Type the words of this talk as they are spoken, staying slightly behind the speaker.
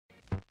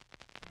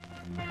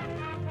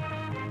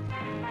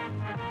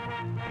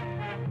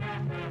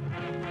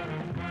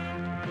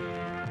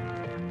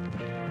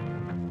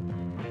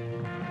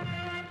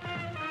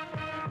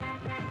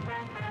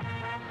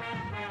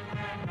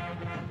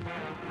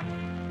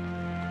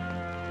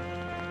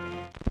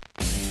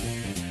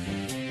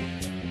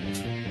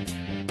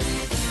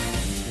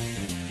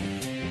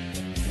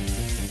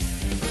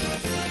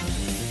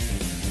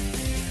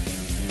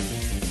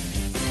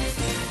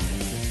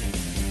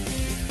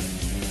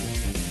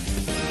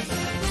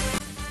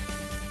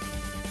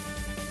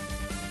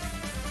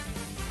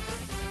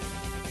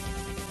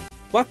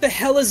What the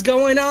hell is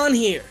going on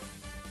here?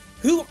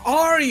 Who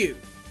are you?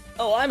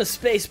 Oh, I'm a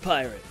space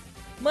pirate.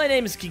 My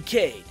name is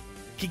Kincaid.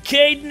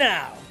 Kincaid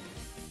now!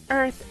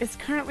 Earth is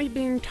currently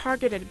being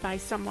targeted by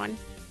someone.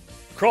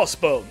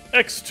 Crossbone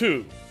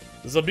X2,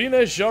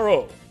 Zabine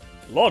Jarreau,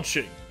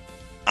 launching.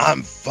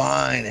 I'm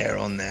fine,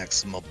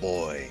 Aeronax, my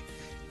boy.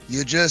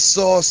 You just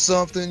saw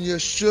something you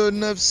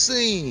shouldn't have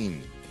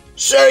seen.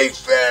 Say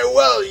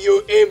farewell,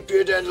 you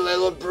impudent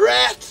little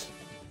brat!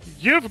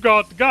 You've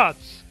got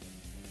guts.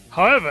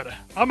 However,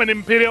 I'm an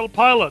Imperial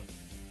pilot.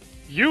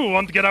 You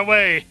won't get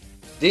away.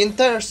 The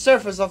entire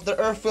surface of the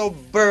Earth will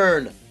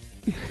burn!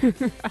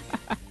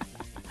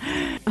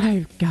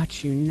 I've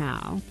got you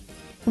now.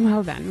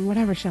 Well then,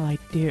 whatever shall I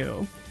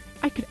do?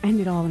 I could end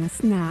it all in a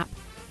snap,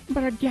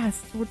 but our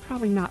guests would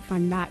probably not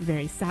find that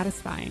very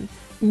satisfying,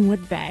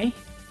 would they?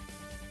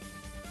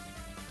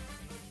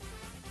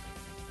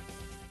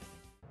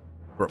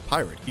 For a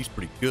pirate, he's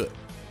pretty good.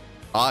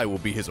 I will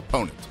be his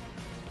opponent.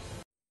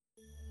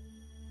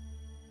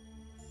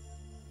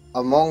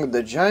 Among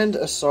the giant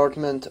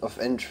assortment of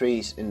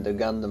entries in the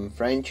Gundam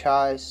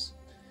franchise,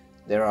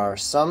 there are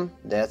some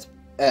that,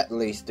 at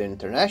least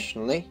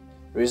internationally,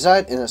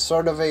 reside in a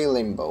sort of a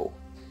limbo,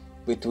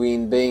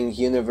 between being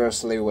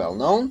universally well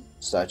known,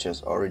 such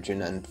as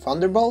Origin and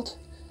Thunderbolt,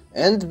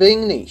 and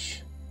being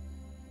niche,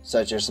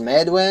 such as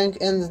Madwang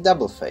and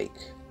Double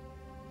Fake.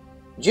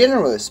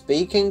 Generally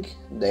speaking,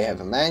 they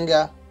have a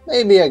manga,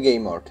 maybe a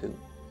game or two,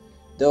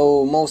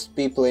 though most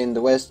people in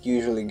the West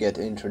usually get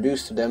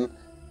introduced to them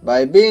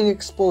by being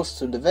exposed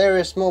to the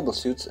various mobile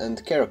suits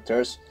and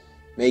characters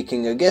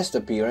making a guest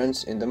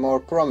appearance in the more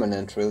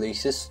prominent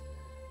releases,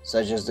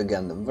 such as the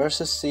Gundam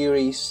vs.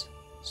 series,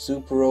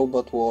 Super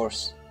Robot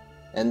Wars,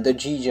 and the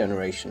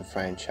G-Generation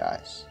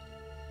franchise.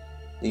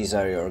 These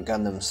are your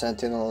Gundam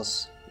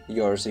Sentinels,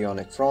 your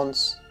Zeonic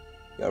Fronts,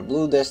 your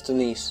Blue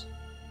Destinies,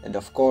 and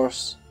of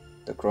course,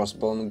 the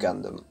Crossbone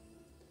Gundam.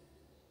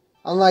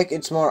 Unlike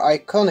its more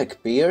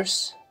iconic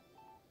peers,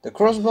 the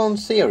Crossbone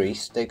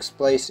series takes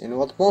place in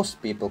what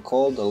most people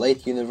call the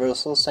Late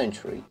Universal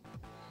Century.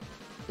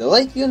 The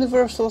Late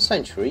Universal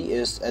Century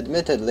is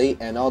admittedly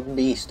an odd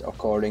beast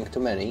according to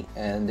many,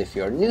 and if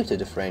you're new to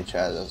the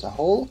franchise as a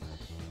whole,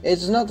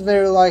 it's not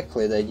very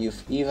likely that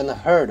you've even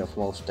heard of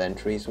most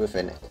entries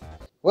within it.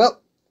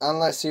 Well,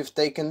 unless you've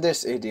taken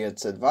this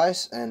idiot's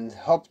advice and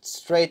hopped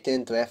straight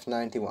into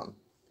F91.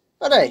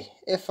 But hey,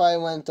 if I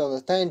went on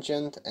a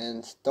tangent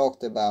and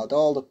talked about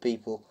all the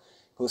people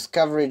whose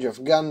coverage of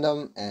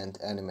Gundam and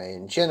anime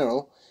in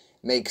general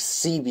makes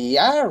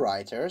CBR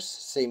writers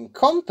seem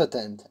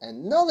competent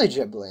and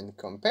knowledgeable in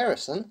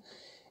comparison,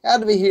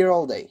 I'd be here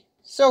all day.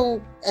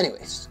 So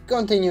anyways,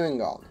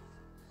 continuing on.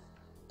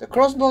 The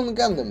Crossbone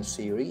Gundam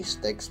series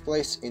takes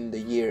place in the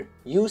year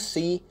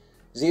UC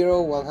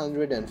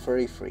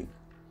 0133.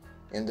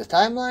 In the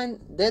timeline,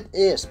 that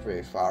is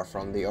pretty far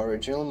from the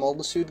original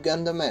Mobile Suit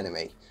Gundam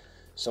anime,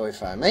 so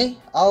if I may,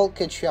 I'll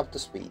catch you up to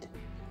speed,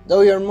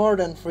 though you're more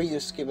than free to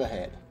skip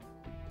ahead.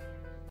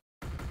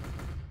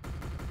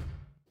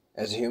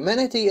 As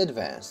humanity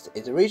advanced,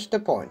 it reached a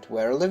point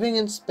where living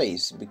in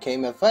space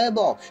became a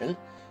viable option,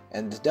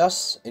 and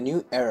thus a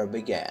new era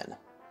began.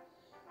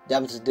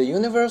 Dubbed the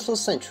Universal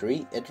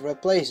Century, it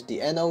replaced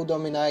the Anno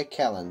Domini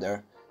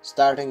calendar,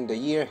 starting the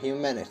year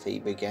humanity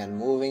began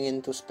moving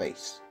into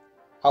space.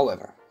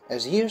 However,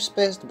 as years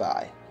passed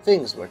by,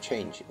 things were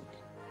changing.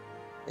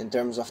 In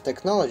terms of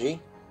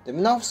technology, the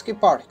Minovsky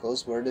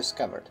particles were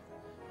discovered,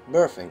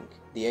 birthing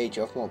the age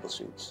of mobile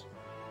suits.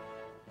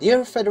 The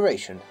Earth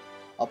Federation,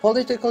 a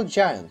political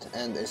giant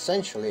and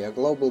essentially a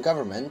global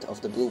government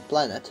of the Blue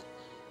Planet,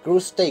 grew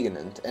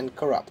stagnant and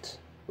corrupt,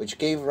 which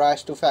gave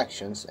rise to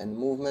factions and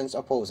movements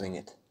opposing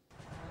it.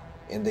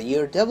 In the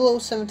year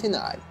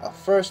 0079, a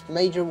first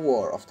major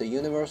war of the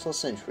Universal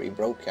Century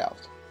broke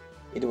out.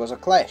 It was a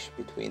clash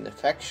between a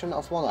faction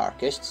of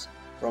monarchists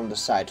from the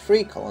Side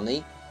 3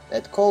 colony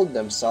that called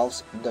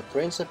themselves the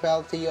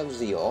Principality of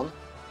Zeon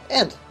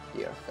and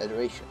the Earth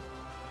Federation.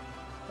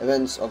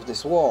 Events of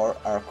this war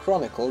are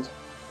chronicled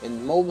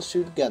in Mobile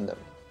Suit Gundam,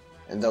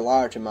 and a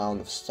large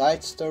amount of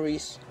side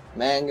stories,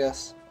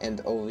 mangas,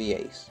 and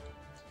OVAs.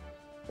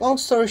 Long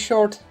story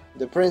short,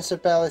 the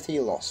Principality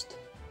lost.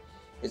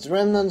 Its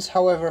remnants,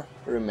 however,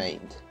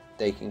 remained,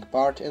 taking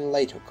part in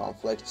later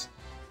conflicts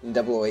in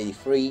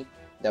 0083,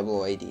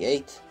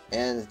 0088,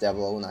 and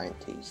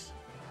 0090s.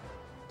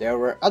 There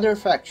were other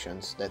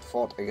factions that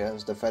fought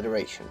against the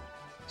Federation,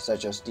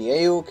 such as the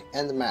Aeug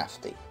and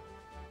Mafti.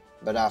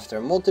 but after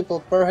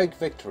multiple perfect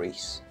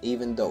victories,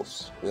 even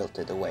those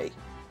wilted away.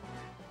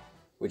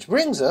 Which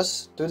brings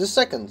us to the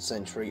 2nd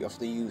century of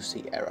the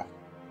UC era.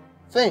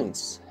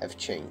 Things have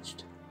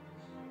changed.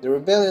 The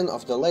rebellion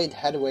of the late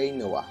Hadway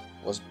Noah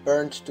was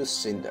burned to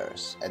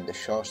cinders at the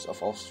shores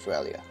of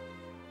Australia.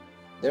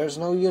 There's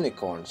no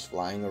unicorns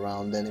flying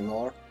around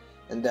anymore,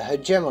 and the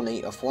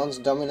hegemony of once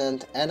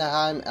dominant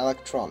Anaheim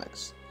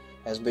Electronics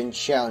has been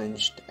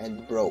challenged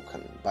and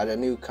broken by the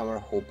newcomer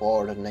who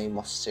bore the name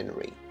of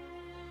Scenery.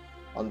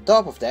 On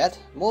top of that,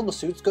 mobile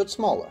suits got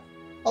smaller.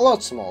 A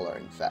lot smaller,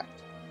 in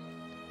fact.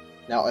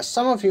 Now, as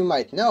some of you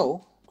might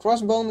know,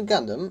 Crossbone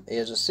Gundam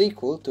is a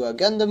sequel to a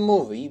Gundam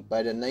movie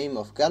by the name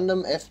of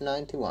Gundam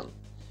F91.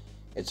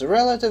 It's a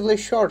relatively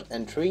short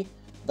entry,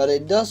 but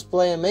it does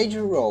play a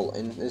major role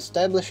in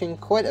establishing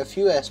quite a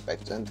few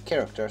aspects and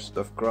characters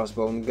of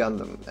Crossbone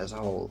Gundam as a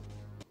whole.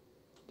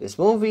 This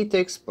movie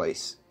takes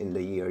place in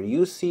the year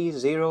UC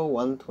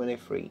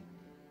 0123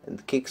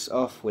 and kicks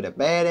off with a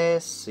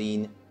badass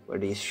scene where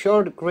these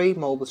short grey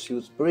mobile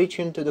suits breach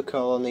into the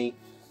colony,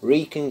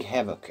 wreaking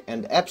havoc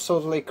and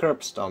absolutely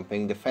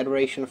curb-stomping the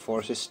Federation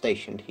forces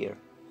stationed here.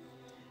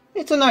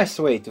 It's a nice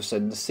way to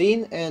set the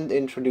scene and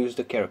introduce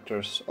the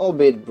characters,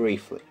 albeit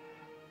briefly.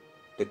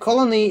 The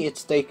colony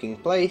it's taking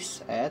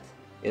place at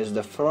is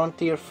the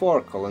Frontier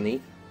 4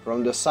 colony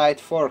from the Site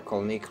 4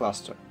 colony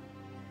cluster.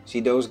 See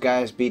those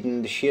guys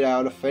beating the shit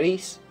out of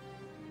Felice?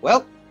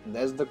 Well,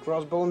 that's the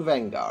Crossbone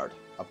Vanguard,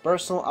 a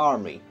personal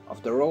army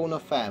of the Rona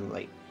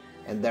family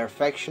and their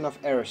faction of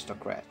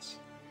aristocrats.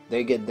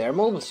 They get their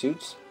mobile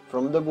suits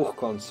from the Buch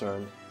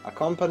concern, a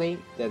company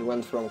that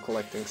went from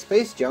collecting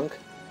space junk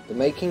to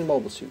making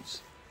mobile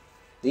suits.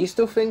 These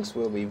two things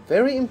will be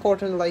very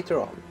important later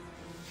on.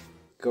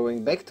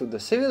 Going back to the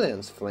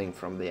civilians fleeing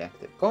from the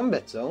active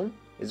combat zone,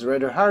 it's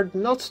rather hard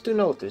not to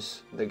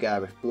notice the guy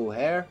with blue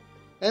hair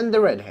and the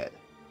redhead,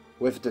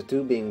 with the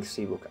two being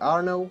Seabook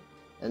Arno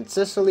and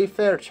Cecily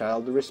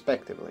Fairchild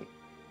respectively.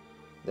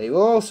 They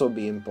will also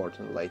be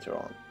important later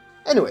on.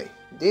 Anyway,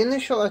 the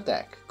initial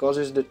attack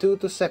causes the two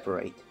to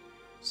separate.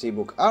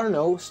 Seabook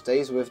Arno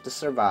stays with the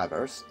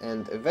survivors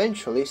and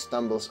eventually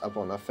stumbles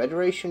upon a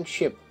Federation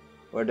ship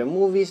where the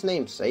movie's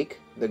namesake,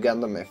 the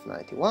Gundam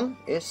F91,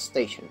 is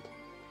stationed.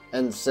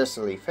 And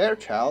Cecily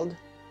Fairchild,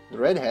 the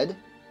redhead,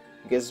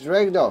 gets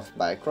dragged off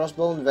by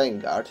Crossbone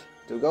Vanguard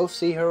to go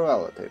see her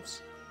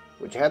relatives,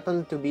 which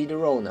happen to be the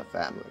Rona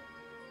family.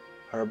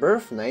 Her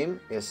birth name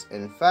is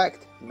in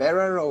fact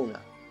Bara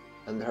Rona,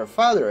 and her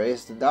father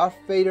is the Darth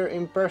Vader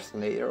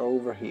impersonator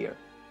over here.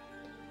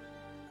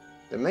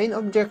 The main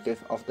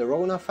objective of the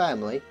Rona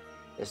family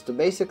is to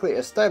basically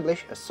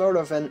establish a sort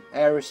of an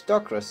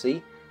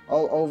aristocracy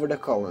all over the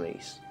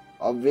colonies,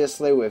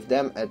 obviously with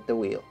them at the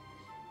wheel,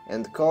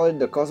 and call it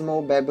the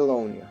Cosmo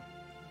Babylonia.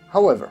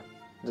 However,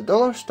 the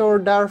dollar store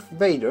Darth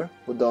Vader,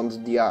 who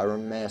donned the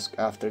Iron Mask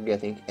after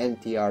getting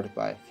NTR'd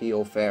by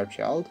Theo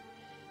Fairchild,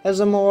 has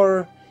a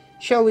more,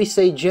 shall we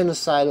say,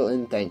 genocidal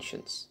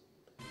intentions.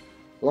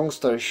 Long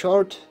story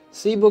short,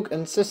 Seabook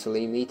and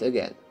Cecily meet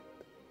again,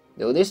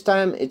 though this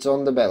time it's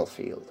on the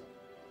battlefield.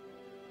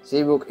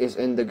 Seabook is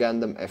in the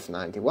Gundam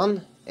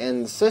F91,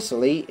 and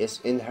Cecily is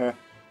in her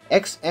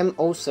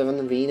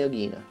XM07 Vina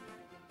Gina.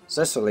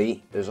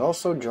 Cecily is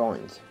also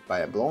joined by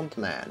a blonde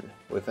man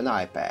with an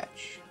eye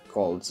patch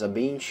called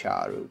Sabine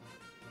Sharu,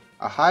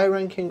 a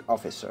high-ranking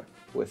officer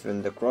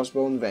within the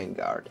Crossbone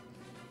Vanguard,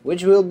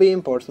 which will be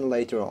important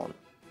later on.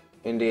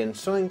 In the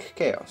ensuing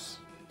chaos,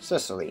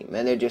 Cecily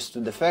manages to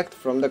defect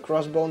from the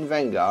Crossbone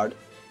Vanguard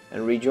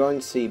and rejoin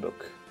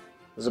Seabook.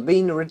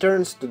 Sabine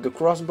returns to the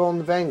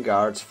Crossbone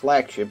Vanguard's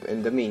flagship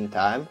in the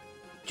meantime,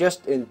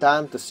 just in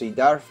time to see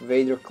Darth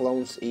Vader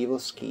clone's evil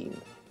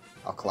scheme.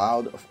 A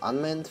cloud of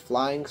unmanned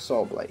flying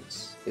saw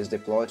blades is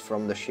deployed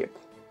from the ship,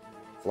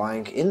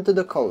 flying into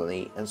the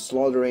colony and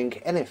slaughtering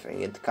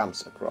anything it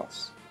comes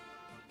across.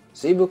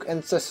 Seabook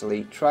and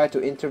Cecily try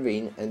to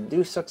intervene and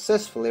do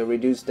successfully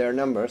reduce their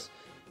numbers,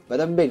 but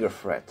a bigger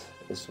threat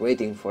is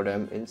waiting for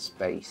them in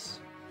space.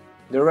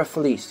 The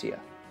Rafflesia,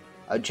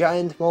 a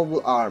giant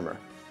mobile armor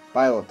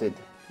piloted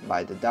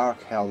by the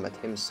Dark Helmet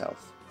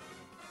himself.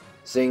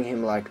 Seeing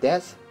him like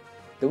that,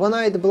 the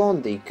one-eyed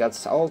blondie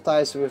cuts all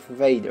ties with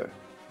Vader,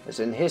 as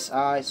in his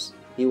eyes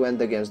he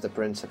went against the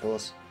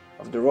principles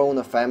of the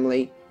Rona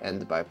family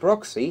and by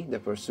proxy the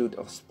pursuit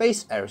of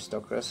space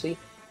aristocracy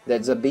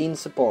that Sabine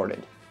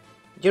supported.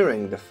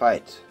 During the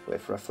fight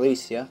with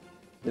Rafflesia,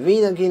 the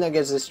Vina Gina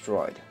gets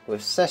destroyed,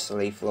 with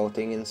Cecily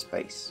floating in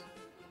space.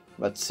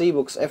 But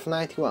Seabook's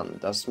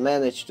F91 does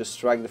manage to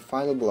strike the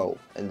final blow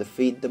and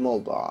defeat the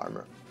mobile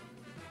armor.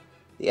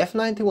 The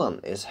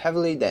F91 is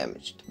heavily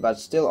damaged, but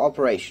still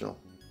operational.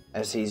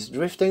 As he's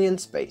drifting in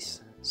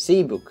space,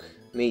 Seabook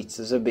meets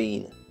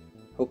Sabine,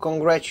 who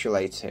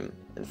congratulates him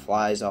and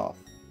flies off.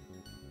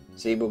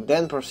 Seabook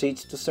then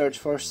proceeds to search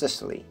for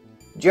Cecily,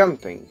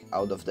 jumping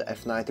out of the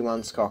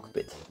F91's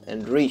cockpit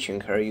and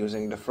reaching her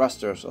using the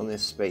thrusters on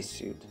his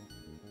spacesuit.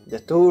 The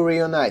two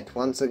reunite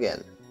once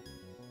again,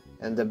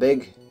 and the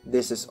big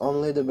 "This is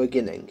only the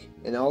beginning"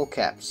 in all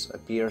caps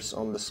appears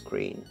on the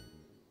screen.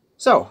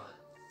 So,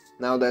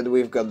 Now that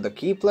we've got the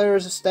key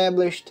players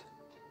established,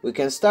 we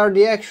can start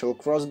the actual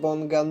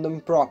Crossbone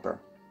Gundam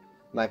proper.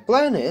 My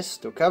plan is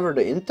to cover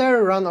the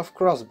entire run of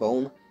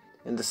Crossbone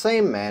in the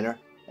same manner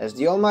as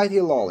the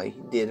almighty Lolly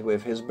did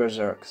with his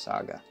Berserk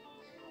saga.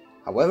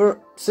 However,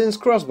 since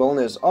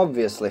Crossbone is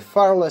obviously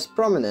far less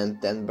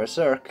prominent than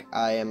Berserk,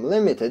 I am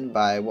limited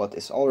by what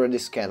is already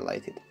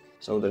scanlated,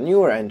 so the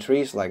newer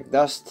entries like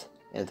Dust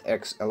and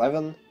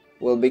X11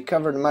 will be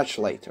covered much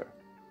later.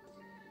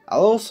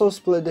 I'll also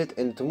split it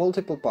into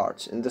multiple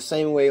parts in the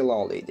same way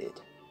Lolly did,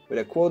 with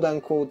a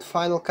quote-unquote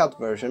final cut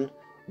version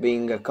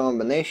being a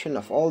combination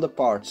of all the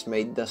parts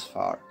made thus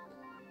far.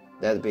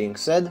 That being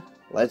said,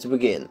 let's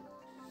begin.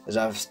 As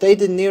I've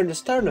stated near the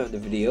start of the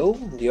video,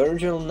 the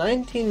original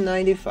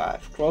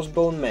 1995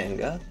 Crossbone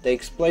manga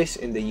takes place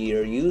in the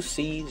year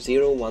UC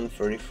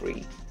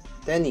 0133,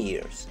 10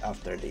 years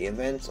after the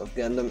events of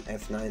Gundam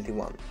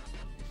F91.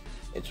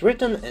 It's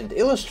written and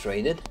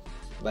illustrated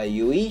by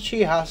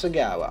Yuichi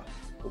Hasegawa,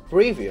 who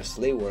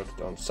previously worked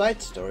on side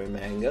story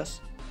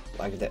mangas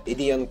like the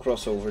Ideon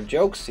Crossover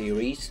Joke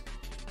series,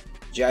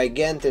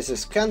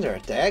 Gigantis's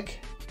Counterattack,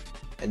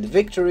 and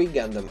Victory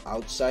Gundam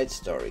Outside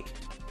Story.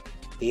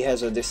 He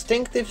has a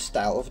distinctive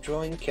style of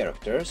drawing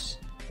characters,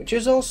 which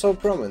is also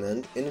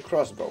prominent in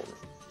Crossbone.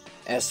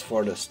 As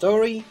for the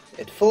story,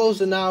 it follows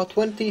the now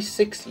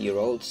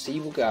 26-year-old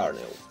Sivu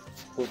Garneau,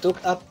 who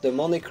took up the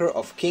moniker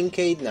of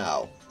Kincaid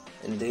now,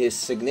 and his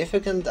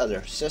significant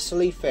other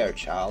Cecily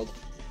Fairchild,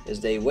 as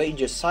they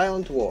wage a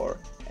silent war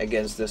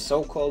against the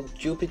so-called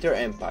Jupiter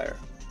Empire.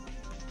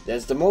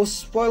 That's the most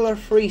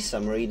spoiler-free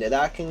summary that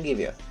I can give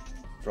you.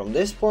 From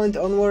this point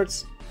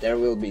onwards, there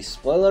will be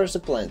spoilers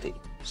aplenty,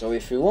 so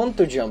if you want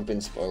to jump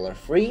in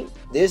spoiler-free,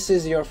 this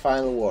is your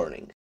final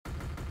warning.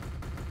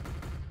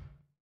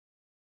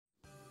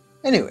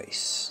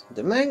 Anyways,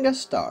 the manga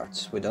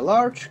starts with a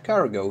large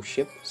cargo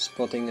ship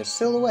spotting a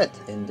silhouette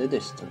in the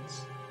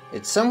distance.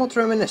 It's somewhat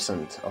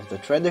reminiscent of the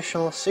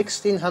traditional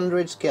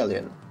 1600s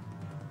galleon.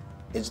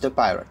 It's the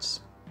pirates.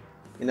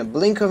 In a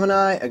blink of an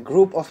eye, a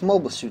group of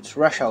mobile suits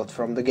rush out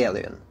from the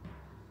galleon.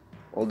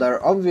 While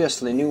they're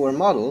obviously newer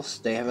models,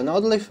 they have an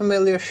oddly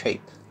familiar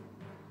shape.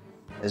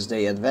 As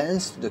they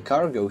advance to the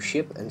cargo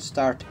ship and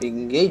start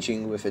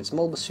engaging with its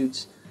mobile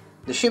suits,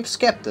 the ship's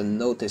captain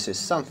notices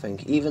something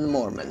even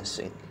more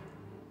menacing.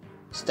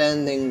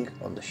 Standing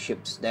on the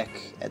ship's deck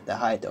at the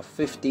height of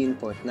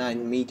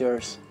 15.9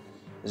 meters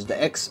is the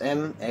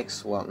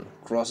XM-X1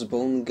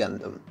 Crossbone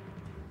Gundam.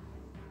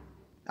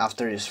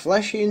 After this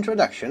flashy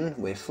introduction,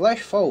 we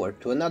flash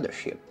forward to another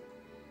ship,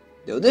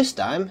 though this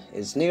time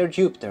it's near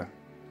Jupiter.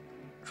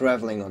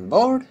 Traveling on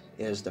board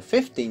is the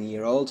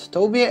 15-year-old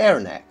Tobia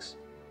Airnax.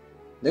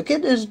 The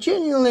kid is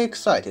genuinely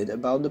excited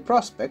about the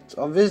prospects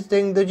of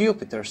visiting the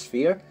Jupiter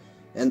sphere,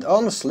 and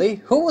honestly,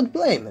 who would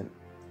blame him?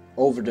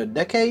 Over the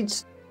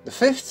decades, the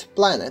fifth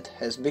planet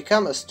has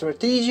become a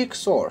strategic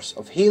source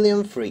of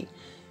helium-3,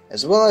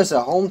 as well as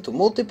a home to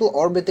multiple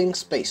orbiting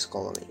space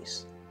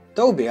colonies.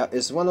 Tobia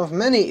is one of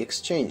many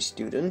exchange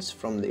students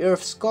from the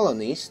Earth's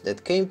colonies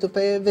that came to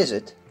pay a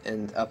visit,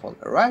 and upon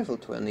arrival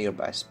to a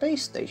nearby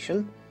space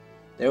station,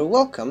 they are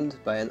welcomed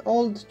by an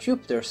old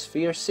Jupiter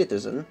sphere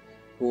citizen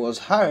who was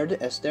hired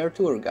as their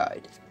tour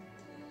guide.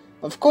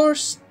 Of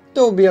course,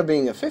 Tobia,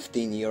 being a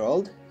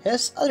 15-year-old,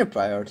 has other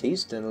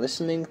priorities than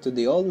listening to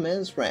the old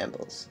man's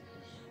rambles,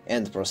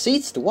 and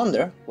proceeds to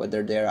wonder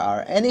whether there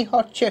are any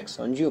hot chicks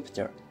on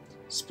Jupiter.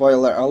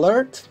 Spoiler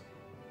alert,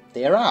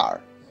 there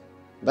are.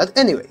 But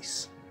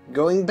anyways,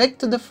 going back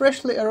to the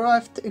freshly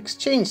arrived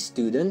exchange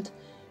student,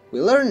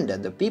 we learn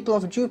that the people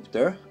of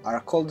Jupiter are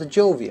called the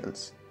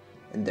Jovians,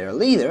 and their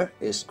leader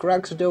is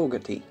Crux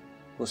Dougherty,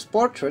 whose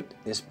portrait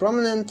is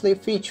prominently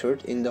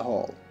featured in the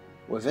hall.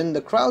 Within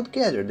the crowd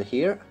gathered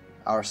here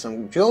are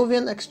some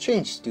Jovian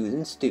exchange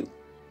students too,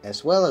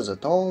 as well as a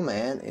tall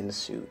man in a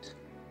suit.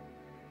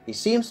 He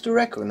seems to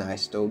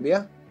recognize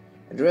Tobia,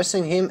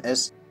 addressing him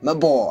as "my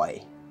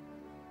boy."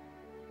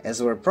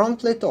 As we're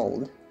promptly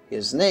told,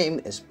 his name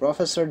is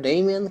Professor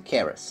Damien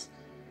Karras,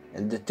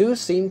 and the two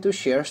seem to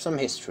share some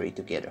history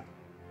together.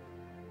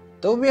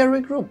 Tobia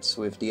regroups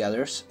with the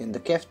others in the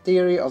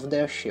cafeteria of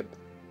their ship,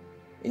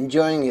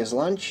 enjoying his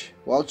lunch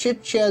while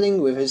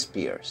chit-chatting with his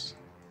peers.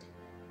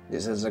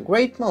 This is a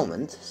great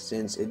moment,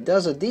 since it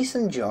does a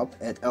decent job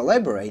at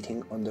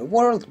elaborating on the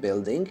world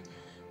building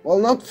while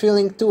not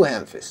feeling too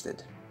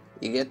ham-fisted.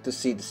 You get to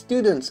see the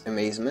students'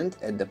 amazement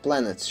at the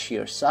planet's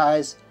sheer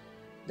size,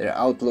 their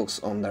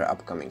outlooks on their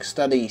upcoming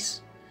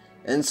studies,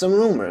 and some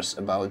rumors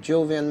about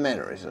Jovian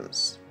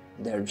mannerisms.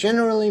 They're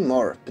generally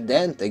more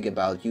pedantic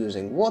about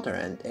using water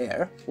and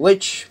air,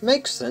 which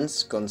makes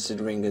sense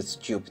considering it's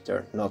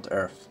Jupiter, not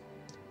Earth.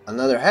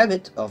 Another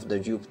habit of the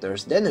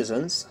Jupiter's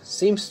denizens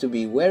seems to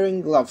be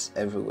wearing gloves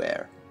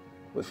everywhere,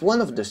 with one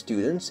of the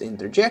students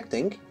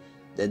interjecting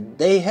that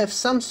they have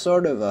some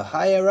sort of a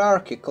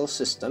hierarchical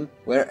system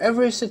where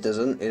every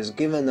citizen is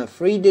given a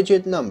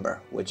 3-digit number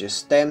which is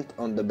stamped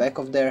on the back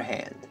of their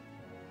hand.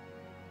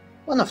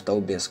 One of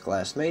Tobia's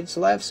classmates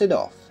laughs it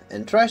off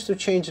and tries to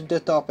change the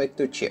topic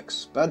to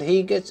chicks, but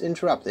he gets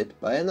interrupted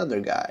by another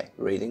guy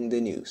reading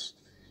the news.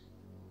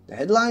 The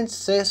headline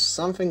says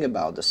something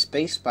about the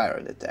space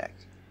pirate attack,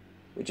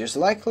 which is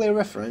likely a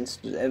reference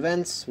to the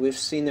events we've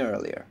seen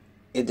earlier.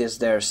 It is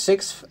their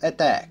 6th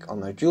attack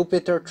on a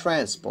Jupiter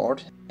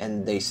transport,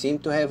 and they seem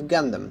to have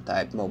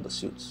Gundam-type mobile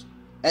suits.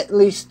 At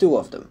least 2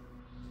 of them.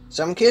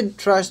 Some kid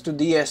tries to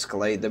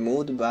de-escalate the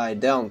mood by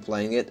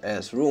downplaying it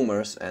as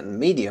rumors and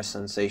media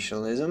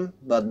sensationalism,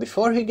 but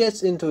before he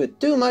gets into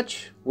it too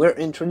much, we're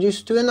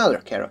introduced to another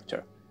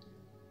character.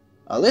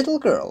 A little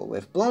girl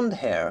with blonde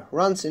hair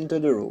runs into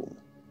the room,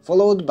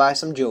 followed by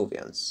some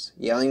Jovians,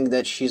 yelling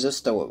that she's a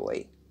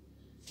stowaway.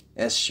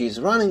 As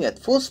she's running at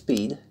full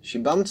speed, she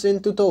bumps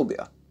into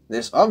Tobia.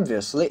 This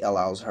obviously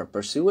allows her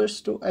pursuers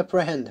to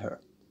apprehend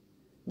her.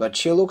 But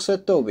she looks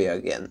at Tobia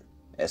again,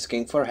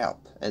 asking for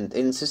help, and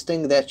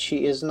insisting that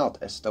she is not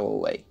a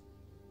stowaway.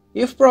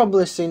 You've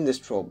probably seen this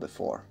trope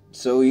before,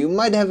 so you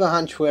might have a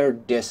hunch where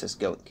this is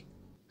going.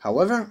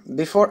 However,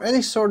 before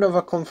any sort of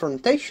a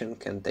confrontation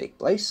can take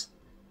place,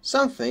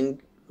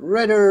 something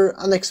rather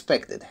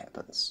unexpected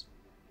happens.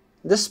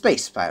 The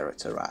space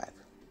pirates arrive.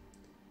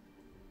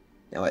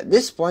 Now at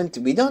this point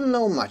we don't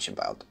know much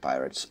about the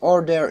pirates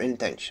or their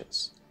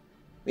intentions.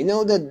 We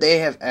know that they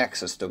have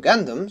access to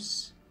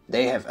Gundams,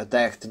 they have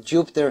attacked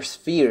Jupiter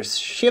Sphere's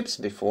ships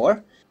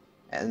before,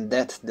 and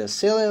that the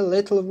silly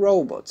little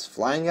robots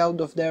flying out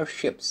of their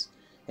ships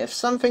have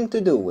something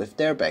to do with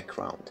their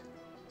background.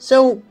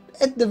 So,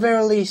 at the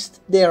very least,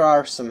 there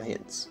are some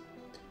hints.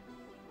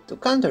 To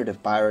counter the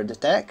pirate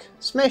attack,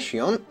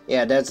 Smashion,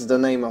 yeah, that's the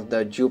name of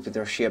the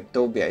Jupiter ship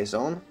Tobia is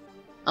on,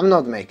 I'm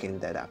not making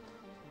that up,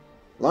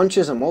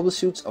 launches a mobile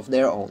suit of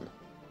their own,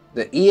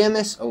 the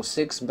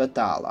EMS-06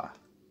 Batala.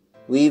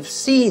 We've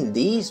seen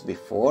these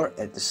before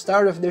at the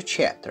start of the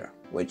chapter,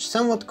 which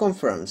somewhat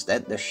confirms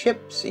that the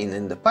ship seen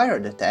in the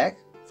pirate attack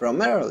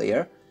from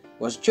earlier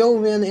was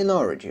Jovian in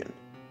origin.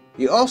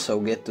 You also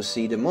get to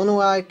see the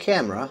mono-eye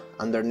camera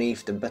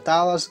underneath the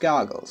Batala's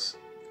goggles,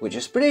 which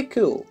is pretty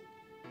cool.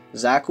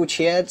 Zaku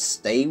Chiads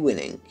stay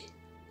winning.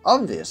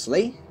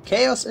 Obviously,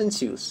 chaos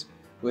ensues,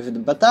 with the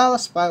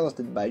Batalas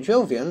piloted by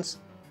Jovians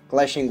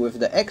clashing with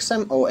the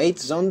XM-08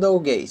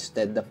 Zondo gaze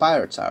that the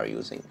pirates are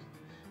using.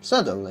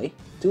 Suddenly,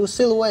 2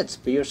 silhouettes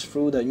pierce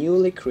through the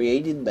newly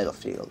created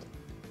battlefield.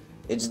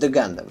 It's the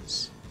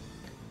Gundams.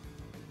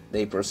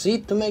 They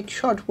proceed to make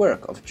short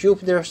work of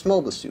Jupiter's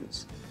mobile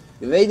suits,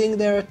 evading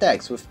their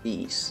attacks with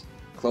ease,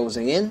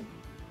 closing in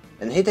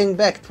and hitting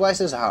back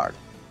twice as hard.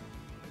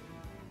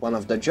 One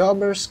of the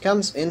jobbers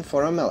comes in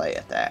for a melee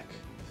attack,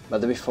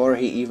 but before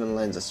he even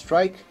lands a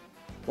strike,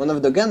 one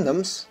of the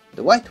Gundams,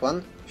 the white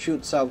one,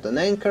 shoots out an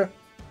anchor,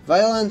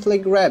 violently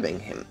grabbing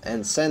him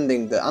and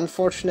sending the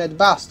unfortunate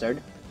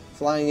bastard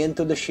flying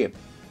into the ship.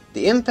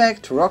 The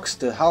impact rocks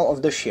the hull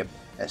of the ship,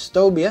 as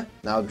Tobia,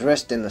 now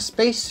dressed in a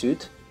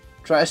spacesuit,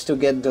 tries to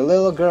get the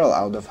little girl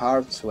out of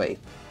harm's way.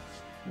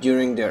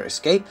 During their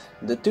escape,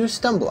 the 2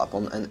 stumble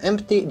upon an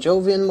empty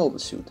Jovian mobile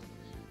suit,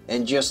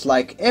 and just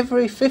like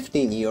every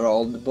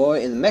 15-year-old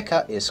boy in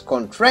Mecha is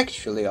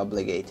contractually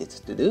obligated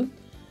to do,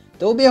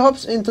 Tobia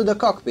hops into the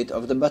cockpit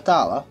of the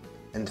Batala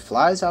and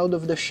flies out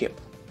of the ship,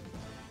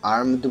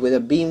 armed with a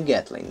beam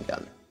Gatling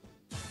gun.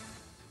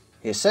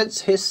 He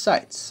sets his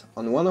sights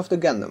on one of the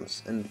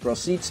Gundams and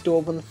proceeds to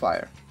open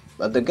fire,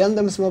 but the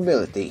Gundam's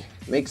mobility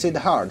makes it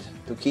hard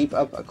to keep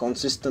up a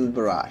consistent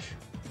barrage.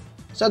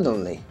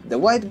 Suddenly, the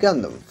white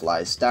Gundam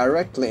flies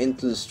directly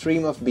into the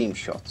stream of beam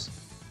shots,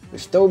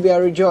 with Tobia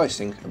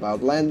rejoicing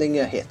about landing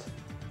a hit.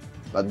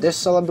 But this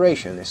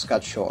celebration is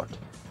cut short.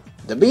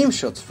 The beam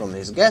shots from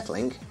his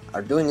Gatling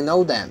are doing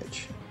no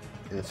damage.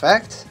 In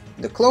fact,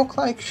 the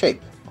cloak-like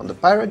shape on the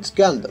pirate's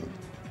Gundam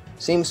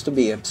seems to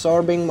be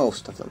absorbing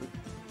most of them.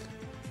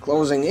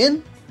 Closing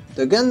in,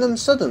 the Gundam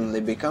suddenly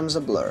becomes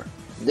a blur,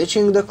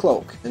 ditching the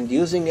cloak and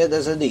using it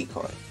as a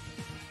decoy,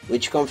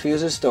 which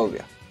confuses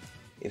Tobia.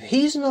 If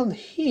he's not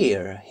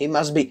here, he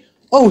must be—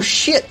 oh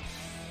shit!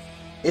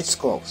 It's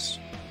close.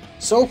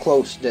 So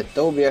close that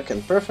Tobia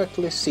can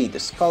perfectly see the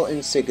skull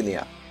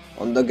insignia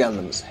on the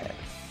Gundam's head.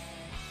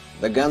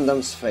 The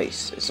Gundam's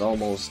face is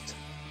almost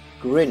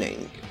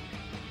grinning.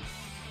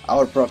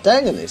 Our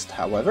protagonist,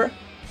 however,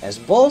 has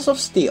balls of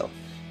steel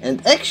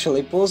and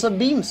actually pulls a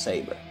beam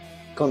saber.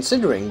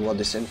 Considering what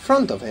is in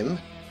front of him,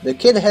 the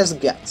kid has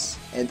guts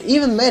and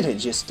even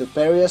manages to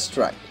parry a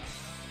strike.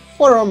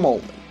 For a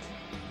moment.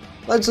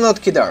 Let's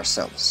not kid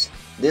ourselves.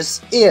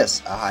 This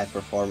is a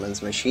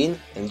high-performance machine,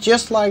 and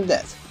just like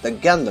that, the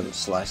Gundam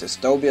slices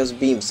Tobia's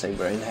beam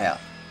saber in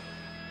half,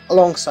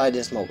 alongside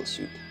his mobile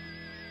suit.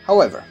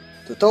 However,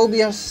 to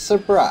Tobia's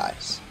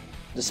surprise,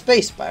 the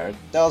space pirate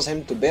tells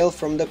him to bail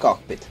from the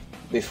cockpit,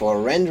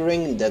 before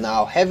rendering the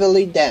now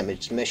heavily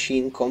damaged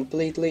machine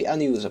completely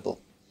unusable.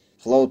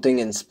 Floating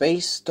in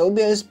space,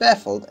 Tobia is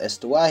baffled as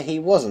to why he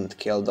wasn't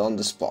killed on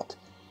the spot,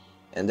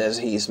 and as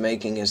he is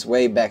making his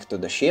way back to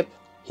the ship,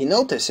 he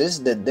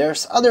notices that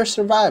there's other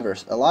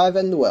survivors alive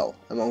and well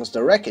amongst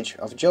the wreckage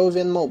of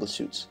Jovian mobile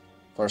suits.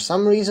 For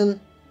some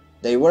reason,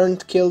 they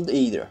weren't killed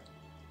either.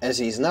 As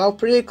he's now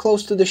pretty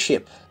close to the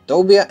ship,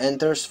 Tobia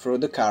enters through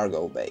the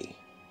cargo bay,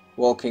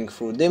 walking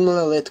through dimly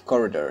lit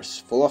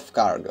corridors full of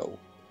cargo.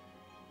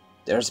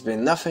 there's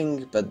been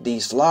nothing but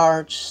these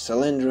large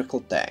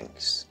cylindrical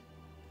tanks.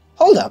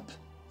 Hold up,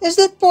 is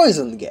that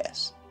poison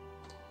gas?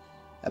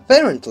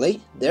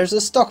 Apparently, there's a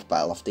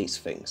stockpile of these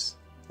things,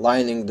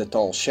 lining the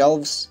tall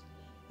shelves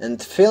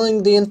and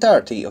filling the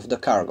entirety of the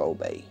cargo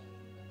bay.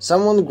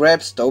 Someone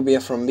grabs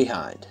Tobia from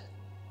behind.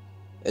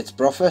 It's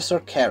Professor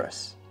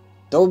Karras.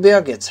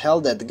 Tobia gets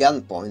held at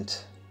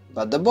gunpoint,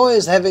 but the boy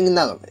is having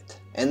none of it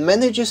and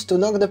manages to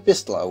knock the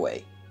pistol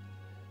away.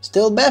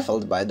 Still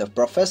baffled by the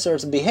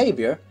professor's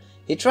behavior,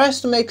 he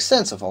tries to make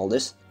sense of all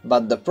this,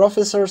 but the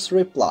professor's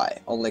reply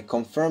only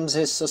confirms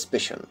his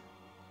suspicion.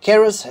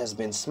 Karras has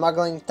been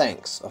smuggling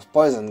tanks of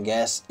poison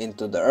gas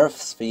into the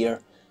Earth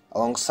sphere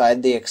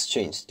alongside the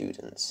exchange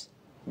students.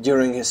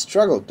 During his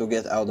struggle to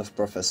get out of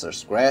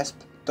Professor's grasp,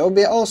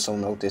 Tobia also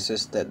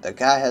notices that the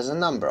guy has a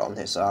number on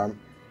his arm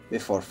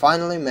before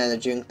finally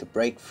managing to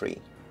break free.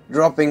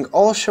 Dropping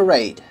all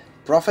charade,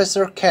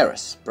 Professor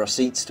Karras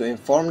proceeds to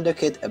inform the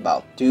kid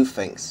about two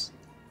things.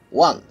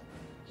 1.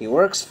 He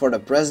works for the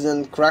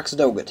President Crux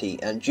Dougherty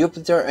and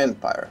Jupiter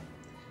Empire.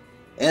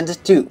 And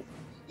 2.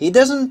 He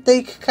doesn't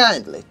take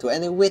kindly to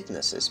any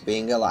witnesses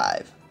being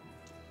alive.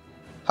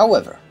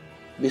 However,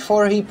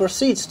 before he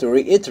proceeds to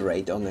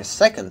reiterate on his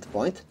second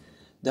point,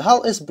 the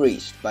hull is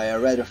breached by a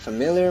rather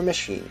familiar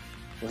machine,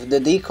 with the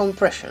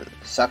decompression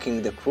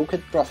sucking the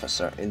crooked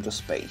professor into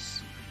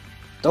space.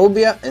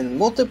 Tobia and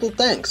multiple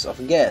tanks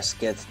of gas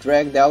get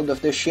dragged out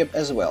of the ship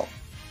as well,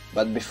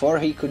 but before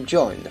he could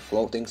join the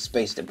floating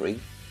space debris,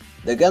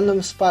 the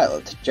Gundam's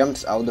pilot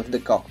jumps out of the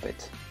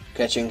cockpit,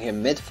 catching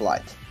him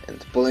mid-flight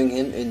and pulling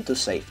him into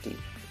safety.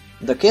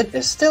 The kid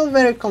is still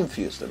very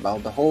confused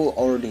about the whole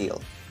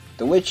ordeal,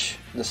 to which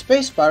the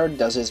space pirate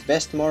does his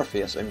best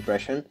Morpheus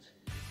impression,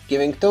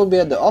 giving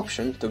Tobia the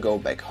option to go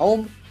back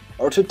home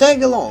or to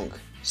tag along,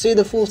 see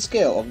the full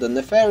scale of the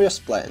nefarious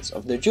plans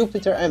of the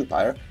Jupiter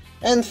Empire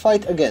and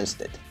fight against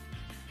it.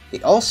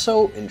 He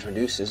also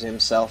introduces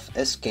himself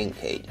as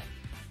Kincaid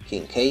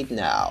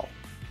now,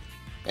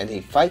 and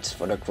he fights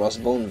for the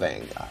Crossbone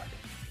Vanguard.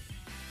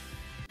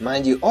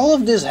 Mind you, all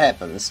of this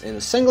happens in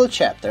a single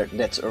chapter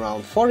that's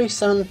around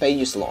 47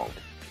 pages long.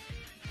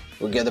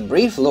 We get a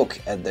brief look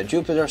at the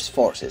Jupiter's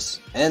forces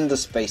and the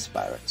space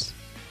pirates,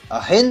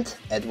 a hint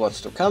at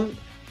what's to come,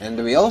 and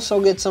we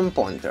also get some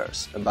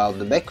pointers about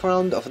the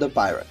background of the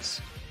pirates,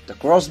 the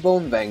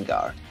Crossbone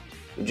Vanguard,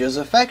 which is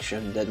a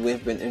faction that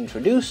we've been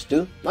introduced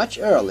to much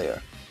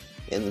earlier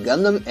in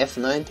Gundam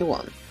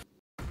F91.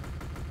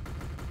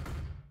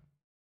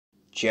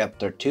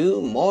 Chapter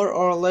 2 more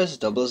or less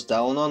doubles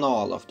down on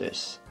all of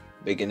this,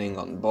 beginning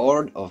on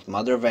board of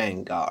Mother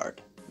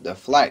Vanguard, the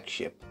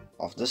flagship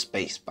of the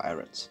space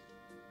pirates.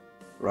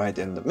 Right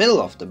in the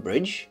middle of the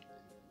bridge,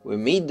 we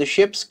meet the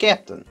ship's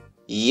captain.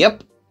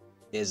 Yep,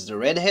 it's the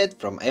redhead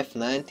from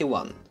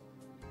F91,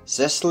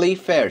 Cecily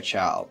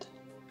Fairchild,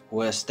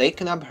 who has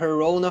taken up her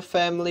Rona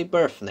family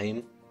birth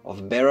name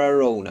of Bera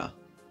Rona.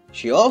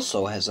 She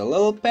also has a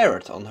little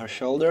parrot on her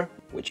shoulder,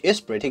 which is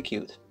pretty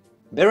cute.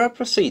 Bera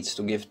proceeds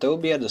to give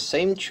Tobia the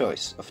same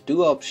choice of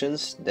two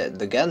options that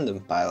the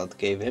Gundam pilot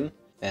gave him,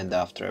 and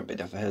after a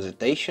bit of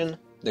hesitation,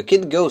 the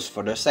kid goes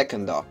for the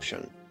second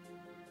option.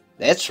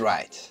 That's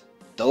right,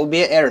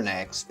 Tobia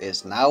Airnax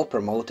is now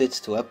promoted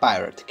to a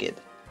pirate kid.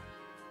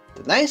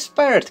 The nice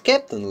pirate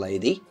captain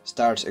lady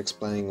starts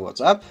explaining what's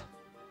up,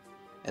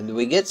 and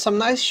we get some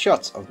nice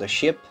shots of the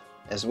ship,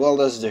 as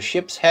well as the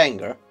ship's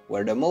hangar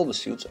where the mobile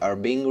suits are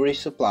being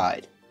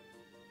resupplied.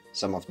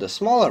 Some of the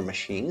smaller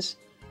machines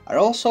are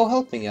also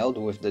helping out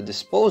with the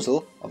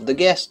disposal of the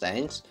gas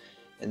tanks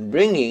and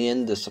bringing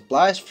in the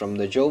supplies from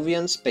the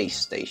Jovian space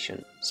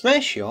station.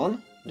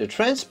 Smashion, the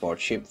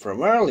transport ship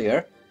from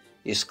earlier,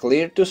 is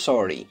cleared to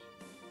sortie,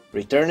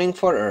 returning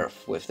for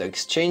Earth with the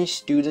exchange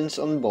students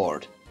on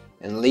board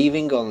and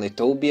leaving only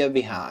Tobia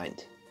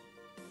behind.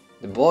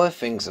 The boy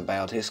thinks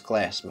about his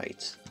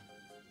classmates,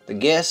 the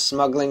gas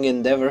smuggling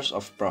endeavors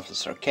of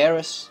Professor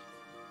Karras,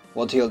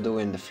 what he'll do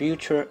in the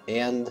future,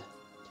 and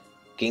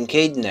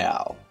Kincaid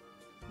now,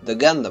 the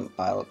Gundam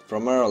pilot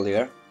from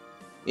earlier,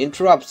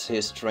 interrupts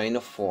his train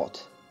of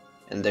thought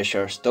and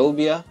assures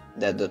Tobia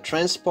that the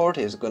transport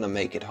is gonna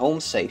make it home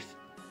safe,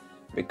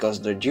 because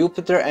the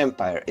Jupiter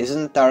Empire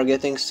isn't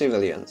targeting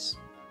civilians.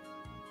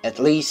 At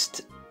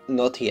least,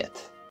 not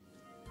yet.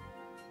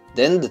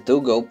 Then the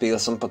two go peel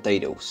some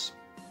potatoes.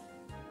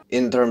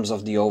 In terms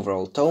of the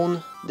overall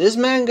tone, this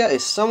manga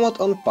is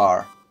somewhat on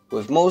par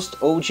with most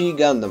OG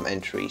Gundam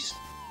entries,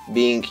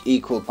 being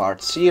equal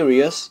parts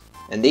serious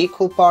and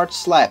equal parts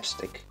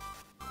slapstick.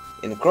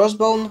 In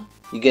Crossbone,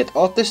 you get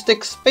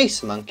autistic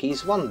space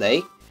monkeys one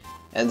day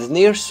and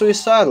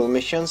near-suicidal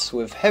missions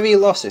with heavy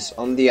losses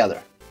on the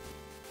other.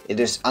 It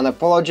is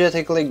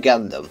unapologetically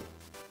Gundam,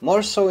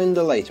 more so in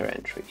the later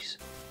entries.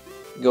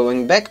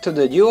 Going back to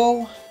the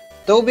duo,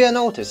 Tobia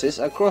notices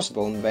a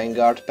Crossbone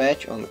Vanguard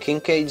patch on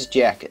Kincaid's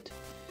jacket,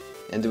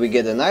 and we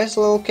get a nice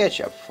little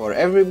catch-up for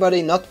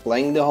everybody not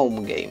playing the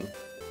home game.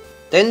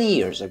 10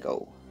 years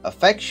ago, a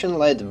faction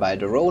led by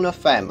the Rona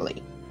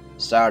family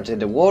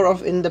started a War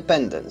of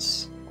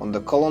Independence on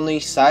the colony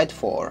Side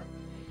 4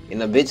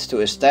 in a bid to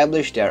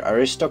establish their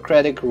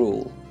aristocratic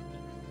rule.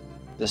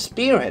 The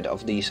spearhead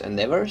of these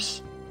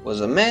endeavors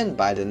was a man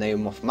by the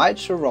name of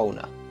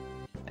Rona,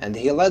 and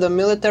he led a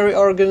military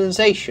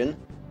organization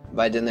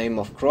by the name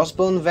of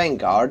Crossbone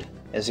Vanguard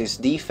as his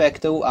de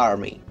facto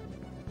army.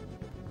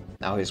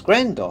 Now his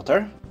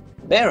granddaughter,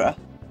 Bera,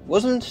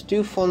 wasn't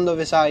too fond of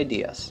his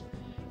ideas,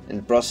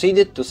 and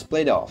proceeded to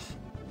split off,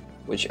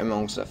 which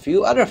amongst a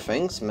few other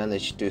things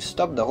managed to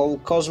stop the whole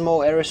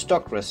Cosmo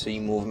aristocracy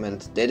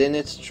movement dead in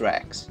its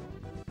tracks.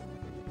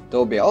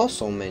 Tobia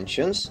also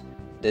mentions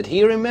that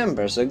he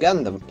remembers a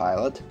Gundam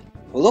pilot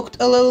who looked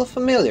a little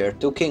familiar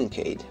to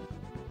Kincaid.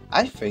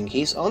 I think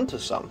he's onto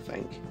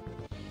something.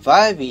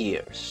 5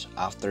 years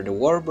after the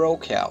war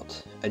broke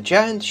out, a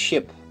giant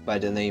ship by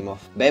the name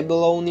of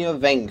Babylonia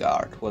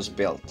Vanguard was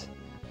built,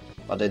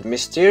 but it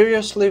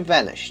mysteriously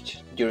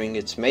vanished during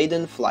its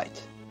maiden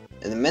flight,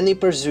 and many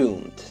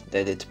presumed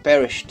that it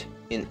perished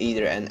in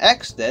either an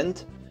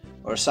accident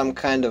or some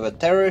kind of a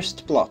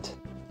terrorist plot,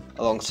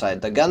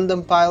 alongside the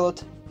Gundam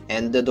pilot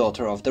and the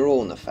daughter of the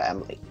Rona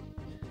family.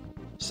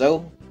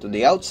 So, to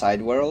the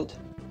outside world,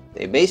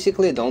 they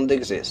basically don't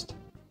exist.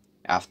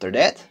 After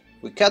that,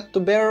 we cut to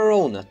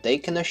Rona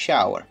taking a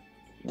shower.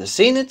 The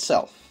scene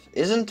itself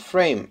isn't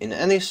framed in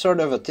any sort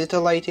of a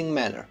titillating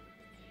manner.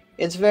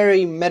 It's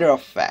very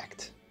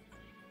matter-of-fact.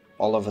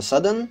 All of a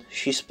sudden,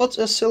 she spots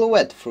a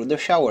silhouette through the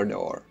shower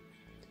door.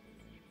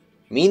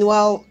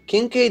 Meanwhile,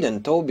 Kincaid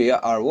and Tobia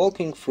are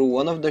walking through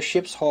one of the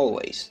ship's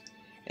hallways,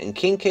 and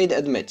Kincaid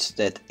admits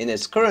that in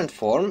its current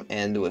form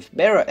and with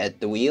Bera at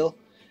the wheel,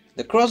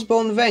 the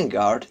Crossbone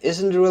Vanguard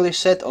isn't really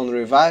set on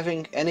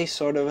reviving any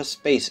sort of a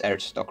space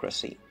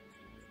aristocracy.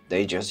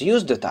 They just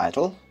use the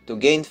title to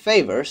gain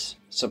favors,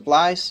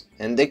 supplies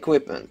and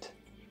equipment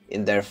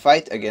in their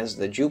fight against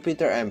the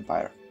Jupiter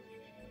Empire.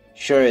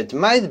 Sure, it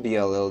might be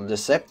a little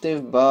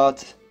deceptive,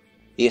 but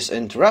he is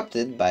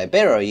interrupted by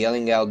Bera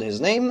yelling out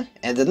his name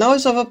and the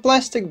noise of a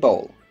plastic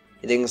bowl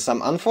hitting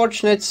some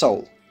unfortunate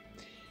soul.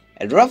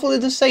 At roughly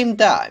the same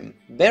time,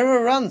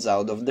 Bera runs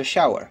out of the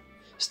shower,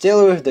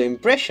 still with the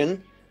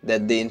impression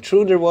that the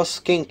intruder was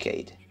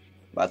Kincaid,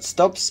 but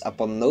stops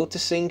upon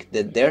noticing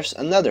that there's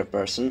another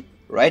person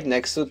right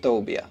next to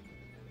Tobia.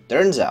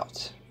 Turns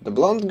out, the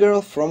blonde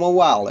girl from a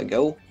while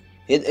ago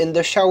hid in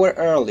the shower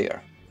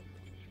earlier.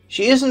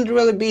 She isn't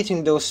really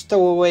beating those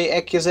stowaway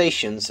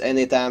accusations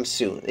anytime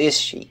soon, is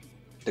she?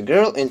 The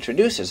girl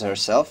introduces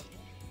herself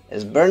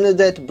as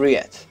Bernadette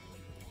Briette,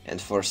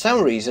 and for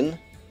some reason,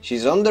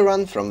 she's on the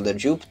run from the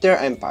Jupiter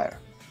Empire.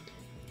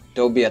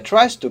 Tobia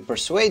tries to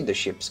persuade the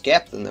ship's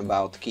captain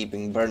about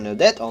keeping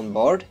Bernadette on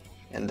board,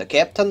 and the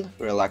captain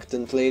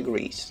reluctantly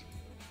agrees.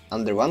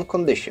 Under one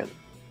condition: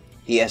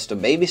 he has to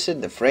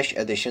babysit the fresh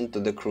addition to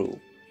the crew.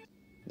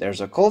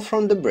 There's a call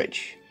from the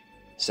bridge,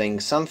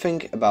 saying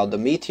something about the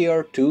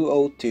Meteor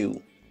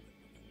 202.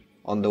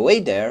 On the way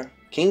there,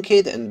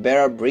 Kincaid and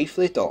Bera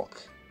briefly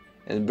talk,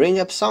 and bring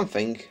up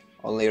something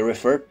only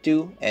referred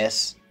to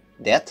as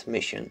that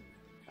mission.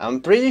 I'm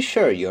pretty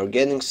sure you're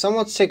getting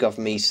somewhat sick of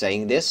me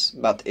saying this,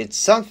 but it's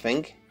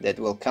something that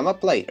will come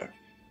up later.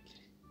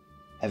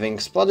 Having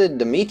spotted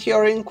the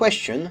meteor in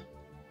question,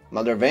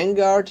 Mother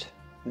Vanguard,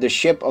 the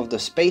ship of the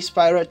space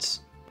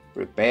pirates,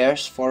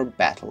 prepares for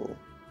battle.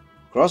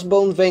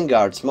 Crossbone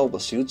Vanguard's mobile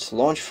suits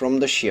launch from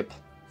the ship,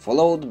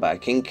 followed by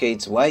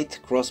Kincaid's white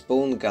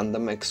Crossbone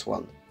Gundam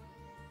X1.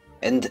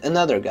 And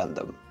another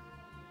Gundam,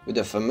 with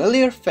a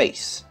familiar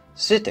face,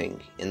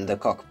 sitting in the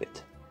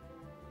cockpit.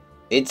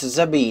 It's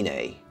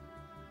Zabine.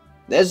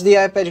 That's the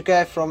eye patch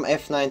guy from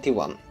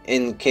F91,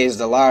 in case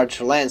the large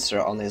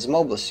lancer on his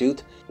mobile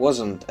suit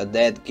wasn't a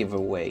dead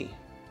giveaway.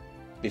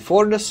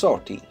 Before the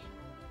sortie,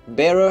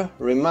 Bera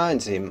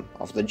reminds him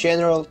of the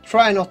general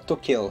try not to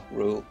kill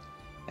rule,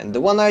 and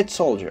the one-eyed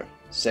soldier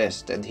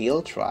says that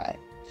he'll try,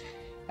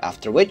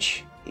 after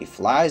which he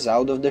flies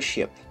out of the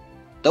ship.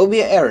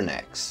 Tobia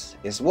Aronnax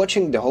is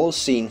watching the whole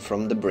scene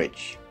from the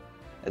bridge,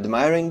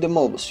 admiring the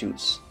mobile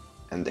suits,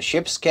 and the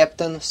ship's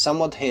captain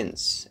somewhat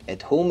hints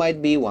at who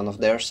might be one of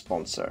their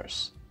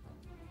sponsors.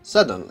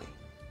 Suddenly,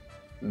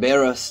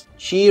 Bera's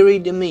cheery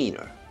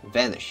demeanor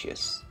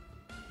vanishes.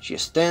 She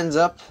stands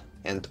up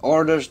and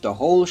orders the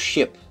whole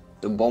ship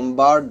to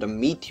bombard the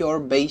meteor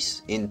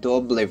base into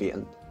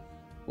oblivion.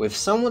 We've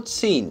somewhat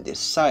seen this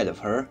side of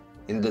her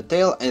in the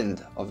tail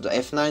end of the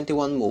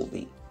F91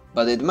 movie,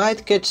 but it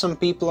might catch some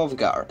people off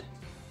guard.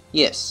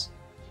 Yes,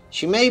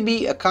 she may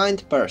be a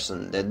kind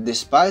person that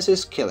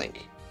despises killing,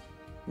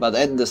 but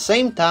at the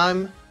same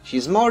time,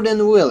 she's more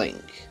than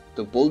willing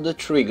to pull the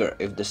trigger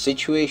if the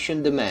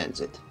situation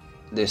demands it.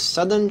 This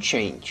sudden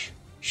change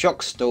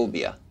shocks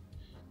Tobia,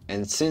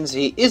 and since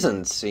he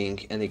isn't seeing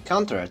any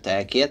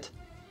counterattack yet,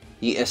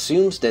 he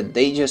assumes that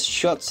they just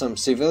shot some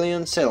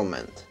civilian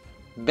settlement.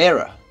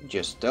 Bera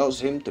just tells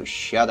him to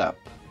shut up.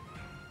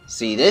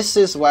 See, this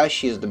is why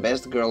she's the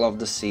best girl of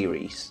the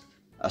series.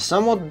 A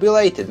somewhat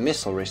belated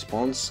missile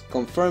response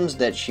confirms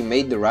that she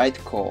made the right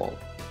call.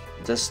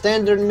 The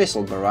standard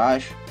missile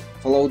barrage,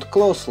 followed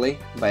closely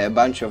by a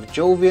bunch of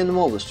Jovian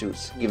mobile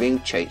suits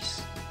giving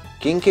chase.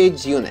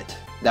 Kincaid's unit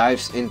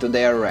dives into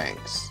their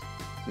ranks,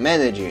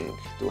 managing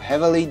to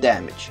heavily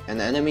damage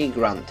an enemy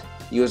grunt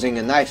using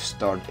a knife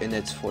stored in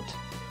its foot.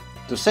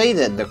 To say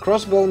that the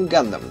Crossbone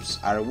Gundams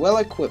are well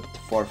equipped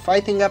for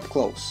fighting up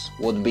close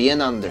would be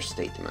an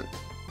understatement.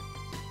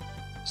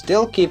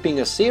 Still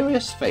keeping a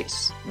serious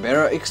face,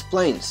 Vera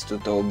explains to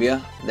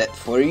Tobia that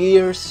for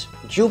years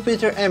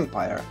Jupiter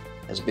Empire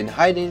has been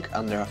hiding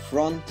under a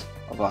front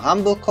of a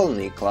humble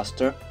colony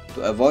cluster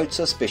to avoid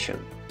suspicion,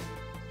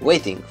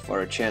 waiting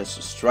for a chance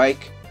to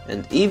strike,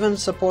 and even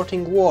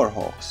supporting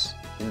warhawks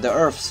in the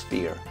Earth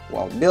sphere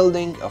while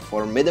building a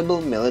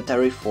formidable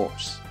military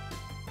force.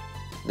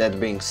 That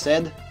being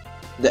said,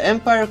 the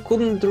Empire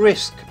couldn't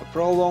risk a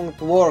prolonged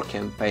war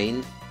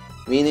campaign,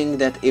 meaning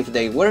that if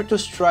they were to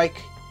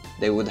strike,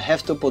 they would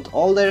have to put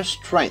all their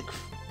strength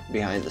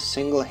behind a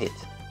single hit.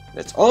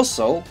 That's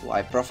also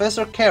why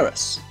Professor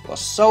Karras was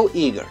so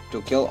eager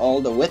to kill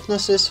all the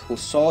witnesses who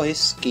saw his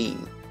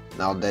scheme.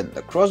 Now that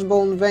the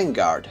Crossbone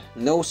Vanguard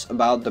knows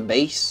about the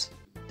base,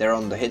 they're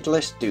on the hit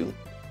list too.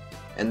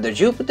 And the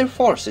Jupiter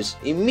forces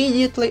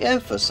immediately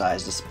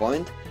emphasize this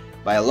point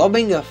by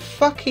lobbing a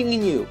fucking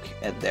nuke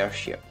at their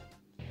ship.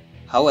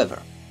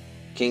 However,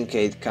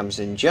 Kincaid comes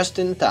in just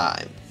in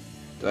time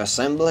to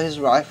assemble his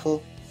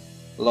rifle,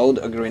 load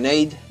a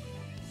grenade,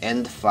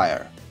 and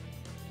fire.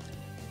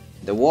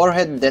 The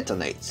warhead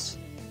detonates,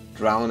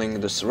 drowning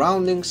the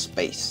surrounding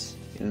space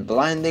in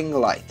blinding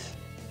light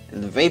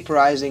and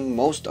vaporizing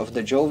most of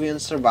the Jovian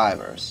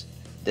survivors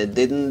that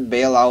didn't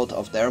bail out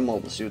of their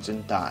mobile suits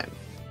in time.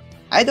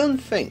 I don't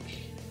think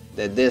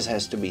that this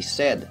has to be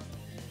said,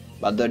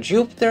 but the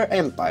Jupiter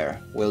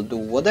Empire will do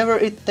whatever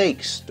it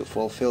takes to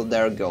fulfill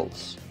their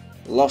goals,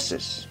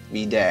 losses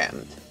be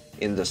damned,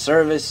 in the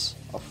service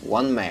of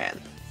one man,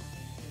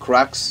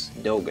 Crux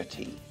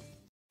Dougherty.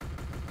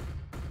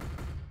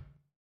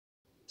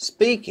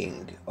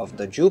 Speaking of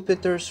the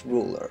Jupiter's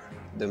ruler,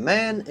 the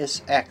man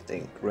is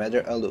acting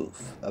rather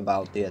aloof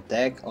about the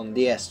attack on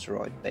the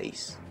asteroid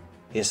base.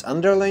 His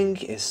underling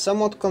is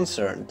somewhat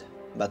concerned,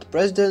 but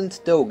President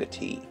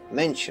Dougherty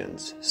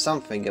mentions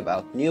something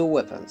about new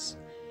weapons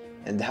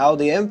and how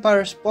the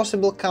Empire's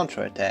possible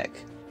counterattack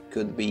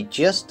could be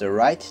just the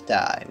right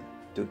time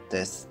to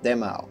test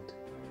them out,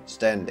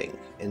 standing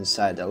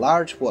inside a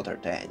large water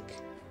tank.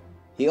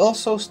 He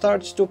also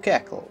starts to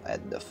cackle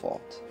at the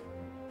thought.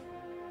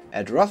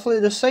 At roughly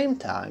the same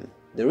time,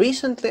 the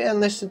recently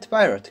enlisted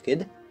pirate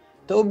kid,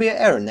 Tobia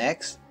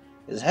Aronnax,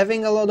 is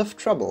having a lot of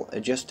trouble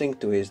adjusting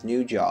to his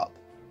new job,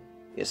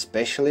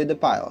 especially the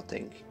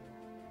piloting.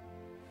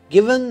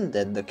 Given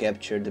that the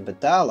captured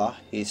Betala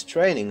he's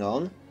training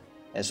on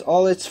has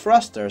all its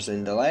thrusters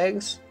in the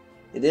legs,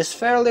 it is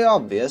fairly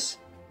obvious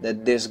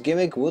that this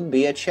gimmick would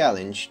be a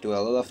challenge to a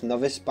lot of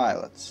novice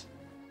pilots.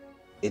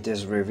 It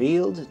is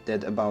revealed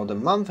that about a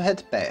month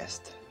had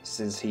passed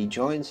since he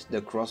joined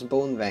the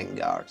Crossbone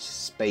Vanguard's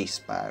space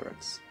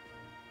pirates.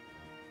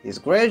 He's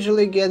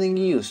gradually getting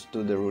used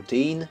to the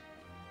routine,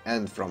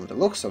 and from the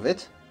looks of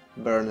it,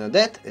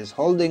 Bernadette is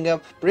holding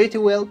up pretty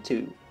well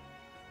too.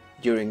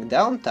 During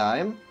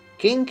downtime,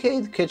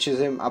 Kincaid catches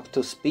him up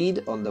to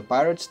speed on the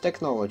pirates'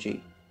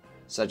 technology,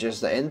 such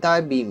as the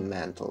anti-beam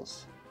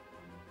mantles.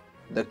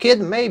 The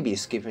kid may be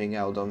skipping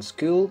out on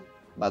school,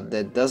 but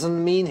that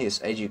doesn't mean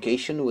his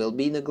education will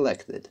be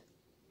neglected.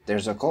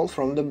 There's a call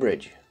from the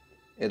bridge.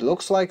 It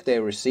looks like they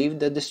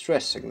received a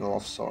distress signal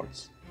of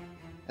sorts,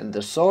 and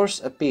the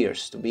source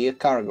appears to be a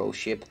cargo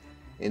ship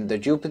in the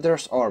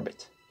Jupiter's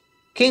orbit.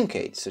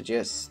 Kincaid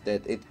suggests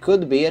that it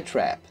could be a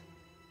trap.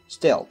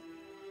 Still,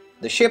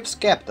 the ship's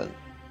captain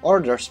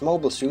orders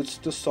mobile suits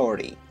to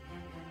sortie,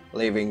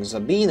 leaving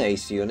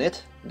Zabine's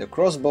unit, the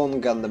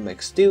Crossbone Gundam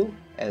X2,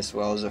 as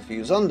well as a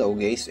few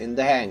Zondogeis in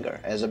the hangar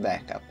as a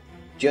backup,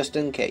 just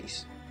in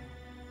case.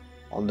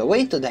 On the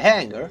way to the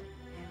hangar,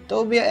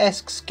 Tobia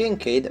asks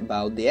Kincaid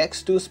about the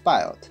X2's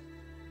pilot,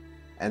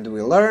 and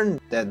we learn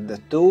that the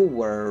two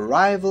were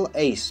rival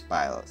ace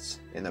pilots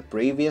in a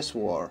previous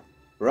war,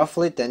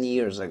 roughly 10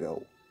 years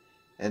ago,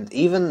 and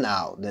even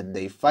now that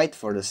they fight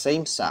for the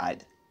same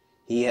side,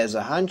 he has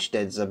a hunch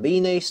that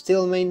Zabine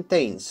still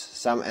maintains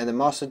some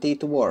animosity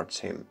towards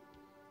him.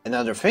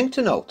 Another thing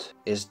to note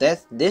is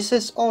that this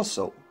is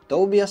also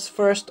Tobia's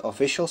first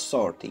official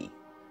sortie,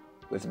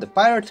 with the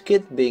pirate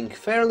kid being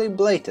fairly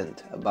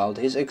blatant about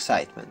his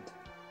excitement,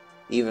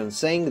 even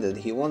saying that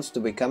he wants to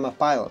become a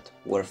pilot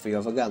worthy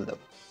of a Gundam,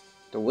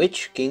 to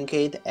which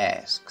Kincaid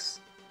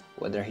asks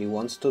whether he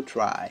wants to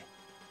try.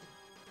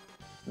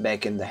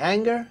 Back in the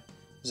hangar,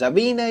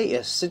 Zabine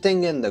is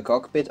sitting in the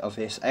cockpit of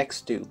his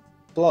X2,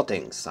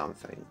 plotting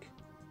something.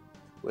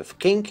 With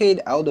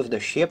Kincaid out of the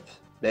ship,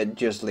 that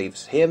just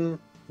leaves him,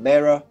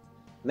 Bera,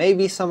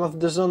 maybe some of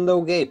the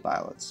Zondoge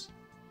pilots.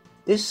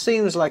 This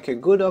seems like a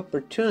good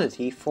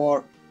opportunity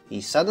for...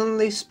 He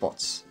suddenly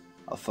spots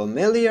a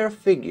familiar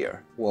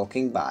figure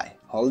walking by,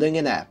 holding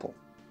an apple.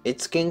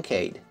 It's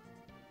Kincaid.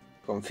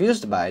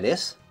 Confused by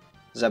this,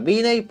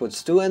 Zabine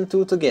puts 2 and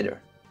 2 together.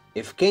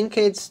 If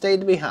Kincaid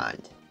stayed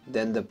behind,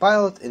 then the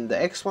pilot in the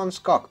X1's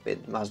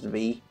cockpit must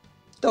be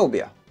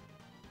Tobia.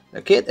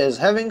 The kid is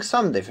having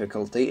some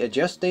difficulty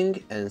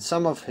adjusting and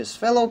some of his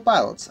fellow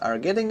pilots are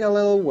getting a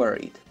little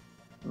worried,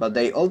 but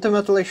they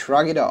ultimately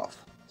shrug it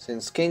off,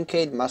 since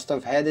Kincaid must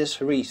have had his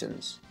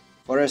reasons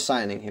for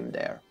assigning him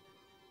there.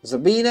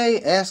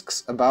 Zabine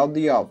asks about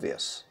the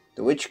obvious,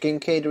 to which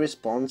Kincaid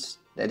responds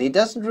that he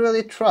doesn't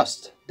really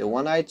trust the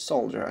one-eyed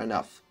soldier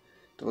enough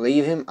to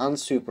leave him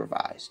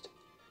unsupervised.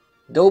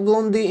 Though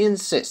Blondie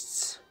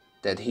insists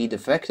that he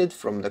defected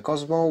from the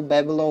Cosmo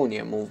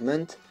Babylonia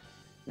movement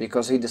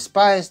because he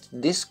despised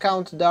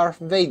discount Darth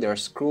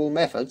Vader's cruel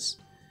methods,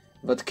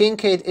 but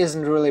Kincaid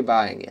isn't really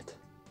buying it.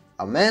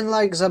 A man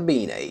like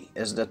Zabine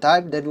is the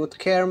type that would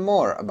care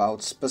more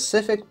about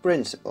specific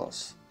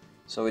principles,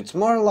 so it's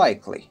more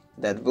likely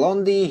that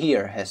Blondie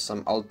here has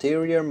some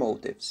ulterior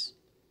motives.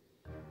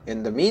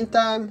 In the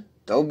meantime,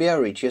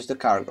 Tobia reaches the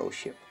cargo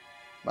ship,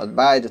 but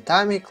by the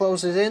time he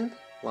closes in,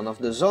 one of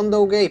the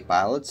Zondo gay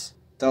pilots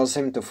tells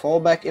him to fall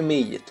back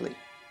immediately.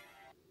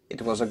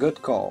 It was a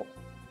good call,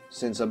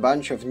 since a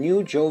bunch of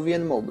new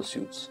Jovian mobile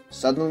suits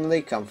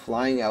suddenly come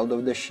flying out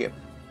of the ship.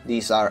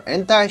 These are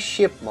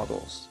anti-ship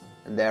models,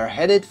 and they are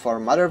headed for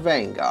Mother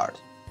Vanguard,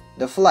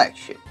 the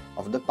flagship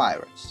of the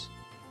pirates.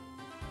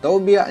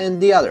 Tobia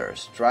and the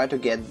others try to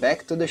get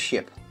back to the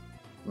ship,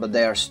 but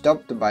they are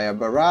stopped by a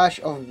barrage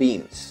of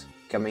beams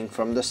coming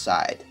from the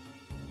side.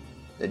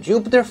 The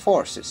Jupiter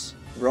forces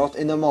brought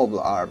in a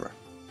mobile armor.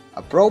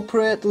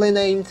 Appropriately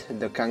named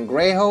the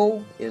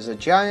Cangrejo, is a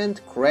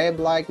giant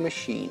crab-like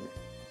machine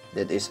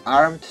that is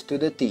armed to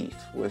the teeth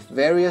with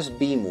various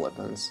beam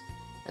weapons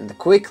and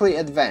quickly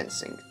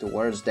advancing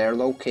towards their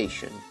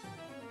location.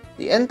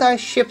 The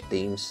anti-ship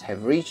teams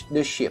have reached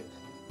the ship,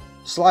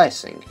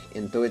 slicing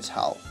into its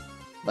hull,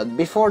 but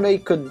before they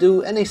could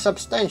do any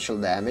substantial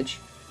damage,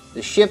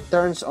 the ship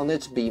turns on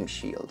its beam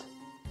shield,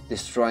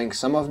 destroying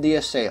some of the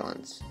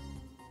assailants.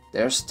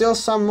 There's still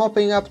some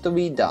mopping up to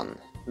be done,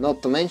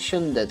 not to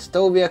mention that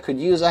Tobia could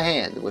use a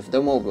hand with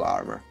the mobile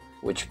armor,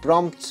 which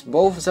prompts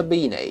both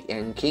Zabine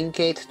and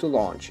Kincaid to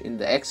launch in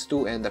the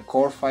X2 and the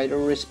Core Fighter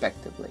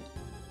respectively.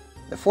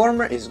 The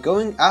former is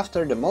going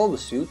after the mobile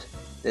suit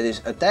that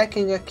is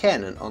attacking a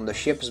cannon on the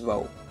ship's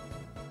bow.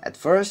 At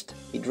first,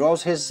 he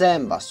draws his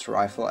Zambust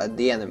rifle at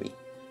the enemy,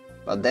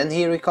 but then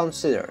he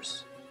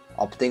reconsiders,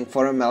 opting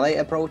for a melee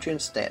approach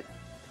instead.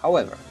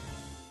 However,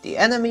 the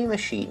enemy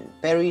machine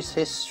parries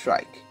his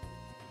strike,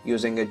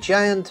 using a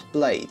giant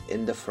blade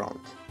in the front.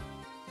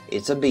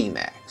 It's a beam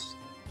axe,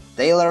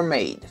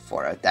 tailor-made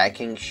for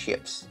attacking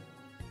ships.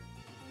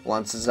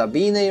 Once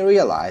Zabine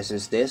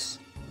realizes this,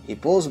 he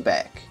pulls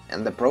back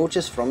and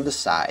approaches from the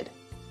side,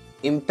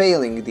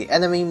 impaling the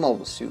enemy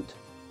mobile suit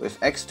with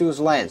X2's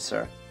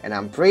Lancer, and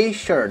I'm pretty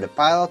sure the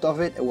pilot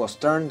of it was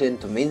turned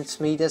into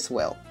mincemeat as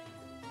well.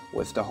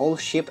 With the whole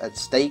ship at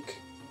stake,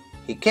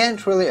 he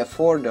can't really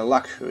afford the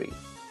luxury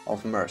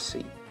of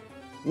mercy.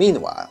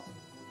 Meanwhile,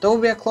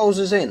 Tobia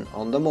closes in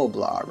on the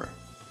mobile armor.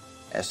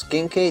 As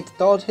Kincaid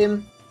taught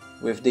him,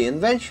 with the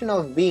invention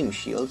of beam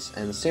shields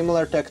and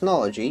similar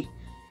technology,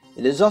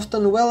 it is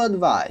often well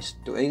advised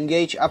to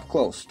engage up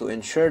close to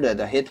ensure that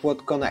a hit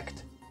would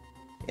connect.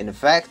 In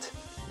fact,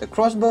 the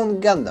Crossbone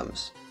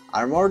Gundams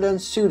are more than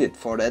suited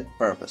for that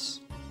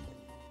purpose.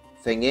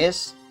 Thing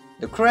is,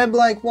 the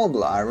crab-like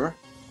mobile armor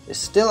is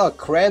still a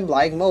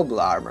crab-like mobile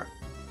armor,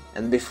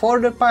 and before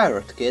the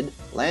pirate kid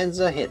lands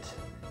a hit,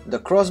 the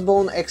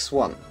Crossbone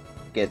X1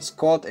 gets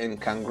caught in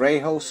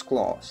Cangrejo's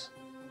claws.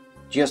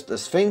 Just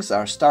as things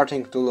are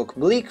starting to look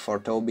bleak for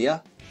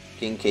Tobia,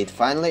 Kincaid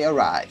finally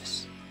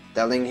arrives,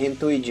 telling him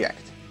to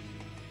eject.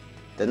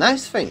 The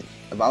nice thing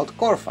about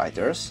core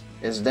fighters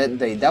is that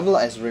they double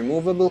as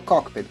removable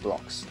cockpit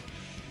blocks,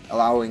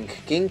 allowing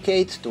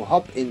Kincaid to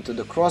hop into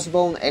the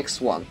Crossbone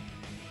X1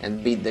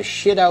 and beat the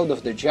shit out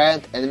of the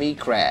giant enemy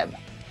crab,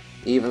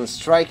 even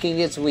striking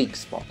its weak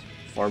spot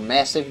for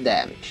massive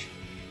damage.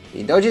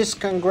 He dodges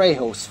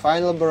Cangrejo's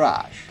final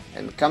barrage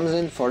and comes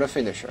in for the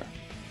finisher,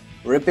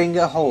 ripping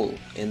a hole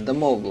in the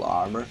mobile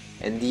armor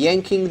and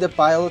yanking the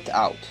pilot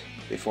out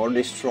before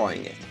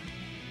destroying it.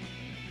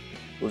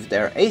 With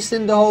their ace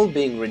in the hole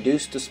being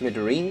reduced to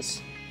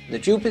smithereens, the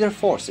Jupiter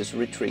forces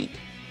retreat,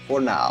 for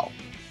now.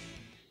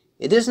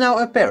 It is now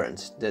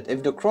apparent that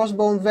if the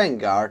Crossbone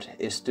Vanguard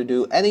is to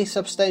do any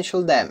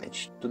substantial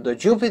damage to the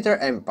Jupiter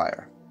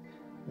Empire,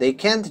 they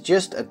can't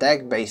just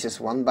attack bases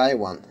one by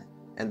one,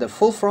 and a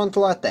full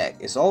frontal attack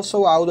is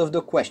also out of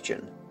the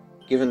question,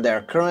 given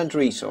their current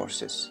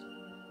resources.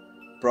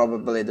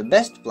 Probably the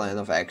best plan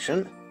of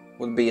action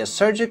would be a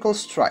surgical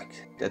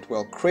strike that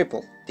will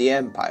cripple the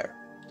Empire.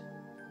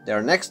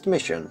 Their next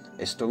mission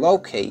is to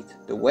locate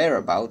the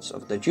whereabouts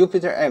of the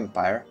Jupiter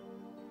Empire,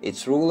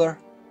 its ruler,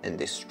 and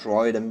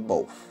destroy them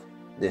both.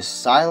 This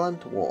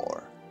silent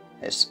war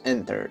has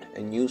entered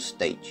a new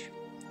stage.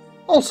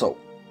 Also,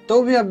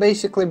 Tobia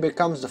basically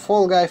becomes the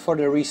fall guy for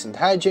the recent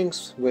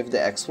hijinks with the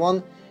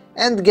X1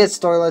 and gets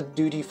toilet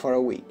duty for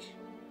a week.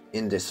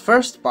 In this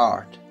first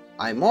part,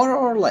 I more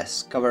or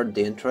less covered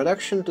the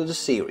introduction to the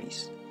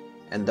series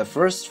and the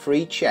first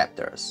 3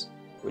 chapters,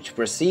 which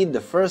precede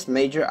the first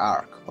major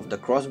arc of the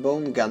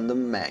Crossbone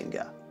Gundam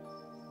manga.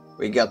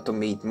 We got to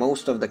meet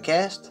most of the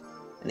cast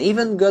and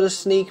even got a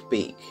sneak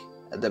peek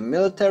at the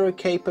military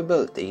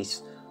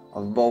capabilities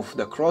of both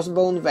the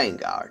Crossbone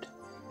Vanguard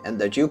and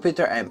the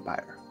Jupiter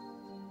Empire.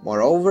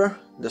 Moreover,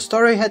 the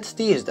story had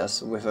teased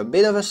us with a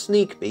bit of a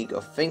sneak peek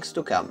of things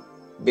to come,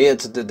 be it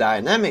the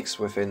dynamics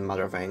within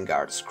Mother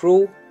Vanguard's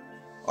crew,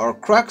 or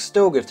Crux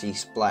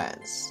Dougherty's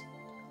plans.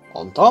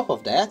 On top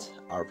of that,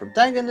 our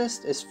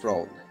protagonist is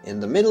thrown in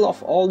the middle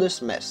of all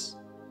this mess,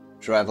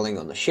 traveling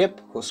on a ship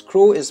whose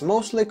crew is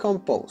mostly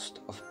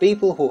composed of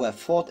people who have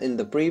fought in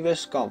the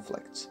previous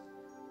conflicts,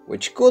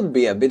 which could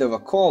be a bit of a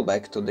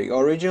callback to the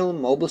original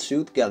Mobile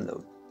Suit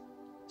Gundam.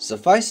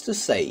 Suffice to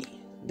say,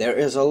 there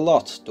is a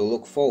lot to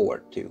look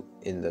forward to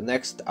in the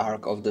next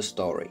arc of the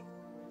story,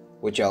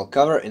 which I'll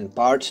cover in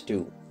part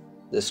 2.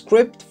 The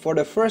script for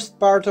the first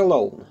part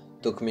alone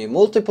took me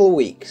multiple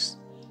weeks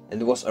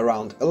and was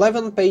around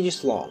 11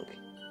 pages long,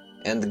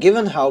 and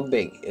given how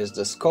big is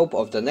the scope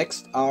of the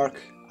next arc,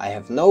 I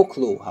have no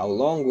clue how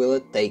long will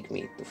it take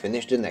me to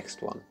finish the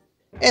next one.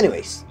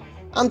 Anyways,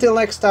 until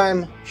next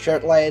time,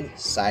 Shirtlad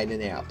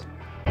signing out.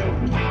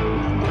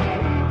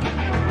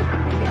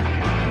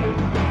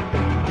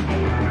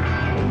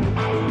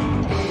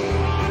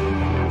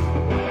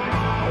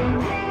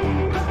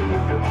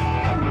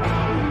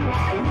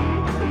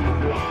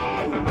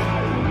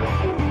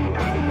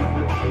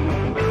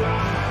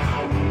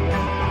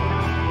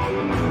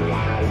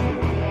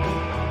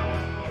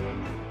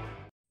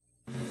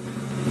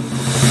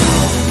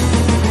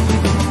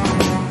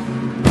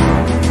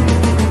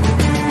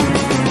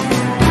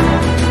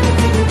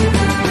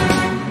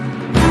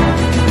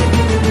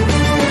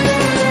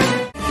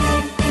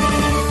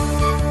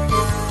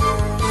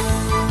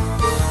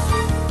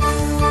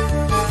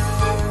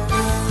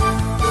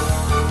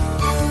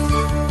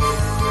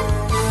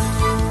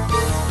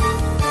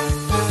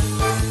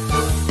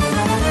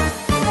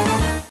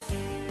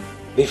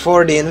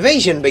 Before the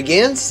invasion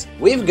begins,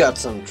 we've got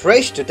some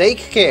trash to take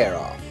care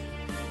of.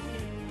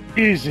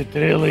 Is it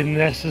really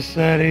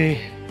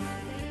necessary?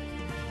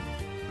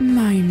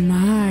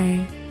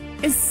 My,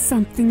 is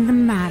something the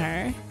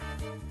matter?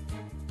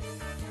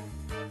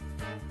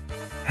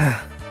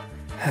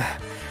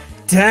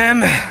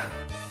 Damn!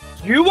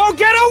 You won't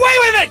get away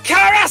with it,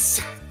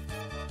 Karas!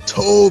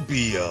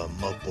 Tobia,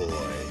 my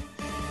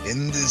boy.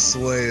 In this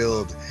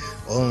world,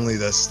 only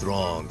the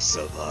strong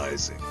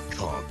survives and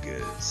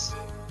conquers.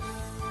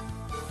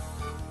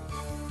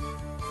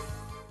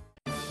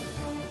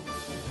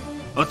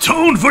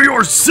 Atone for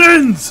your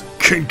sins,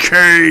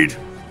 Kincaid!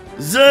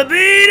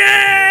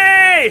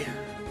 Zabine!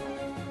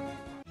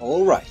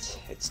 Alright,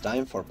 it's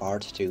time for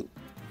part 2.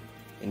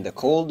 In the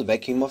cold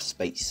vacuum of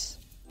space,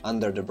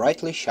 under the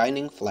brightly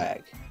shining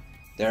flag,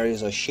 there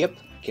is a ship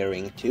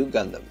carrying 2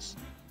 Gundams,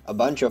 a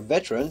bunch of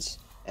veterans,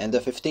 and a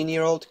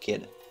 15-year-old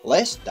kid.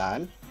 Last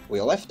time, we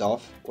left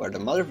off where the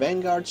Mother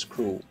Vanguard's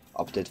crew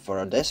opted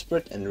for a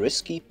desperate and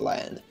risky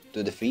plan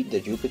to defeat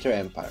the Jupiter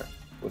Empire.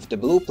 With the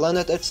blue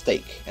planet at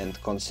stake, and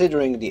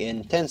considering the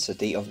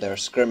intensity of their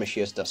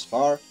skirmishes thus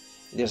far,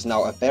 it is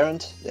now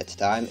apparent that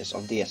time is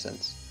of the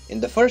essence.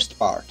 In the first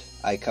part,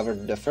 I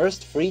covered the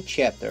first 3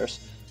 chapters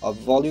of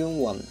Volume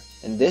 1,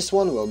 and this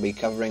one will be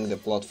covering the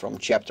plot from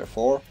Chapter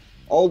 4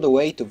 all the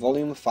way to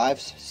Volume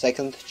 5's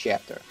second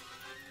chapter.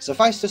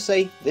 Suffice to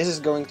say, this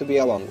is going to be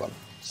a long one,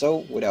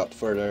 so without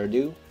further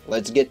ado,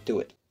 let's get to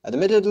it.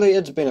 Admittedly,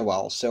 it's been a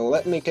while, so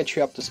let me catch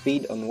you up to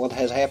speed on what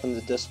has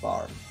happened thus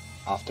far.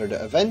 After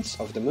the events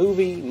of the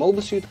movie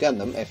Mobile Suit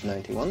Gundam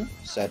F91,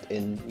 set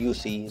in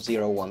UC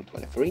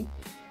 0123,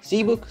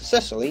 Seabook,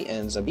 Cecily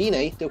and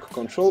Zabine took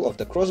control of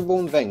the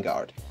Crossbone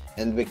Vanguard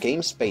and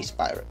became space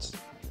pirates.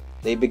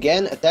 They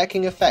began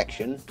attacking a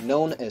faction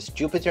known as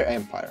Jupiter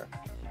Empire,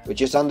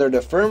 which is under the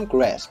firm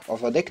grasp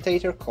of a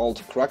dictator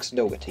called Crux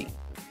Dougherty.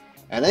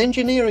 An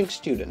engineering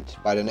student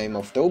by the name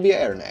of Tobia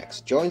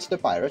Ernax joins the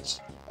pirates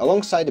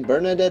alongside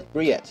Bernadette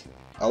Briette,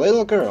 a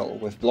little girl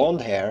with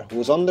blonde hair who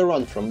is on the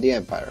run from the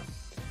Empire.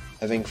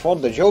 Having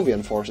fought the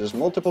Jovian forces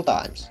multiple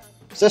times,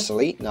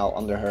 Cecily, now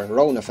under her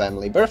Rona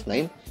family birth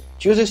name,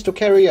 chooses to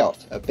carry out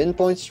a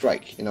pinpoint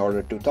strike in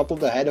order to topple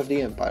the head of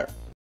the Empire.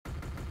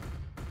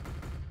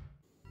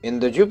 In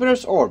the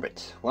Jupiter's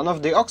orbit, one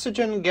of the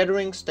oxygen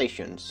gathering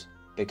stations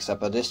picks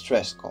up a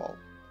distress call.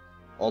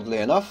 Oddly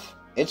enough,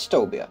 it's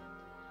Tobia.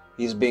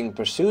 He's being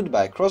pursued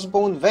by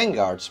Crossbone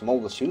Vanguard's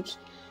mobile suits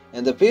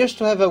and appears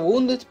to have a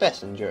wounded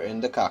passenger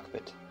in the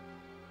cockpit.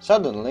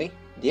 Suddenly,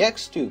 the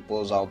X-2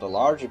 pulls out a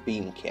large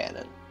beam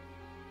cannon.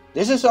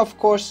 This is of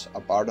course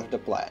a part of the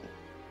plan.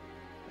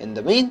 In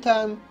the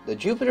meantime, the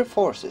Jupiter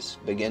forces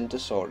begin to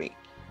sortie,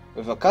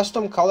 with a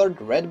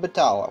custom-colored red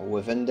Batala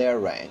within their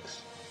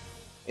ranks.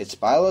 Its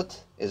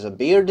pilot is a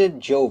bearded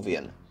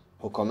Jovian,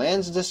 who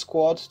commands the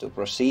squad to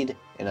proceed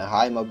in a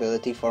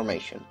high-mobility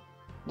formation.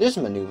 This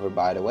maneuver,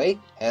 by the way,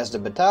 has the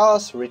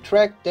Batalas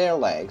retract their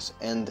legs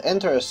and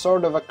enter a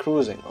sort of a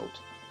cruising mode,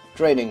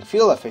 trading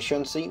fuel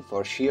efficiency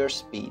for sheer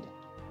speed.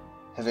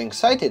 Having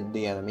sighted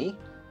the enemy,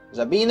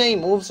 Zabine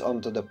moves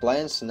on to the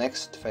plan's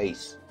next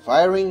phase,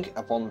 firing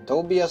upon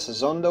Tobia's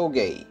Zondo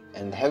Gay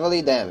and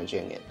heavily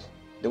damaging it.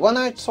 The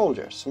one-eyed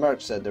soldier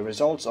smirks at the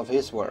results of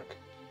his work,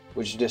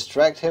 which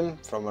distract him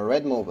from a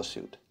red mobile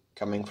suit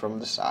coming from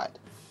the side.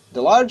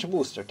 The large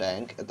booster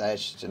tank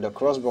attached to the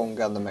Crossbone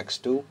Gundam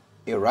X2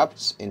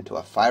 erupts into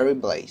a fiery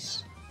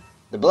blaze.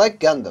 The Black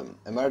Gundam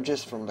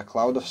emerges from the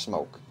cloud of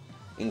smoke,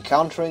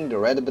 encountering the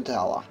Red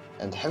Batala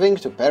and having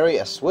to parry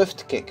a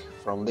swift kick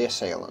from the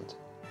assailant.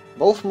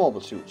 Both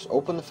mobile suits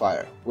open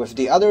fire, with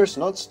the others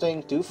not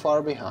staying too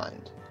far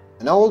behind.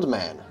 An old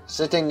man,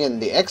 sitting in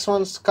the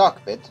X1's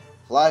cockpit,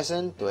 flies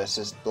in to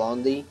assist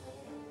Blondie,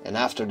 and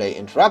after they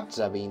interrupt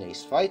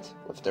Sabine's fight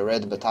with the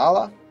Red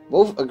Batala,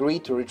 both agree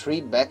to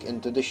retreat back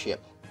into the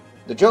ship.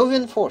 The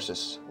Jovian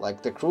forces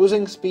like the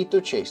cruising speed to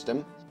chase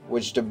them,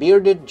 which the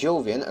bearded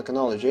Jovian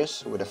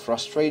acknowledges with a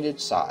frustrated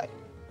sigh.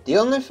 The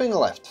only thing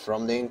left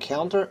from the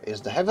encounter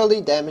is the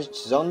heavily damaged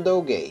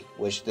Zondo Gay,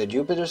 which the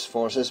Jupiter's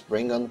forces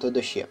bring onto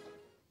the ship.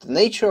 The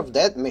nature of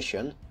that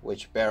mission,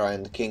 which Bera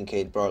and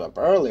Kincaid brought up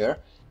earlier,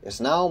 is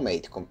now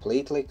made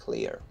completely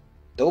clear.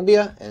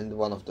 Tobia and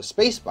one of the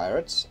space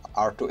pirates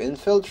are to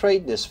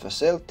infiltrate this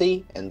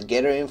facility and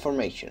gather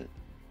information.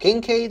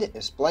 Kincaid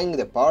is playing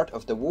the part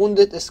of the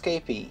wounded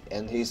escapee,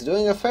 and he's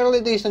doing a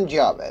fairly decent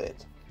job at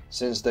it,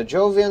 since the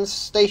Jovians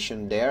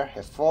stationed there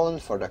have fallen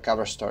for the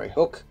cover story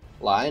hook,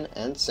 line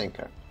and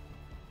sinker.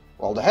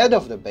 While the head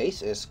of the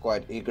base is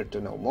quite eager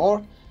to know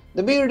more,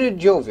 the bearded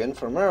Jovian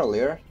from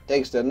earlier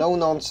takes the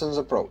no-nonsense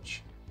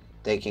approach,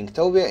 taking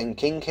Tobia and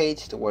Kincaid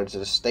towards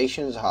the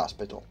station's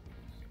hospital.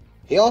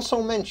 He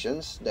also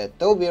mentions that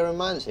Tobia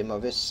reminds him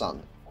of his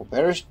son, who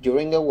perished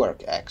during a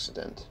work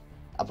accident.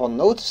 Upon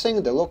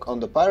noticing the look on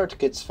the pirate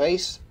kid's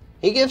face,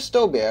 he gives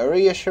Tobia a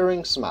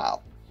reassuring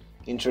smile,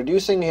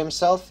 introducing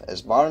himself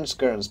as Barnes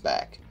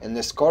Gernsback and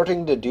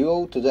escorting the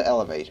duo to the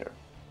elevator.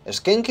 As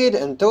Kincaid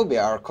and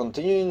Tobia are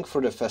continuing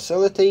through the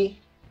facility,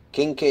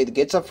 Kincaid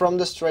gets up from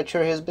the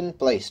stretcher he's been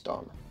placed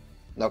on,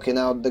 knocking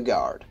out the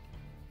guard.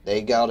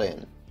 They got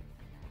in.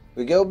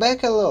 We go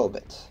back a little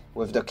bit,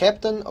 with the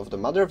captain of the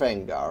Mother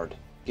Vanguard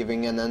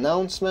giving an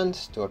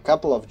announcement to a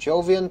couple of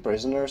Jovian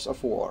prisoners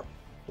of war.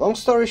 Long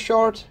story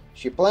short,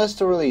 she plans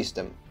to release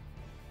them.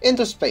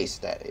 Into space,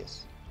 that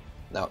is.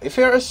 Now, if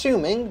you're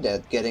assuming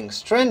that getting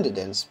stranded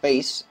in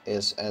space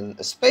is an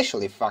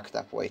especially fucked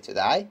up way to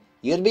die,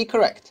 you'd be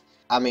correct.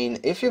 I mean,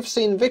 if you've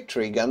seen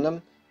Victory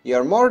Gundam,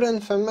 you're more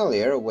than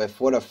familiar with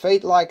what a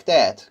fate like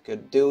that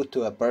could do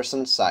to a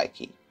person's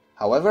psyche.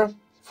 However,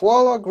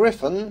 Fuala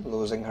Griffin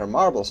losing her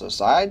marbles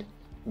aside,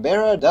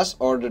 Bera does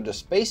order the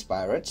space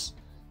pirates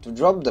to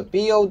drop the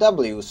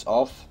POWs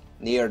off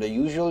near the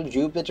usual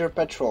Jupiter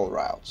patrol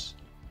routes,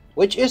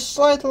 which is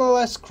slightly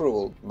less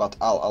cruel, but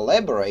I'll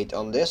elaborate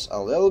on this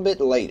a little bit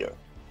later.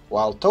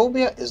 While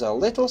Tobia is a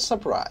little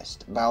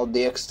surprised about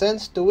the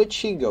extent to which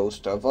she goes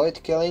to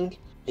avoid killing,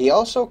 he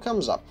also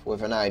comes up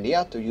with an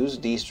idea to use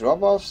these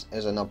drop-offs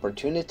as an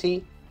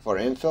opportunity for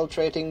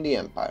infiltrating the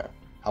Empire.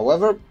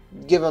 However,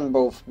 given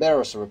both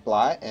Bera's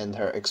reply and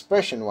her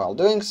expression while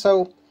doing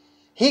so,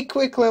 he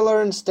quickly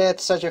learns that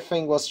such a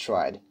thing was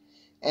tried,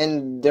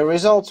 and the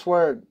results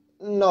were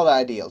not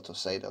ideal to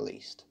say the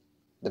least.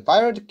 The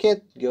pirate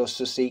kid goes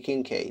to see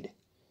Kincaid,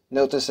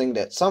 noticing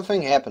that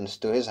something happens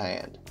to his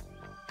hand.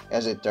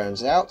 As it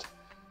turns out,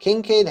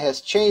 Kincaid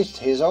has changed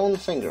his own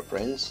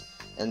fingerprints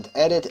and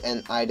added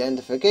an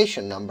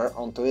identification number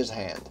onto his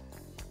hand,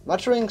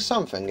 muttering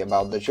something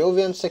about the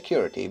Jovian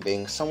security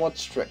being somewhat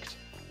strict.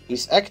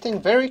 He's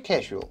acting very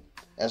casual,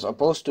 as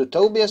opposed to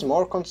Tobia's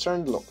more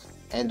concerned look,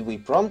 and we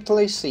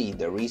promptly see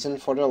the reason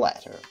for the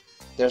latter.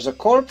 There's a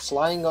corpse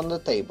lying on the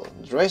table,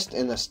 dressed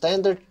in a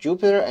standard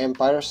Jupiter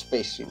Empire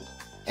spacesuit,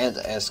 and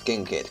as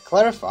Kincaid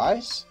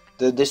clarifies,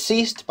 the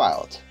deceased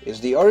pilot is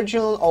the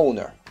original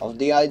owner of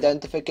the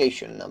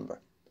identification number.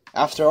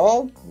 After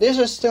all, this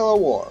is still a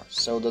war,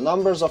 so the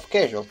numbers of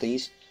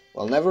casualties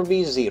will never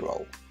be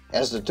zero.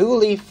 As the two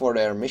leave for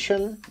their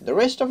mission, the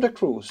rest of the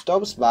crew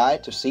stops by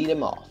to see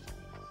them off.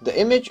 The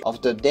image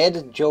of the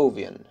dead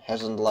Jovian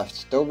hasn't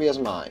left Tobia's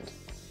mind,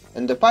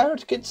 and the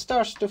pirate kid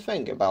starts to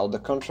think about the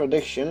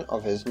contradiction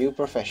of his new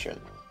profession.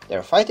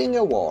 They're fighting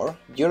a war,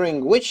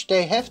 during which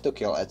they have to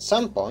kill at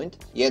some point,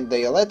 yet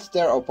they let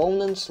their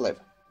opponents live.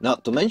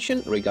 Not to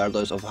mention,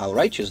 regardless of how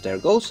righteous their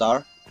goals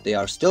are, they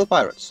are still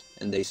pirates,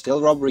 and they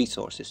still rob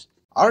resources.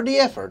 Are the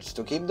efforts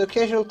to keep the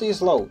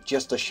casualties low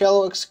just a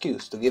shallow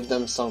excuse to give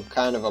them some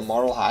kind of a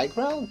moral high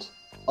ground?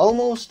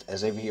 Almost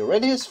as if he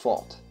read his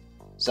thought,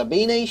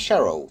 Sabine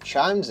Sharrow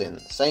chimes in,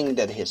 saying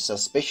that his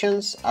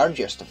suspicions are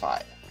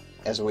justified.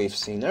 As we've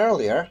seen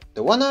earlier,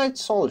 the one-eyed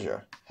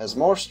soldier has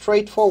more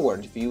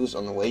straightforward views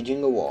on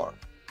waging a war,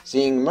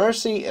 seeing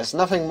mercy as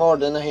nothing more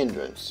than a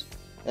hindrance,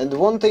 and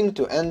wanting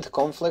to end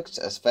conflicts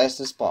as fast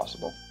as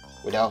possible,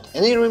 without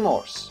any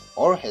remorse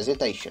or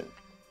hesitation.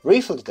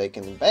 Briefly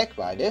taken aback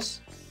by this,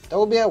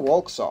 Tobia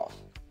walks off,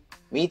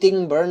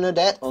 meeting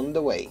Bernadette on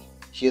the way.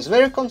 She is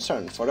very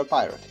concerned for the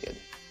pirate kid,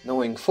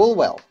 knowing full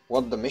well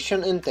what the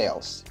mission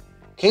entails.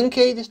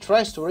 Kincaid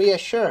tries to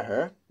reassure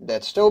her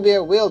that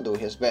Tobia will do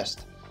his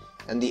best,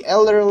 and the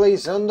elderly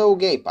Zondo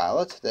Gay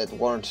pilot that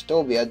warned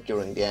Tobia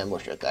during the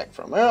ambush attack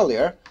from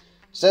earlier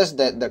says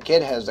that the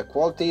kid has the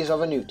qualities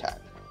of a new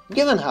type.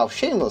 Given how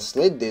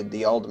shamelessly did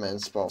the old man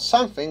spoil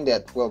something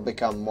that will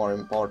become more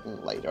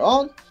important later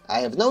on, I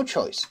have no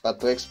choice but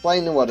to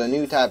explain what a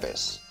new type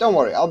is. Don't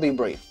worry, I'll be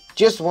brief.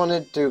 Just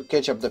wanted to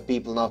catch up the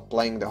people not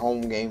playing the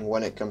home game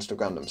when it comes to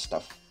Gundam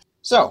stuff.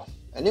 So,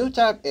 a new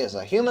type is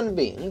a human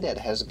being that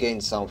has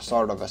gained some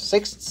sort of a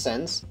sixth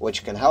sense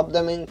which can help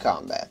them in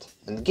combat,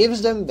 and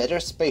gives them better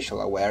spatial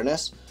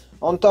awareness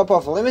on top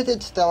of limited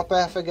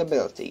telepathic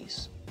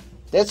abilities.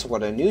 That's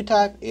what a new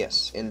type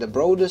is, in the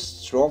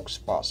broadest strokes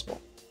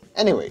possible.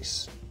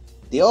 Anyways,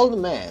 the old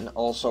man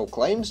also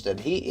claims that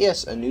he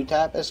is a new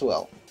type as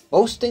well,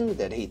 boasting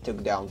that he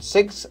took down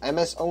 6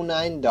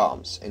 MS-09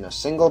 DOMs in a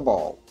single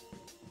ball,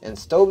 and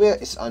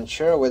Tobia is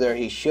unsure whether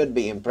he should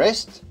be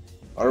impressed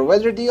or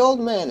whether the old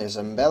man is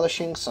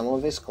embellishing some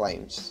of his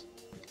claims.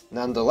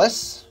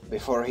 Nonetheless,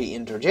 before he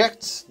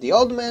interjects, the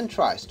old man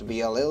tries to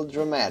be a little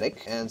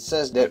dramatic and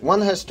says that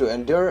one has to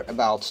endure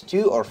about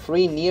 2 or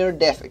 3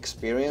 near-death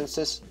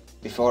experiences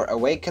before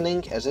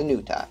awakening as a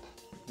new type.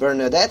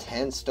 Bernadette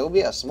hands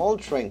Tobia a small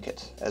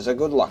trinket as a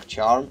good luck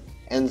charm,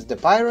 and the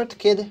pirate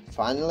kid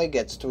finally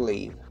gets to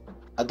leave.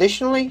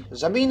 Additionally,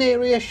 Sabine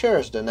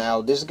reassures the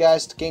now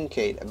disguised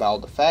Kincaid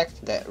about the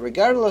fact that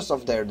regardless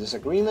of their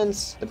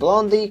disagreements, the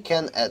blondie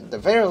can at the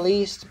very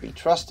least be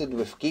trusted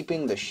with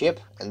keeping the ship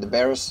and the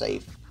bearers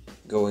safe.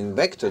 Going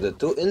back to the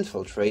 2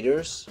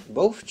 infiltrators,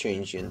 both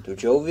change into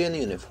Jovian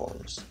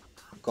uniforms.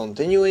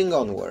 Continuing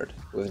onward,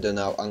 with the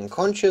now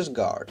unconscious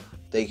guard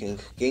taking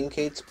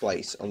Kincaid's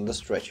place on the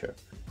stretcher.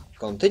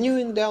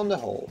 Continuing down the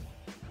hall,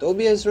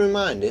 Tobia is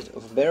reminded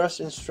of Bera's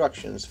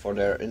instructions for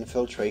their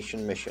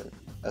infiltration mission.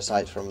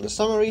 Aside from the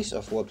summaries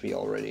of what we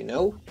already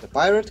know, the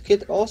pirate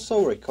kid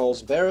also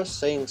recalls Bera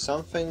saying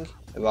something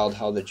about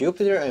how the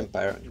Jupiter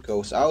Empire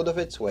goes out of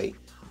its way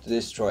to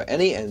destroy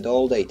any and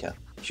all data,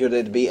 should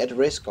it be at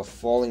risk of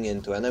falling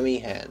into enemy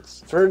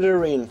hands, further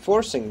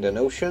reinforcing the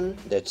notion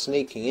that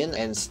sneaking in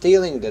and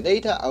stealing the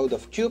data out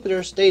of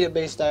Jupiter's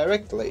database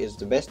directly is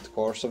the best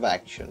course of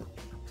action.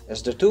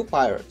 As the 2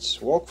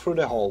 pirates walk through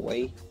the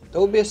hallway,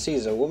 Tobia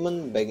sees a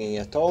woman begging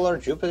a taller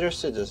Jupiter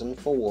citizen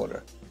for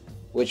water,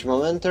 which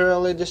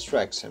momentarily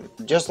distracts him.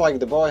 Just like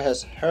the boy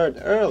has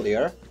heard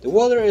earlier, the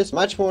water is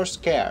much more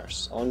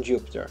scarce on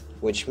Jupiter,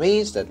 which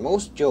means that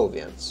most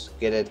Jovians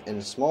get it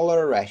in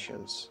smaller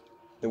rations.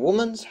 The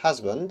woman's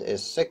husband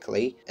is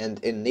sickly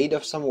and in need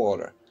of some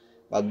water,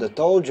 but the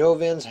tall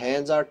Jovian's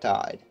hands are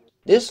tied.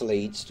 This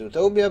leads to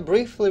Tobia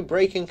briefly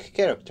breaking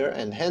character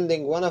and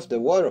handing one of the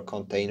water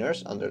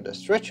containers under the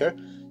stretcher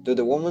to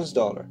the woman's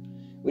daughter,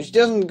 which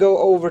doesn't go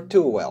over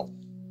too well.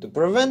 To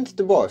prevent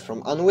the boy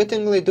from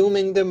unwittingly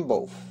dooming them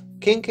both,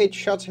 Kincaid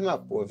shuts him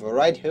up with a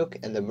right hook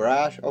and a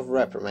barrage of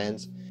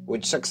reprimands,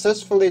 which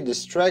successfully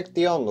distract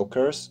the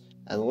onlookers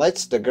and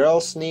lets the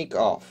girl sneak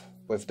off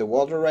with the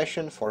water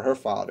ration for her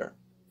father.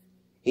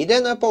 He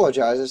then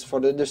apologizes for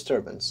the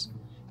disturbance,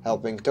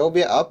 helping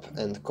Tobia up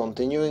and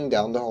continuing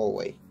down the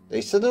hallway.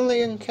 They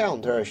suddenly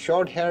encounter a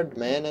short-haired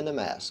man in a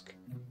mask,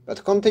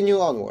 but continue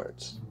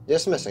onwards,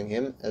 dismissing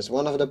him as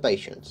one of the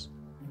patients.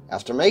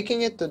 After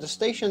making it to the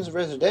station's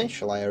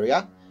residential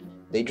area,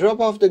 they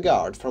drop off the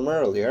guard from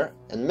earlier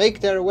and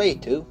make their way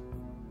to...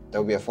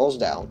 Tobia falls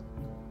down,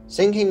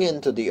 sinking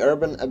into the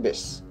urban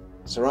abyss,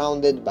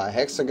 surrounded by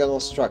hexagonal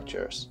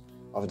structures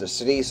of the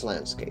city's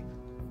landscape.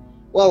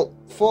 Well,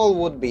 fall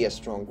would be a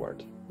strong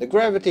word. The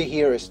gravity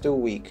here is too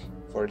weak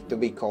for it to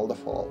be called a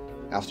fall.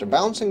 After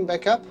bouncing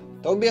back up,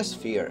 Tobia's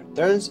fear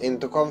turns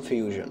into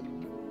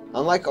confusion.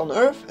 Unlike on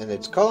Earth and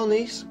its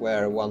colonies,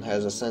 where one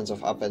has a sense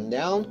of up and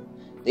down,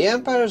 the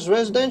Empire's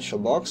residential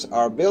blocks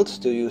are built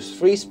to use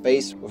free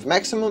space with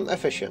maximum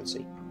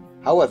efficiency.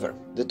 However,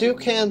 the 2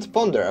 can't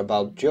ponder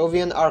about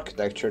Jovian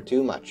architecture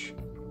too much,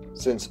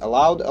 since a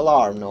loud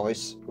alarm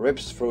noise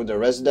rips through the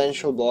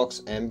residential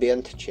block's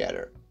ambient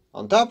chatter.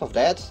 On top of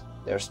that,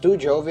 there's 2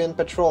 Jovian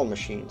patrol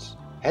machines,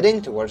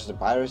 heading towards the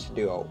pirate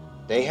duo.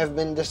 They have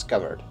been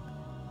discovered.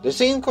 The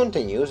scene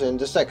continues in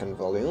the 2nd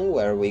volume,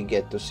 where we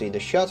get to see the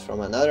shot from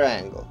another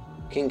angle.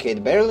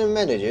 Kincaid barely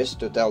manages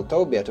to tell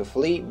Tobia to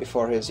flee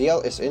before his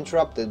yell is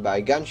interrupted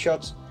by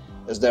gunshots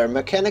as their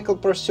mechanical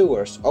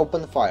pursuers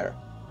open fire,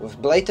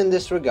 with blatant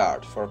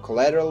disregard for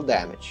collateral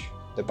damage.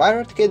 The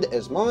pirate kid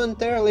is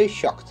momentarily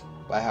shocked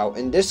by how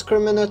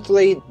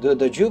indiscriminately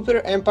the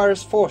Jupiter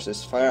Empire's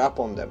forces fire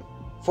upon them,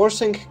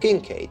 forcing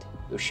Kincaid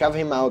to shove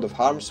him out of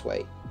harm's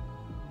way.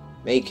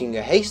 Making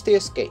a hasty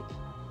escape,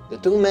 the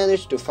 2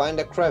 manage to find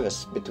a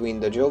crevice between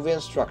the Jovian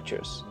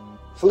structures,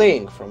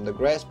 fleeing from the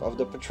grasp of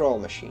the patrol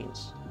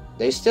machines.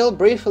 They still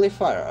briefly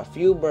fire a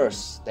few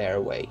bursts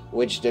their way,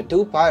 which the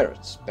 2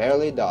 pirates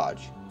barely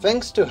dodge.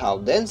 Thanks to how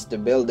dense the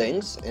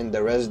buildings in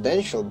the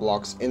residential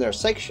block's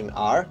intersection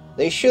are,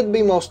 they should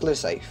be mostly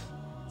safe.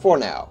 For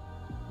now.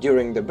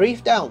 During the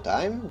brief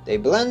downtime, they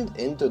blend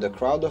into the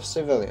crowd of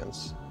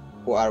civilians,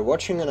 who are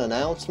watching an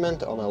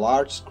announcement on a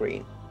large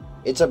screen.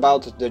 It's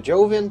about the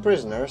Jovian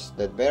prisoners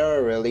that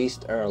Bera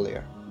released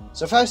earlier.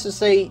 Suffice to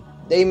say,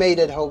 they made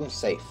it home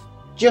safe,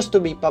 just to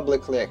be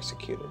publicly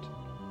executed.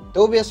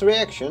 Tobia's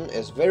reaction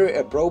is very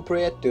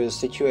appropriate to the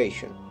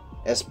situation.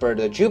 As per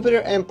the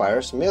Jupiter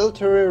Empire's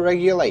military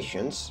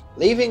regulations,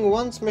 leaving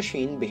one's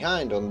machine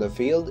behind on the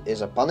field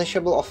is a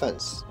punishable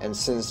offense, and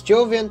since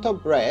Jovi and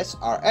Top Brass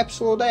are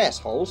absolute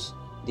assholes,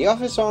 the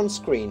officer on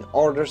screen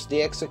orders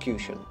the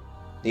execution.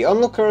 The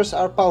onlookers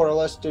are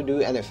powerless to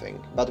do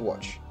anything but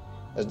watch,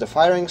 as the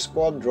firing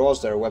squad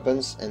draws their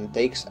weapons and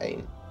takes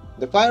aim.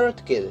 The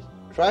pirate kid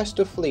tries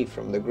to flee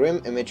from the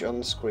grim image on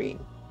the screen,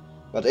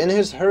 but in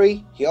his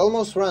hurry he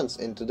almost runs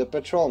into the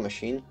patrol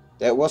machine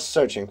that was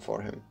searching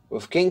for him,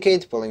 with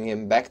Kincaid pulling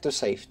him back to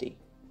safety.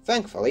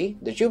 Thankfully,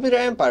 the Jupiter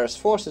Empire's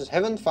forces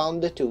haven't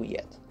found the two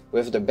yet,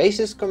 with the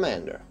base's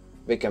commander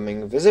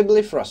becoming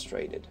visibly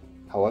frustrated.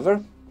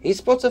 However, he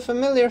spots a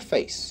familiar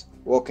face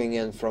walking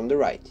in from the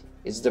right.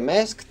 It's the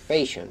masked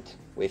patient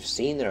we've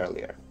seen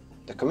earlier.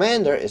 The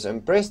commander is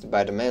impressed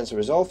by the man's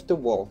resolve to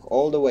walk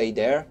all the way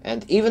there,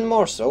 and even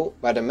more so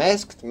by the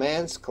masked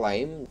man's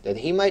claim that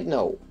he might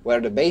know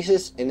where the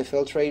base's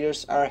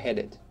infiltrators are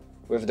headed,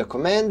 with the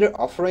commander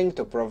offering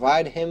to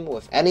provide him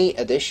with any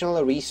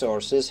additional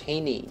resources he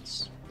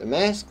needs. The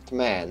masked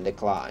man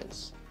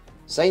declines,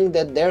 saying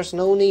that there's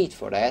no need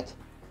for that,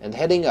 and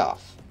heading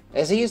off.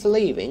 As he is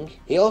leaving,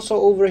 he also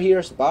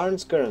overhears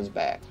Barnes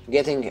Gernsback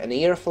getting an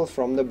earful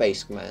from the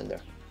base commander.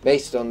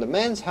 Based on the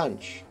man's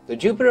hunch, the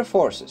Jupiter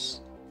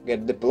forces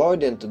get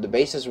deployed into the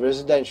base's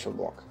residential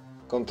block,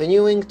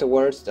 continuing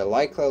towards the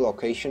likely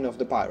location of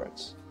the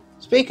pirates.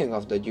 Speaking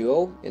of the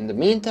duo, in the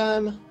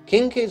meantime,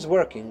 Kincaid's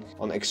working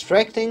on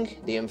extracting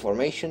the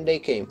information they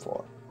came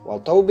for, while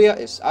Tobia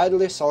is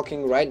idly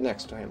sulking right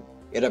next to him.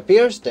 It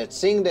appears that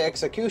seeing the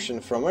execution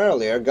from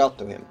earlier got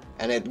to him,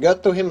 and it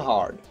got to him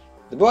hard.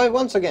 The boy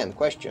once again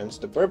questions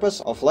the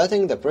purpose of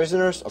letting the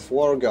prisoners of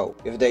war go,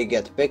 if they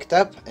get picked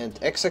up and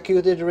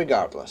executed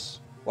regardless.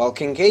 While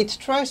Kincaid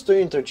tries to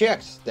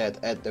interject that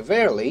at the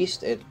very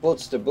least it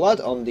puts the blood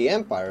on the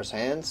Empire's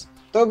hands,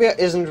 Tobia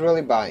isn't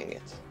really buying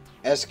it,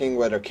 asking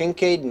whether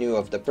Kincaid knew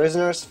of the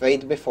prisoners'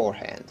 fate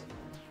beforehand.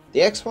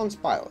 The X-1's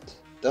pilot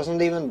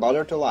doesn't even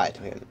bother to lie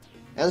to him,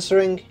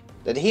 answering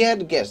that he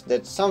had guessed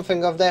that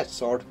something of that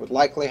sort would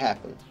likely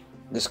happen.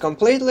 This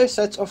completely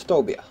sets off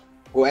Tobia,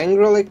 who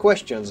angrily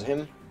questions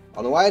him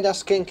on why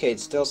does Kincaid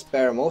still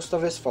spare most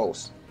of his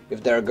foes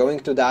if they're going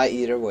to die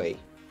either way.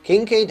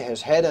 Kincaid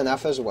has had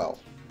enough as well,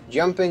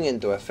 jumping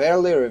into a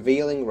fairly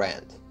revealing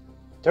rant.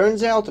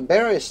 Turns out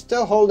Bera is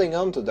still holding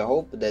on to the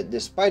hope that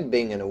despite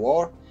being in a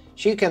war,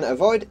 she can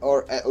avoid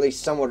or at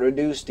least somewhat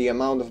reduce the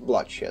amount of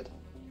bloodshed.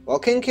 While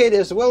Kincaid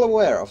is well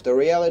aware of the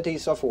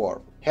realities of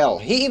war, hell,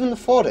 he even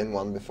fought in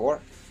one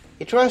before,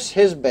 he tries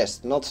his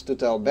best not to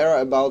tell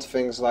Bera about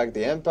things like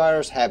the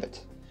Empire's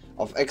habit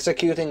of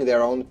executing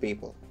their own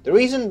people. The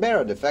reason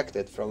Bera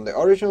defected from the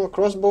original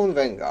Crossbone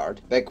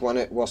Vanguard, back when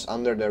it was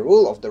under the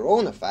rule of the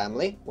Rona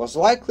family, was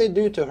likely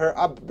due to her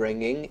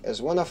upbringing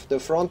as one of the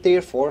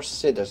Frontier Force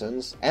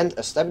citizens and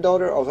a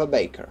stepdaughter of a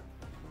baker.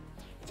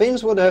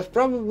 Things would have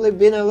probably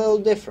been a little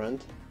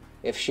different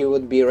if she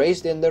would be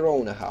raised in the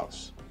Rona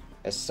house.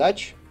 As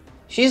such,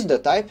 she's the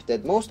type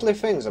that mostly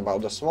thinks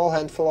about a small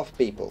handful of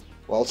people,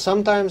 while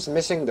sometimes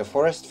missing the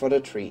forest for the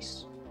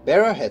trees.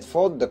 Bera had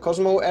fought the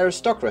Cosmo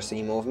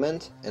aristocracy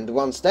movement, and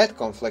once that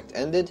conflict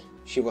ended,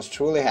 she was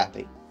truly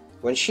happy.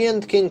 When she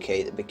and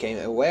Kincaid became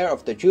aware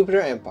of the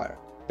Jupiter Empire,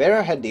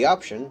 Bera had the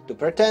option to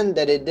pretend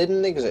that it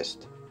didn't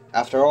exist.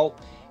 After all,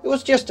 it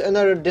was just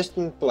another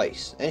distant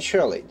place, and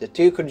surely the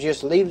two could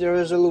just leave the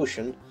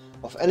resolution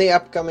of any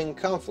upcoming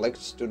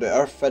conflicts to the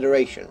Earth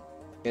Federation.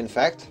 In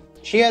fact,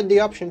 she had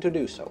the option to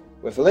do so,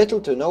 with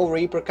little to no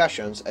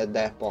repercussions at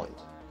that point.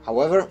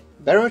 However,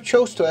 Bera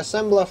chose to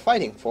assemble a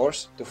fighting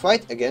force to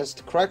fight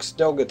against Crux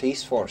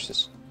Dougherty's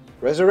forces,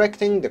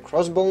 resurrecting the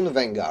Crossbone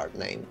Vanguard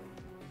name.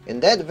 In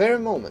that very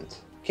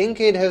moment,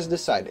 Kincaid has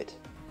decided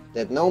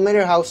that no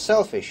matter how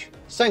selfish,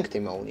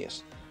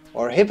 sanctimonious,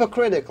 or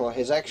hypocritical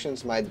his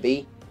actions might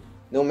be,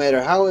 no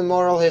matter how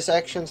immoral his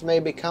actions may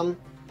become,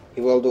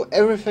 he will do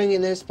everything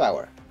in his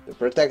power to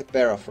protect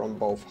Bera from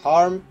both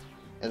harm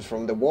and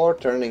from the war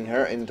turning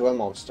her into a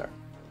monster.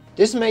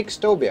 This makes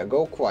Tobia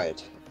go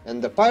quiet,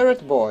 and the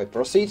pirate boy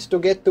proceeds to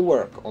get to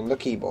work on the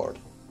keyboard.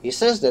 He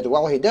says that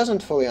while he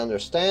doesn't fully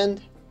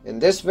understand, in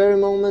this very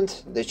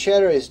moment the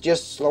chatter is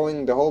just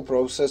slowing the whole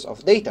process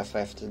of data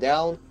theft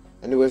down,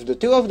 and with the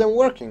two of them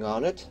working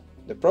on it,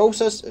 the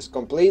process is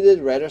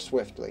completed rather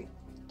swiftly.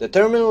 The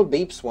terminal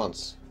beeps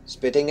once,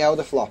 spitting out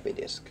a floppy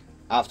disk.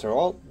 After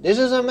all, this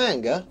is a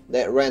manga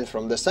that ran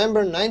from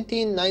December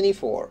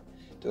 1994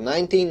 to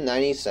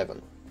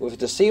 1997, with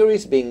the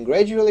series being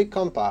gradually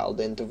compiled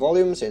into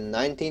volumes in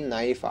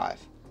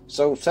 1995.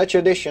 So such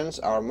additions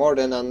are more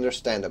than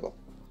understandable.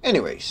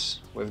 Anyways,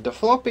 with the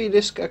floppy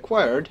disk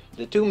acquired,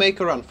 the two make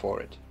a run for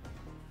it.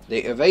 They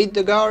evade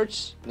the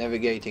guards,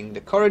 navigating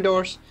the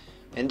corridors,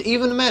 and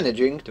even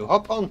managing to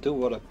hop onto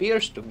what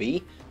appears to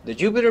be the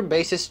Jupiter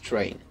base's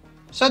train.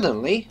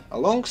 Suddenly, a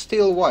long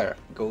steel wire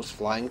goes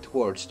flying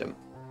towards them.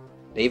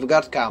 They've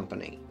got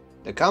company.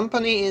 The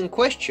company in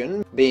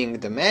question being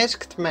the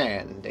masked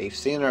man they've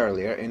seen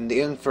earlier in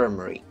the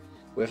infirmary,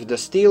 with the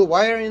steel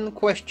wire in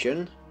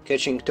question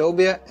catching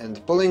Tobia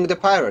and pulling the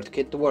pirate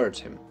kid towards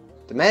him.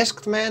 The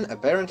masked man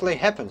apparently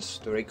happens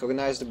to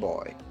recognize the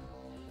boy.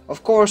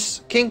 Of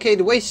course,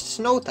 Kincaid wastes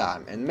no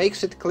time and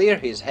makes it clear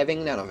he's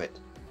having none of it,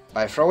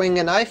 by throwing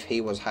a knife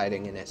he was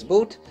hiding in his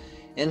boot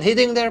and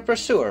hitting their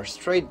pursuer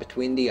straight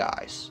between the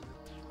eyes.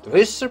 To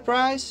his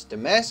surprise, the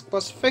mask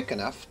was thick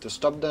enough to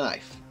stop the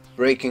knife,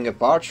 breaking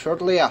apart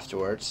shortly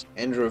afterwards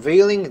and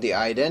revealing the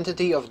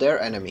identity of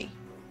their enemy.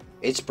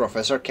 It's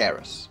Professor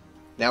Karras.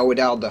 Now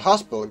without the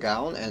hospital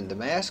gown and the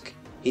mask,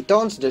 he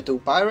taunts the two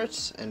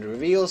pirates and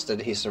reveals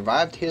that he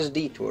survived his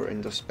detour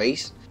into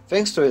space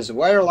thanks to his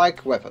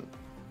wire-like weapon.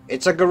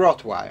 It's a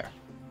garrote wire,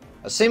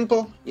 a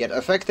simple yet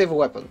effective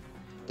weapon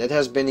that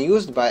has been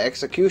used by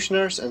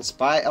executioners and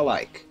spy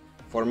alike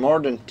for more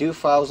than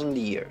 2000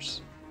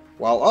 years.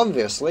 While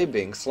obviously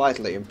being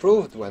slightly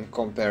improved when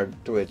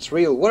compared to its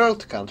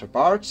real-world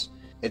counterparts,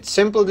 its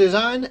simple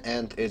design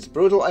and its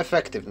brutal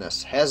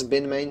effectiveness has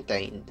been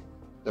maintained.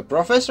 The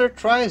professor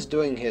tries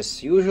doing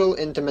his usual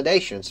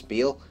intimidation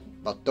spiel,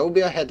 but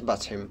Tobia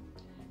headbutts him,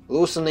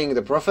 loosening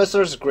the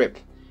professor's grip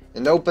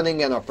and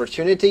opening an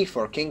opportunity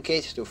for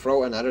Kincaid to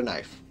throw another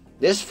knife.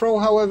 This throw,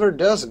 however,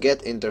 does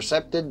get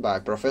intercepted by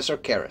Professor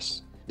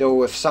Karras, though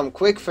with some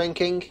quick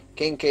thinking,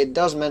 Kincaid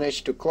does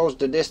manage to close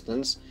the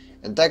distance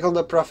and tackle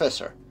the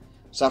professor,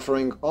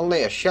 suffering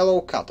only a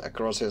shallow cut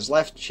across his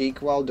left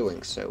cheek while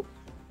doing so.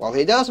 While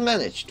he does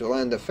manage to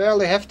land a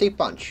fairly hefty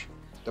punch,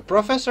 the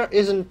professor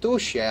isn't too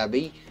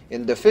shabby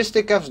in the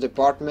fisticuffs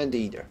department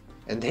either,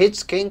 and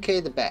hits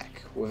Kincaid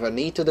back with a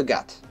knee to the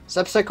gut,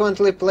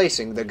 subsequently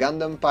placing the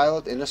Gundam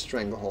pilot in a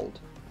stranglehold.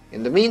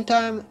 In the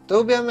meantime,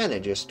 Tobia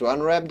manages to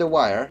unwrap the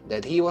wire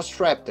that he was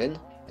trapped in,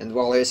 and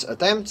while his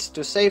attempts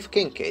to save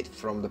Kincaid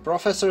from the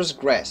professor's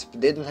grasp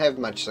didn't have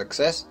much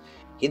success,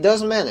 he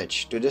does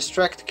manage to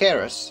distract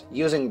Karras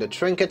using the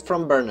trinket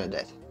from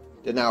Bernadette.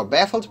 The now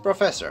baffled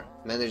professor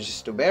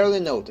manages to barely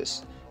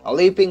notice a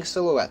leaping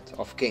silhouette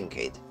of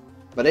Kincaid,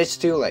 but it's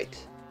too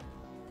late.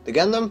 The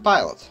Gundam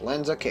pilot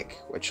lands a kick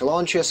which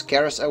launches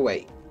Karras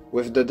away,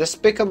 with the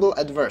despicable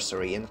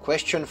adversary in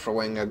question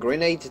throwing a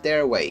grenade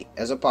their way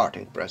as a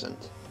parting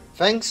present.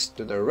 Thanks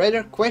to the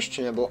rather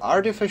questionable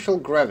artificial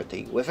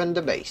gravity within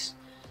the base,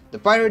 the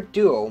pirate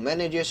duo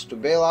manages to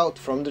bail out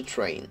from the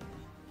train.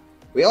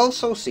 We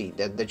also see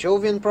that the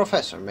Jovian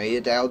professor made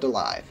it out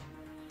alive,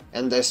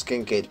 and as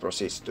Kincaid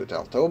proceeds to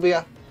tell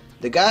Tobia,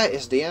 the guy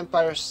is the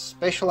Empire's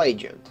special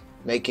agent,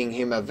 making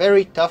him a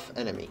very tough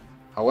enemy.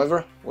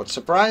 However, what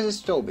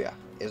surprises Tobia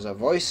is a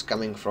voice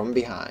coming from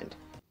behind.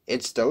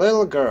 It's the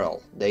little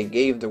girl they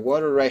gave the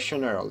water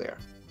ration earlier.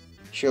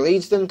 She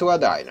leads them to a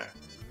diner,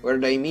 where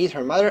they meet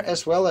her mother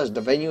as well as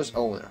the venue's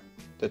owner.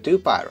 The two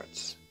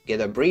pirates get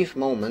a brief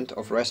moment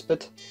of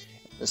respite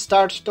and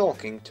start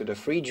talking to the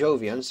three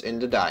Jovians in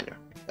the diner.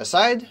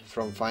 Aside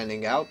from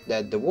finding out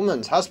that the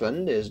woman's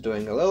husband is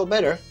doing a little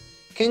better,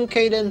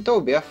 Kincaid and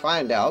Tobia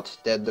find out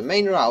that the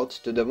main route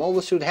to the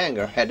mobile suit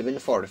hangar had been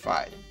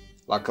fortified.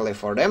 Luckily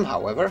for them,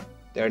 however,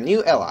 their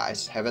new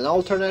allies have an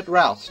alternate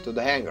route to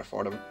the hangar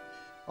for them,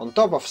 on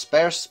top of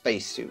spare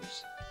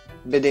spacesuits.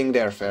 Bidding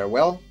their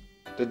farewell,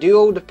 the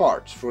duo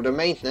departs through the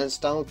maintenance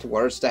tunnel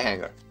towards the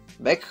hangar.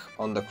 Back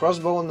on the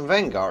Crossbone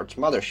Vanguard's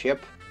mothership,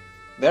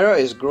 Vera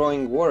is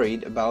growing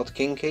worried about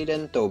Kincaid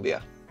and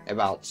Tobia.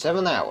 About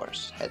 7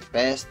 hours had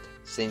passed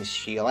since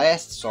she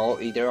last saw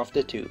either of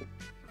the two.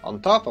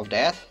 On top of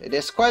that, it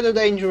is quite a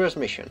dangerous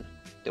mission.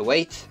 The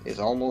weight is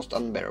almost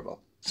unbearable.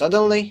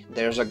 Suddenly,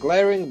 there's a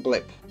glaring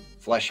blip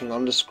flashing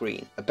on the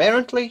screen.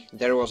 Apparently,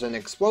 there was an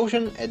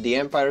explosion at the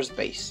Empire's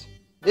base.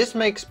 This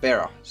makes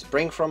Vera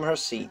spring from her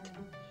seat,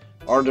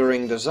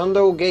 ordering the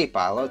Zondo Gay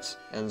pilots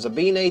and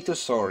Zabine to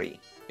Sori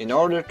in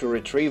order to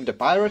retrieve the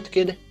Pirate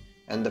Kid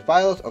and the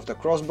pilot of the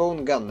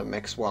Crossbone Gundam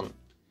X-1.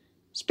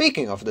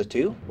 Speaking of the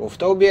two, both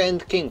Tobia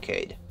and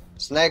Kincaid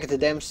snagged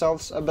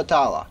themselves a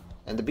Batala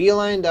and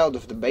beelined out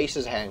of the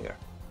base's hangar.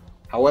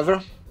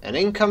 However, an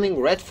incoming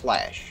red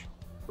flash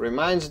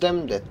reminds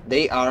them that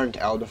they aren't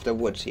out of the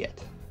woods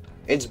yet.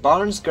 It's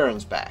Barnes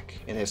Gernsback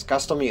in his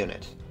custom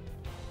unit.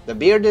 The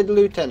bearded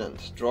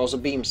lieutenant draws a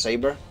beam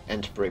saber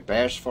and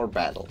prepares for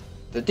battle.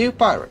 The two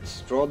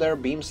pirates draw their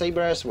beam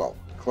saber as well,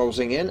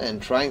 closing in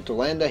and trying to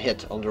land a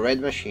hit on the red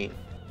machine.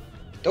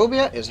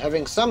 Tobia is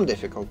having some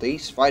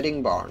difficulties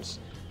fighting Barnes,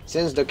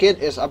 since the kid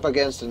is up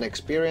against an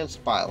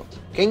experienced pilot.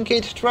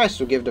 Kincaid tries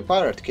to give the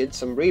pirate kid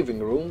some breathing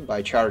room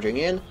by charging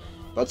in,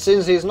 but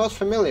since he is not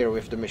familiar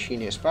with the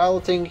machine he is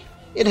piloting,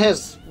 it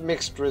has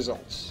mixed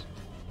results.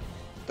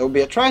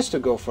 Tobia tries to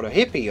go for the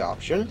hippie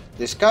option,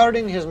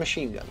 discarding his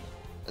machine gun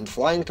and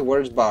flying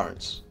towards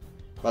Barnes,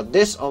 but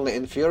this only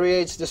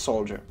infuriates the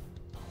soldier.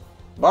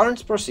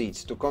 Barnes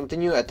proceeds to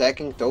continue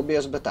attacking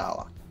Tobia's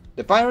Batala.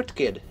 The pirate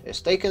kid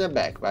is taken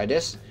aback by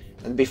this,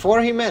 and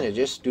before he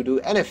manages to do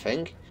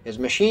anything, his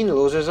machine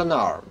loses an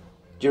arm.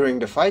 During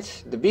the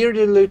fight, the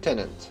bearded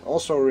lieutenant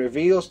also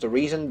reveals the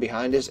reason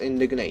behind his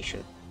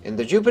indignation. In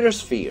the Jupiter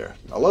sphere,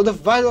 a lot of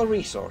vital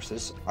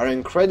resources are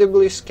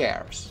incredibly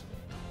scarce,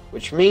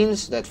 which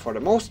means that for the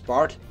most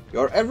part,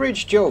 your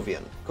average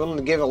Jovian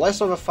couldn't give a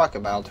less of a fuck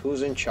about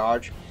who's in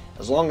charge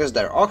as long as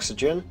their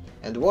oxygen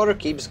and water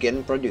keeps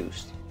getting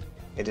produced.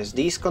 It is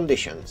these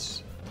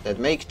conditions that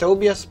make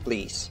Tobia's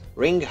pleas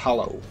ring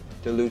hollow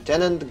to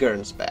Lieutenant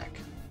Gernsback.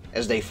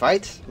 As they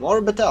fight,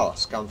 more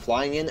battalions come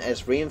flying in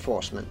as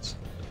reinforcements,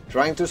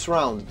 trying to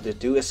surround the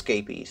two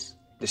escapees.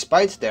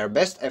 Despite their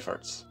best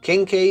efforts,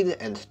 Kincaid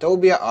and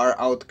Tobia are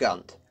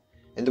outgunned,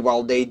 and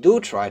while they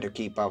do try to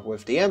keep up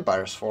with the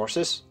Empire's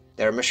forces,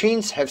 their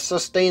machines have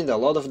sustained a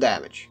lot of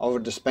damage over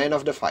the span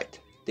of the fight.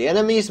 The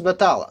enemy's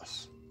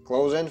battalions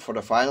close in for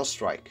the final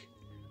strike,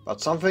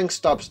 but something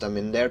stops them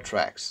in their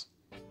tracks.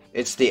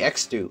 It's the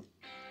X-2,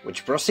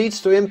 which proceeds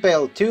to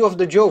impale two of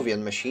the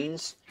Jovian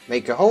machines,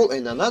 make a hole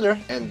in another,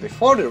 and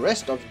before the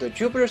rest of the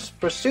Jupiter's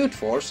pursuit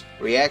force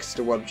reacts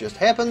to what just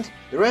happened,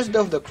 the rest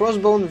of the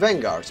Crossbone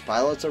Vanguard's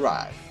pilots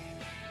arrive.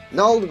 An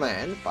old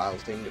man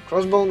piloting the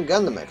Crossbone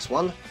Gundam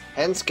X1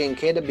 hands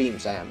Kincaid a beam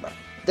amber.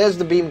 That's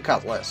the beam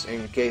cutlass,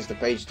 in case the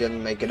page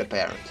didn't make it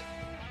apparent.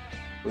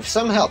 With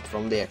some help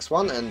from the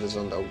X1 and the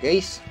Zondo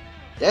Gaze,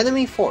 the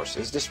enemy force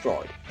is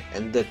destroyed,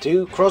 and the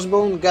two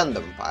Crossbone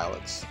Gundam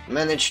pilots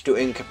manage to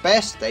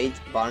incapacitate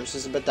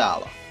Barnes's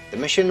battalion. The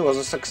mission was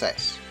a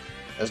success.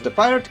 As the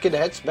pirate kid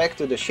heads back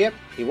to the ship,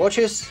 he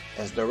watches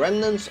as the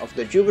remnants of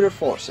the Jupiter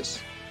forces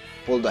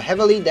pull the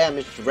heavily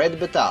damaged Red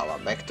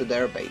battalion back to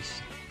their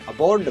base,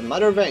 aboard the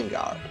Mother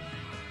Vanguard.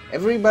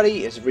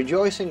 Everybody is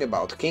rejoicing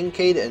about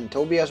Kincaid and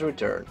Tobia's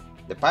return.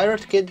 The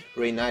pirate kid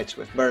reunites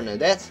with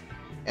Bernadette,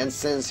 and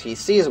since he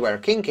sees where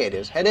Kincaid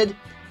is headed,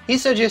 he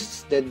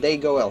suggests that they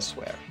go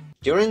elsewhere.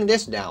 During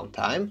this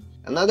downtime,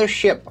 another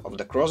ship of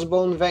the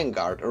Crossbone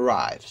Vanguard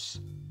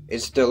arrives.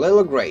 It's the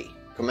Little Grey,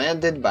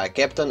 commanded by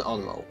Captain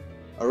Onmo,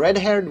 a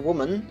red-haired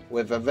woman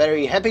with a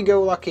very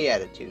happy-go-lucky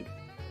attitude.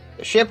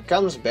 The ship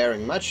comes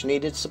bearing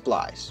much-needed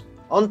supplies,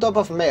 on top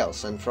of mail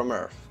sent from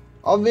Earth.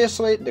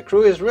 Obviously, the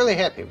crew is really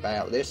happy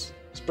about this,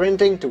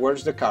 sprinting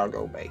towards the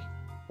cargo bay.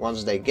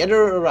 Once they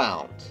gather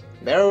around,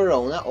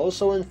 Bararona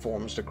also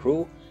informs the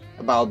crew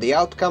about the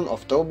outcome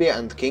of Tobia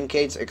and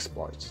Kincaid's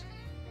exploits,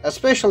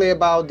 especially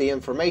about the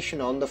information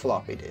on the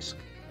floppy disk.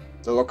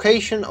 The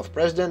location of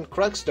President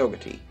Crux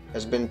Dougherty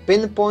has been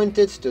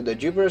pinpointed to the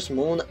Jupiter's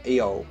moon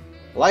Io,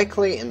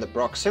 likely in the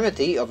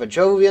proximity of a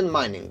Jovian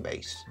mining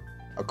base.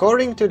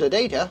 According to the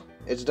data,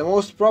 it's the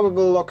most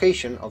probable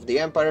location of the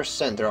Empire's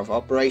center of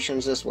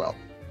operations as well,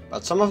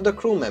 but some of the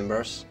crew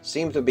members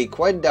seem to be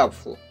quite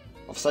doubtful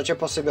of such a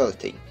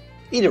possibility.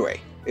 Either way,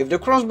 if the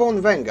Crossbone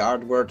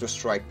Vanguard were to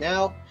strike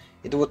now,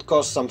 it would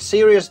cause some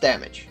serious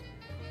damage,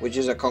 which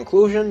is a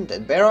conclusion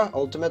that Bera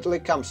ultimately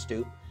comes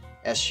to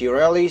as she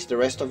rallies the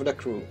rest of the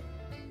crew.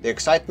 The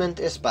excitement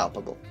is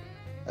palpable,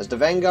 as the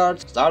Vanguard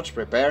starts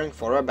preparing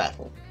for a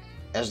battle.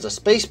 As the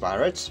space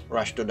pirates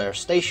rush to their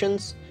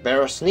stations,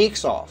 Bera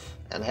sneaks off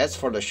and heads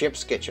for the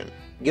ship's kitchen.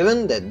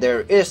 Given that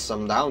there is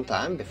some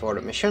downtime before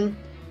the mission,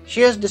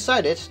 she has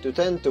decided to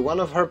tend to one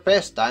of her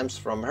pastimes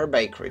from her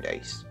bakery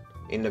days.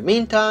 In the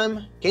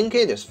meantime,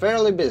 Kincaid is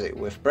fairly busy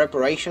with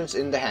preparations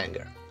in the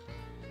hangar.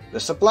 The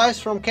supplies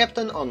from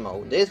Captain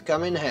Onmo did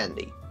come in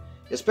handy,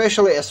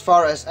 especially as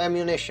far as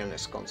ammunition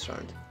is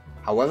concerned.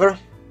 However,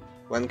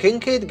 when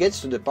Kincaid gets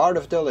to the part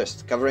of the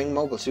list covering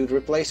mobile suit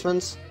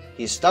replacements,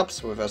 he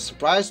stops with a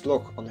surprised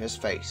look on his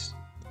face.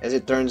 As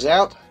it turns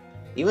out,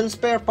 even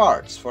spare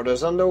parts for the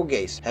Zondo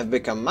Gaze have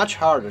become much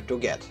harder to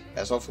get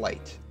as of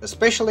late,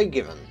 especially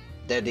given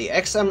that the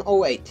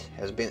XM08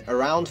 has been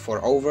around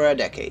for over a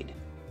decade.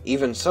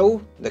 Even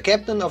so, the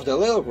captain of the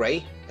Little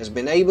Grey has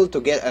been able to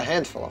get a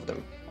handful of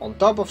them, on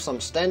top of some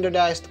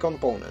standardized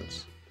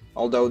components.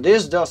 Although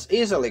this does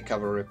easily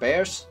cover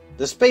repairs,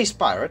 the space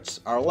pirates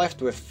are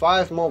left with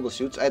 5 mobile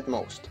suits at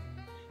most,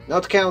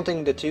 not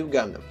counting the 2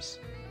 Gundams.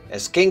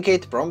 As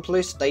Kincaid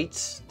promptly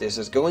states, this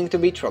is going to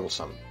be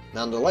troublesome.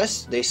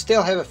 Nonetheless, they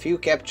still have a few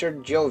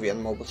captured Jovian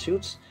mobile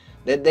suits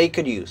that they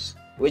could use,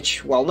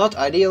 which, while not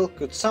ideal,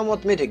 could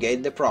somewhat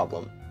mitigate the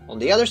problem. On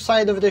the other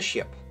side of the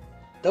ship,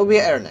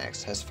 Tobia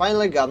Ernax has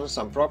finally gotten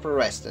some proper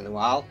rest in a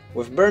while,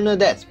 with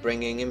Bernadette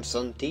bringing him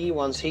some tea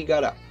once he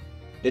got up.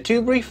 The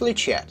two briefly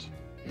chat,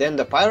 then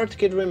the pirate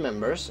kid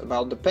remembers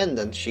about the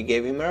pendant she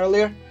gave him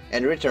earlier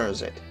and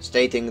returns it,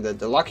 stating that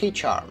the lucky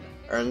charm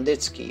earned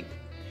its keep,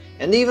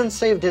 and even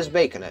saved his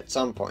bacon at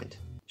some point.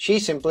 She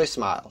simply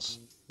smiles.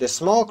 The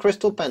small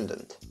crystal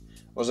pendant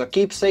was a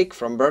keepsake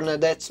from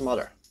Bernadette's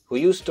mother, who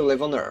used to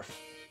live on Earth.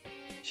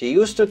 She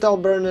used to tell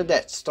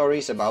Bernadette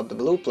stories about the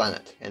blue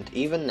planet, and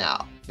even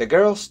now, the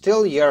girl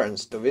still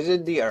yearns to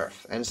visit the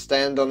Earth and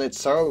stand on its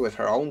soil with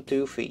her own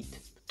 2 feet.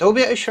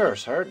 Tobia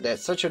assures her that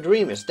such a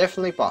dream is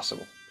definitely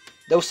possible,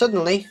 though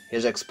suddenly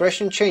his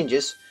expression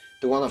changes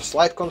to one of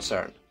slight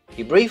concern.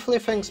 He briefly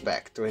thinks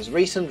back to his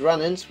recent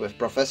run-ins with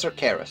Professor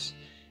Karras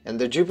and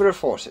the Jupiter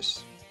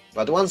forces,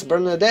 but once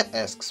Bernadette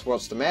asks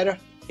what's the matter,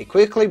 he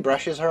quickly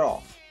brushes her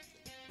off.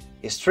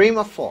 His stream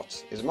of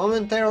thoughts is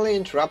momentarily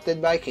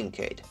interrupted by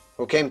Kincaid,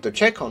 who came to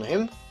check on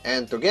him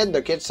and to get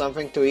the kid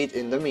something to eat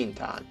in the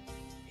meantime.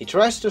 He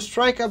tries to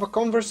strike up a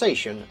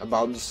conversation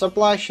about the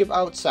supply ship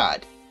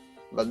outside,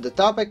 but the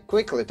topic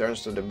quickly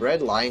turns to the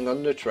bread lying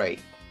on the tray.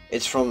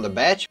 It's from the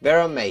batch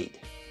Bera made,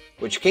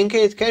 which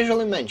Kincaid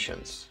casually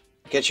mentions,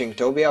 catching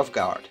Tobia off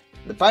guard.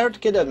 The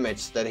pirate kid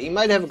admits that he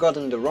might have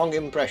gotten the wrong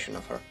impression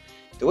of her,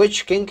 to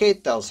which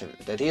Kincaid tells him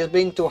that he is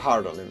being too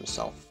hard on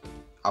himself.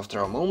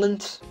 After a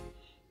moment,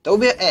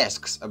 Tobia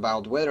asks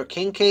about whether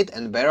Kincaid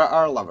and Bera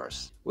are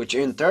lovers, which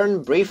in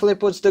turn briefly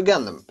puts the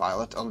Gundam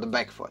pilot on the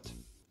back foot.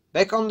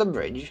 Back on the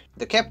bridge,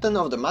 the captain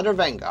of the Mother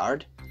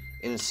Vanguard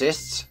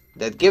insists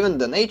that given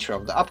the nature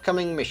of the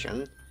upcoming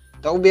mission,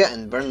 Tobia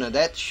and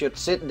Bernadette should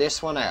sit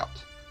this one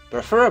out,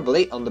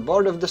 preferably on the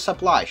board of the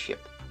supply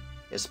ship,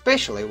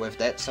 especially with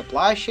that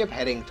supply ship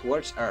heading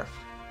towards Earth.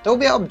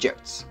 Tobia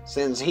objects,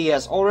 since he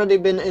has already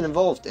been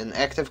involved in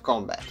active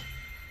combat.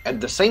 At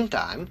the same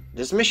time,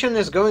 this mission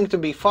is going to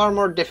be far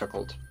more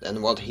difficult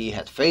than what he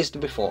had faced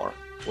before,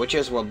 which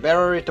is what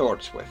Bera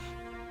retorts with,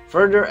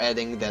 further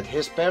adding that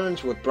his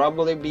parents would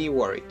probably be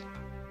worried.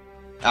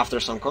 After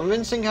some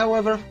convincing,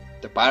 however,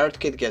 the pirate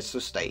kid gets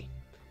to stay.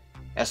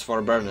 As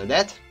for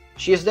Bernadette,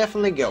 she is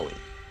definitely going,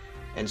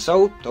 and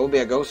so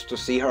Tobia goes to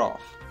see her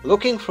off.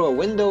 Looking through a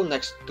window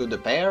next to the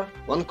pair,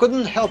 one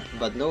couldn't help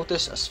but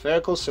notice a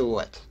spherical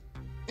silhouette.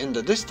 In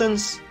the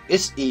distance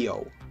is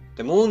Io,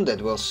 the moon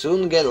that will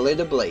soon get lit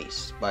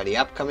ablaze by the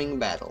upcoming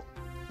battle.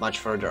 Much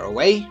further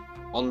away,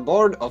 on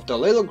board of the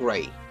Little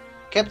Grey,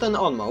 Captain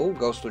Onmo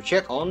goes to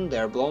check on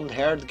their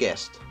blonde-haired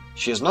guest.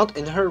 She is not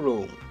in her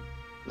room,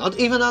 not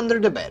even under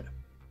the bed.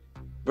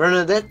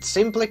 Bernadette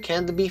simply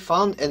can't be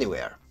found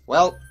anywhere,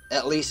 well,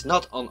 at least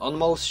not on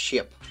Onmo's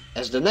ship.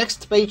 As the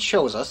next page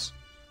shows us,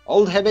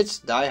 old habits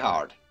die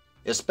hard,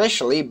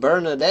 especially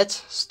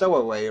Bernadette's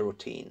stowaway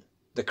routine.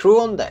 The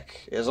crew on deck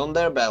is on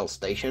their battle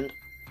station,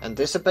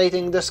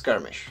 anticipating the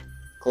skirmish,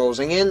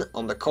 closing in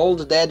on the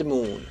cold dead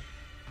moon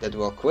that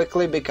will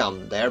quickly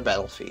become their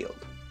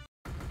battlefield.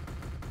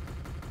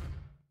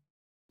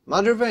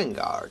 Mother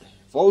Vanguard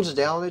folds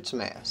down its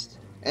mast,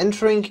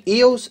 entering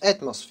Io's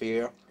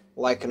atmosphere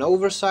like an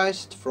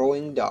oversized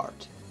throwing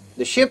dart.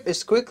 The ship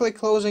is quickly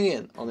closing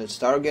in on its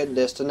target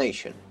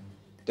destination,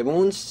 the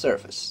moon's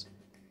surface.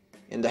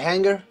 In the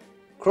hangar,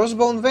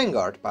 Crossbone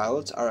Vanguard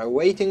pilots are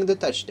awaiting the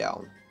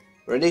touchdown,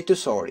 ready to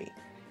sortie.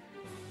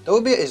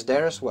 Tobia is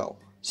there as well,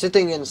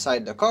 sitting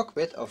inside the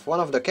cockpit of one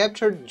of the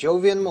captured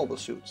Jovian mobile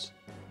suits.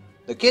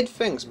 The kid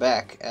thinks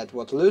back at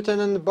what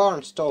Lieutenant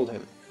Barnes told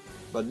him,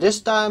 but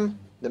this time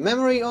the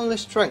memory only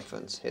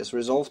strengthens his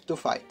resolve to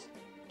fight.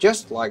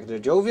 Just like the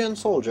Jovian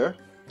soldier,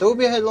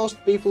 Tobia had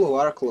lost people who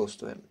are close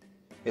to him.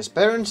 His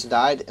parents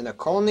died in a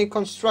colony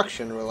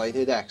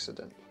construction-related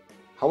accident.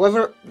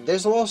 However,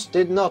 this loss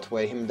did not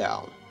weigh him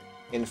down.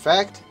 In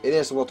fact, it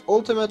is what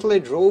ultimately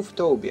drove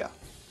Tobia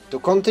to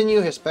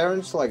continue his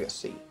parents'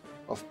 legacy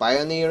of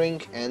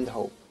pioneering and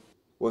hope.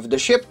 With the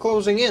ship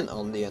closing in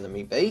on the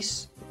enemy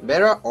base,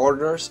 Bera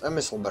orders a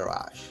missile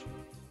barrage.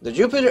 The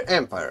Jupiter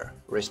Empire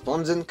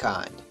responds in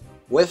kind,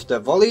 with the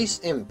volley's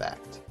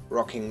impact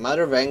rocking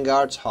Mother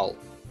Vanguard's hull.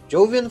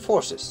 Jovian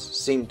forces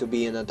seem to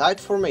be in a tight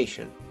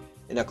formation,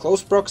 in a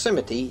close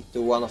proximity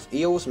to one of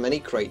Io's many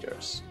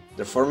craters.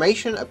 The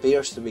formation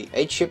appears to be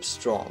 8 ships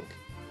strong,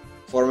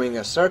 forming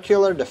a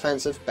circular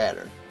defensive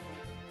pattern.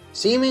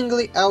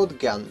 Seemingly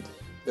outgunned,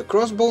 the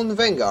Crossbone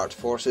Vanguard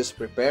forces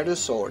prepare to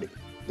sortie.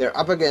 They're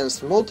up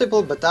against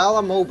multiple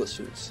Batala mobile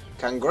suits,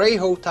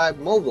 Cangrejo-type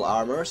mobile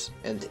armors,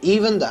 and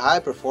even the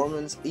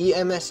high-performance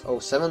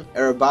EMS-07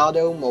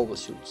 Erebado mobile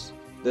suits.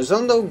 The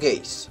Zondo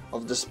gaze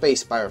of the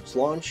Space Pirates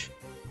launch,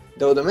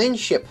 though the main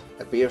ship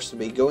appears to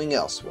be going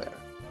elsewhere.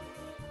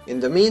 In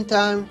the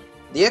meantime,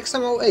 the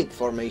XM-08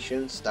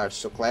 formation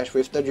starts to clash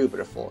with the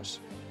Jupiter force,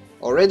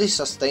 already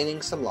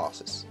sustaining some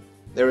losses.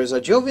 There is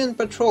a Jovian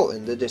patrol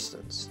in the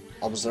distance,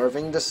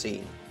 observing the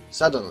scene.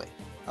 Suddenly,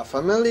 a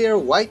familiar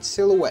white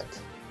silhouette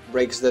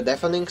breaks the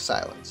deafening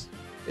silence.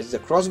 It's the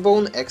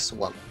Crossbone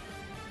X-1,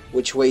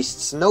 which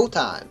wastes no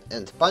time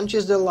and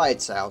punches the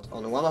lights out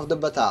on one of the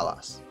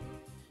Batalas.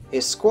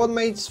 His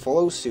squadmates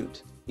follow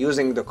suit,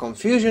 using the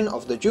confusion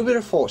of the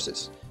Jupiter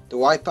forces to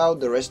wipe out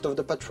the rest of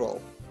the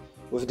patrol,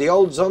 with the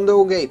old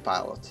Zondo Gay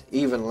pilot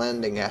even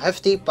landing a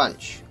hefty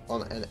punch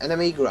on an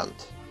enemy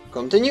grunt.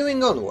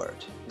 Continuing onward,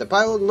 the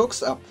pilot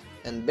looks up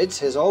and bids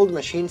his old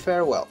machine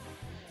farewell.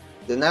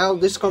 The now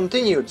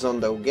discontinued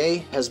Zondo Gay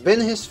has been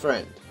his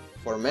friend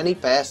for many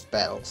past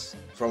battles.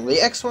 From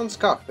the X-1's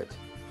cockpit,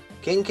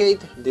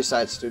 Kincaid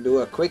decides to do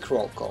a quick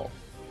roll call.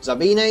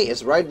 Zabine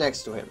is right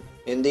next to him,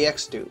 in the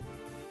X-2.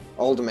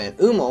 Old man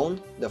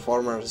Umon, the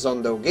former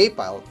Zondo Gay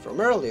pilot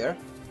from earlier,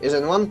 is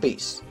in one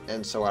piece,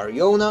 and so are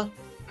Yona,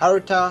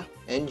 Haruta,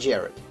 and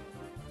Jared.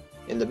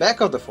 In the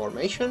back of the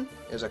formation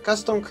is a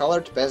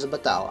custom-colored Pez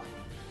Batala,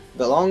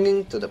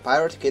 belonging to the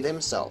pirate kid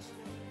himself,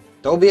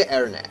 Tobia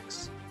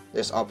Ernax.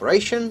 This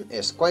operation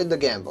is quite the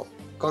gamble,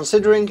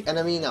 considering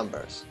enemy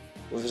numbers,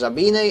 with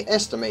Zabine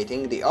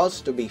estimating the odds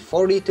to be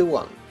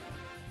 40-1.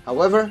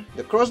 However,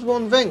 the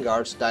Crossbone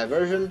Vanguard's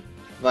diversion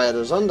via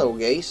the Zondo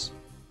gaze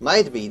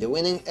might be the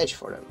winning edge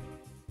for them.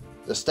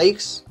 The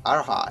stakes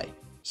are high.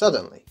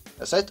 Suddenly,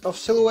 a set of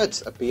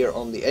silhouettes appear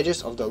on the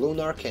edges of the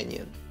lunar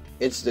canyon.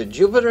 It's the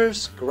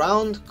Jupiter's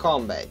ground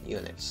combat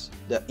units,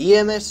 the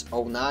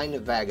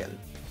EMS-09 Wagon.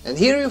 And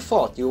here you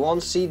thought you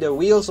won't see the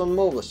wheels on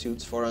mobile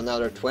suits for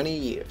another 20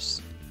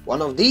 years.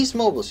 One of these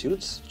mobile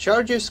suits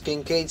charges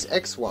Kincaid's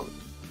X1,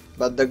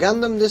 but the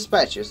Gundam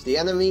dispatches the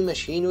enemy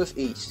machine with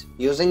ease,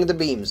 using the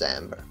beam's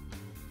amber.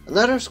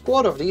 Another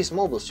squad of these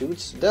mobile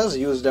suits does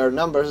use their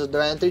numbers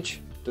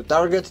advantage to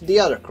target the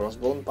other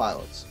Crossbone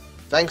pilots.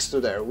 Thanks to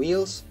their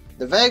wheels,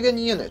 the wagon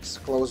units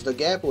close the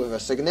gap with a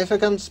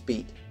significant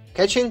speed,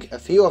 catching a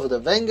few of the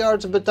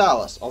Vanguard's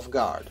battalions off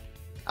guard.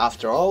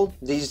 After all,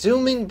 these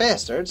zooming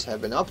bastards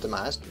have been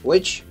optimized,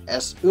 which,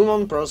 as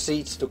Umon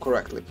proceeds to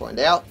correctly point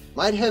out,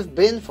 might have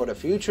been for the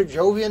future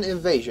Jovian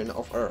invasion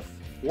of Earth.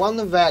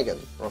 One wagon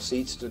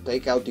proceeds to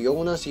take out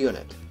Yona's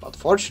unit, but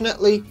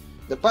fortunately,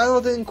 the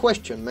pilot in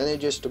question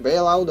manages to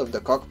bail out of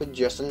the cockpit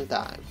just in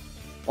time.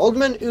 Old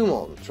Man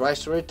Umon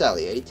tries to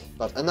retaliate,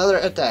 but another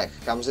attack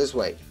comes his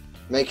way,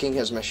 making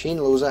his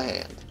machine lose a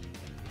hand.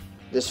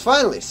 This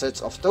finally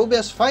sets off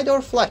Tobia's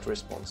fight-or-flight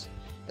response,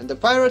 and the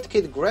pirate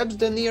kid grabs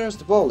the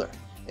nearest boulder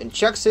and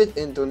chucks it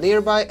into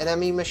nearby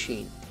enemy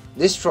machine,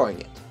 destroying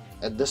it.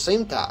 At the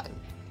same time,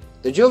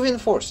 the Jovian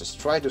forces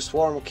try to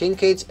swarm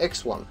Kincaid's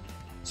X1,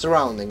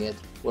 surrounding it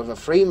with a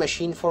free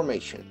machine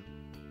formation.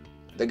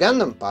 The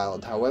Gundam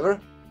pilot, however,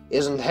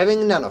 isn't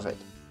having none of it,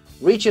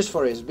 reaches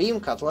for his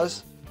beam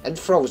cutlass and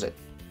throws it,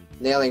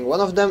 nailing one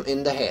of them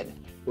in the head.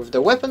 With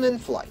the weapon in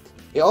flight,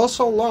 he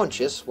also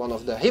launches one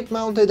of the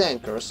hip-mounted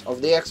anchors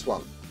of the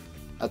X1,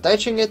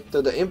 attaching it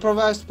to the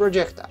improvised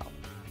projectile.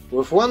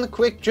 With one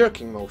quick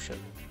jerking motion,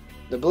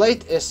 the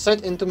blade is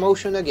set into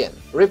motion again,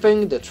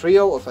 ripping the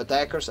trio of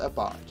attackers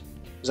apart.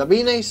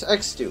 Zabine's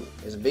X2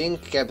 is being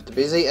kept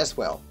busy as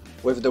well,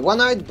 with the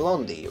one-eyed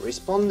blondie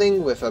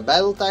responding with a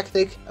battle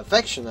tactic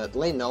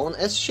affectionately known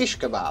as shish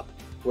kebab.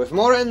 With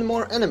more and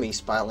more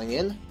enemies piling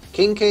in,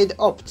 Kincaid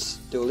opts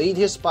to lead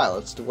his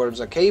pilots towards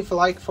a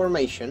cave-like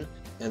formation,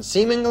 and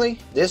seemingly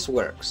this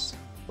works,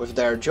 with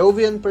their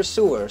Jovian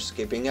pursuers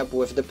keeping up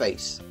with the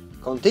pace.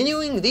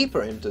 Continuing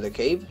deeper into the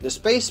cave, the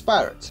space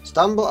pirates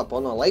stumble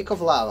upon a lake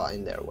of lava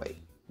in their way,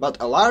 but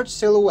a large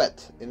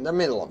silhouette in the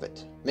middle of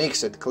it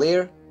makes it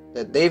clear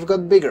that they've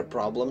got bigger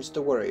problems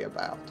to worry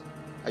about.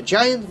 A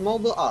giant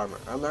mobile armor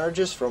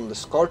emerges from the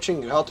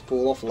scorching hot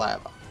pool of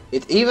lava.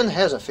 It even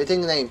has a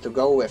fitting name to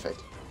go with it: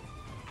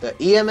 the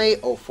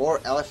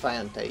EMA-04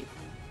 Elefante.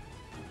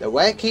 The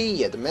wacky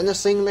yet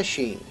menacing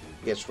machine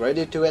gets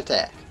ready to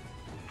attack,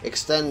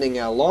 extending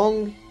a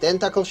long,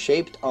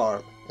 tentacle-shaped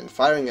arm and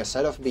firing a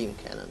set of beam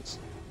cannons.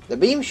 The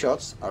beam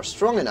shots are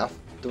strong enough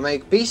to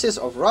make pieces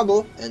of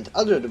rubble and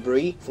other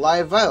debris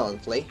fly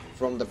violently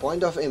from the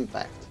point of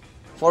impact,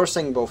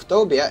 forcing both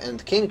Tobia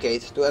and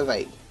Kincaid to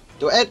evade.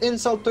 To add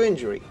insult to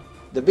injury,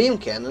 the beam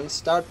cannons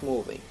start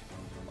moving.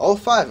 All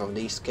 5 of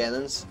these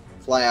cannons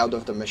fly out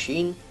of the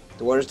machine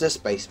towards the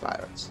space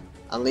pirates,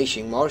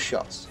 unleashing more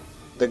shots.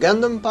 The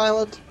Gundam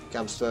pilot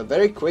comes to a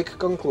very quick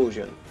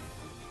conclusion.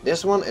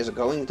 This one is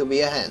going to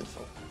be a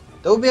handful.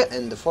 Tobia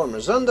and the former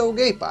Zondo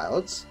gay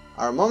pilots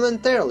are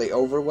momentarily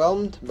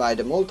overwhelmed by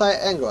the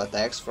multi-angle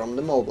attacks from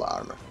the mobile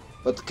armor,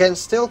 but can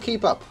still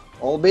keep up,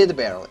 albeit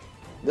barely.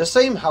 The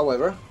same,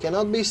 however,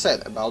 cannot be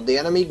said about the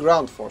enemy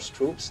ground force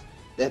troops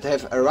that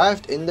have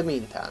arrived in the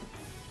meantime,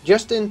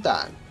 just in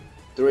time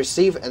to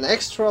receive an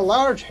extra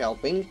large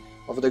helping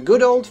of the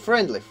good old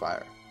friendly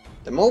fire.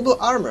 The mobile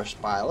armor's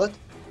pilot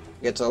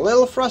gets a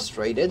little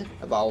frustrated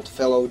about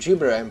fellow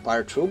Gibber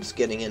Empire troops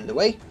getting in the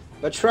way,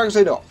 but shrugs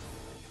it off,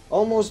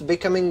 almost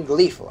becoming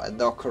gleeful at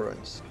the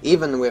occurrence.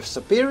 Even with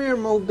superior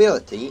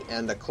mobility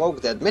and a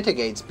cloak that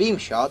mitigates beam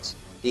shots,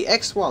 the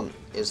X1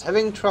 is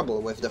having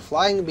trouble with the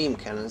flying beam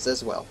cannons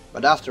as well,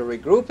 but after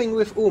regrouping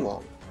with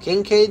Umon,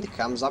 Kincaid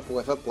comes up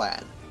with a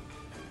plan.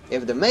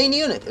 If the main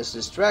unit is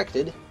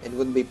distracted, it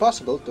would be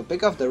possible to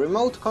pick off the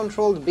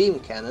remote-controlled beam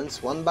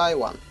cannons one by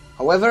one.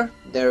 However,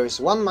 there is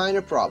one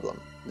minor problem.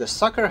 The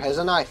sucker has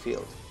an eye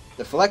field,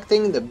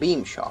 deflecting the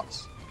beam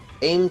shots,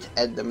 aimed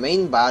at the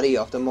main body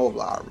of the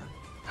mobile armor.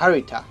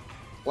 Harita,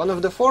 one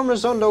of the former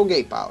Zondo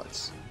gay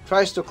pilots,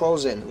 tries to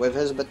close in with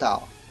his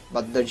batal,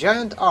 but the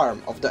giant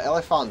arm of the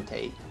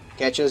Elefante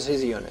catches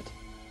his unit,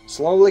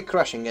 slowly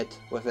crushing it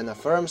within a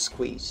firm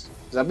squeeze.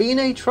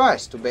 Zabine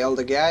tries to bail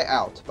the guy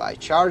out by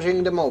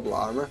charging the mobile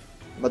armor,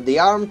 but the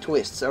arm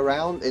twists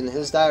around in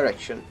his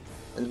direction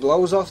and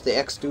blows off the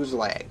X2's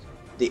leg.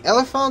 The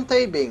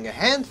Elefante being a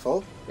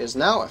handful is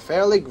now a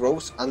fairly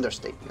gross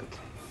understatement.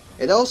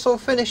 It also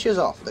finishes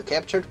off the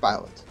captured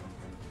pilot,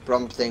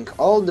 prompting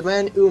old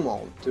man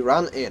Umon to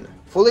run in,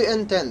 fully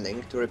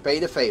intending to repay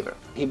the favor.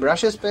 He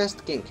brushes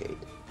past Kincaid,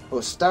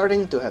 who's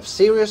starting to have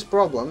serious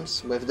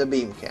problems with the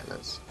beam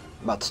cannons.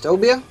 But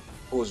Tobia,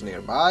 who's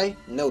nearby,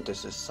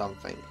 notices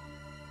something.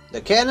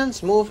 The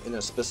cannons move in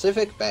a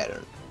specific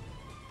pattern,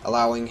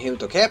 allowing him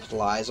to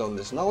capitalize on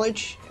this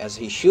knowledge as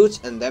he shoots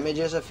and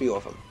damages a few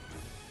of them.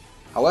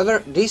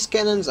 However, these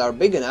cannons are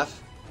big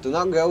enough to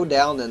not go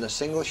down in a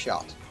single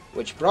shot,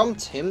 which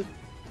prompts him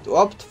to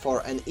opt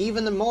for an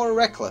even more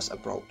reckless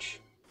approach.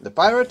 The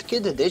pirate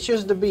kid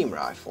ditches the beam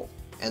rifle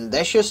and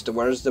dashes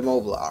towards the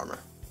mobile armor.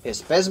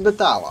 His Pez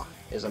Batala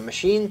is a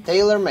machine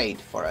tailor-made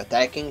for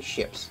attacking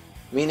ships.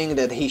 meaning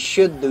that he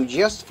should do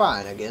just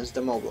fine against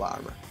the mobile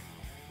armor.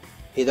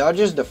 He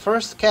dodges the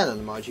first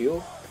cannon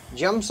module,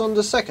 jumps on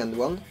the second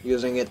one,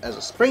 using it as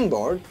a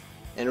springboard,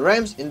 and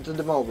rams into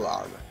the mobile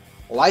armor,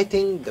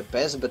 lighting the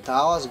Pez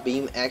Batala's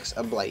Beam X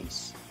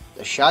ablaze.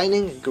 The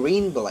shining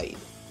green blade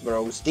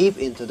burrows deep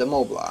into the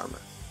mobile armor,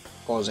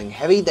 causing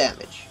heavy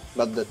damage,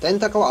 but the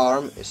tentacle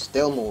arm is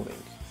still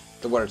moving,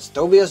 towards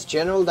Tobia's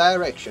general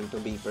direction to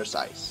be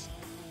precise.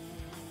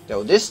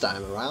 Though this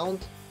time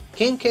around,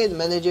 Kincaid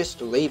manages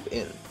to leap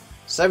in,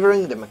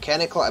 severing the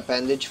mechanical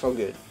appendage for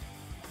good.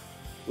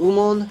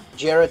 Umon,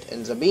 Jarrett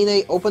and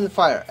Zabine open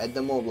fire at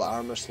the mobile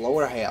armor's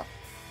lower half,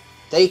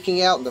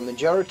 taking out the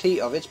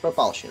majority of its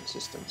propulsion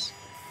systems.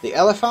 The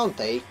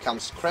Elefante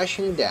comes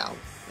crashing down,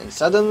 and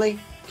suddenly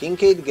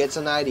Kincaid gets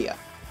an idea.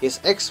 His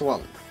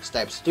X-1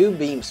 stabs 2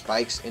 beam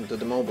spikes into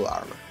the mobile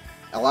armor,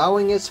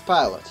 allowing its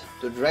pilot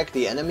to drag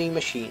the enemy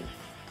machine,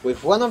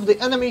 with one of the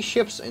enemy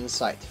ships in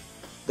sight.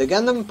 The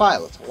Gundam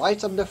pilot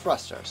lights up the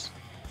thrusters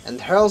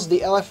and hurls the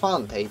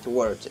Elefante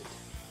towards it,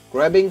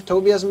 grabbing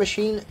Tobia's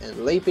machine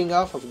and leaping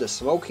off of the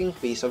smoking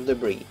piece of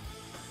debris,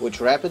 which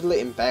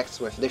rapidly impacts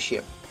with the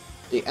ship.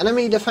 The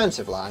enemy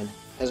defensive line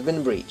has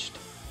been breached,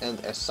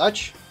 and as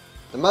such,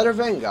 the Mother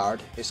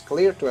Vanguard is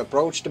clear to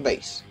approach the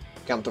base.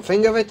 Come to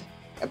think of it,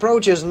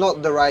 approach is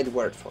not the right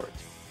word for it.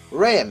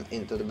 Ram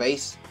into the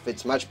base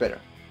fits much better.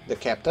 The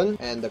captain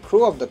and the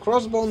crew of the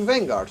Crossbone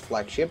Vanguard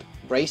flagship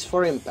brace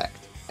for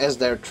impact, as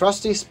their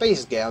trusty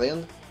space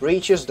galleon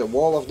breaches the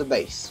wall of the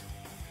base.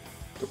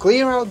 To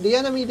clear out the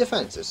enemy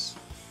defenses,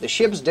 the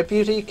ship's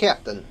deputy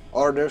captain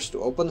orders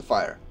to open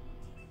fire,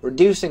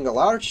 reducing a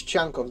large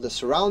chunk of the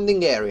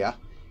surrounding area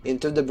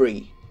into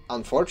debris.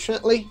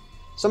 Unfortunately,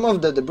 some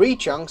of the debris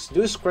chunks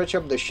do scratch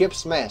up the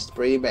ship's mast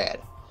pretty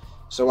bad,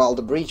 so while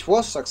the breach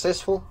was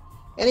successful,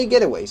 any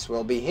getaways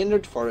will be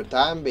hindered for the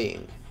time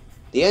being.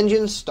 The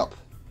engines stop,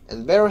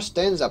 and Vera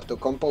stands up to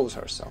compose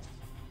herself.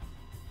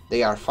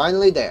 They are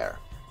finally there.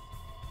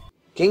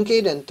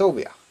 Kincaid and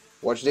Tobia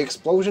watch the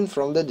explosion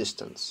from the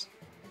distance.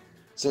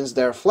 Since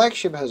their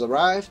flagship has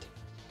arrived,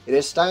 it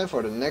is time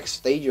for the next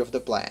stage of the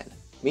plan.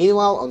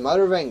 Meanwhile, on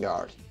Mother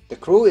Vanguard, the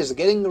crew is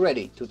getting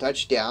ready to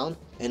touch down,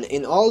 and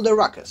in all the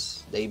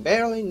ruckus, they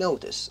barely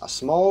notice a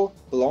small,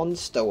 blonde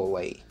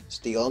stowaway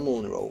steal a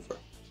moon rover.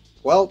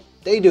 Well,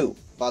 they do,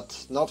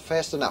 but not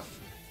fast enough.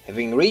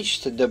 Having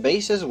reached the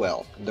base as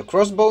well, the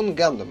Crossbone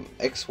Gundam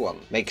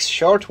X-1 makes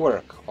short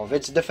work of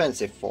its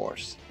defensive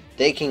force,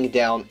 taking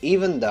down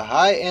even the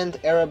high-end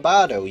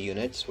Erebado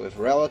units with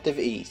relative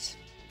ease.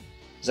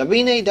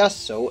 Zabine does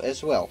so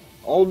as well,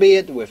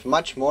 albeit with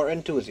much more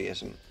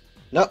enthusiasm.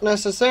 Not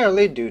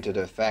necessarily due to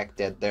the fact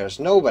that there's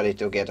nobody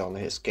to get on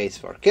his case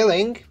for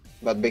killing,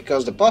 but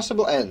because the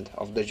possible end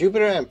of the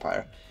Jupiter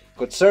Empire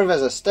could serve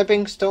as a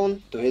stepping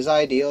stone to his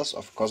ideals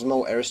of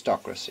Cosmo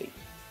aristocracy.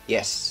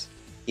 Yes,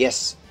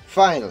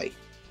 finally!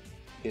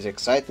 His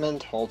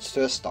excitement halts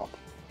to a stop,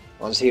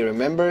 once he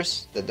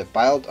remembers that the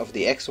pilot of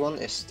the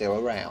X-1 is still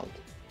around.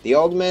 The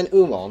old man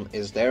Umon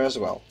is there as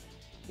well,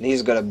 and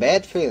he's got a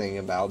bad feeling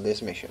about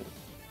this mission.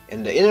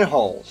 In the inner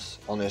halls,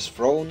 on his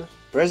throne,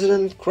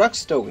 President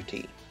Crux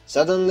Togati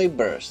suddenly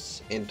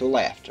bursts into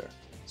laughter.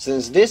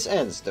 Since this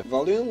ends the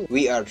volume,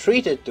 we are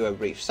treated to a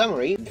brief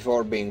summary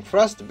before being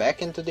thrust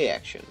back into the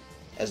action.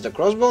 As the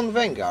Crossbone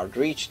Vanguard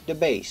reached the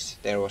base,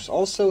 there was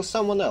also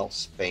someone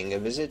else paying a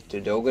visit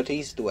to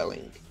Dogati's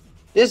dwelling.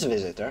 This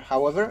visitor,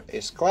 however,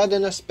 is clad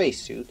in a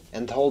spacesuit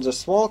and holds a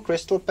small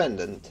crystal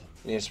pendant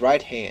in his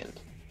right hand.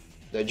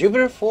 The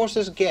Jupiter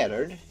forces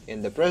gathered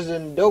in the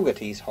President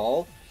Dogati's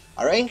hall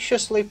are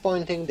anxiously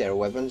pointing their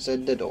weapons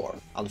at the door.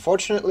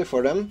 Unfortunately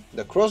for them,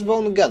 the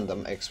Crossbone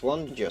Gundam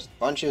X-1 just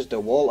punches the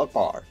wall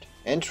apart,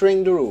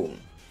 entering the room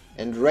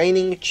and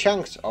raining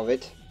chunks of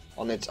it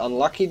on its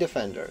unlucky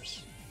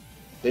defenders.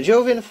 The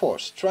Jovian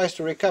force tries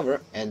to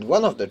recover, and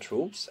one of the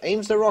troops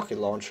aims the rocket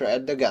launcher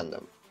at the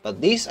Gundam, but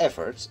these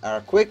efforts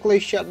are quickly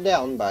shut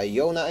down by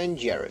Yona and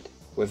Jared.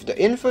 With the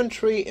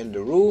infantry in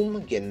the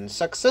room getting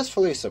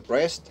successfully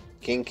suppressed,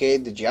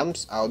 Kincaid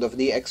jumps out of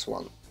the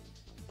X-1.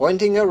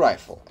 Pointing a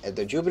rifle at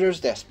the Jupiter's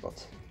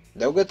despot,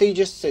 Dogati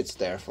just sits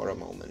there for a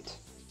moment,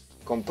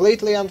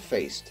 completely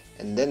unfazed,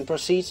 and then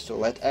proceeds to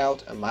let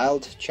out a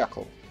mild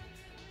chuckle.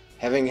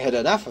 Having had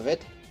enough of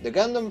it, the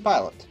Gundam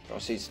pilot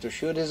proceeds to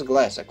shoot his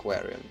glass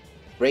aquarium,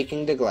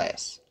 breaking the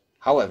glass.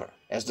 However,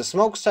 as the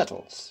smoke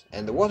settles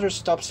and the water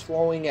stops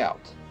flowing out,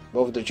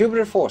 both the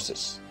Jupiter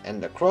forces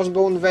and the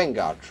Crossbone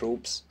Vanguard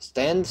troops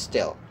stand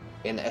still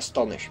in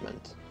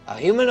astonishment. A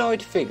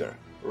humanoid figure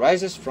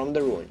rises from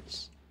the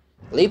ruins,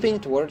 leaping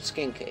towards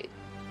Kincaid.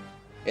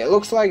 It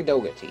looks like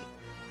Dogati,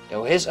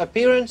 though his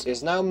appearance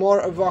is now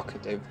more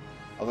evocative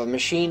of a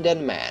machine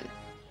than man,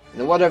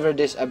 and whatever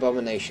this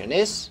abomination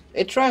is,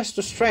 it tries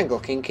to strangle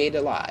Kincaid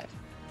alive,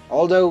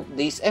 although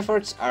these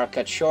efforts are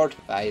cut short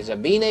by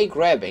Zabine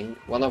grabbing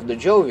one of the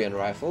Jovian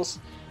rifles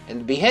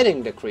and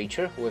beheading the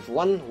creature with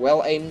one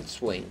well-aimed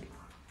swing.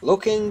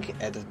 Looking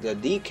at the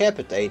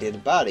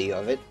decapitated body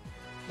of it,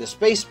 the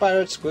space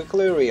pirates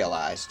quickly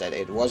realize that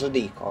it was a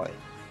decoy.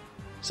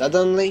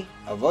 Suddenly,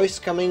 a voice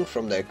coming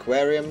from the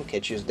aquarium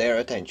catches their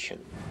attention.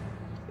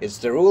 It's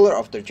the ruler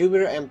of the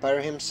Jupiter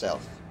Empire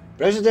himself.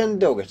 President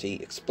Dougherty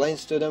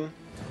explains to them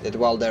that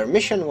while their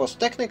mission was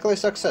technically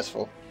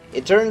successful,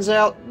 it turns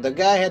out the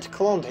guy had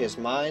cloned his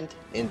mind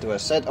into a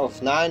set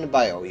of 9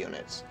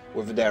 bio-units,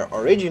 with their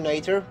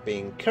originator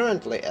being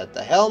currently at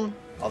the helm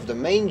of the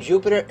main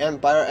Jupiter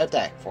Empire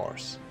attack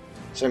force.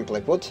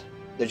 Simply put,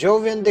 the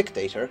Jovian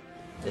dictator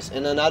is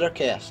in another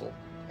castle,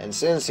 and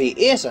since he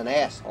is an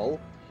asshole,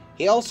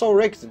 he also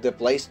rigged the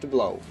place to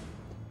blow,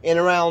 in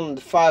around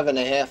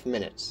 5.5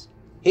 minutes.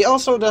 He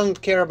also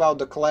doesn't care about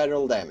the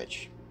collateral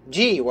damage.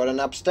 Gee, what an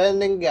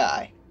upstanding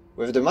guy.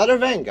 With the Mother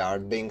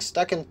Vanguard being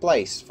stuck in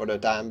place for the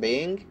time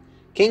being,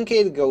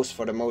 Kincaid goes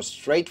for the most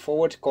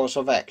straightforward course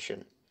of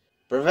action,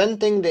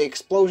 preventing the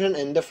explosion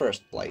in the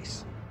first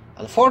place.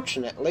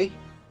 Unfortunately,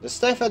 the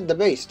staff at the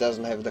base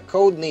doesn't have the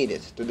code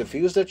needed to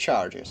defuse the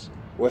charges,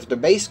 with the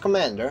base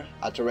commander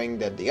uttering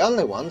that the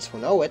only ones who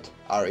know it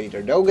are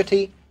either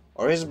Dougherty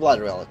or his blood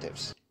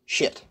relatives.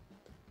 Shit.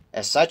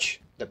 As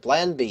such, the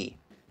plan B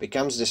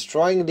becomes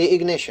destroying the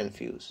ignition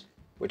fuse,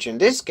 which in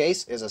this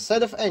case is a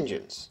set of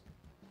engines.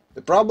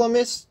 The problem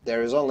is,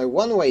 there is only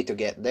one way to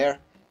get there,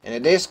 and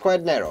it is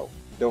quite narrow,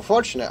 though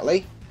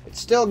fortunately, it's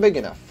still big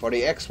enough for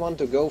the X1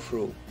 to go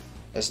through.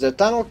 As the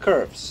tunnel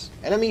curves,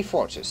 enemy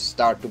forces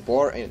start to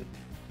pour in.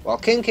 While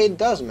Kincaid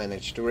does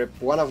manage to rip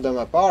one of them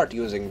apart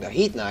using the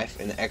heat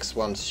knife in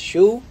X1's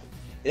shoe,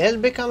 it has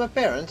become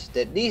apparent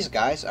that these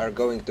guys are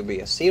going to be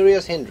a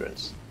serious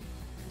hindrance.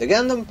 The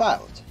Gundam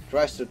pilot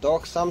tries to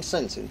talk some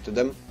sense into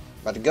them,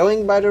 but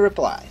going by the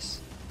replies,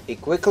 he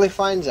quickly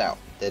finds out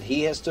that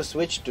he has to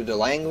switch to the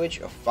language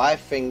of 5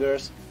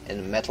 fingers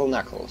and metal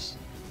knuckles.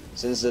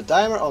 Since the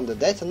timer on the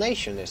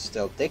detonation is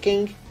still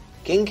ticking,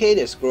 Kincaid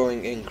is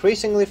growing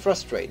increasingly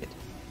frustrated,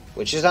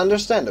 which is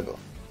understandable,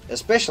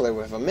 especially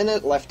with a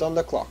minute left on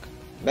the clock.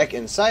 Back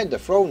inside the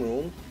throne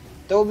room,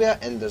 Tobia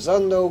and the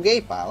Zondo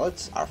gay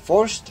pilots are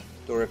forced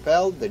to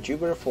repel the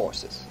Jupiter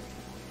forces,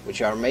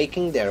 which are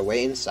making their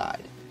way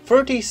inside.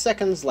 30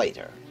 seconds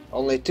later,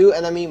 only 2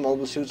 enemy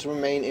mobile suits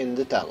remain in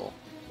the tunnel,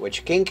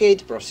 which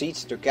Kincaid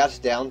proceeds to cut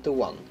down to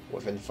 1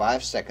 within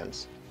 5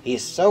 seconds. He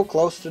is so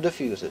close to the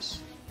fuses,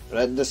 but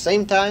at the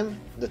same time,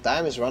 the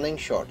time is running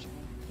short.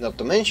 Not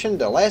to mention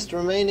the last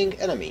remaining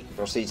enemy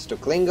proceeds to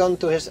cling on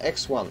to his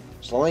X1,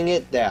 slowing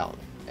it down.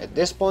 At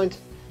this point,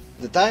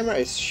 the timer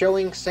is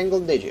showing single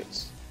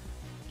digits.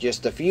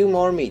 Just a few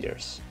more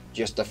meters,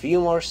 just a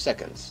few more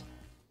seconds.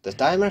 The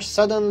timer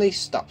suddenly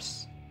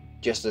stops,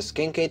 just as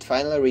Kincaid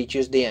finally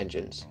reaches the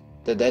engines.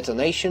 The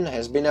detonation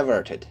has been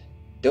averted,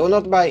 though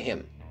not by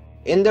him.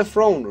 In the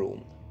throne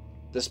room,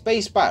 the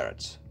space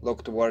pirates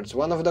look towards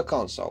one of the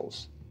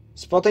consoles,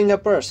 spotting a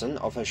person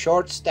of a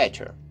short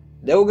stature.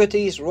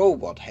 Dougherty's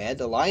robot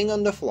head lying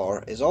on the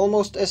floor is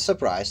almost as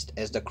surprised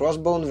as the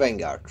Crossbone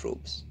Vanguard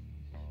troops.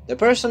 The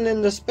person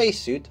in the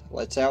spacesuit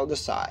lets out a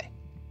sigh,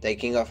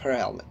 taking off her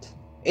helmet.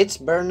 It's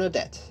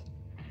Bernadette,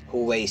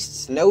 who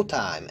wastes no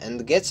time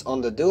and gets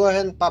on the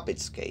Dullahan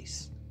puppet's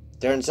case.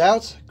 Turns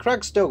out,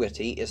 Crux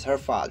Dougherty is her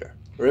father,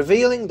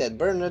 revealing that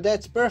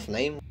Bernadette's birth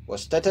name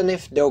was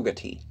Tetanif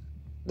Dougherty.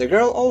 The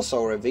girl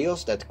also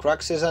reveals that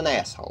Crux is an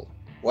asshole.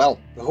 Well,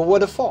 who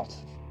would have thought?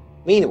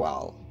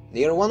 Meanwhile,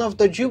 near one of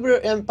the Jupiter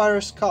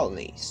Empire's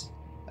colonies,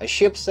 a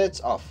ship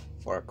sets off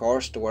for a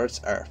course towards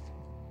Earth.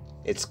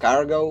 Its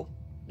cargo,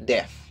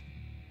 death.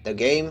 The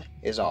game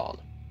is on.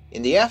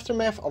 In the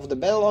aftermath of the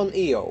battle on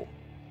EO,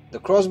 the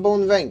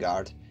Crossbone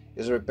Vanguard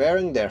is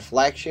repairing their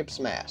flagship's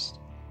mast.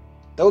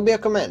 Tobia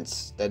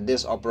comments that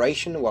this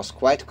operation was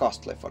quite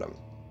costly for them.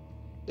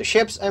 The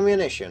ship's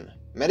ammunition,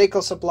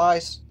 medical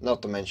supplies,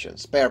 not to mention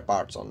spare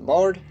parts on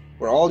board,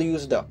 were all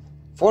used up.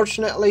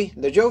 Fortunately,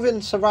 the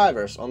Jovian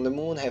survivors on the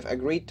moon have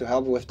agreed to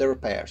help with the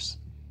repairs.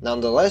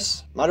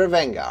 Nonetheless, Mother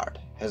Vanguard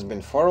has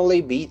been thoroughly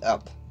beat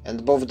up,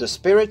 and both the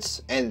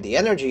spirits and the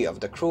energy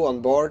of the crew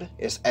on board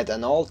is at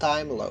an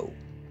all-time low.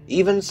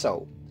 Even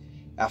so,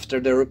 after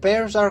the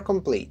repairs are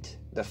complete,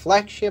 the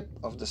flagship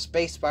of the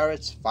space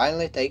pirates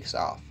finally takes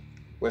off.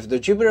 With the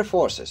Jupiter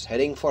forces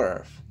heading for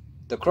Earth,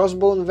 the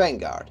Crossbone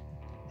Vanguard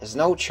has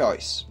no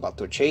choice but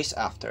to chase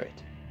after it.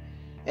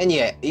 And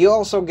yeah, you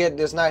also get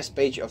this nice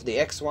page of the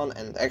X1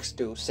 and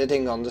X2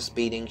 sitting on the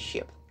speeding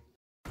ship.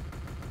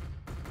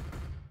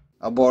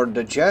 Aboard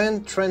the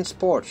giant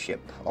transport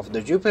ship of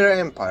the Jupiter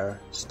Empire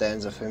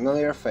stands a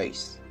familiar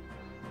face.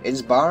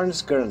 It's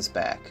Barnes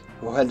Gernsback,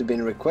 who had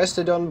been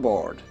requested on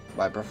board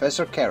by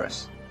Professor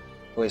Karras,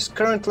 who is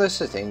currently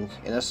sitting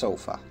in a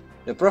sofa.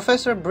 The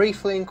professor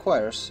briefly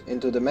inquires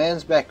into the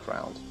man's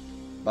background,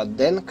 but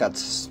then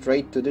cuts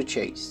straight to the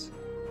chase.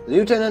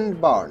 Lieutenant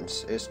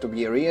Barnes is to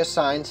be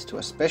reassigned to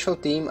a special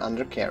team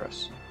under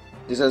Karras.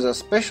 This is a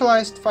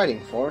specialized fighting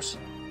force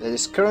that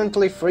is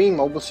currently 3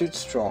 mobile suits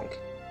strong.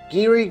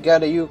 Giri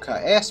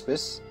Gadayuka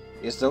Aspis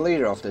is the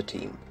leader of the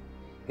team.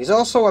 He's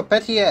also a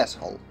petty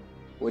asshole,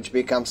 which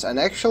becomes an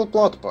actual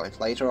plot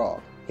point later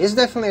on. He's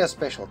definitely a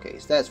special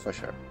case, that's for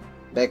sure.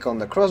 Back on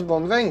the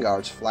Crossbone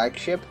Vanguard's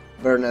flagship,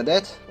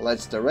 Bernadette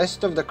lets the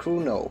rest of the crew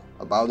know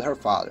about her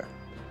father.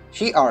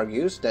 She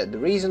argues that the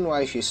reason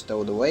why she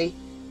stowed away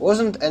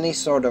wasn't any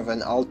sort of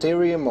an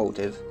ulterior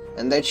motive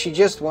and that she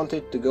just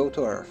wanted to go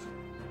to Earth,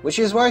 which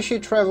is why she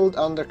traveled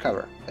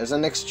undercover as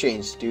an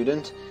exchange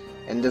student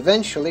and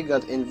eventually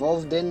got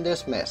involved in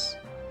this mess.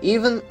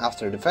 Even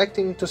after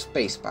defecting to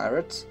space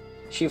pirates,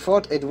 she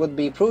thought it would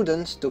be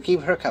prudent to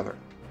keep her cover.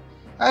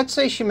 I'd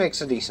say she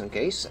makes a decent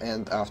case,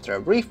 and after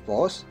a brief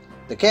pause,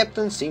 the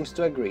captain seems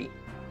to agree.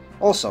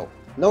 Also,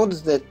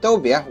 note that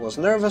Tobia was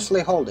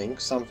nervously holding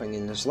something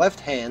in his left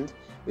hand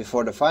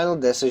before the final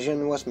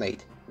decision was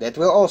made. That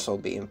will also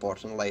be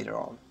important later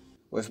on.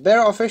 With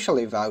Bear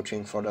officially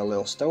vouching for the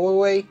little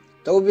stowaway,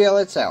 Tobia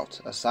lets out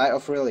a sigh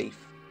of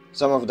relief.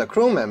 Some of the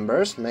crew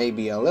members may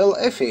be a little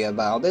iffy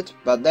about it,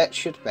 but that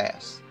should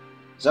pass.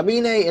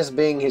 Sabine is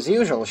being his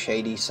usual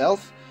shady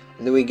self,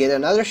 and we get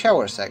another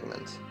shower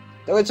segment,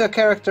 though it's a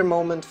character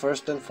moment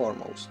first and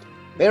foremost.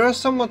 Bear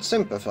somewhat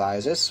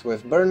sympathizes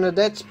with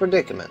Bernadette's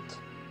predicament,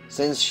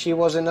 since she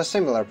was in a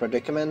similar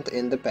predicament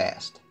in the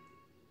past.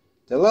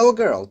 The little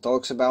girl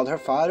talks about her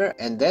father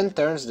and then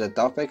turns the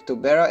topic to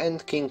Bera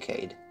and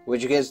Kincaid,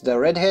 which gets the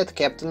redhead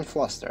captain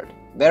flustered.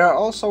 Bera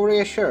also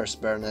reassures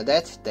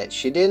Bernadette that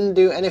she didn't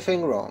do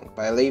anything wrong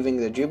by leaving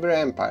the Jupiter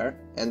Empire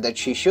and that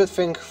she should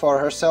think for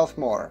herself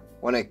more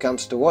when it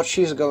comes to what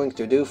she's going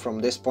to do from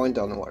this point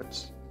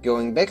onwards.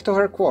 Going back to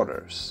her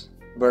quarters,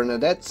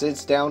 Bernadette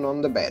sits down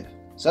on the bed.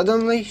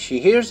 Suddenly, she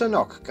hears a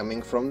knock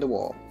coming from the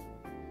wall.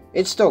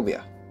 It's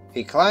Tobia.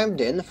 He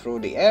climbed in through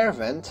the air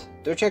vent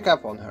to check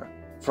up on her.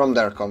 From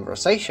their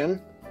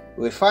conversation,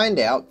 we find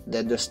out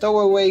that the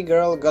stowaway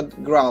girl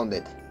got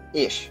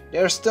grounded-ish.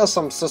 There's still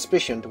some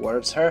suspicion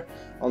towards her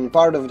on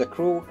part of the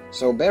crew,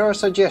 so Bera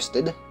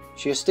suggested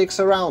she sticks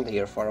around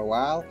here for a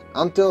while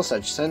until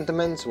such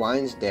sentiments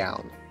winds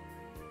down.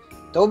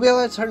 Tobia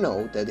lets her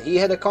know that he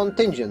had a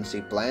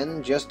contingency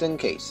plan just in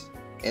case,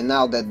 and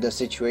now that the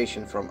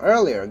situation from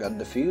earlier got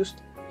defused,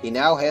 he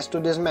now has to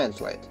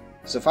dismantle it.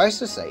 Suffice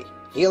to say,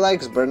 he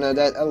likes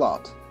Bernadette a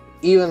lot,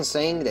 even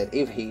saying that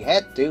if he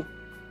had to,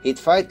 he'd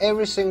fight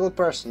every single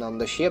person on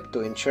the ship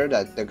to ensure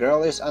that the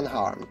girl is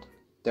unharmed.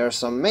 There's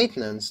some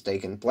maintenance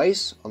taking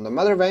place on the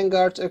Mother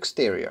Vanguard's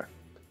exterior.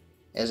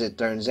 As it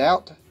turns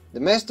out, the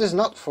mast is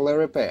not fully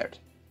repaired,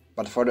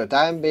 but for the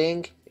time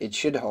being, it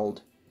should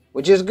hold.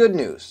 Which is good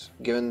news,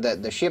 given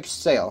that the ship's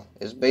sail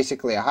is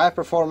basically a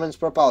high-performance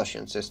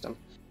propulsion system,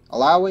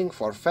 allowing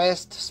for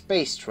fast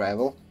space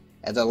travel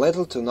at a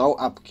little to no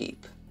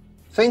upkeep.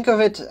 Think of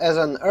it as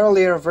an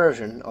earlier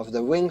version of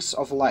the Wings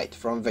of Light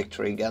from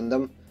Victory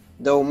Gundam,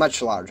 though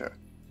much larger,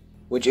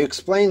 which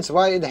explains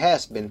why it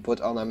has been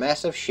put on a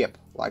massive ship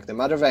like the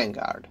Mother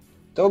Vanguard.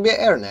 Tobia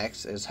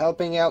Airnax is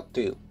helping out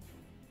too,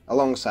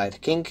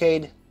 alongside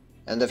Kincaid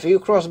and a few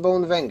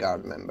Crossbone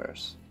Vanguard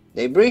members.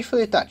 They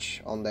briefly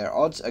touch on their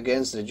odds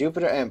against the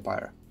Jupiter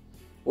Empire,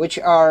 which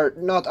are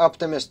not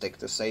optimistic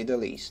to say the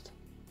least.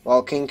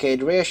 While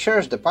Kincaid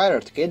reassures the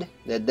pirate kid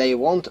that they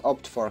won't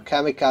opt for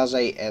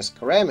kamikaze-esque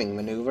ramming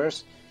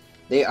maneuvers,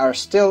 they are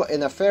still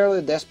in a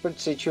fairly desperate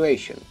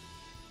situation,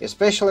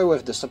 especially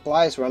with the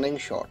supplies running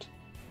short.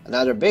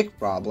 Another big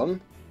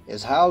problem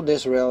is how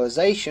this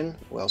realization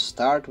will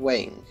start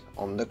weighing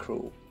on the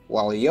crew.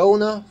 While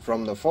Yona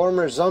from the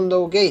former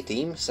Zondo Gay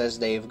team says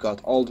they've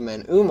got Old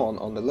Man Umon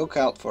on the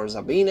lookout for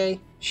Sabine,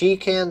 she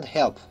can't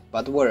help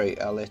but worry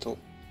a little.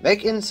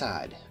 Back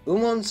inside,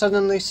 Umon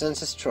suddenly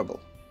senses trouble,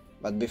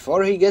 but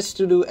before he gets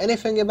to do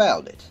anything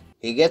about it,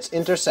 he gets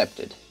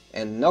intercepted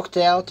and knocked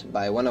out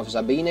by one of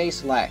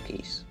Sabine's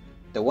lackeys.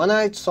 The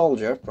one-eyed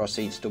soldier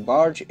proceeds to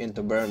barge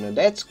into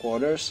Bernadette's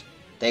quarters,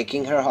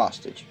 taking her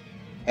hostage.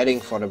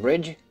 Heading for the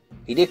bridge,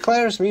 he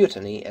declares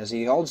mutiny as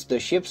he holds the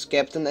ship's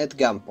captain at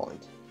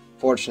gunpoint.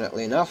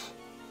 Fortunately enough,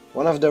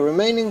 one of the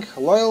remaining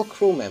loyal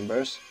crew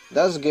members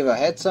does give a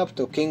heads up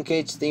to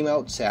Kincaid's team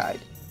outside,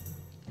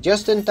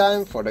 just in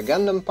time for the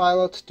Gundam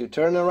pilot to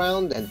turn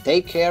around and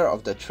take care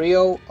of the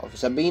trio of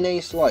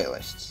Sabine's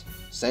loyalists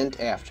sent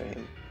after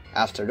him.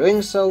 After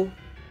doing so,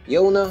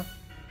 Yona,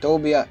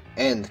 Tobia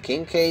and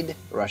Kincaid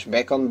rush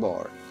back on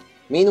board.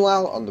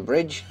 Meanwhile, on the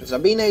bridge,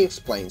 Sabine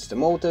explains the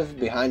motive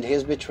behind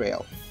his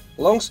betrayal.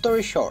 Long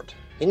story short,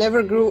 he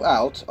never grew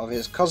out of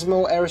his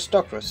Cosmo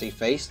aristocracy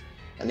phase,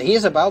 and he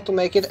is about to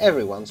make it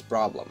everyone's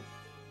problem.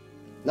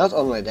 Not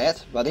only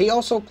that, but he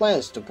also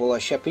plans to pull a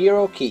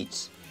Shapiro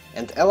Keats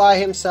and ally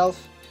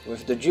himself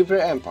with the Jupiter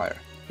Empire,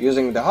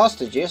 using the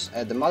hostages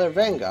at the Mother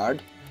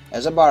Vanguard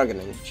as a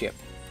bargaining chip.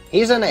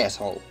 He's an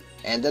asshole,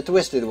 and a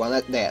twisted one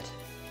at that,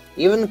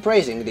 even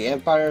praising the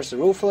Empire's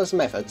ruthless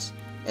methods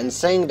and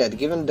saying that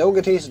given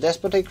Dougherty's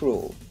despotic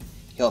rule,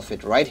 he'll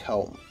fit right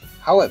home.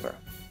 However,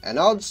 an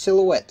odd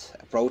silhouette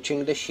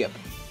approaching the ship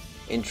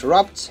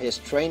interrupts his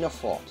train of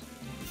thought.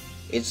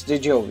 It's the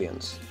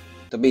Jovians.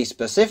 To be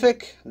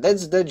specific,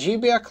 that's the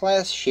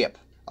Gibia-class ship,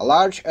 a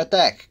large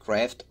attack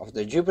craft of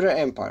the Jupiter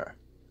Empire,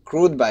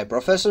 crewed by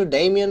Professor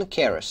Damien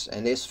Karras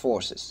and his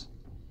forces,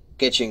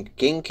 catching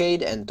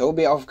Kincaid and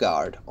Tobia off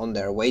guard on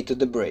their way to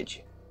the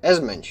bridge. As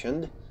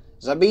mentioned,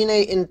 Sabine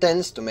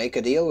intends to make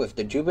a deal with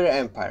the Jupiter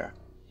Empire,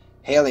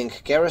 hailing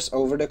Karras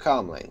over the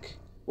comlink.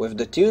 with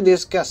the two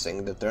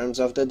discussing the terms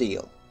of the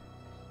deal.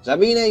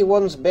 Sabine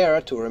wants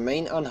Bera to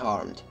remain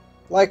unharmed,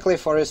 likely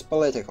for his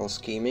political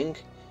scheming,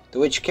 to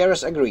which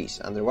Keres agrees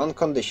under one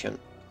condition.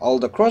 All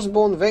the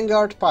Crossbone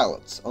Vanguard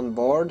pilots on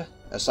board,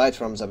 aside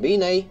from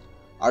Sabine,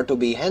 are to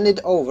be handed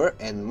over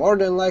and more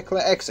than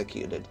likely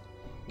executed,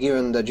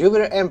 given the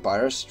Jupiter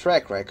Empire's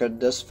track record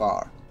thus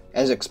far.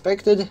 As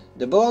expected,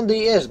 the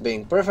Blondie is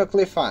being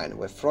perfectly fine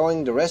with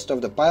throwing the rest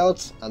of the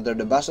pilots under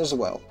the bus as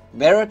well.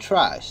 Bera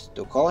tries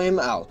to call him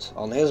out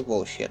on his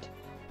bullshit,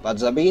 but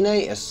Sabine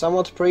is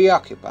somewhat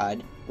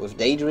preoccupied with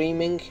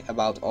daydreaming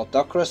about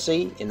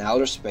autocracy in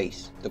outer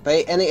space to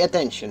pay any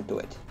attention to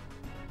it.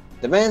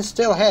 The man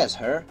still has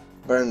her,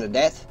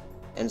 Bernadette,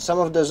 and some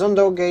of the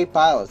Zundogay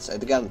pilots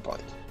at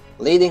gunpoint,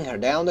 leading her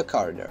down the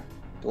corridor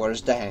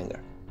towards the hangar.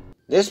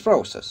 This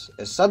process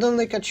is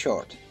suddenly cut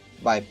short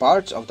by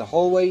parts of the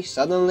hallway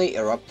suddenly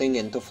erupting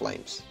into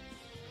flames.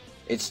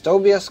 It's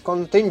Tobia's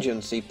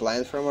contingency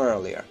plan from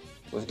earlier,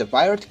 with the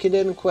pirate kid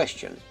in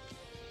question,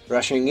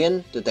 rushing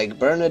in to take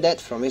Bernadette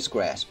from his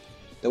grasp.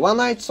 The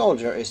one-eyed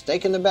soldier is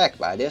taken aback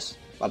by this,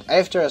 but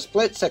after a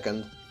split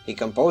second, he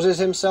composes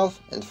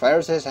himself and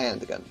fires his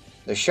handgun.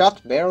 The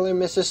shot barely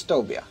misses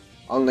Tobia,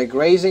 only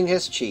grazing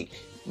his cheek,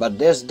 but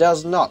this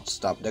does not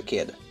stop the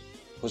kid,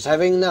 who's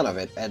having none of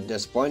it at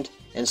this point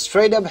and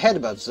straight up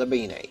headbutts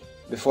Sabine.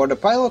 Before the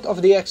pilot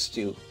of the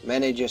X-2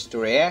 manages to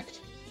react,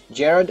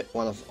 Jared,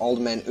 one of Old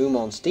Man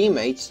Umon's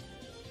teammates,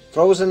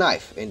 throws a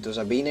knife into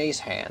Sabine's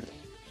hand,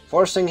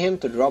 forcing him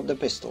to drop the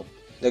pistol.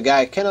 The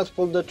guy cannot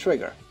pull the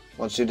trigger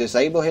once you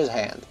disable his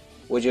hand,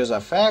 which is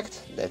a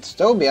fact that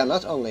Tobia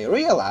not only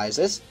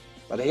realizes,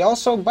 but he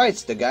also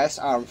bites the guy's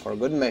arm for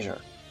good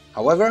measure.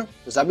 However,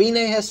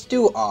 Sabine has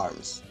two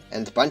arms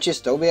and punches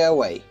Tobia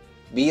away,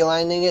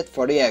 beelining it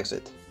for the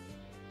exit.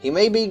 He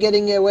may be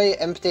getting away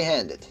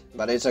empty-handed,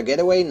 but it's a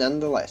getaway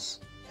nonetheless.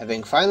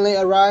 Having finally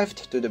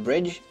arrived to the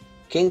bridge,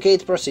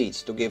 Kincaid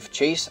proceeds to give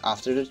chase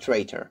after the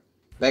traitor.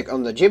 Back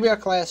on the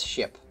Jibia-class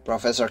ship,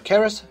 Professor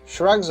Keres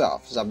shrugs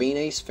off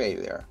Sabine's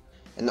failure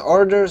and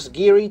orders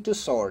Geary to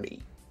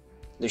sortie.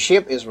 The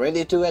ship is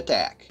ready to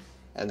attack,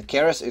 and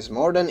Keres is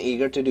more than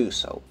eager to do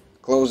so,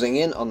 closing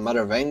in on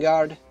Mother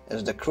Vanguard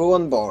as the crew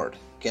on board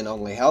can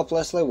only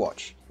helplessly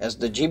watch as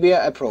the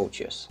Jibia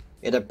approaches.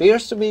 It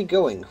appears to be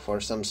going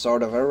for some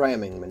sort of a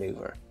ramming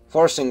maneuver,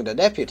 forcing the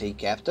deputy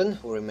captain,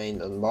 who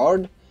remained on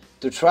board,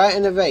 to try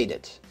and evade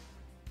it.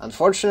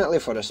 Unfortunately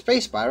for the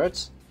space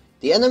pirates,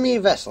 the enemy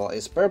vessel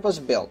is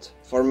purpose-built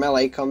for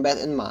melee combat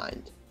in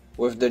mind,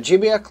 with the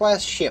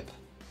Jibia-class ship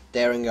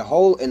tearing a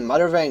hole in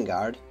Mother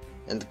Vanguard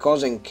and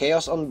causing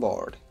chaos on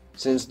board.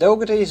 Since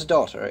Dougherty's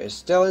daughter is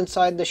still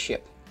inside the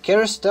ship,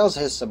 Keres tells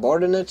his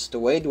subordinates to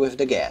wait with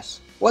the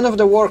gas, one of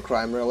the war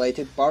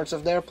crime-related parts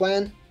of their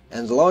plan,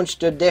 and launch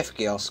the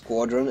Deathgale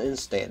squadron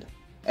instead.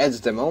 At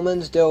the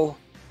moment, though,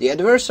 the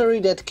adversary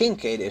that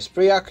Kincaid is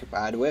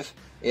preoccupied with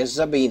is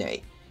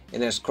Sabine,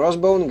 in his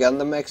Crossbone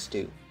Gundam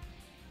X2.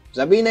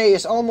 Sabine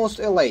is almost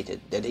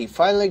elated that he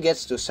finally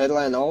gets to settle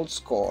an old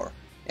score,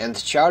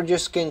 and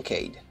charges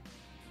Kincaid.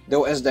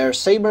 Though as their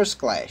sabers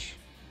clash,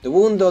 the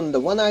wound on the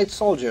one-eyed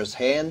soldier's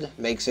hand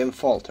makes him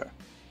falter,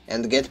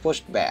 and get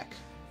pushed back.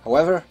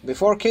 However,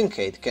 before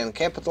Kincaid can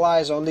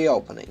capitalize on the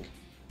opening,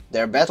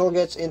 their battle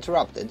gets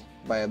interrupted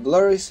by a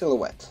blurry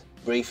silhouette,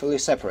 briefly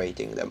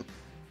separating them.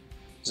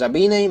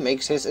 Sabine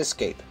makes his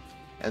escape,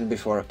 and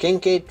before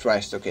Kincaid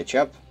tries to catch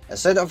up, a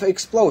set of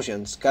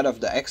explosions cut off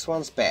the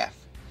X-1's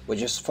path,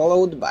 which is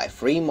followed by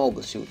 3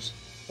 mobile suits,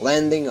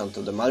 landing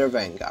onto the Mother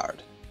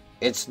Vanguard.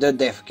 It's the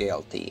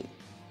Deathgale team.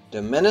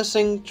 The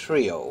menacing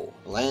trio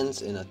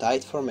lands in a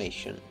tight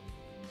formation,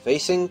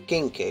 facing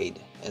Kincaid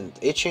and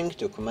itching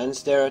to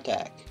commence their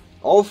attack.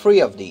 All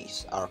 3 of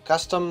these are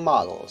custom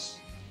models,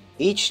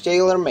 each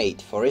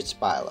tailor-made for its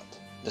pilot.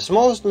 The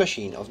smallest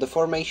machine of the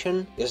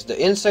formation is the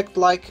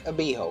insect-like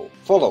Abiho,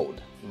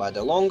 followed by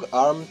the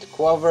long-armed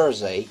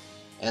Quaverze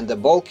and the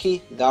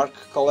bulky,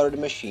 dark-colored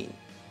machine,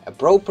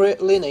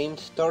 appropriately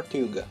named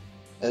Tortuga.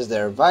 As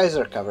their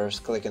visor covers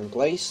click in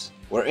place,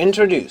 we're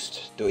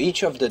introduced to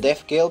each of the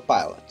Deathgale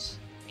pilots.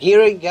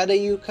 Giri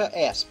Gadayuka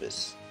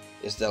Aspis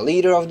is the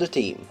leader of the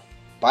team,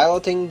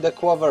 piloting the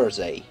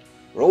Quaverze,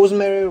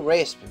 Rosemary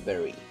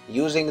Raspberry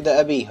using the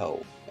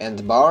Abiho,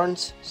 and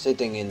Barnes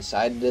sitting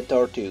inside the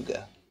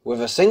Tortuga.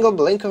 With a single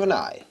blink of an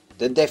eye,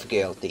 the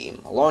Deathgale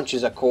team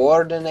launches a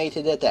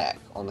coordinated attack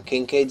on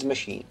Kincaid's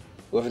machine,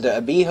 with the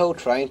Abiho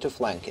trying to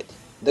flank it.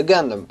 The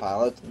Gundam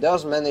pilot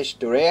does manage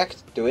to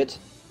react to it,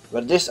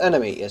 but this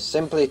enemy is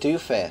simply too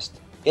fast,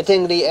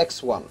 hitting the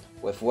X-1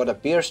 with what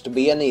appears to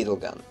be a needle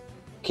gun.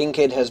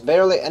 Kincaid has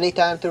barely any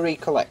time to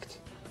recollect,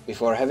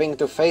 before having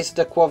to face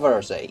the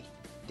Quaverze.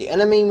 The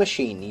enemy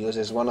machine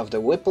uses one of the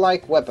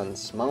whip-like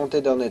weapons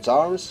mounted on its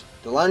arms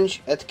to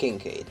lunge at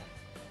Kincaid.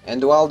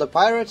 And while the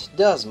pirate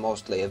does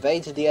mostly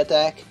evade the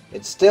attack,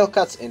 it still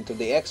cuts into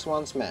the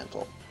X-1's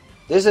mantle.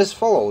 This is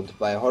followed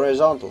by a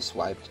horizontal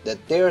swipe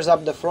that tears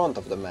up the front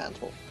of the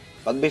mantle.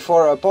 But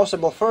before a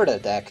possible third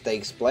attack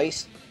takes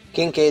place,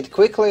 Kincaid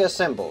quickly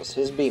assembles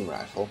his beam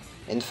rifle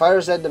and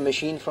fires at the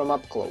machine from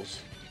up close.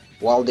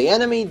 While the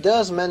enemy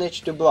does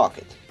manage to block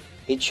it,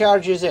 he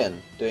charges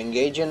in to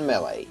engage in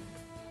melee,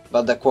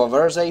 but the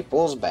Quaverze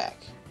pulls back.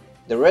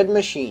 The red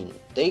machine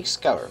takes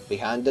cover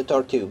behind the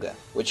Tortuga,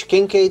 which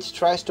Kincaid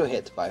tries to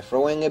hit by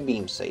throwing a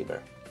beam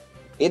saber.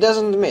 He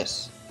doesn't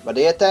miss, but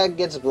the attack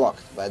gets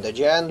blocked by the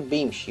giant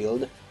beam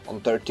shield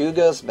on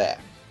Tortuga's back.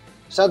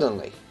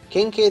 Suddenly,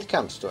 Kincaid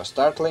comes to a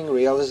startling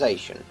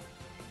realization.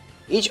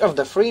 Each of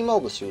the 3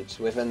 mobile suits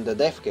within the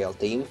Deathgale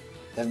team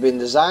have been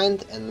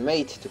designed and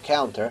made to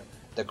counter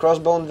the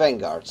Crossbone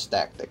Vanguard's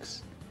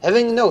tactics.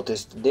 Having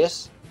noticed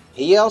this,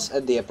 he yells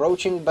at the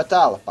approaching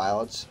Batala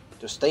pilots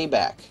to stay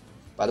back,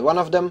 but one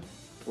of them,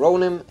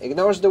 Ronim,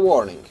 ignores the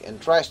warning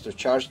and tries to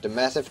charge the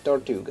massive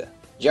Tortuga.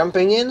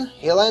 Jumping in,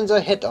 he lands a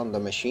hit on the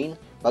machine,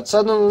 but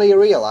suddenly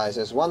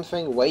realizes one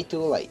thing way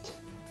too late.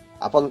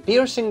 Upon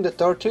piercing the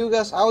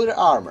Tortuga's outer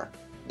armor,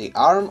 the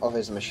arm of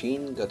his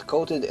machine got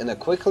coated in a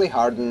quickly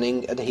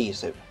hardening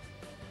adhesive,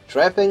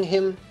 trapping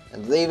him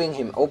and leaving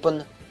him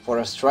open for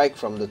a strike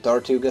from the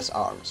Tortuga's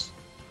arms.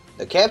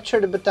 The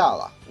captured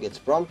Batala gets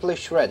promptly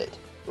shredded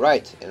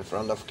right in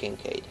front of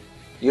Kincaid.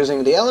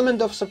 Using the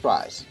element of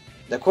surprise,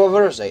 the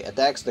Quaverze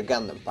attacks the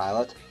Gundam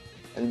pilot,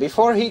 and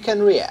before he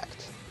can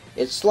react,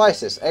 it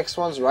slices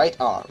X1's right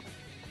arm,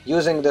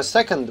 using the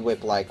second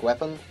whip-like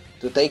weapon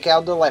to take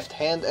out the left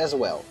hand as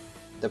well.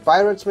 The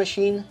pirate's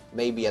machine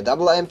may be a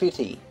double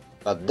amputee,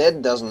 but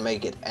that doesn't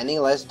make it any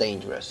less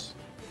dangerous.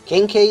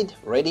 Kincaid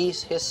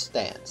readies his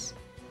stance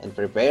and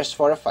prepares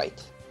for a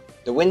fight.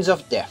 The winds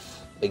of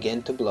death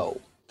begin to blow.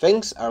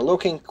 Things are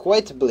looking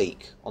quite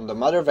bleak on the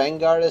Mother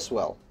Vanguard as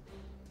well.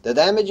 The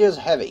damage is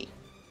heavy,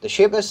 the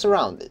ship is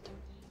surrounded,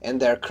 and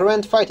their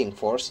current fighting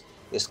force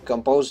is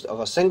composed of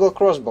a single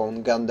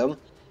Crossbone Gundam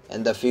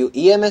and a few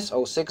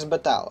EMS-06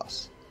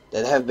 Batalas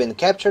that have been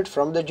captured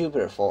from the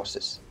Jupiter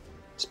forces.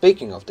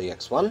 Speaking of the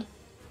X-1,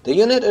 the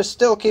unit is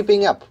still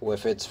keeping up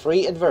with its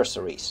 3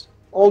 adversaries,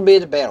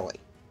 albeit barely.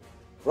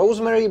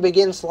 Rosemary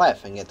begins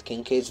laughing at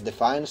Kincaid's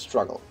defiant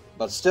struggle,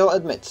 but still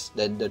admits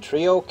that the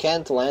trio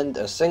can't land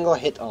a single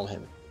hit on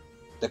him.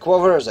 The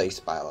Quaverze's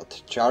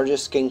pilot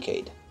charges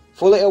Kincaid,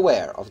 fully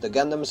aware of the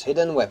Gundam's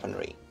hidden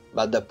weaponry,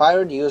 but the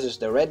pirate uses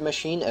the red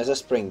machine as a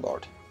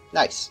springboard.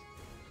 Nice.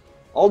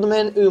 Old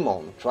Man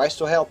Umon tries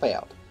to help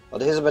out,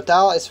 but his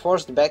Batala is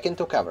forced back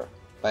into cover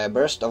by a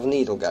burst of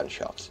needle gun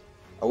shots.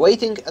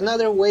 Awaiting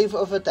another wave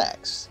of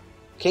attacks,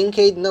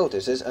 Kincaid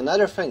notices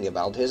another thing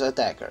about his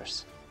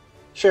attackers.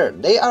 Sure,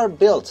 they are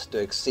built to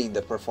exceed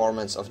the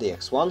performance of the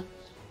X-1,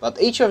 but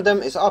each of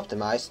them is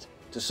optimized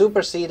to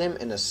supersede him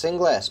in a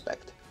single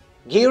aspect.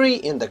 Geary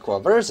in the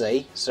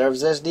Quaverze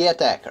serves as the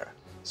attacker,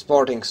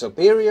 sporting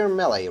superior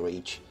melee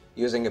reach,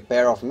 using a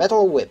pair of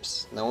metal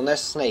whips known as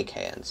snake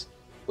hands,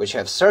 which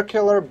have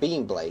circular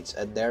beam blades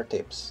at their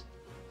tips.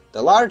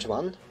 The large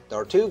one,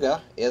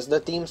 Tortuga, is the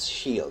team's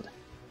shield,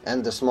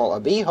 and the small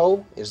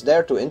Abiho is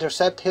there to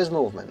intercept his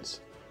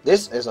movements.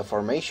 This is a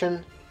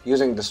formation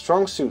using the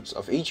strong suits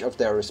of each of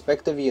their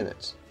respective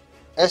units.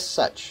 As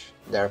such,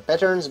 their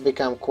patterns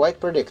become quite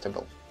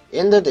predictable.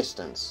 In the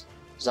distance,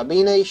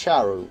 Zabine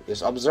Sharu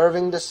is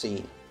observing the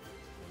scene.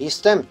 He's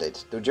tempted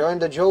to join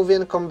the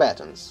Jovian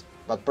combatants,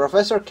 but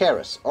Professor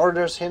Karras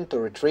orders him to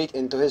retreat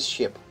into his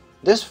ship.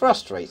 This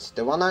frustrates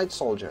the one-eyed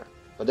soldier,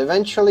 but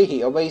eventually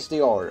he obeys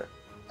the order.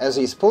 As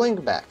he's pulling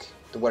back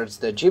towards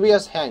the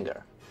Gibeah's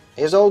hangar,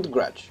 his old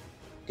grudge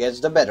gets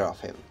the better of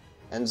him,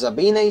 and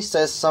Zabine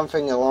says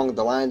something along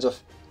the lines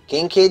of,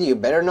 "Kincaid, you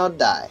better not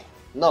die,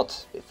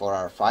 not before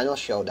our final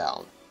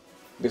showdown,"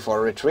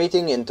 before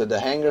retreating into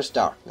the hangar's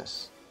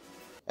darkness.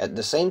 At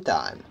the same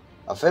time,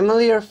 a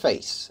familiar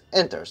face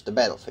enters the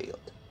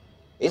battlefield.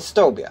 It's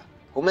Tobia,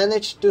 who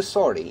managed to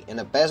sortie in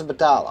a past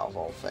Batala of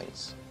all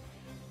things.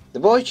 The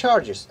boy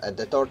charges at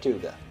the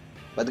Tortuga,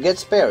 but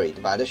gets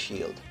parried by the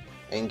shield,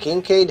 and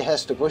Kincaid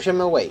has to push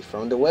him away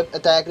from the whip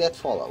attack that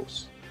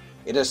follows.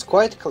 It is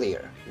quite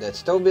clear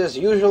that Tobia's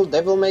usual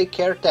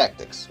devil-may-care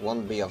tactics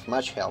won't be of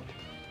much help,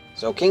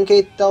 so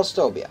Kincaid tells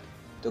Tobia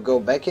to go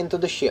back into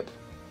the ship,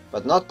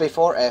 but not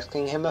before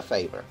asking him a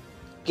favor.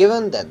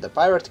 Given that the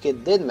pirate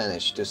kid did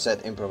manage to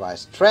set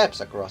improvised traps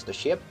across the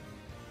ship,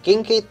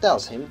 Kincaid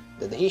tells him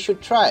that he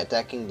should try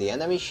attacking the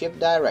enemy ship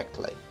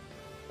directly.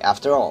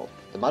 After all,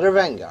 the Mother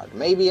Vanguard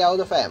may be out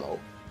of ammo,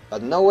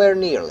 but nowhere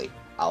nearly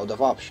out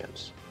of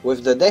options.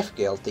 With the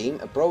Deathgale team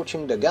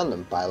approaching the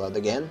Gundam pilot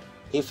again,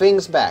 he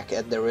thinks back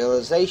at the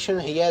realization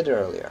he had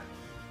earlier.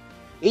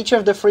 Each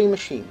of the 3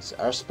 machines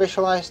are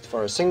specialized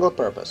for a single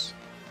purpose,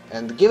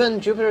 and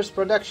given Jupiter's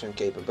production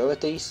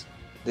capabilities,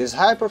 this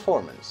high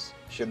performance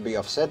should be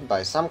offset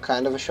by some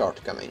kind of a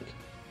shortcoming.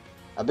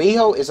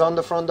 Abiho is on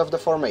the front of the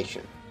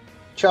formation,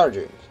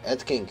 charging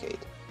at Kincaid.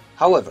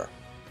 However,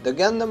 the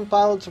Gundam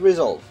pilot's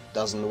resolve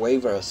doesn't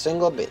waver a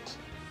single bit,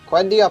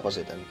 quite the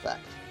opposite in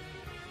fact.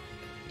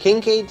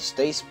 Kincaid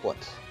stays put,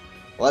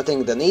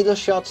 letting the needle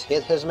shots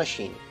hit his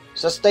machine,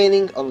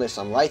 sustaining only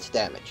some light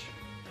damage,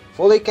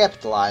 fully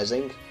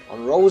capitalizing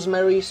on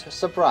Rosemary's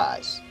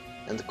surprise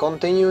and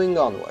continuing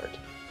onward.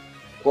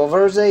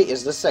 Quaverze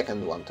is the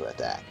second one to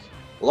attack,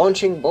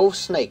 launching both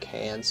snake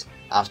hands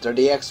after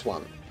the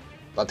X-1.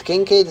 but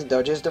Kincaid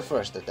dodges the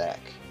first attack,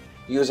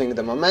 using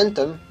the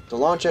momentum to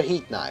launch a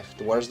heat knife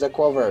towards the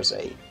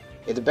Quaverse.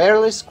 It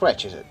barely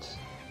scratches it,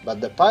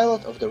 but the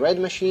pilot of the red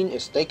machine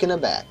is taken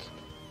aback,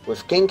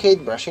 with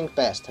Kincaid brushing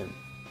past him,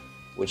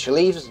 which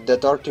leaves the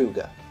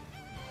Tortuga.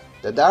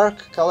 The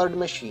dark-colored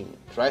machine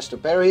tries to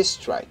parry his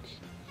strike,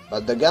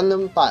 but the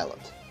Gundam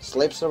pilot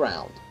slips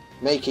around,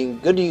 making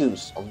good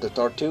use of the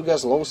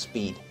Tortuga's low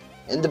speed,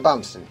 and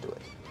bumps into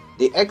it.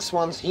 The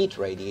X-1's heat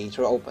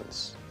radiator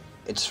opens.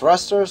 Its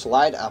thrusters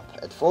light up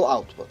at full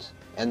output,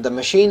 and the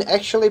machine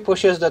actually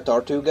pushes the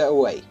Tortuga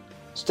away.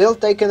 Still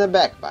taken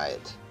aback by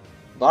it,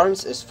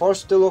 Barnes is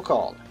forced to look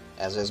on,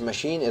 as his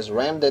machine is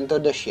rammed into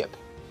the ship.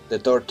 The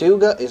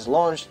Tortuga is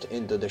launched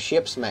into the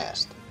ship's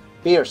mast,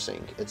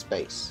 piercing its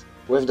base.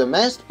 With the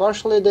mast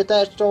partially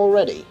detached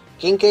already,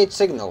 Kincaid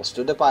signals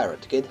to the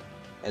Pirate Kid,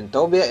 and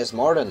Tobia is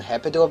more than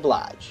happy to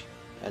oblige,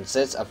 and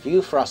sets a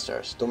few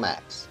thrusters to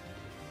max.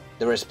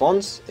 The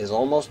response is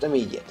almost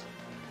immediate,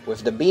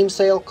 with the beam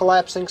sail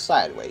collapsing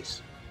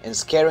sideways, and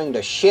scaring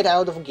the shit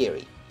out of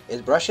Geary.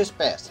 It brushes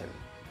past him,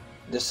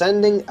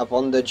 descending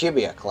upon the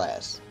Tobia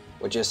class,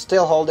 which is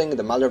still holding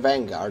the Mother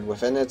Vanguard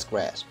within its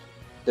grasp.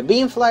 The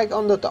beam flag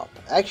on the top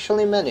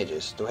actually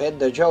manages to hit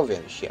the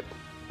Jovian ship,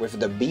 with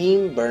the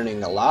beam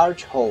burning a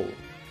large hole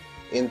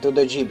into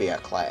the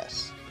Tobia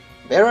class.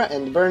 Bera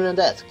and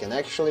Bernadette can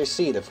actually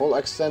see the full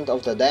extent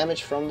of the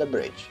damage from the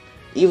bridge,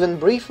 even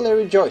briefly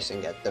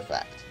rejoicing at the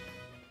fact.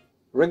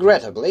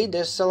 Regrettably,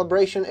 this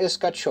celebration is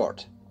cut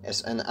short,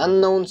 as an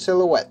unknown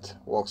silhouette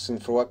walks in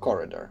through a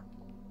corridor.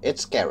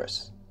 It's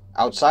Karis.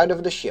 Outside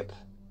of the ship,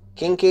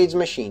 Kincaid's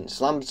machine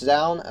slumps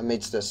down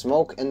amidst the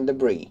smoke and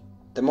debris.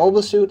 The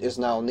mobile suit is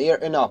now near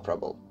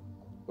inoperable,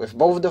 with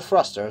both the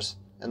thrusters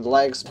and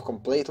legs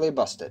completely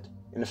busted.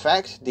 In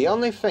fact, the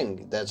only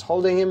thing that's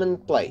holding him in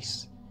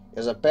place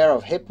is a pair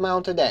of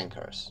hip-mounted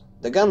anchors.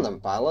 The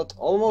Gundam pilot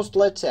almost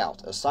lets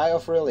out a sigh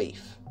of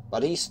relief,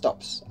 but he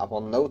stops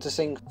upon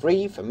noticing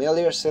three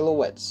familiar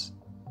silhouettes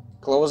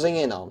closing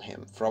in on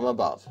him from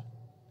above.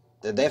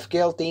 The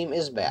Deathgale team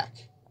is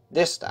back,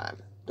 this time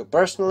to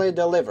personally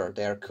deliver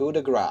their coup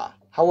de grace.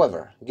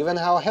 However, given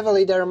how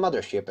heavily their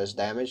mothership is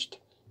damaged,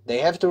 they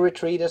have to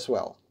retreat as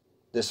well.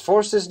 This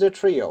forces the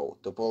trio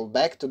to pull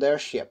back to their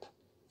ship,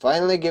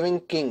 finally giving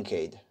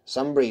Kincaid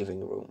some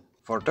breathing room.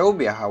 For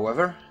Tobia,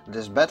 however,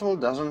 this battle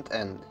doesn't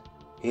end.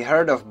 He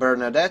heard of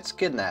Bernadette's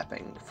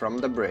kidnapping from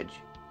the bridge,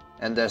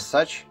 and as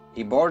such,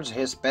 he boards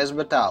his Pez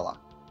Batala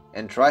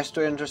and tries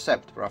to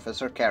intercept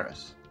Professor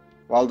Karras.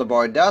 While the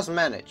boy does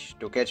manage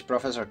to catch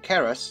Professor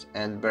Karras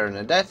and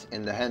Bernadette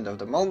in the hand of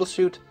the mobile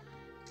suit,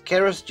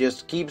 Karras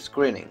just keeps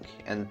grinning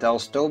and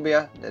tells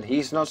Tobia that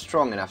he's not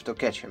strong enough to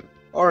catch him,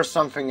 or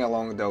something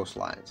along those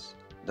lines.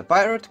 The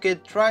Pirate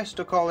Kid tries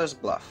to call his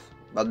bluff,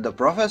 but the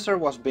professor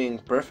was being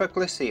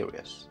perfectly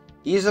serious,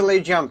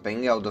 easily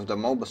jumping out of the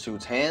mobile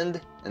suit's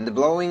hand and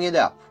blowing it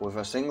up with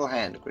a single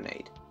hand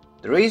grenade.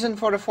 The reason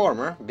for the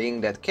former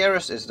being that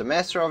Karras is the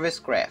master of his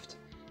craft,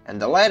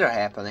 and the latter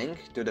happening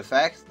to the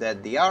fact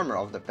that the armor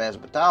of the Pez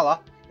Batala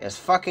is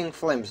fucking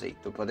flimsy,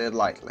 to put it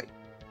lightly.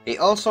 He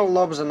also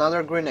lobs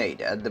another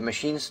grenade at the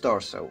machine's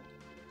torso,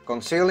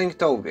 concealing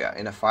Tobia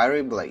in a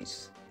fiery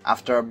blaze.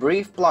 After a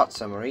brief plot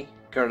summary,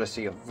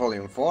 courtesy of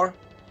Volume 4,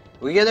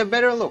 we get a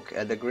better look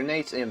at the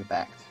grenade's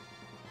impact.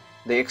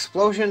 The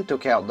explosion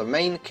took out the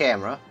main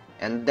camera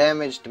and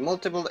damaged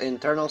multiple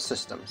internal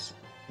systems,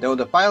 though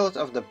the pilot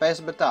of the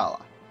Pez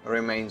Batala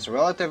remains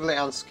relatively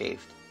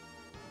unscathed.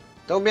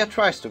 Tobia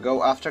tries to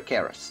go after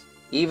Karras,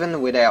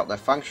 even without a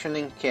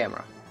functioning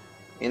camera,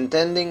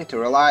 intending to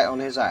rely on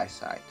his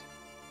eyesight.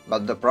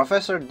 But the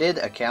professor did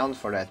account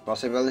for that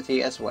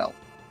possibility as well.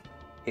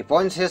 He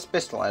points his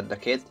pistol at the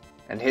kid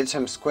and hits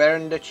him square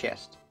in the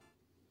chest.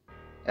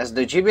 As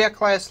the Tobia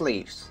class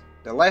leaves,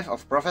 the laugh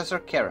of Professor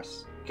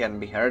Karras can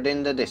be heard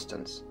in the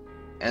distance.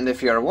 And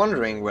if you are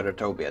wondering whether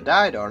Tobia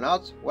died or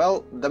not,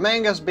 well, the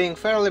manga's being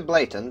fairly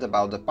blatant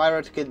about the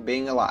Pirate Kid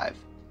being alive,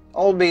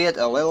 albeit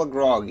a little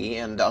groggy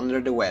and under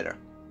the weather.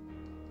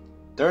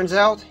 Turns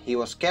out he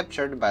was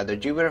captured by the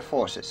Tobia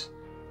forces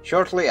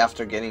shortly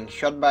after getting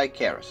shot by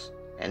Karras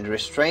and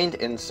restrained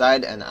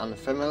inside an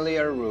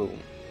unfamiliar room.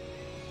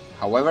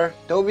 However,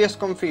 Tobia's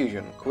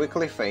confusion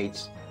quickly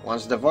fades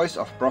once the voice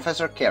of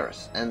Professor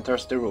Karras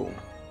enters the room.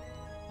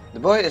 The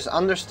boy is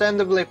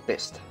understandably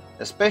pissed,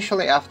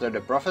 especially after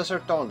the professor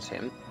taunts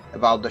him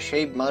about the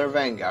shape Mother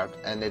Vanguard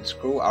and its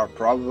crew are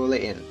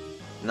probably in.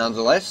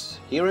 Nonetheless,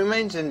 he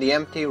remains in the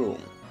empty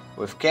room,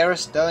 with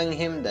Karras telling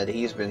him that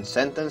he's been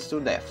sentenced to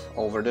death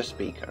over the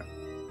speaker.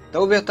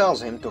 Tobia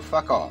tells him to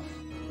fuck off,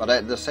 but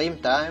at the same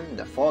time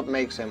the thought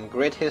makes him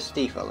grit his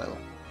teeth a little.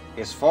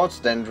 His thoughts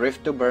then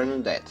drift to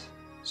Bernadette.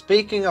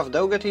 Speaking of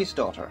Dougherty's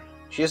daughter,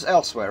 she is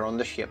elsewhere on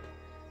the ship,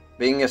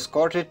 being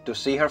escorted to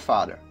see her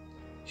father.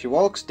 She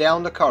walks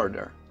down the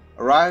corridor,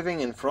 arriving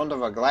in front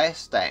of a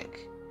glass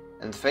tank,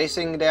 and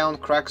facing down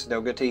Crux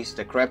Dougherty's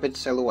decrepit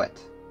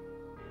silhouette.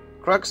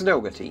 Crux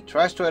Dougherty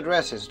tries to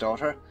address his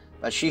daughter,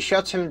 but she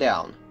shuts him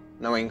down,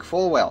 knowing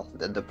full well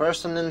that the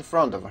person in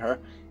front of her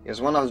is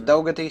one of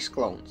Dougherty's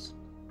clones.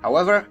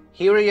 However,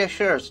 he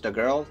reassures the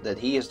girl that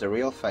he is the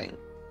real thing.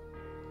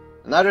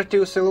 Another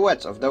two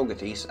silhouettes of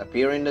Doughertys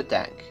appear in the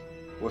tank,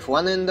 with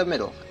one in the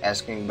middle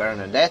asking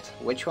Bernadette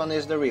which one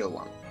is the real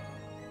one.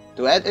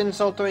 To add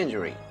insult to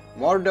injury,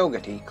 more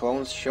Dougherty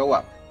clones show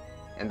up,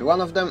 and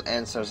one of them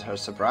answers her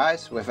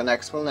surprise with an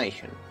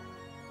explanation.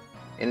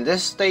 In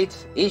this state,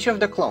 each of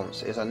the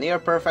clones is a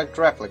near-perfect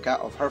replica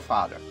of her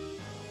father,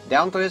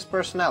 down to his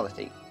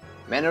personality,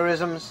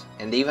 mannerisms,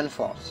 and even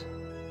thoughts.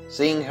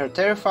 Seeing her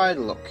terrified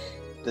look,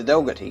 the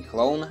Dougherty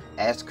clone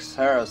asks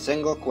her a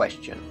single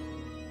question.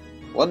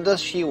 What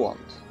does she want?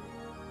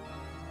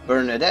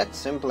 Bernadette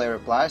simply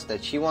replies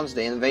that she wants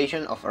the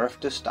invasion of Earth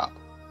to stop,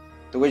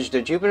 to which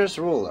the Jupiter's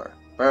ruler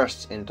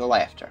bursts into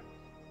laughter,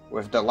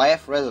 with the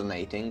laugh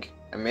resonating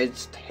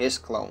amidst his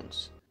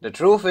clones. The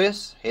truth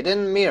is, he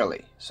didn't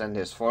merely send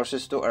his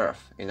forces to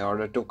Earth in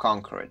order to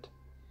conquer it.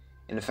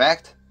 In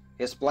fact,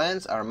 his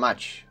plans are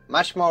much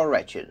more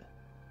wretched.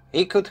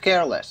 He could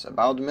care less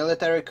about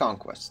military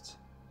conquests.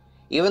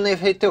 Even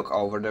if he took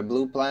over the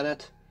blue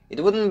planet,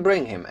 it wouldn't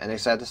bring him any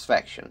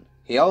satisfaction.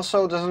 He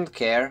also doesn't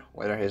care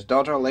whether his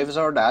daughter lives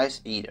or dies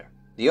either.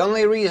 The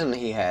only reason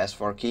he has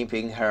for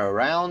keeping her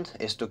around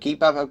is to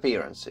keep up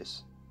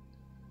appearances.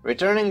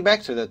 Returning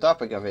back to the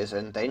topic of his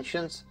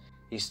intentions,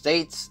 he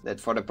states that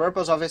for the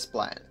purpose of his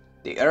plan,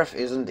 the Earth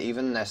isn't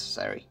even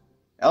necessary.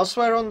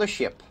 Elsewhere on the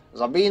ship,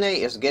 Sabine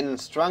is getting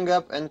strung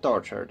up and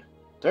tortured.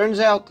 Turns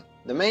out,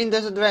 the main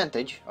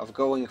disadvantage of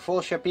going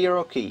full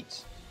Shapiro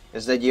Keats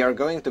is that you are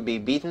going to be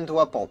beaten to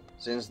a pulp,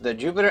 since the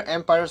Jupiter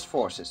Empire's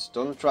forces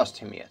don't trust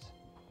him yet.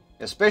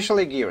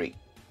 Especially Geary.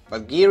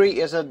 But Geary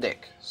is a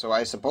dick, so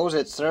I suppose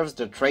it serves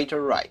the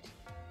traitor right.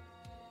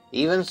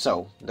 Even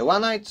so, the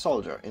one-eyed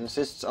soldier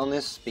insists on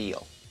his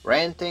spiel,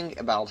 ranting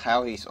about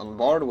how he's on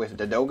board with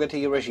the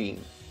Dougherty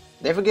regime.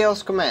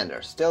 Devigale's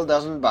commander still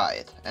doesn't buy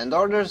it, and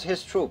orders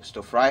his troops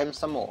to fry him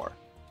some more.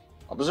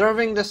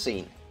 Observing the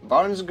scene,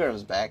 Barnes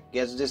Gernsback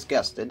gets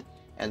disgusted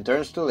and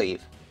turns to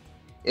leave.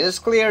 It is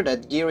clear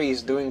that Geary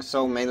is doing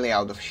so mainly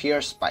out of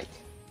sheer spite.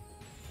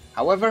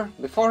 However,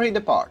 before he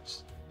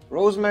departs,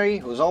 Rosemary,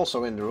 who's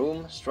also in the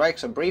room,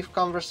 strikes a brief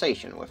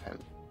conversation with him.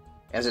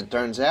 As it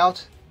turns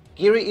out,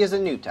 Geary is a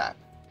new type,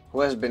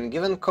 who has been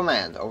given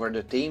command over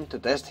the team to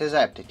test his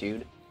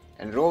aptitude,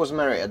 and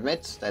Rosemary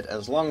admits that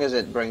as long as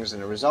it brings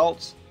in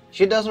results,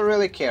 she doesn't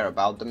really care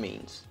about the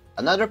means.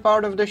 Another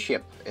part of the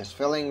ship is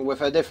filling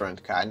with a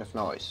different kind of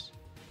noise.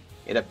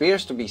 It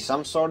appears to be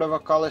some sort of a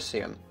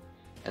coliseum,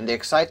 and the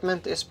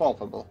excitement is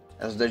palpable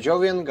as the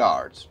Jovian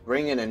guards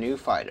bring in a new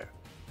fighter.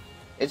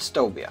 It's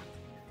Tobia.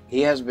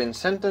 He has been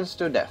sentenced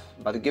to death,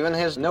 but given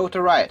his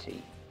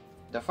notoriety,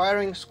 the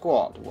firing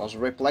squad was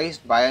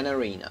replaced by an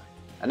arena.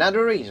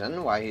 Another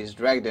reason why he's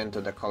dragged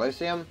into the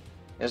Coliseum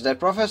is that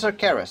Professor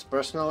Karras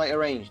personally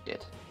arranged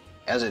it.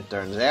 As it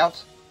turns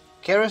out,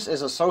 Karras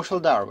is a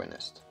social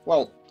Darwinist.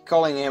 Well,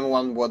 calling him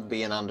one would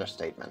be an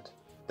understatement.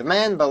 The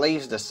man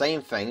believes the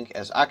same thing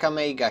as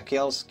Akame ga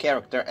Kill's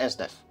character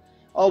Esdef,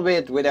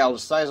 albeit without a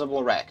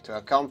sizable rack to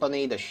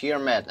accompany the sheer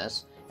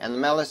madness and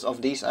malice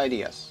of these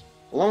ideas.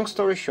 Long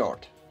story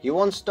short, he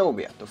wants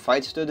Tobia to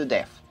fight to the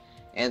death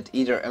and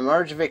either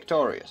emerge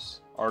victorious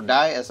or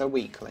die as a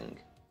weakling.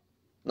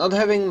 Not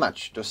having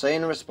much to say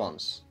in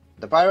response,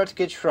 the pirate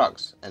kid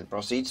shrugs and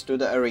proceeds to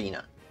the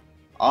arena,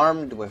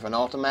 armed with an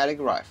automatic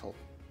rifle.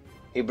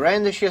 He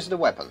brandishes the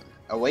weapon,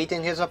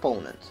 awaiting his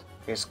opponent.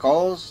 His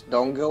calls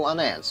don't go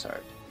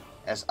unanswered,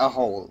 as a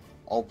hole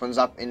opens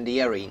up in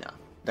the arena.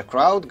 The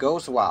crowd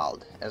goes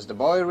wild as the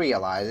boy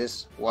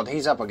realizes what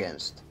he's up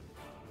against.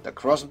 The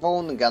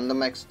Crossbone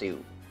Gundam X2.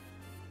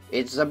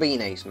 It's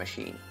Sabine's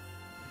machine,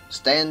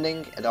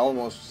 standing at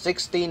almost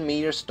 16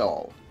 meters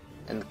tall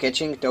and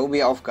catching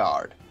Tobia off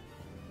guard.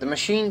 The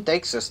machine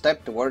takes a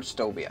step towards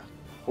Tobia,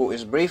 who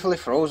is briefly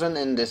frozen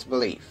in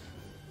disbelief.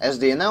 As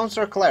the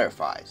announcer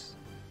clarifies,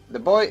 the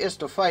boy is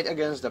to fight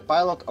against the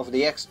pilot of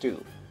the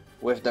X2,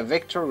 with the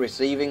victor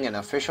receiving an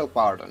official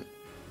pardon.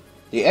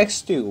 The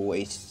X2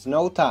 wastes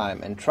no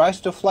time and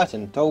tries to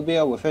flatten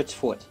Tobia with its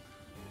foot.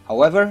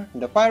 However,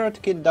 the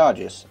pirate kid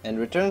dodges and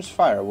returns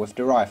fire with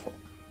the rifle,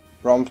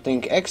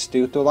 prompting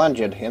X2 to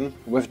lunge at him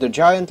with the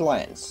giant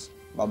lance,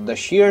 but the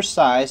sheer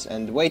size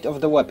and weight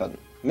of the weapon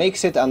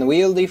makes it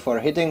unwieldy for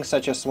hitting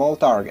such a small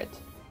target,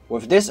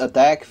 with this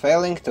attack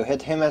failing to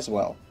hit him as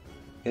well.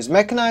 His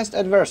mechanized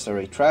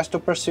adversary tries to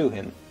pursue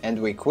him,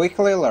 and we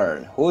quickly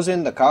learn who's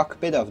in the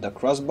cockpit of the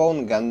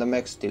Crossbone Gundam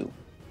X2.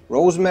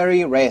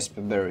 Rosemary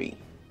Raspberry.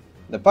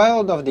 The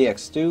pilot of the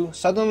X2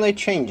 suddenly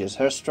changes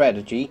her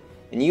strategy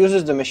and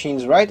uses the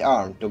machine's right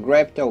arm to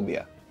grab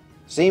Tobia.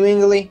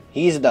 Seemingly,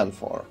 he's done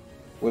for,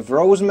 with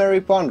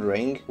Rosemary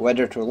pondering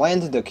whether to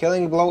land the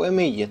killing blow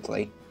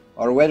immediately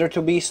or whether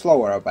to be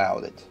slower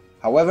about it.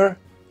 However,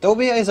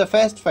 Tobia is a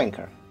fast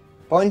thinker,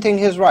 pointing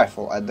his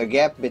rifle at the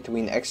gap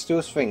between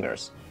X2's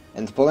fingers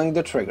and pulling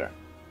the trigger.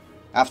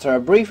 After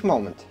a brief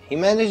moment, he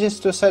manages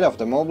to set off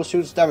the mobile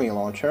suit's dummy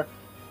launcher,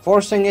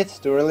 forcing it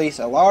to release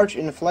a large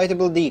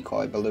inflatable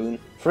decoy balloon,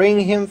 freeing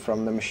him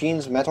from the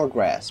machine's metal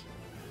grasp.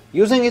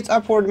 Using its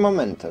upward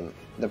momentum,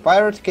 the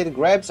pirate kid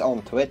grabs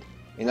onto it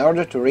in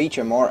order to reach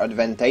a more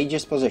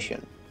advantageous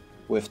position.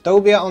 With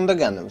Tobia on the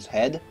Gundam's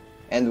head,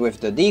 and with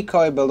the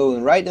decoy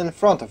balloon right in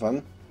front of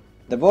him,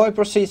 the boy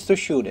proceeds to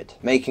shoot it,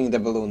 making the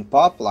balloon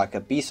pop like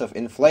a piece of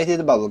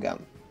inflated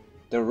bubblegum.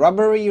 The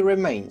rubbery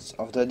remains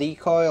of the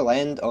decoy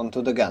land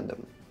onto the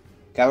Gundam,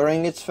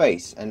 covering its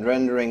face and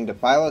rendering the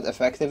pilot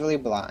effectively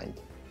blind.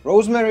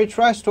 Rosemary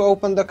tries to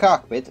open the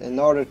cockpit in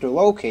order to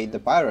locate the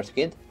pirate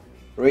kid,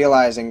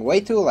 realizing way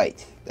too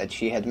late that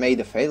she had made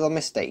a fatal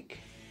mistake.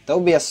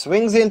 Tobia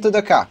swings into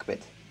the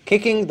cockpit,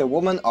 kicking the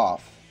woman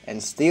off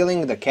and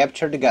stealing the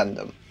captured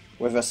Gundam.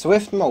 With a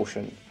swift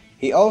motion,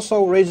 he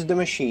also rids the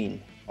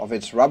machine of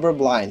its rubber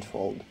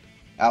blindfold,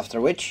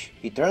 after which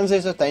he turns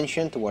his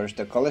attention towards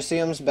the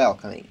Coliseum's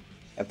balcony,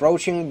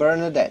 approaching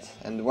Bernadette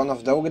and one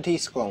of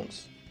Dougherty's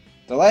clones,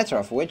 the latter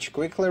of which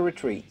quickly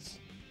retreats.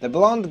 The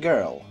blonde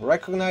girl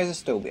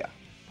recognizes Tobia,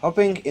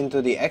 hopping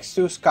into the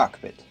X2's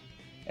cockpit,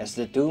 as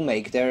the two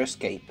make their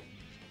escape.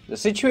 The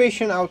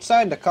situation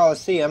outside the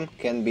Coliseum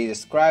can be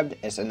described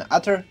as an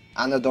utter,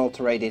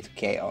 unadulterated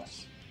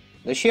chaos.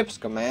 The ship's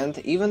command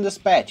even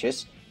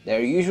dispatches their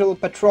usual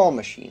patrol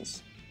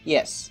machines.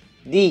 Yes,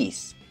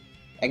 these.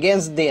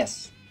 Against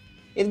this.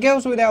 It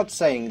goes without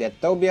saying that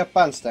Tobia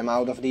punts them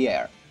out of the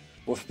air,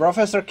 with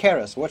Professor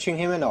Karras watching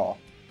him in awe,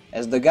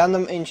 as the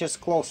Gundam inches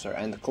closer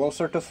and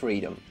closer to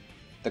freedom.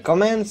 The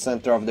command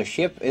center of the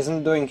ship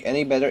isn't doing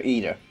any better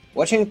either,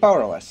 watching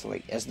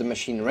powerlessly as the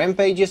machine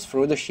rampages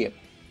through the ship.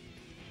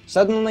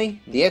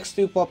 Suddenly, the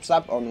X2 pops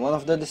up on one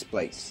of the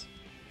displays.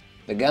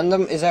 The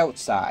Gundam is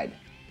outside.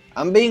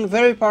 I'm being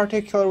very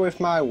particular with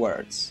my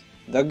words.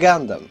 The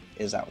Gundam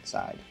is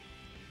outside.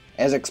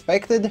 As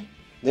expected,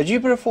 the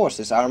Jupiter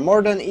forces are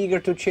more than eager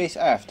to chase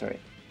after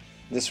it,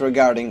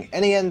 disregarding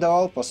any and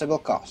all possible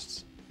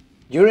costs.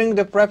 During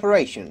the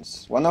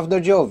preparations, one of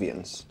the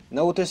Jovians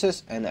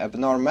notices an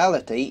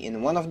abnormality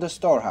in one of the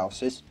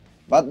storehouses,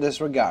 but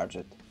disregards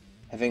it,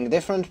 having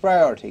different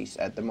priorities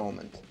at the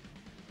moment.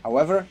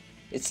 However,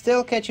 it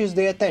still catches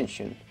the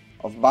attention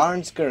of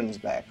Barnes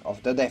Gernsback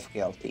of the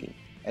Deathgale team.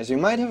 As you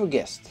might have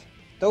guessed,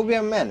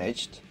 Tobia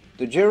managed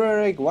to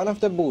jury-rig one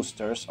of the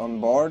boosters on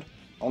board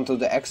onto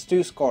the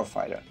X2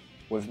 Scorefighter,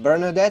 with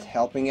Bernadette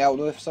helping out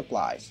with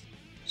supplies.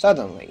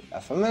 Suddenly, a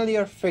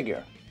familiar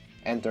figure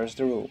enters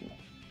the room.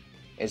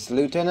 It's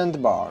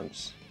Lieutenant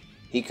Barnes.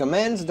 He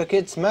commands the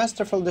kid's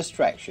masterful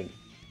distraction,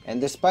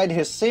 and despite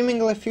his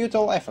seemingly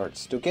futile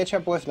efforts to catch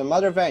up with the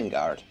Mother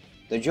Vanguard,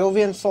 the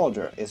Jovian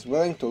soldier is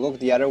willing to look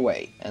the other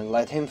way and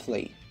let him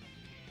flee.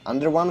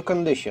 Under one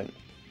condition: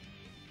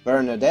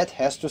 Bernadette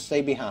has to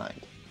stay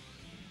behind.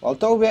 While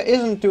Tobia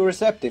isn't too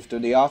receptive to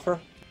the offer,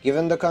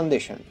 given the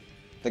condition,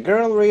 the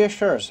girl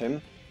reassures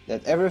him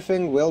that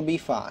everything will be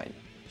fine.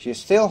 She's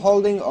still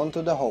holding on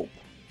to the hope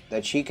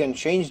that she can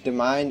change the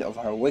mind of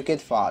her wicked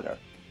father.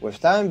 With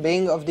time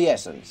being of the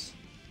essence,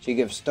 she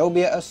gives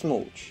Tobia a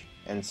smooch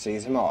and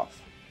sees him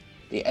off.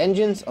 The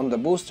engines on the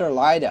booster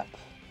light up,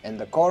 and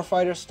the core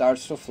fighter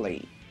starts to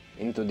flee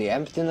into the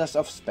emptiness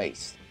of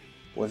space,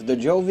 with the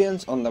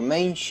Jovians on the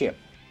main ship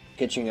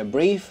catching a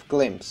brief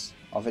glimpse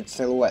of its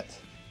silhouette.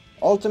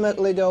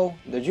 Ultimately though,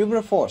 the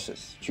Jupiter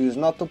forces choose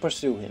not to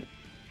pursue him,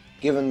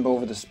 given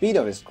both the speed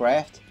of his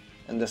craft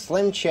and the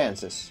slim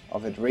chances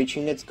of it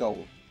reaching its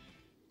goal.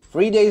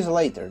 3 days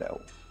later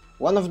though,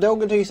 one of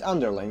Dougherty's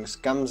underlings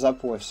comes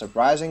up with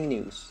surprising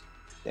news.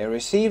 They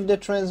received a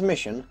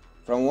transmission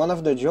from one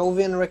of the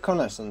Jovian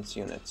reconnaissance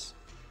units.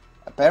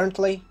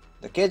 Apparently,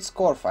 the kid's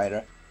core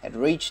fighter had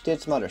reached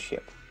its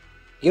mothership.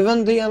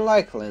 Given the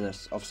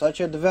unlikeliness of such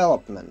a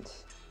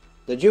development,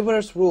 the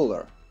Jupiter's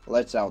ruler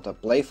lets out a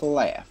playful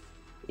laugh,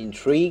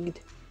 intrigued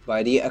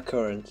by the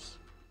occurrence.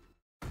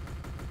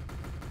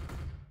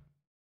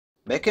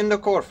 Back in the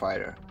core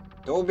fighter,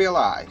 Tobia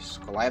lies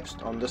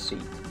collapsed on the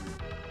seat.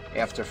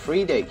 After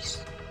 3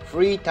 days,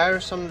 3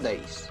 tiresome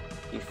days,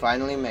 he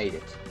finally made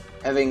it.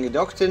 Having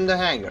docked in the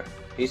hangar,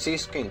 he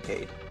sees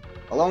Kincaid,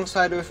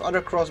 alongside with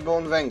other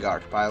Crossbone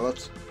Vanguard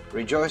pilots,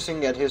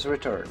 rejoicing at his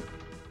return.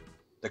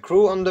 The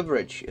crew on the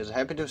bridge is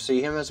happy to see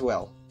him as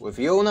well, with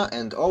Yona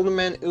and Old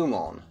Man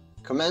Umon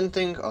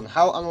commenting on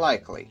how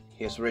unlikely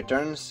his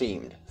return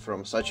seemed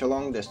from such a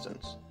long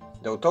distance,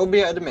 though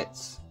Tobia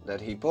admits that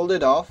he pulled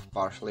it off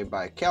partially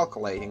by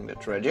calculating the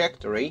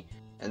trajectory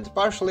and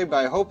partially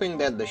by hoping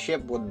that the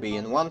ship would be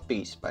in one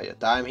piece by the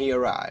time he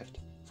arrived.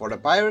 For the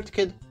pirate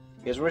kid,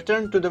 his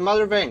return to the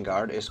Mother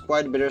Vanguard is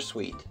quite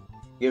bittersweet,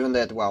 given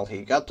that while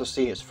he got to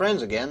see his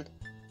friends again,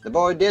 the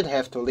boy did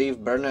have to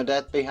leave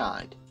Bernadette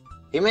behind.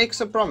 He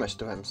makes a promise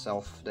to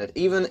himself that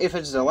even if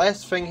it's the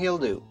last thing he'll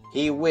do,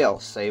 he will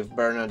save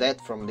Bernadette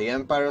from the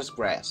Empire's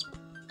grasp.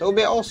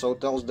 Tobia also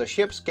tells the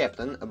ship's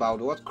captain about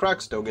what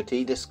Crux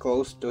Dougherty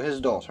disclosed to his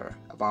daughter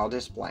about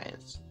his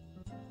plans.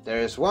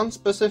 There is one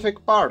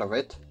specific part of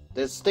it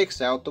that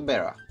sticks out to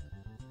Bera.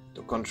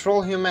 To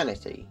control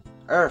humanity,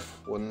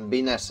 Earth wouldn't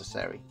be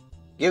necessary.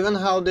 Given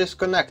how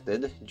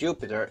disconnected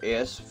Jupiter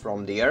is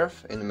from the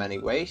Earth in many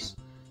ways,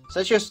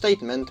 such a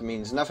statement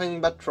means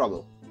nothing but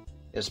trouble,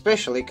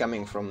 especially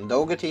coming from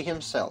Dougherty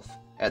himself.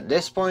 At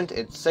this point,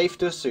 it's safe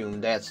to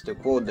assume that, to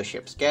quote the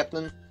ship's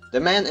captain, The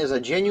man is a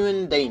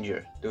genuine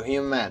danger to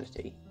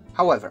humanity.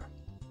 However,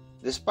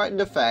 despite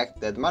the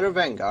fact that Mother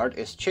Vanguard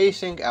is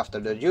chasing after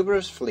the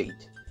Jupiter's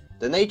fleet,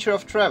 the nature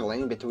of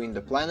traveling between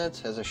the planets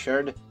has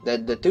assured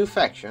that the two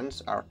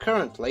factions are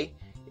currently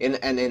in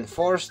an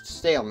enforced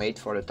stalemate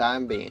for the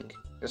time being,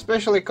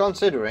 especially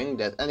considering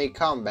that any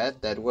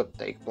combat that would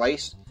take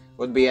place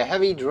would be a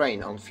heavy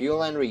drain on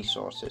fuel and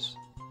resources.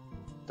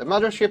 The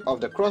mothership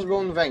of the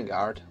Crossbone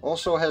Vanguard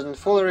also hasn't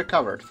fully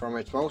recovered from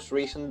its most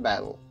recent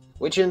battle,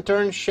 which in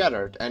turn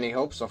shattered any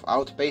hopes of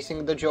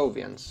outpacing the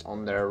Jovians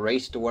on their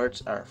race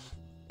towards Earth.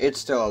 It's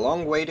still a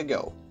long way to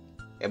go,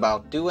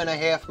 about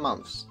 2.5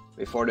 months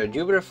before the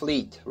Jupiter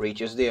fleet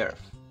reaches the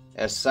Earth.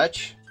 As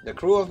such, the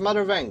crew of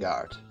Mother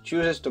Vanguard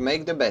chooses to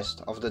make the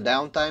best of the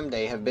downtime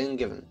they have been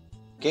given.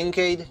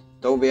 Kincaid,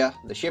 Tobia,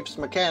 the ship's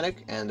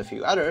mechanic, and a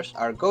few others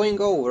are going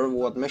over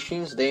what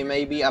machines they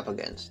may be up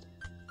against,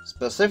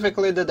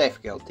 specifically the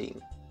Death Kill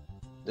team.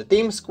 The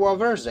Team Squaw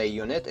Versae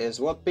unit is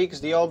what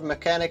piques the old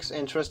mechanic's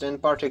interest in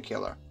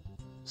particular,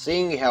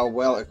 seeing how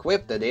well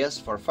equipped it is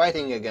for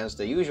fighting against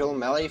the usual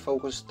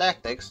melee-focused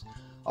tactics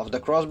of the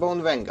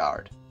Crossbone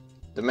Vanguard.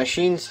 The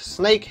machine's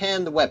snake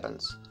hand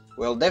weapons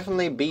will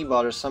definitely be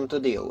bothersome to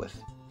deal with.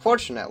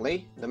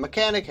 Fortunately, the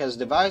mechanic has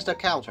devised a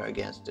counter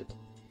against it,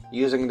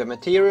 using the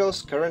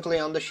materials currently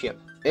on the ship.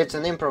 It's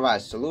an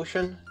improvised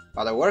solution,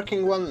 but a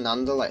working one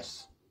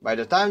nonetheless. By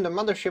the time the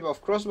mothership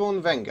of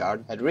Crossbone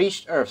Vanguard had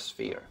reached Earth's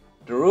sphere,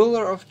 the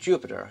ruler of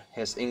Jupiter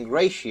has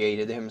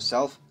ingratiated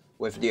himself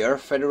with the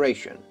Earth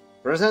Federation,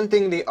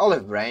 presenting the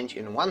olive branch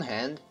in one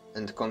hand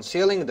and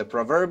concealing the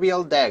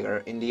proverbial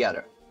dagger in the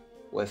other,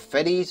 with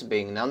Fedis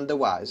being none the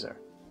wiser.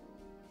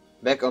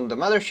 Back on the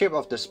mothership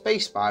of the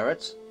space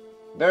pirates,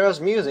 Bera's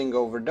musing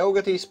over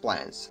Dougherty's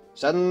plans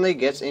suddenly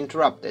gets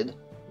interrupted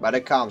by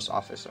the comms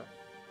officer.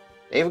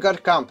 They've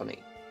got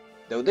company,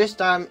 though this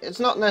time it's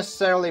not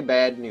necessarily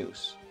bad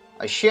news.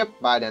 A ship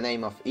by the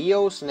name of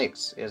Eos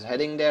Nix is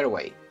heading their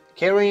way,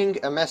 carrying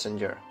a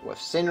messenger with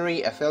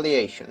Sinri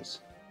affiliations.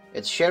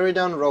 It's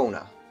Sheridan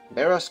Rona,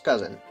 Bera's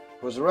cousin,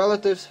 whose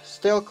relatives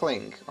still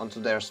cling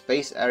onto their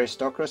space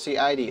aristocracy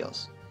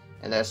ideals,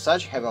 and as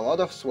such have a lot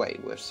of sway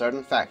with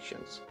certain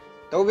factions.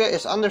 Tobia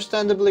is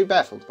understandably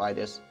baffled by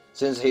this,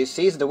 since he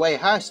sees the way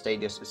high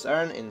status is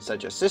earned in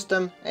such a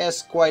system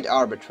as quite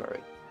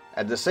arbitrary.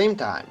 At the same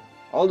time,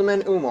 Old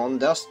Man Umon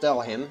does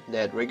tell him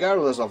that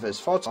regardless of his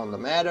thoughts on the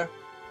matter,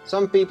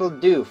 some people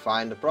do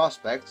find the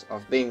prospects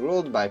of being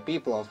ruled by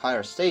people of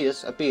higher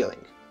status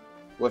appealing,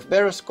 with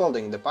Bera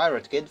scolding the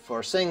pirate kid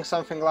for saying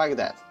something like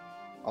that,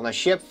 on a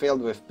ship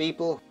filled with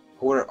people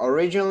who were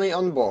originally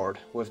on board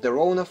with the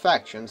Rona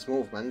faction's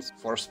movements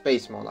for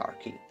space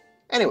monarchy.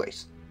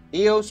 Anyways,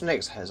 Eos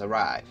Nix has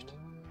arrived,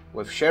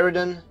 with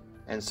Sheridan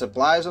and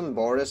supplies on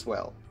board as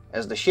well.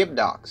 As the ship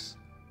docks,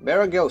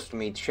 Bera goes to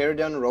meet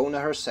Sheridan Rona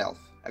herself,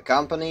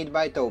 accompanied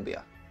by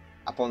Tobia.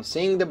 Upon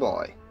seeing the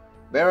boy,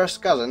 Bera's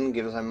cousin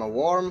gives him a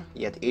warm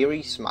yet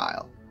eerie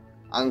smile.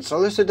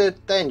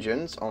 Unsolicited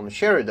tangents on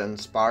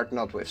Sheridan's part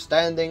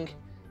notwithstanding,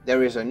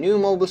 there is a new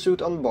mobile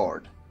suit on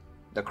board,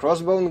 the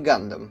Crossbone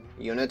Gundam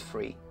Unit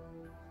 3.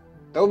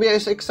 Tobia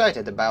is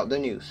excited about the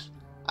news,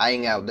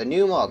 eyeing out the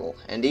new model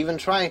and even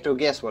trying to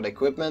guess what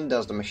equipment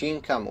does the machine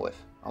come with.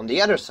 On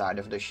the other side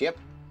of the ship,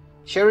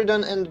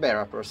 Sheridan and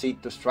Bera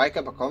proceed to strike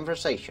up a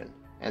conversation,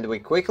 and we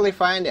quickly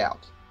find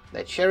out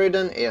that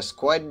Sheridan is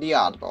quite the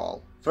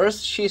oddball.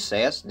 First she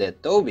says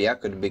that Tobia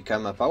could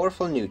become a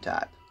powerful new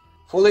type,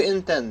 fully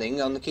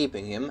intending on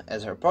keeping him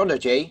as her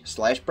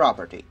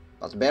protege/property,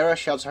 but Bera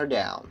shuts her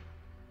down.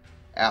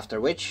 After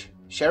which,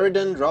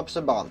 Sheridan drops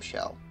a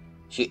bombshell.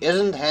 She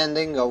isn't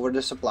handing over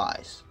the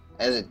supplies.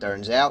 As it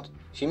turns out,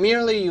 she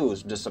merely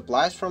used the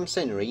supplies from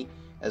Sinri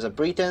as a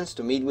pretense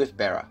to meet with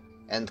Bera,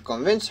 and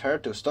convince her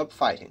to stop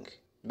fighting.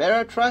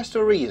 Bera tries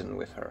to reason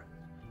with her,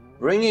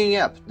 bringing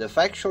up the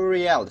factual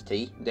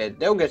reality that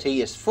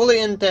Dougherty is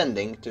fully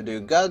intending to do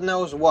God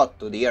knows what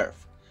to the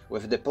Earth,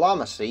 with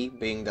diplomacy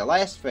being the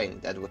last thing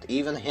that would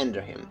even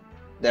hinder him.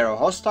 They're a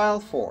hostile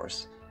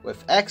force,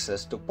 with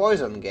access to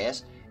poison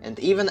gas and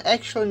even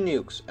actual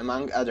nukes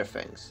among other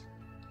things.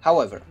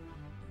 However,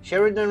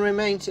 Sheridan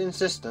remains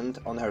insistent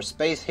on her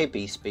space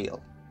hippie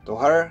spiel. To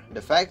her,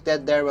 the fact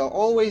that there will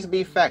always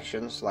be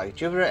factions like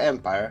Jupiter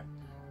Empire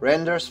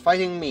renders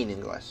fighting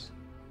meaningless.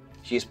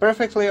 She is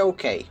perfectly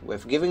okay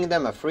with giving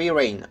them a free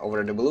reign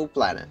over the blue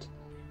planet,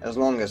 as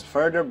long as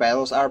further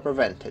battles are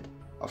prevented.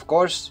 Of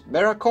course,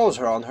 Bera calls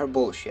her on her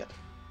bullshit,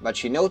 but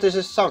she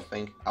notices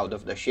something out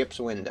of the ship's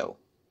window.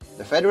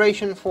 The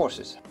Federation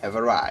forces have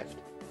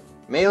arrived,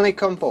 mainly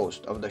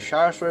composed of the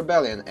Char's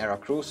Rebellion-era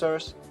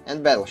cruisers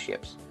and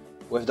battleships,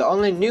 with the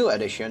only new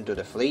addition to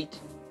the fleet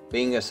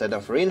being a set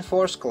of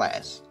reinforced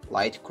class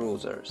light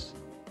cruisers.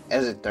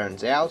 As it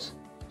turns out,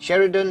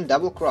 Sheridan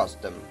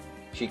double-crossed them.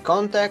 She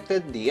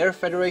contacted the Air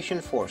Federation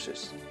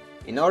forces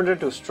in order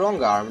to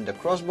strong-arm the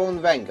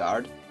Crossbone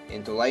Vanguard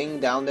into laying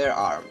down their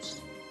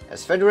arms.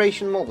 As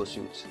Federation mobile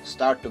suits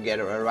start to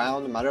gather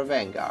around Mother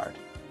Vanguard,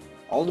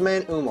 Old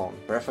Man Umon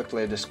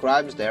perfectly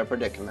describes their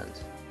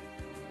predicament.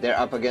 They're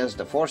up against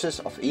the forces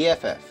of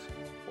EFF,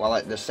 while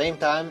at the same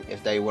time,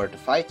 if they were to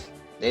fight,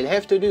 they'd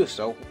have to do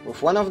so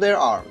with one of their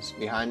arms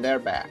behind their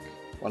back.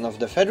 One of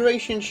the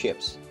Federation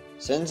ships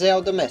sends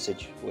out a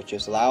message which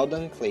is loud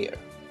and clear.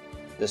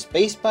 The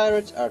space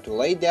pirates are to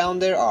lay down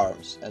their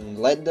arms and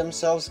let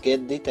themselves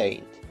get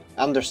detained.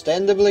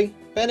 Understandably,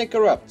 panic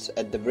erupts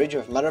at the bridge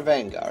of Mother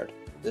Vanguard.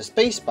 The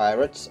space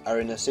pirates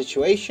are in a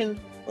situation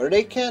where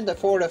they can't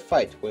afford a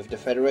fight with the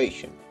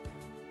Federation.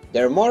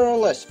 They're more or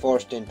less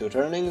forced into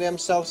turning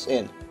themselves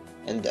in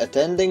and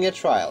attending a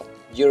trial,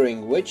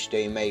 during which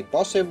they may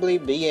possibly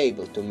be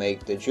able to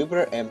make the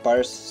Jupiter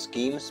Empire's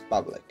schemes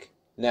public.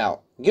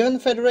 Now, given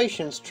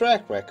Federation's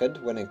track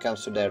record when it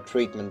comes to their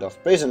treatment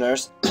of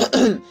prisoners,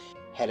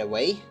 head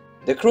away,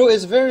 the crew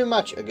is very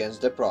much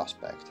against the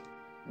prospect.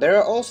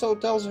 Dara also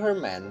tells her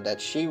men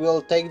that she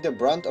will take the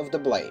brunt of the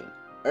blame,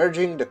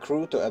 urging the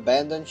crew to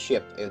abandon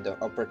ship if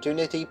the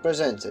opportunity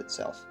presents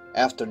itself.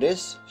 After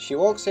this, she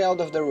walks out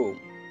of the room,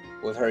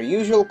 with her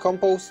usual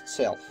composed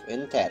self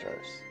in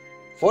tatters.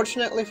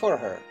 Fortunately for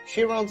her,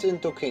 she runs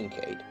into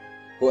Kincaid,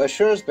 who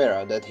assures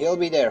Bera that he'll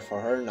be there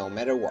for her no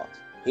matter what.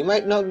 He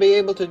might not be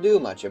able to do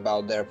much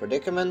about their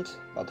predicament,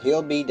 but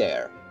he'll be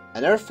there.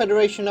 An Earth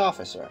Federation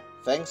officer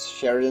thanks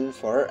Sheridan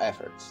for her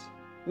efforts.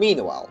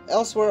 Meanwhile,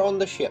 elsewhere on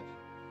the ship,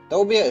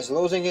 Tobia is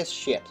losing his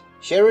shit.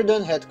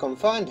 Sheridan had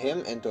confined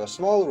him into a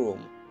small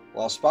room,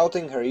 while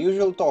spouting her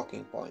usual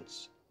talking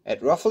points.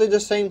 At roughly the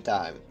same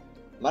time,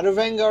 Mother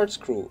Vanguard's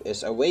crew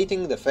is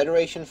awaiting the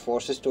Federation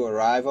forces to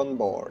arrive on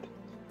board,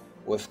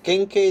 with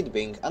Kincaid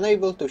being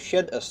unable to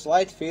shed a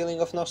slight feeling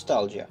of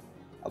nostalgia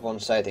upon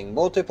sighting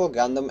multiple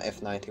Gundam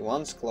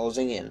F-91s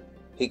closing in.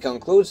 He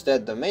concludes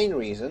that the main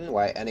reason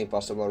why any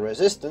possible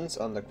resistance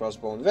on the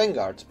Crossbone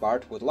Vanguard's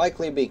part would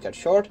likely be cut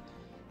short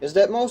is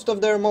that most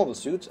of their mobile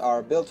suits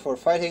are built for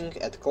fighting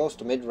at close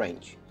to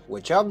mid-range,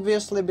 which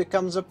obviously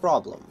becomes a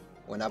problem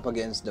when up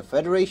against the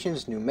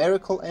Federation's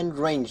numerical and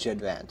range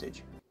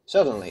advantage.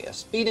 Suddenly, a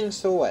speeding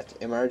silhouette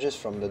emerges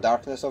from the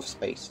darkness of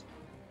space.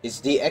 It's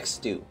the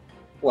X2.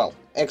 Well,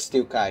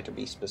 X2 Kai to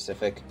be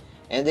specific,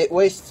 and it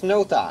wastes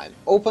no time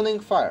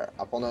opening fire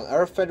upon an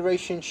Earth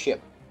Federation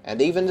ship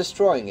and even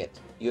destroying it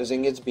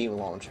using its beam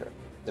launcher.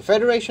 The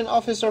Federation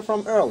officer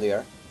from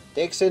earlier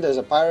takes it as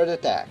a pirate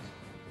attack,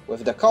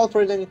 with the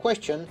culprit in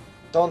question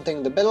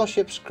taunting the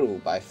battleship's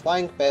crew by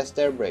flying past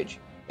their bridge.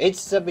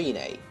 It's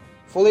Sabine,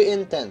 fully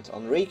intent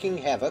on wreaking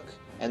havoc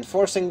and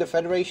forcing the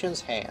Federation's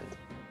hand.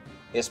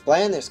 His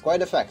plan is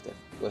quite effective,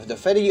 with the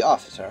Fedi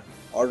officer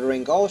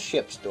ordering all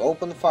ships to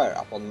open fire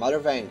upon Mother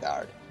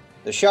Vanguard.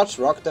 The shots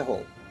rock the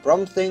hull,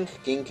 prompting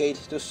Kincaid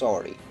to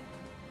sorry.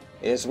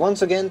 It is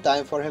once again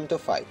time for him to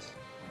fight,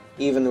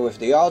 even with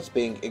the odds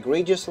being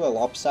egregiously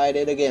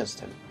lopsided against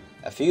him.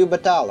 A few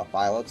Batala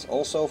pilots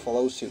also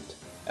follow suit.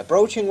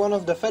 Approaching one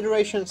of the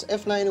Federation's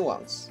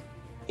F-91s,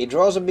 he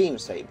draws a beam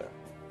saber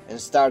and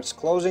starts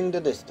closing the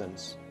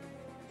distance.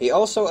 He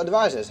also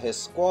advises his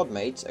squad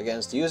mates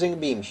against using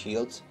beam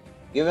shields,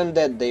 given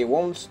that they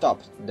won't stop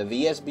the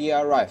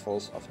VSBR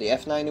rifles of the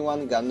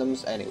F-91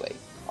 Gundams anyway.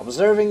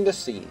 Observing the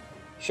scene,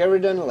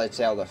 Sheridan lets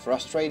out a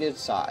frustrated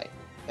sigh.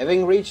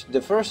 Having reached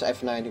the first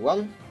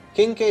F-91,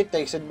 Kincaid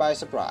takes it by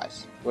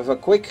surprise. With a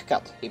quick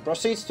cut, he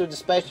proceeds to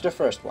dispatch the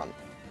first one,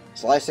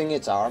 slicing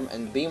its arm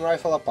and beam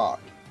rifle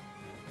apart.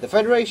 The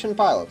Federation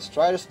pilots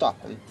try to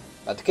stop him,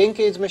 but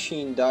Kincaid's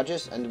machine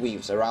dodges and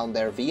weaves around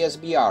their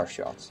VSBR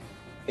shots,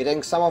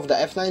 hitting some of the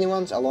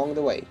F-91s along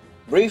the way.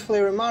 Briefly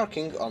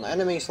remarking on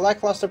enemy's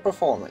lackluster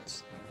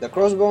performance, the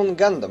Crossbone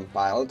Gundam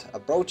pilot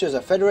approaches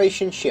a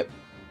Federation ship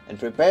and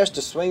prepares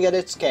to swing at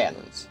its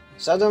cannons.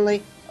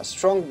 Suddenly, a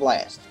strong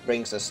blast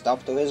brings a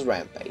stop to his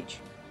rampage,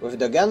 with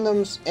the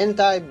Gundam's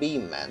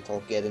anti-beam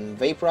mantle getting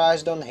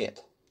vaporized on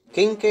hit.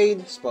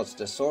 Kincaid spots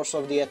the source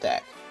of the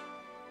attack.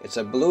 It's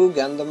a blue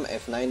Gundam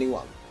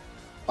F-91,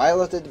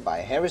 piloted by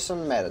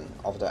Harrison Madden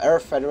of the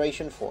Earth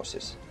Federation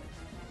forces.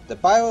 The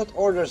pilot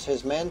orders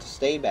his men to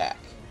stay back,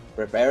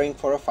 preparing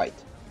for a fight.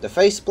 The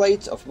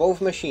faceplates of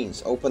both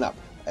machines open up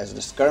as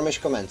the skirmish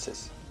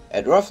commences.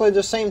 At roughly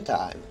the same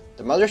time,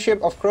 the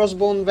mothership of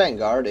Crossbone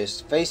Vanguard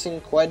is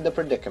facing quite the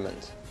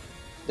predicament.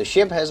 The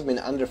ship has been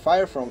under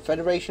fire from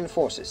Federation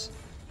forces,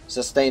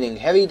 sustaining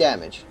heavy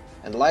damage,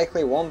 and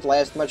likely won't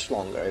last much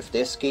longer if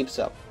this keeps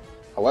up.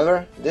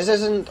 However, this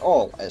isn't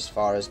all as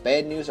far as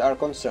bad news are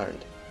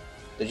concerned.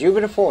 The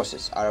Jupiter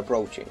forces are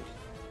approaching.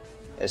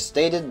 As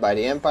stated by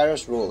the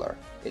Empire's ruler,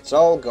 it's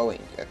all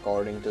going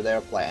according to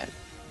their plan.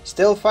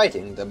 Still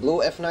fighting the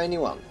blue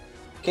F-91,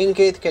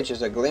 Kincaid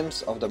catches a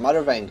glimpse of the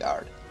Mother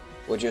Vanguard,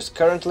 which is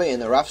currently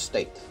in a rough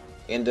state.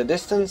 In the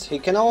distance, he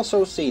can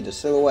also see the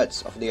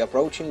silhouettes of the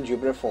approaching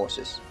Jupiter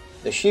forces.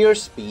 The sheer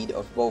speed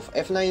of both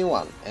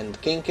F-91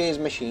 and Kincaid's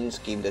machines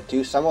keep the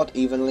two somewhat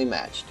evenly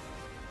matched.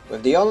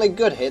 With the only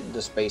good hit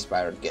the space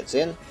pirate gets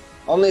in,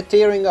 only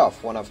tearing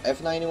off one of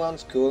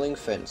F-91's cooling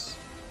fins.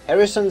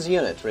 Harrison's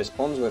unit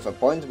responds with a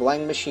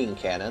point-blank machine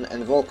cannon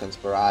and Vulcan's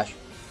barrage,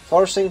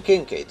 forcing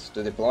Kincaid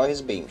to deploy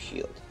his beam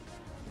shield.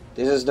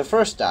 This is the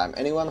first time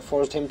anyone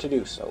forced him to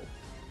do so.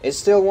 It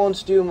still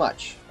won't do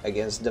much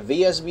against the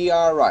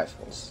VSBR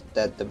rifles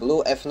that the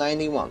blue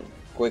F-91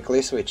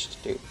 quickly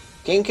switched to.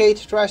 Kincaid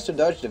tries to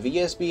dodge the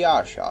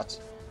VSBR shots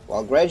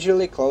while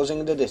gradually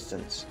closing the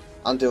distance,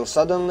 until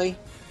suddenly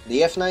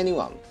the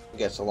F-91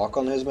 gets a lock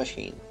on his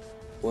machine.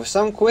 With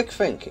some quick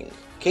thinking,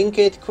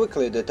 Kincaid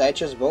quickly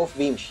detaches both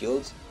beam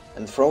shields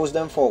and throws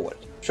them forward.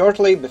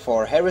 Shortly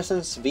before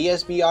Harrison's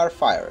VSBR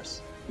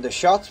fires, the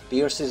shot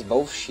pierces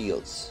both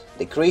shields,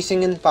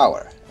 decreasing in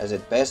power as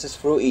it passes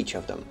through each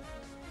of them,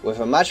 with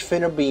a much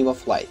thinner beam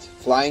of light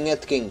flying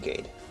at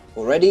Kincaid,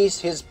 who readies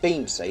his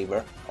beam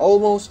saber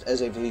almost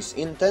as if he's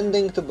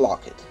intending to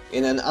block it.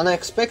 In an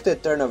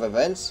unexpected turn of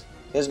events,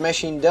 his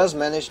machine does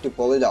manage to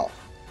pull it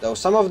off, though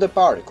some of the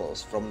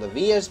particles from the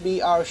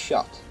VSBR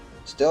shot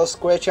still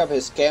scratch up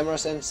his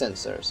cameras and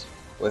sensors.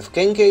 With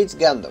Kincaid's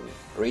Gundam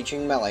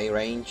reaching melee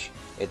range,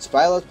 its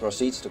pilot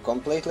proceeds to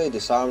completely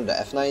disarm the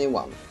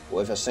F-91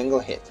 with a single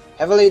hit,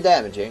 heavily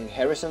damaging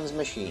Harrison's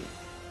machine.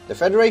 The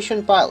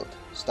Federation pilot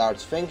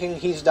starts thinking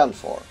he's done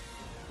for,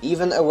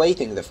 even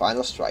awaiting the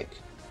final strike,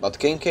 but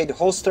Kincaid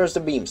holsters the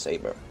beam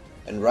saber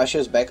and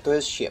rushes back to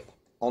his ship.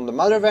 On the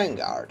Mother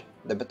Vanguard,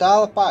 the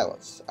Battalion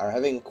pilots are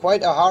having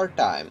quite a hard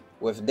time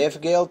with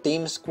Devgale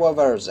Team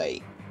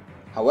Squaverze.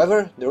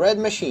 However, the red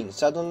machine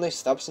suddenly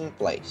stops in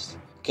place.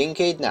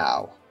 Kincaid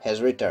now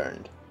has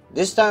returned.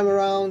 This time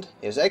around,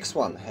 his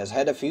X-1 has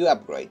had a few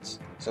upgrades,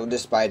 so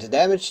despite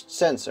damaged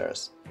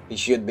sensors, he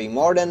should be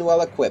more than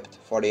well equipped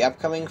for the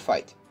upcoming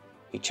fight.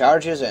 He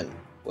charges in,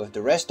 with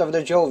the rest of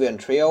the Jovian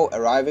trio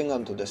arriving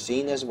onto the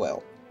scene as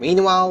well.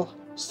 Meanwhile,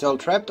 still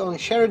trapped on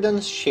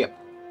Sheridan's ship,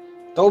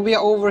 Tobia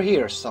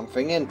overhears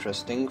something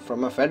interesting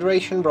from a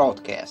Federation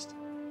broadcast.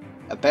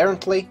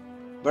 Apparently,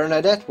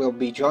 Bernadette will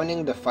be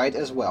joining the fight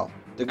as well.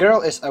 The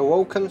girl is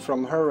awoken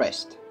from her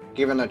rest,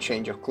 given a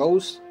change of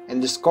clothes,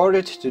 and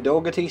escorted to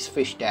Dougherty's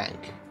fish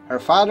tank. Her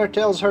father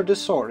tells her the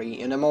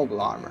story in a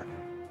mobile armor.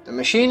 The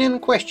machine in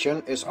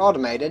question is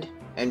automated,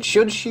 and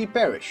should she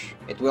perish,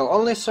 it will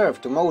only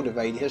serve to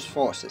motivate his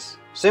forces.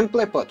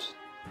 Simply put,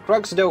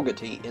 Crux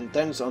Dougherty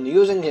intends on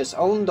using his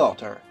own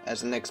daughter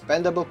as an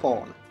expendable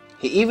pawn.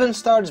 He even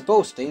starts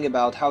boasting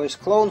about how his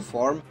clone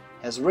form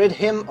has rid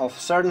him of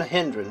certain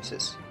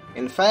hindrances.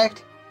 In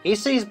fact, he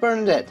sees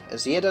Bernadette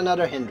as yet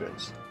another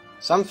hindrance,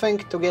 something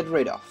to get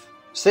rid of.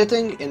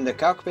 Sitting in the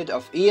cockpit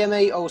of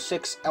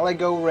EMA-06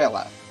 Eligo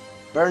Rella,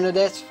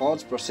 Bernadette's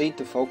thoughts proceed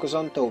to focus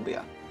on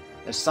Tobia,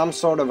 as some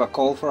sort of a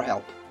call for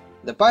help.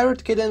 The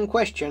pirate kid in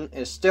question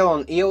is still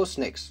on EOS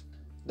Nix,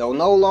 though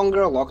no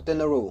longer locked in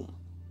the room.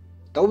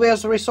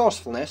 Tobia's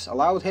resourcefulness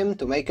allowed him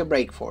to make a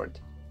break for it,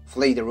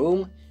 flee the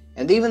room,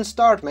 and even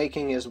start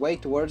making his way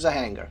towards a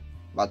hangar.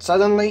 But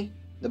suddenly,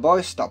 the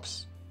boy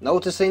stops,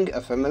 noticing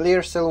a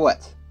familiar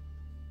silhouette.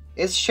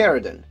 It's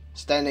Sheridan,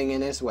 standing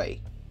in his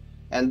way,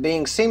 and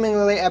being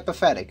seemingly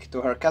apathetic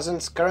to her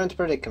cousin's current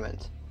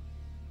predicament.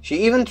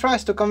 She even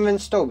tries to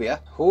convince Tobia,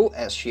 who,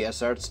 as she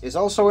asserts, is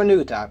also a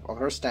new type of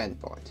her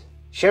standpoint.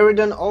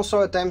 Sheridan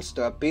also attempts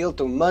to appeal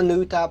to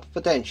new type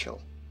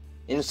potential,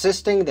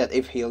 insisting that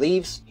if he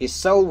leaves, his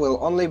soul will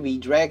only be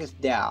dragged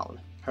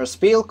down. Her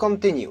spiel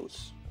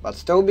continues, but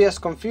Tobia's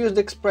confused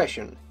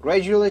expression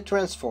gradually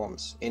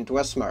transforms into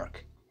a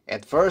smirk.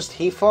 At first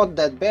he thought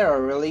that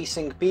Bearer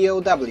releasing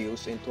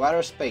POWs into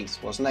outer space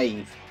was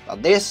naive,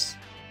 but this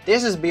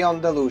is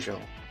beyond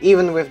delusional.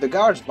 Even with the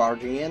guards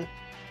barging in,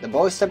 the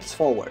boy steps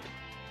forward,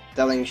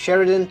 telling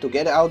Sheridan to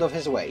get out of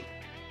his way.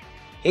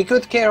 He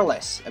could care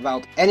less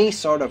about any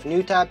sort of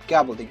new type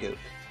gobbledygook.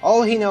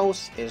 All he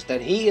knows is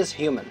that he is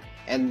human,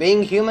 and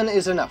being human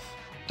is enough.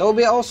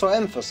 Tobia also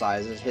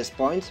emphasizes his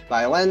point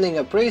by landing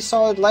a pretty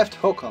solid left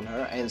hook on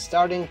her and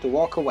starting to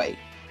walk away.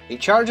 He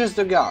charges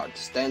the guard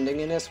standing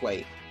in his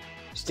way,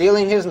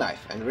 stealing his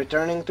knife and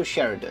returning to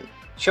Sheridan.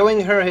 Showing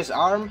her his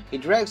arm, he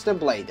drags the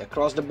blade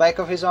across the back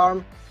of his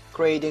arm,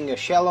 creating a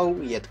shallow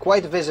yet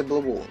quite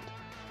visible wound,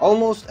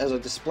 almost as a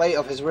display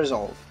of his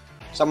resolve.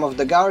 Some of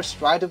the guards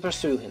try to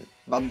pursue him,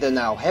 but the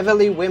now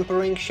heavily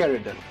whimpering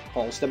Sheridan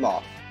pulls them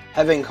off.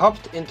 Having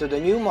hopped into the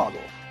new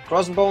model,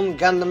 Crossbone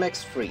Gundam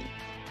X3,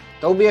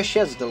 Tobia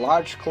sheds the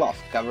large cloth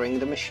covering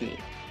the machine.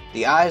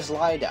 The eyes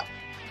light up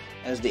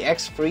as the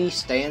X3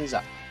 stands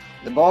up.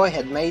 The boy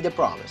had made a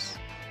promise,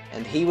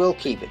 and he will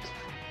keep it,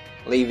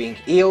 leaving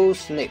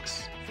EOS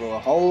Nix through a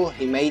hole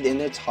he made in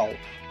its hull.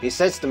 He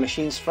sets the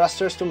machine's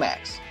thrusters to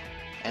max,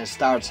 and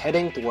starts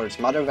heading towards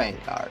Mother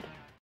Vanguard.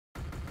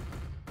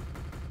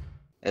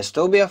 As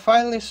Tobia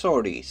finally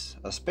sorties,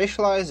 a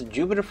specialized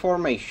Jupiter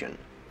formation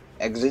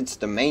exits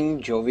the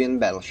main Jovian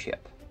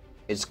battleship.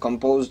 It's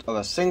composed of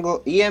a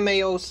single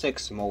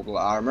EMA-06 mobile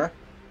armor,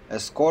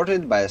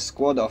 escorted by a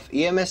squad of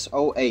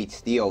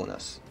EMS-08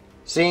 Dionas.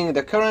 Seeing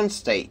the current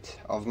state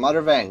of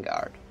Mother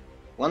Vanguard,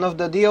 one of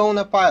the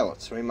Diona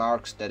pilots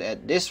remarks that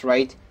at this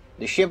rate,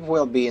 the ship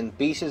will be in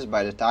pieces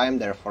by the time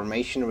their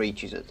formation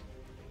reaches it.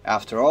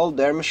 After all,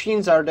 their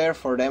machines are there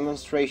for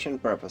demonstration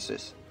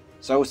purposes,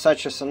 so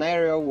such a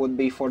scenario would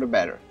be for the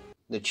better.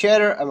 The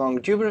chatter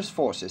among Jupiter's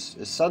forces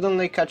is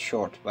suddenly cut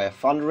short by a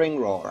thundering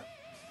roar,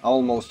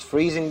 almost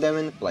freezing them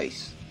in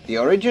place. The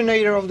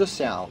originator of the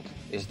sound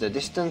is the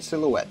distant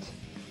silhouette.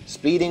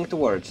 Speeding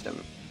towards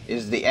them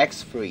is the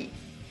X3.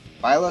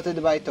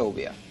 piloted by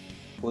Tobia,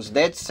 who's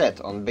dead set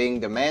on being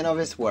the man of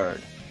his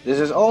word. This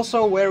is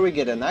also where we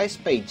get a nice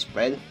page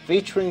spread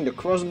featuring the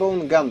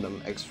Crossbone Gundam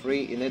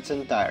X3 in its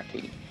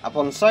entirety.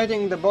 Upon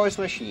sighting the boy's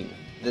machine,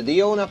 the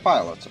Diona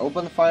pilots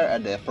open fire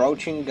at the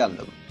approaching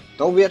Gundam.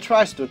 Tobia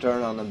tries to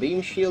turn on a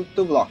beam shield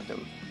to block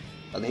them,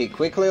 but he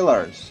quickly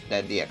learns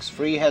that the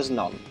X3 has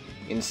none.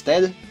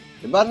 Instead,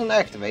 the button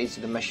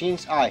activates the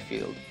machine's eye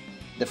field,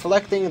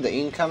 deflecting the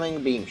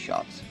incoming beam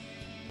shots.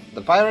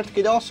 The pirate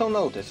kid also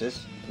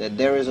notices that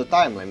there is a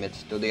time limit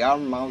to the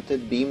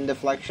arm-mounted beam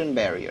deflection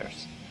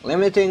barriers,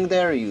 limiting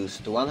their use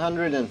to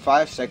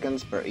 105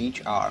 seconds per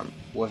each arm,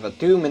 with a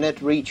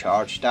 2-minute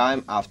recharge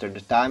time after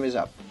the time is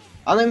up.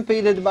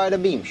 Unimpeded by the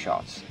beam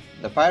shots,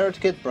 the pirate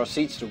kid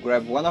proceeds to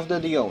grab one of the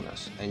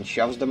Dionas and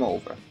shoves them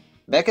over.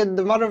 Back at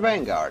the Mother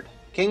Vanguard,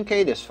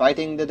 Kincaid is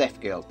fighting the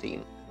Deathgale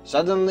team.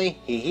 Suddenly,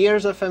 he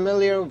hears a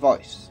familiar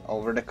voice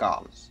over the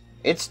comms.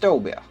 It's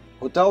Tobia,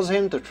 who tells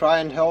him to try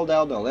and hold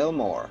out a little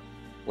more,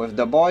 with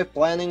the boy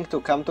planning to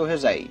come to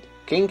his aid.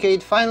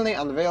 Kincaid finally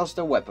unveils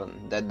the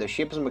weapon that the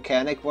ship's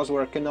mechanic was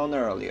working on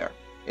earlier.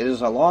 It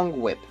is a long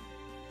whip,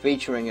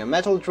 featuring a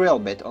metal drill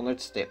bit on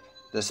its tip.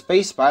 The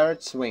space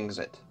pirate swings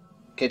it,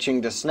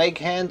 catching the snake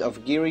hand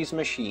of Geary's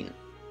machine.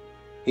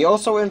 He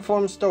also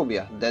informs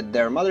Tobia that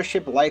their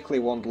mothership likely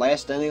won't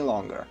last any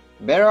longer.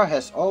 Bera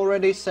has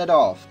already set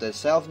off the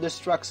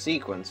self-destruct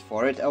sequence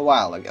for it a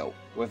while ago,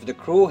 with the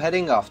crew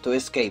heading off to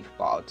escape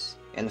pods.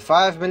 In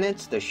 5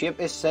 minutes the ship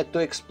is set to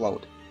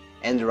explode,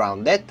 and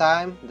around that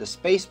time the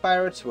space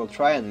pirates will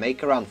try and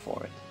make a run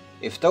for it.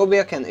 If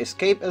Tobia can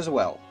escape as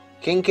well,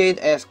 Kincaid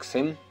asks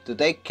him to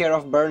take care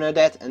of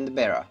Bernadette and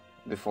Bera,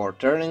 before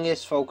turning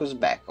his focus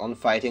back on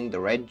fighting the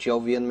Red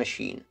Jovian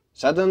machine.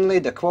 Suddenly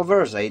the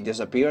Quaverse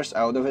disappears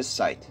out of his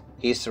sight.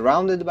 He is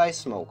surrounded by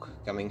smoke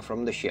coming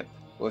from the ship,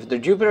 with the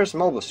Jupiter's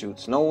mobile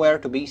suits nowhere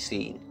to be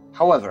seen.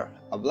 However,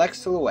 a black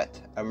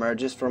silhouette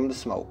emerges from the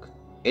smoke.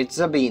 It's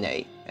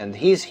Zabine, and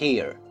he's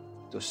here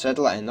to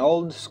settle an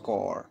old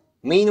score.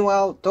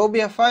 Meanwhile,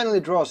 Tobia finally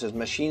draws his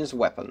machine's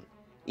weapon,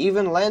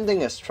 even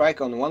landing a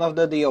strike on one of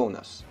the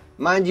Dionas.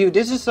 Mind you,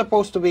 this is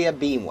supposed to be a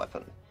beam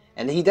weapon,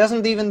 and he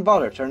doesn't even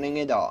bother turning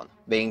it on,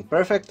 being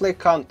perfectly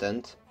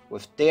content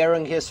with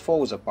tearing his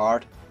foes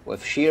apart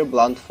with sheer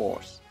blunt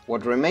force.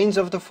 What remains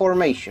of the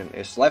formation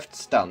is left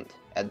stunned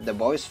at the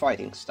boy's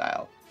fighting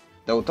style,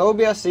 though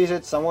Tobia sees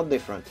it somewhat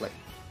differently.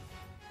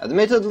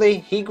 Admittedly,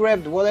 he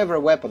grabbed whatever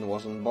weapon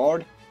was on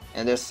board,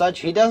 and as such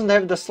he doesn't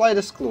have the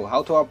slightest clue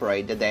how to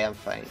operate the damn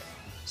thing.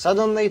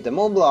 Suddenly, the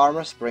mobile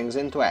armor springs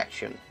into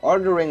action,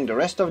 ordering the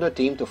rest of the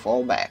team to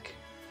fall back.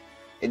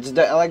 It's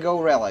the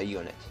Elegorella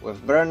unit,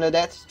 with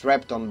Bernadette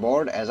strapped on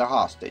board as a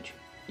hostage.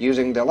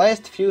 Using the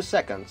last few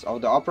seconds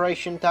of the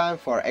operation time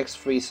for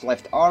X3's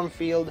left arm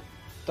field,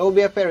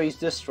 Tobia parries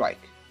the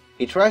strike.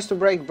 He tries to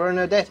break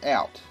Bernadette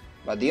out,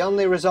 but the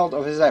only result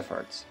of his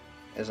efforts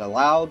is a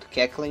loud,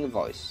 cackling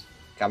voice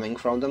coming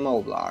from the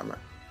mobile armor.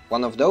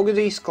 One of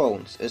Dougherty's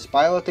clones is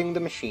piloting the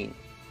machine,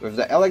 with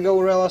the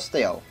Elegorella's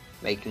tail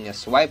making a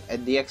swipe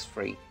at the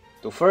X3.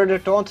 To further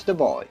taunt the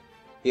boy,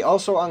 he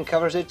also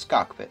uncovers its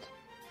cockpit,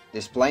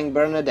 displaying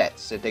Bernadette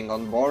sitting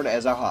on board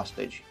as a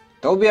hostage.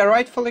 Tobia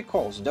rightfully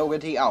calls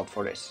Dougherty out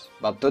for this,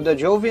 but to the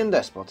Jovian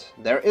despot,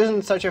 there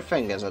isn't such a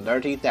thing as a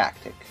dirty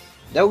tactic.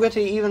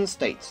 Dougherty even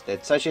states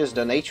that such is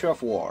the nature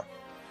of war,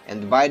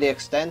 and by the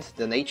extent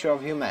the nature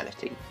of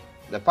humanity.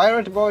 The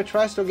pirate boy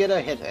tries to get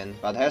a hit in,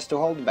 but has to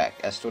hold back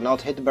as to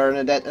not hit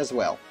Bernadette as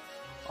well.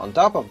 On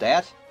top of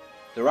that,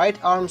 the right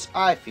arm's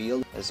eye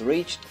field has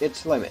reached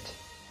its limit,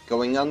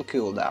 going on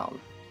cooldown.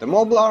 The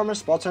mobile armor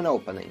spots an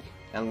opening,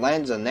 and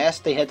lands a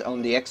nasty hit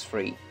on the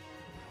X3.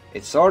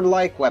 Its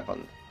sword-like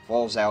weapon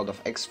falls out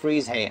of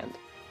X3's hand,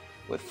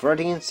 with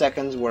 13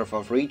 seconds worth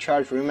of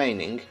recharge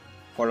remaining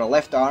for the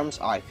left arm's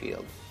eye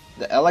field.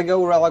 The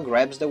Elegorella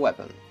grabs the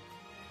weapon,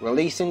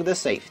 releasing the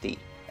safety,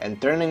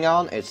 and turning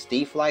on its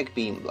teeth-like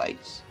beam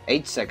blades.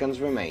 8 seconds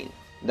remain.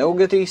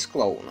 Dougherty's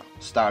clone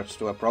starts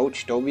to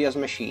approach Tobia's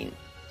machine.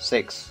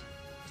 6,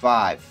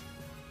 5,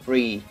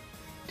 3,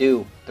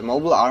 2, the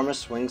mobile armor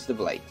swings the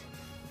blade.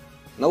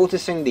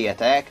 Noticing the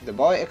attack, the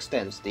boy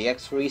extends the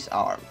X3's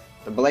arm.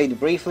 The blade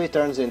briefly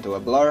turns into a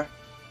blur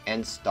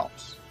and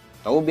stops.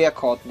 Tobia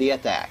caught the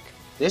attack.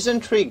 This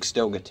intrigues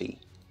Dougherty.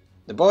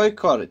 The boy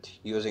caught it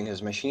using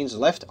his machine's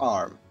left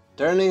arm,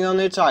 turning on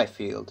its eye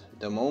field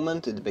the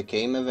moment it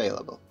became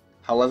available.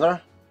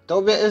 However,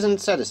 Tobia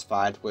isn't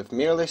satisfied with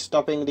merely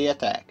stopping the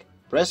attack,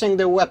 pressing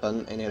the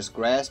weapon in his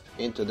grasp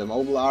into the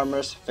mobile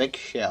armor's thick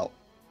shell.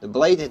 The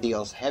blade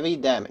deals heavy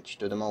damage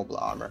to the mobile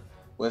armor,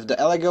 with the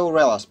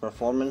Elegorella's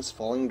performance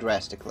falling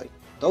drastically.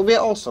 Tobia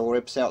also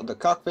rips out the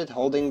cockpit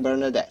holding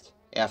Bernadette.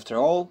 After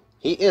all,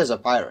 he is a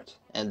pirate,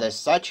 and as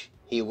such,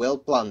 he will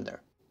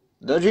plunder.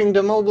 Dodging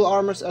the mobile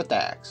armor's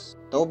attacks,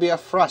 Tobia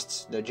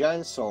thrusts the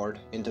giant sword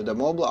into the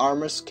mobile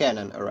armor's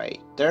cannon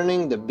array,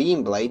 turning the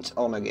beam blades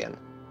on again.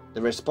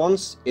 The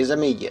response is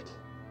immediate,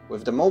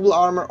 with the mobile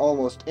armor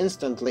almost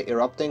instantly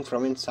erupting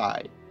from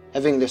inside.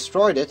 Having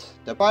destroyed it,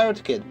 the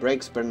pirate kid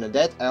breaks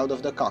Bernadette out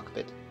of the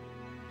cockpit.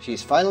 She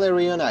is finally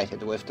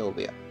reunited with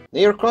Tobia.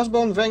 Near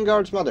Crossbone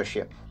Vanguard's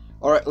mothership,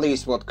 or at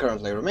least what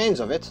currently remains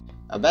of it,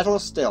 a battle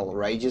still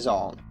rages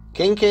on.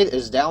 Kincaid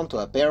is down to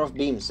a pair of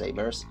beam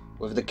sabers,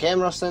 with the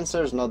camera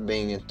sensors not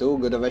being in too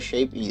good of a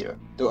shape either.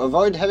 To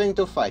avoid having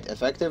to fight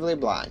effectively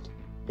blind,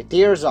 he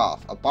tears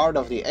off a part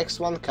of the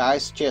X1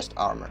 Kai's chest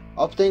armor,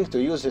 opting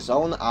to use his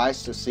own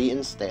eyes to see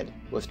instead.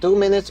 With 2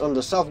 minutes on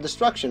the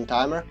self-destruction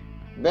timer,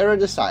 Bera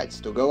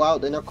decides to go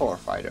out in a core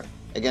fighter,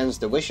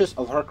 against the wishes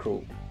of her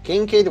crew.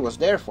 Kincaid was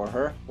there for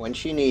her when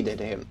she needed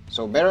him,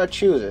 so Bera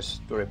chooses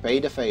to repay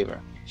the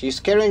favor. She's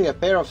carrying a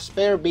pair of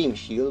spare beam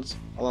shields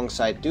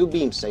alongside 2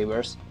 beam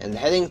sabers and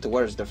heading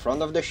towards the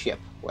front of the ship,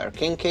 where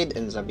Kincaid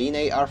and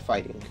Zabine are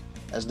fighting.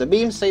 As the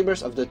beam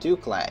sabers of the two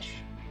clash,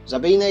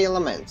 Zabine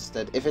laments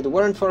that if it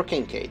weren't for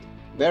Kincaid,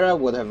 Bera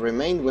would have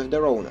remained with the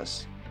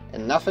Ronas,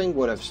 and nothing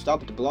would have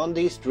stopped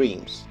Blondie's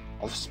dreams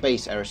of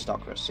space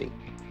aristocracy.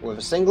 With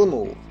a single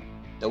move,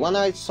 the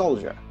one-eyed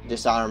soldier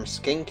disarms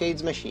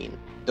Kincaid's machine,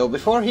 though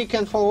before he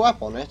can follow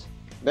up on it,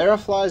 Bera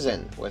flies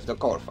in with the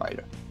core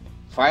fighter,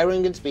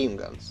 firing its beam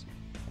guns,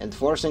 and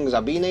forcing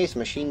Zabine's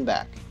machine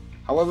back.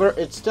 However,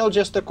 it's still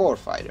just a core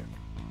fighter,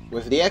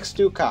 with the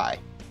X2 Kai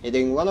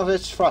hitting one of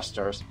its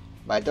thrusters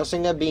by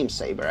tossing a beam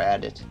saber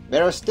at it.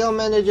 Bera still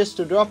manages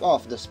to drop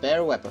off the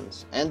spare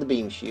weapons and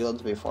beam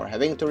shields before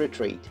having to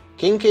retreat.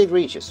 Kincaid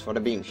reaches for the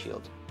beam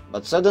shield,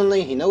 but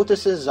suddenly he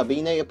notices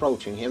Zabine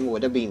approaching him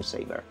with a beam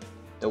saber.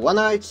 The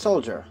one-eyed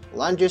soldier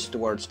lunges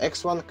towards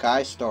X1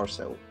 Kai's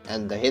torso,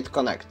 and the hit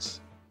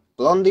connects.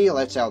 Blondie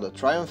lets out a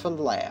triumphant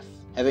laugh,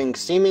 having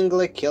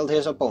seemingly killed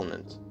his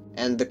opponent,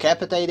 and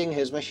decapitating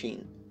his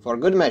machine. For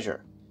good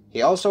measure,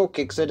 he also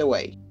kicks it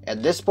away.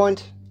 At this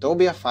point,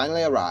 Tobia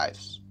finally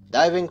arrives,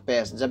 diving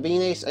past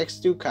Zabine's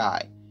X2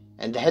 Kai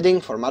and heading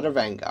for Mother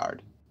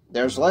Vanguard.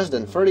 There's less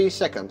than 30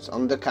 seconds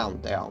on the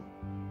countdown,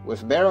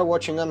 with Bera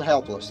watching on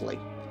helplessly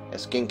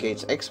as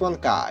Kincaid's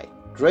X1 Kai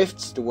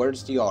drifts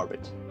towards the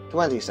orbit.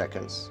 20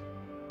 seconds.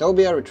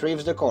 Tobia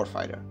retrieves the core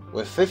fighter.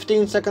 With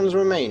 15 seconds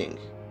remaining,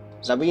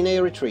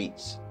 Zabine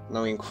retreats,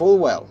 knowing full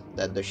well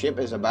that the ship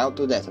is about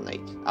to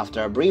detonate.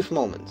 After a brief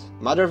moment,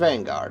 Mother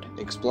Vanguard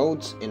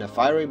explodes in a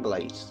fiery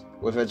blaze,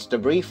 with its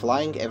debris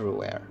flying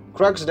everywhere.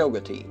 Crux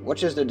Dougherty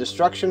watches the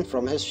destruction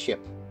from his ship,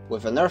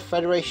 with an Earth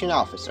Federation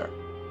officer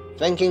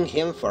thanking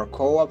him for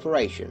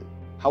cooperation.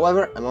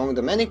 However, among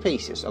the many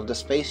pieces of the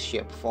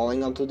spaceship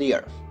falling onto the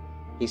Earth,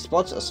 he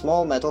spots a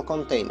small metal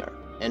container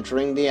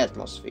entering the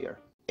atmosphere.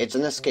 It's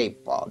an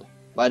escape pod.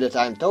 By the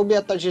time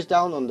Tobia touches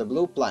down on the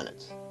blue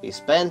planet, he's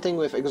panting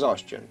with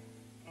exhaustion,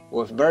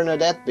 with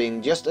Bernadette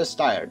being just as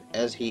tired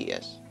as he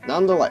is.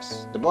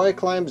 Nonetheless, the boy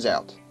climbs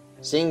out,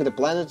 seeing the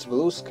planet's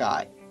blue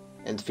sky,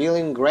 and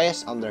feeling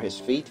grass under his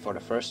feet for the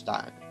first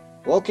time.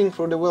 Walking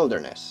through the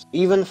wilderness,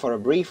 even for a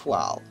brief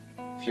while,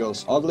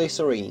 feels oddly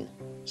serene.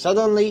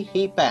 Suddenly,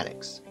 he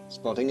panics,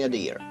 spotting a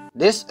deer.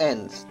 This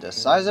ends the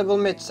sizable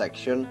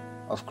midsection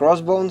of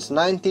Crossbone's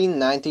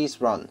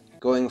 1990s run,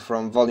 going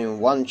from Volume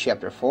 1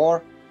 Chapter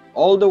 4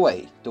 all the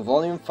way to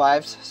Volume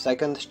 5's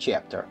second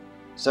chapter.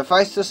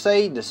 Suffice to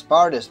say, this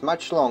part is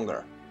much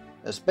longer,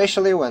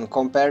 especially when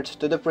compared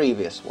to the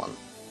previous one.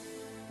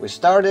 We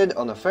started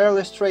on a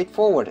fairly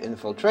straightforward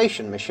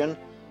infiltration mission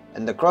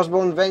and the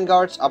Crossbone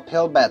Vanguard's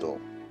uphill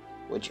battle,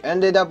 which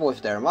ended up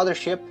with their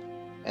mothership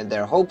and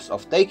their hopes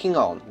of taking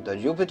on the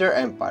Jupiter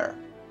Empire,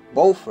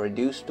 both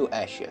reduced to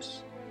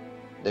ashes.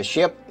 The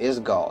ship is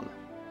gone,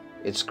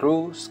 its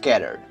crew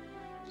scattered,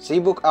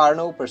 Seabook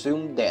Arno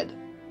presumed dead,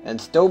 and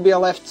Tobia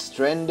left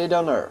stranded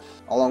on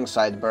Earth,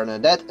 alongside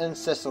Bernadette and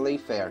Cecily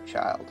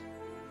Fairchild.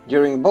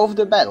 During both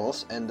the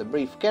battles and the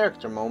brief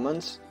character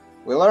moments,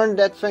 we learned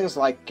that things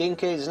like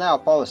Kincaid's now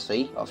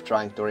policy of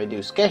trying to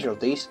reduce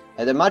casualties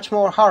had a much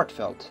more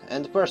heartfelt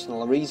and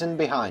personal reason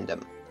behind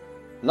them.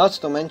 Not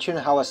to mention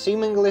how a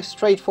seemingly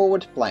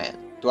straightforward plan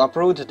to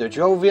uproot the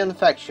Jovian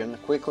faction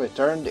quickly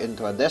turned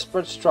into a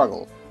desperate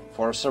struggle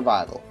for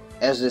survival.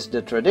 As is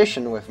the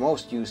tradition with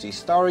most UC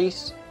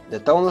stories, the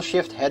tonal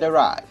shift had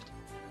arrived,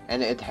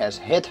 and it has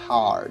hit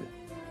hard.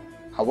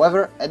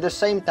 However, at the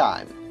same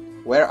time,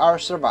 where are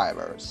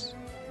survivors?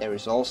 There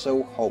is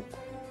also hope.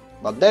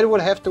 But that would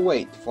have to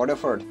wait for the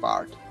third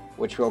part,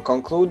 which will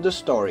conclude the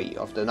story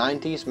of the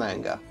 90s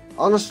manga.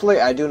 Honestly,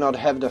 I do not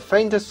have the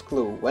faintest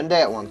clue when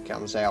that one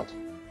comes out.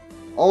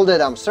 All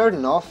that I'm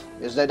certain of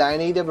is that I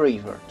need a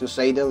breather, to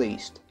say the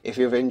least. If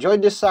you've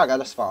enjoyed this saga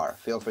thus far,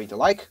 feel free to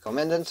like,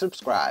 comment and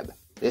subscribe.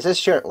 This is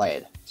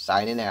Shirtlad,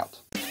 signing out.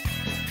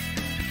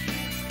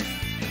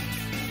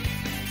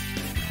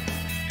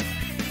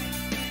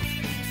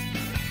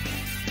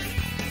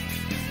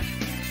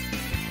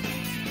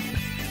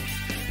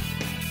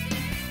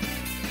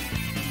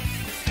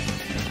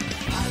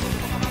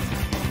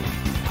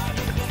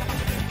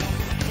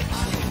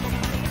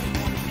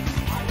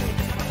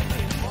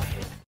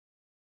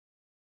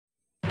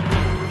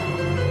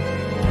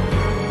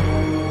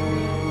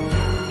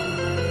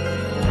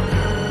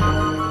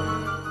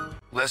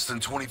 Less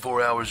than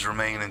 24 hours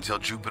remain until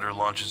Jupiter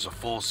launches a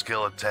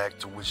full-scale attack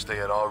to which they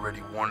had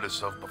already warned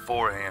us of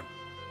beforehand.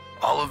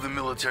 All of the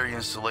military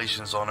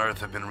installations on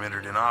Earth have been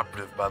rendered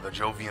inoperative by the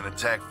Jovian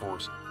attack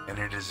force, and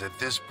it is at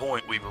this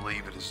point we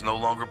believe it is no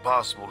longer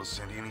possible to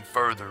send any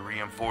further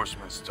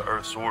reinforcements to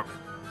Earth's orbit.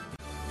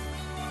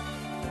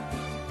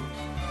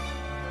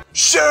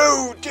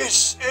 So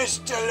this is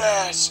the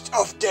last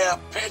of their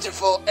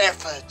pitiful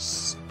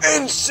efforts.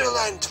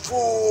 Insolent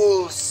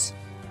fools!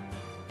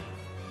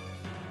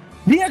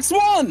 The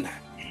X1!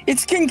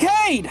 It's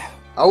Kincaid!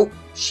 Oh,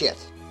 shit.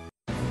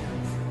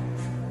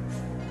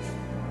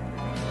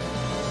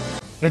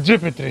 The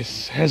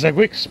Jupiteris has a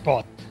weak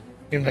spot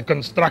in the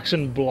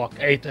construction block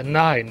 8 and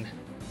 9.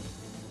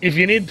 If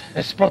you need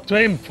a spot to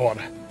aim for,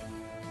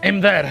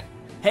 aim there.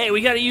 Hey, we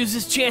gotta use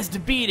this chance to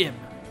beat him.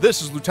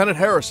 This is Lieutenant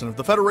Harrison of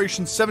the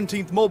Federation's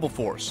 17th Mobile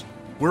Force.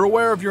 We're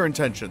aware of your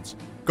intentions.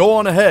 Go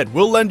on ahead,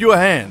 we'll lend you a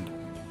hand.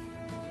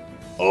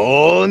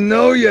 Oh,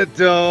 no you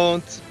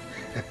don't.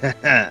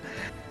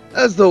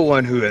 As the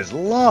one who has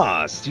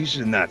lost, you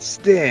should not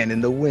stand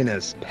in the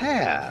winner's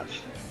path.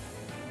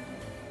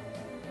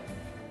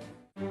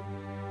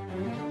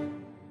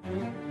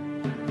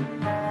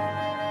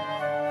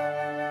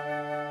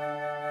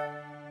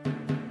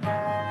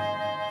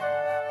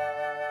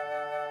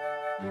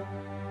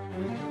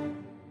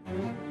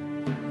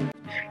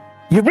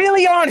 You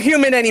really aren't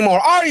human anymore,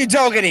 are you,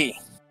 Doggy?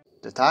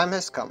 The time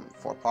has come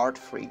for part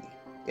 3.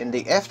 In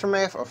the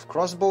aftermath of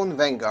Crossbone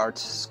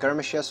Vanguard's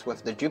skirmishes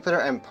with the Jupiter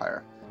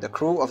Empire, the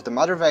crew of the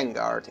Mother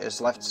Vanguard is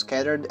left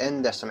scattered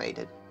and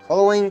decimated.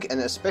 Following an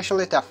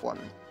especially tough one,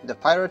 the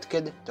pirate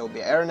kid,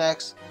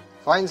 Tobia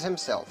finds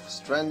himself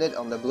stranded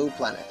on the Blue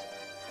Planet,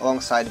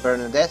 alongside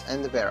Bernadette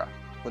and Vera,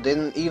 who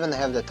didn't even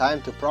have the time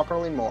to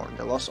properly mourn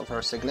the loss of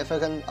her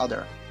significant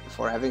other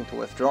before having to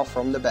withdraw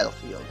from the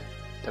battlefield.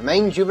 The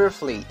main Jupiter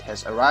fleet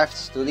has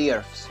arrived to the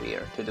Earth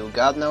sphere to do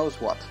God knows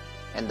what,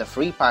 and the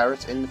 3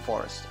 pirates in the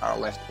forest are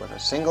left with a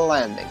single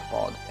landing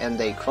pod and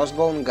a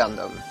Crossbone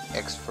Gundam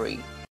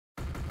X3.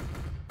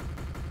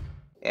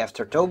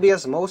 After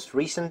Tobia's most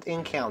recent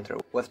encounter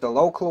with the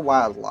local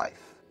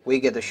wildlife, we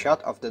get a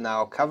shot of the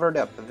now covered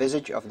up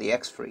visage of the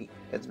X3.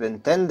 It's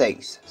been 10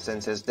 days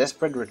since his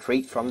desperate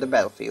retreat from the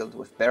battlefield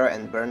with Bera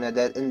and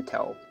Bernadette in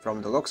tow.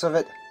 From the looks of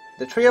it,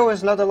 the trio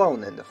is not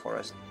alone in the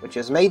forest, which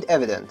is made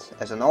evident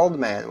as an old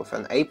man with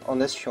an ape on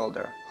his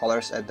shoulder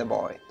hollers at the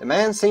boy. The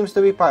man seems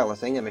to be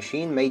piloting a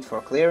machine made for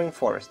clearing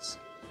forests,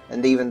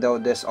 and even though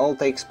this all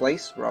takes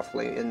place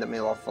roughly in the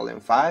middle of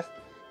Volume 5,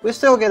 we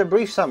still get a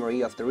brief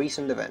summary of the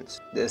recent events,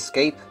 the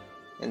escape,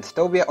 and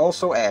Tobia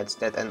also adds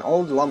that an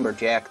old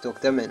lumberjack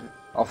took them in,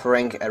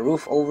 offering a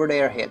roof over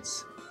their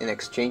heads in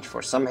exchange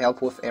for some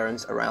help with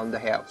errands around the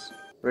house.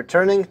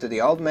 Returning to the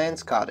old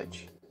man's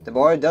cottage, the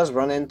boy does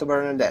run into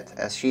Bernadette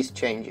as she's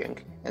changing,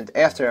 and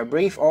after a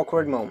brief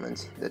awkward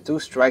moment, the two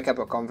strike up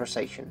a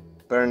conversation.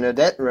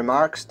 Bernadette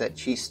remarks that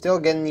she's still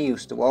getting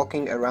used to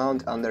walking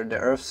around under the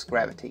Earth's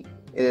gravity.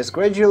 It is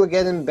gradually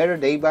getting better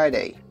day by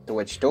day, to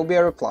which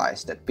Tobia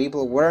replies that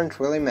people weren't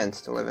really meant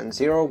to live in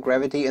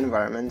zero-gravity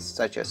environments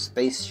such as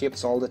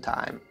spaceships all the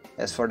time.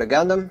 As for the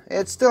Gundam,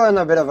 it's still in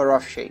a bit of a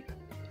rough shape.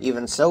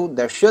 Even so,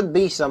 there should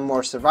be some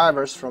more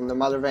survivors from the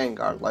Mother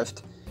Vanguard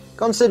left,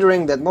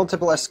 considering that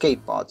multiple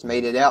escape pods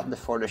made it out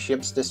before the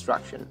ship's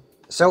destruction.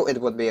 So it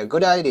would be a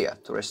good idea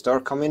to restore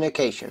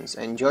communications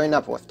and join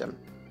up with them.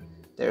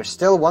 There's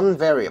still one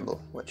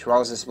variable which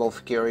rouses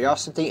both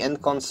curiosity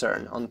and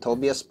concern on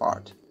Tobia's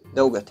part: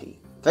 Dogati.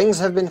 Things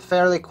have been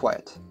fairly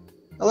quiet.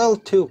 A little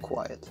too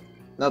quiet.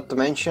 Not to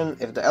mention,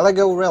 if the Ella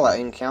Gorilla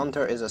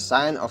encounter is a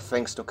sign of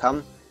things to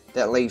come,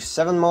 that leaves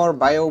 7 more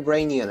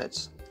bio-brain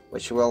units,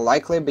 which will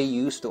likely be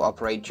used to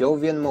operate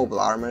Jovian mobile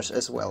armors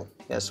as well.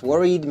 His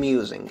worried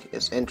musing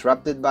is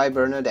interrupted by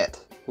Bernadette,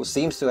 who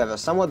seems to have a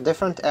somewhat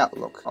different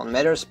outlook on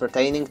matters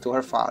pertaining to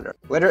her father.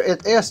 Whether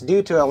it is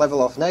due to a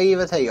level of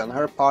naivete on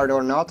her part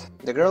or not,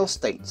 the girl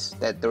states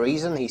that the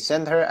reason he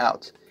sent her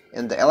out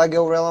in the Ella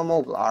Gorilla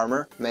mobile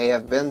armor may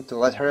have been to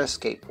let her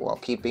escape while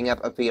keeping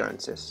up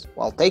appearances.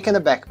 While taken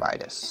aback by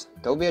this,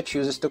 Tobia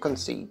chooses to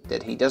concede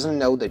that he doesn't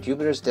know the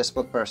Jupiter's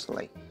despot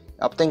personally,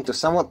 opting to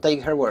somewhat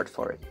take her word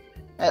for it.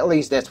 At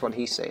least that's what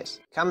he says.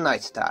 Come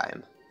night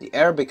time, the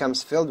air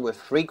becomes filled with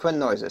frequent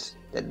noises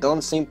that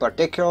don't seem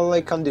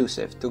particularly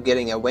conducive to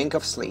getting a wink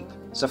of sleep.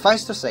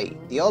 Suffice to say,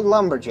 the old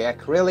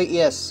lumberjack really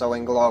is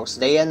sewing logs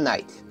day and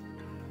night.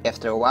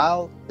 After a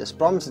while, this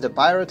prompts the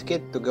pirate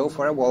kid to go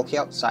for a walk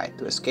outside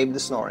to escape the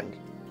snoring,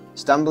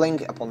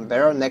 stumbling upon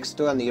Vera next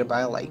to a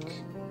nearby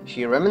lake.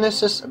 She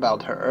reminisces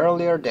about her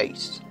earlier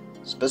days,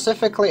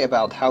 specifically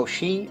about how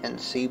she and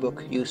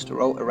Seabook used to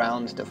row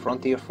around the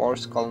Frontier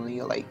Force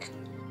Colony Lake.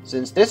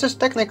 Since this is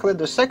technically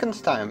the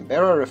second time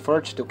Vera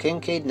referred to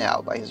Kincaid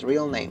now by his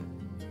real name,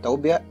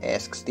 Tobia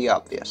asks the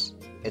obvious.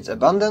 It's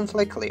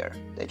abundantly clear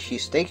that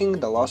she's taking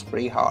the loss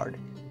pretty hard,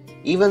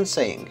 even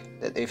saying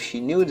that if she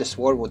knew this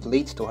war would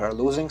lead to her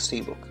losing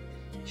Seabook,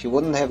 she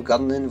wouldn't have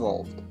gotten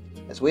involved.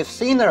 As we've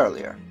seen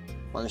earlier,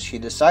 once she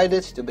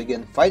decided to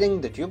begin fighting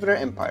the Jupiter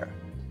Empire,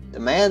 the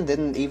man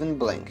didn't even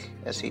blink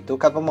as he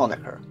took up a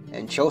moniker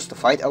and chose to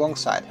fight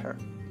alongside her.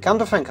 Come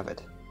to think of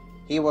it,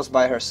 he was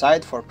by her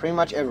side for pretty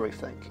much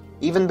everything.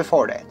 Even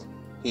before that,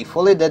 he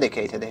fully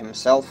dedicated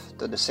himself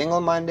to the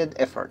single-minded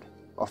effort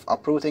of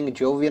uprooting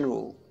Jovian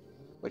rule.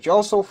 which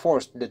also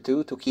forced the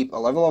two to keep a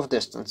level of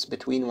distance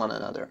between one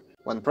another.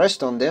 When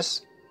pressed on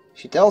this,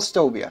 she tells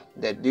Tobia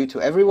that due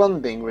to everyone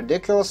being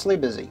ridiculously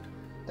busy,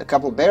 the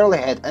couple barely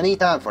had any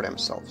time for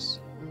themselves.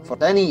 For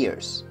 10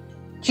 years.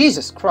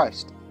 Jesus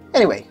Christ!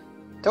 Anyway,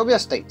 Tobia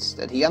states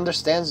that he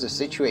understands the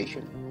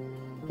situation.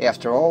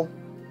 After all,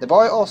 the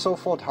boy also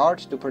fought hard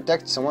to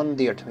protect someone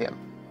dear to him,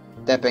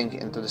 tapping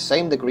into the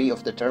same degree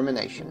of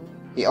determination.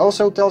 He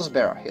also tells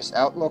Bera his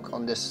outlook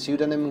on this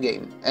pseudonym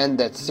game, and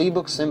that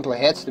Seabook simply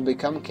had to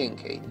become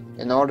Kincaid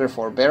in order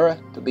for Bera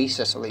to be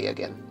Cecily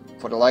again,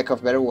 for the lack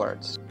of better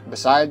words.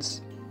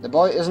 Besides, the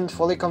boy isn't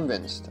fully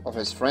convinced of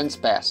his friend's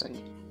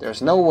passing.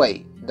 There's no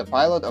way the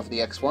pilot of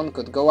the X-1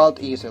 could go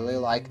out easily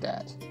like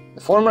that.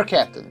 The former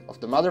captain of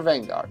the Mother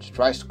Vanguard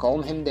tries to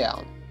calm him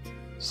down,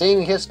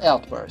 seeing his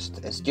outburst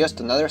as just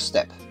another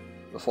step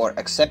before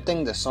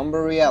accepting the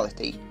somber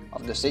reality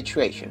of the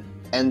situation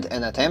and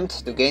an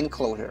attempt to gain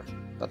closure.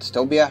 But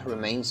Tobia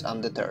remains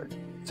undeterred.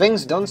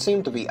 Things don't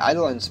seem to be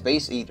idle in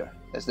space either,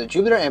 as the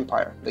Jupiter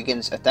Empire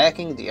begins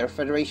attacking the Earth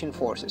Federation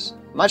forces,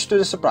 much to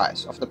the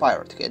surprise of the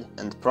Pirate Kid,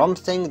 and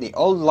prompting the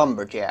old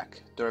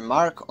lumberjack to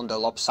remark on the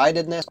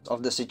lopsidedness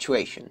of the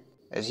situation.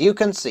 As you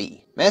can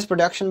see, mass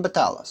production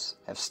battalions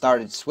have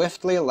started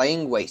swiftly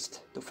laying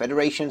waste to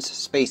Federation's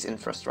space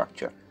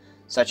infrastructure,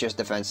 such as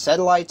defense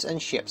satellites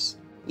and ships,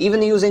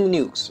 even using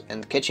nukes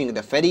and catching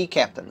the Fedi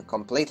captain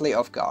completely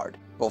off guard.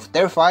 Both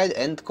terrified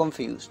and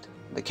confused,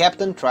 the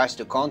captain tries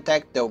to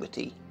contact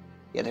Dougherty,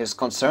 yet his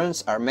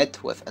concerns are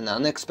met with an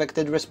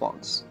unexpected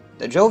response.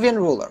 The Jovian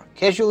ruler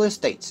casually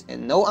states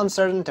in no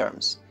uncertain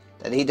terms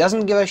that he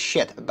doesn't give a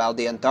shit about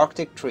the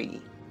Antarctic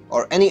Treaty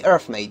or any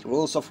Earth-made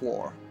rules of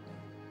war.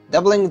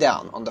 Doubling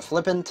down on the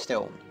flippant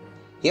tone,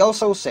 he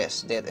also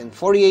says that in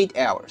 48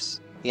 hours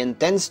he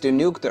intends to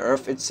nuke the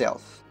Earth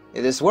itself.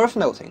 It is worth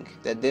noting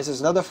that this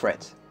is not a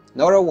threat,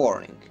 nor a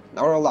warning,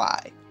 nor a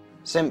lie,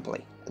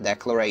 simply a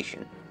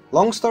declaration.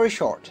 Long story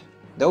short,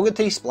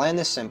 Dougherty's plan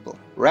is simple: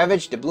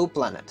 ravage the blue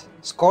planet,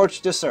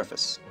 scorch the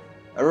surface,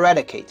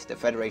 eradicate the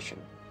Federation,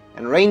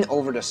 and reign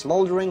over the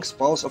smoldering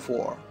spoils of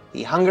war.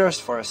 He hungers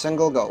for a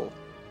single goal: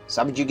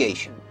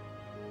 subjugation.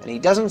 And he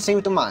doesn't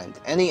seem to mind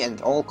any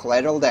and all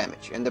collateral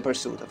damage in the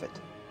pursuit of it.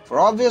 For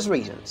obvious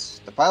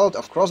reasons, the pilot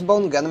of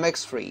Crossbone Gundam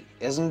X3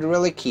 isn't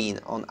really keen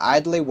on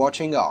idly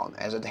watching on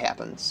as it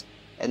happens,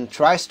 and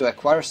tries to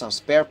acquire some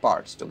spare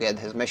parts to get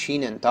his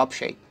machine in top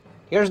shape.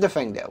 Here's the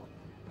thing though,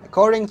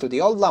 according to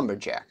the old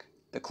lumberjack,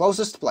 the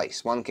closest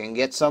place one can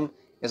get some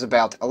is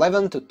about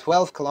 11 to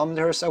 12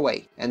 kilometers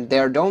away, and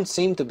there don't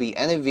seem to be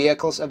any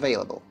vehicles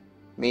available,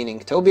 meaning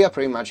Tobia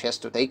pretty much has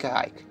to take a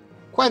hike,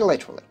 quite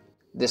literally.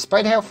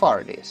 Despite how far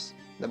it is,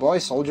 the boy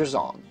soldiers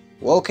on,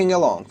 walking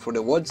along through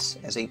the woods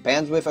as he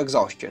pants with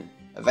exhaustion.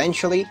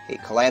 Eventually, he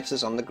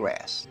collapses on the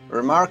grass,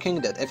 remarking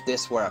that if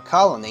this were a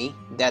colony,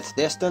 that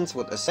distance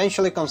would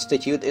essentially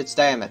constitute its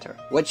diameter,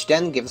 which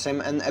then gives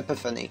him an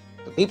epiphany.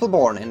 To people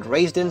born and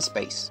raised in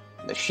space,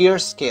 the sheer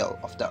scale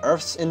of the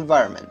Earth's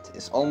environment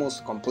is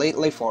almost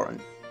completely foreign.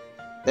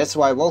 That's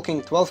why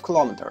walking 12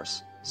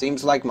 kilometers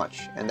seems like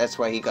much, and that's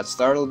why he got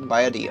startled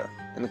by a deer.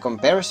 In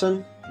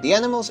comparison, the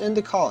animals in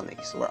the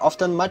colonies were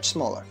often much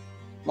smaller,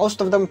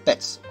 most of them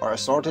pets or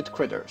assorted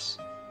critters.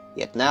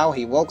 Yet now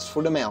he walks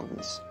through the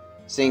mountains,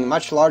 seeing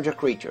much larger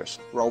creatures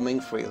roaming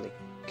freely.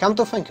 Come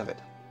to think of it,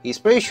 he's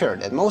pretty sure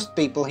that most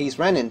people he's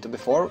ran into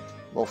before,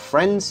 both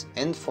friends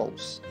and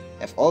foes,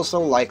 have also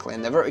likely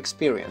never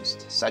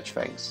experienced such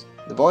things.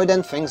 The boy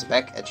then thinks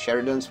back at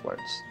Sheridan's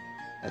words,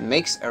 and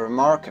makes a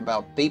remark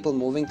about people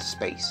moving to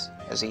space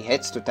as he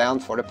heads to town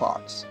for the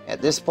parts.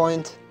 At this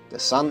point, the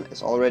sun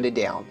is already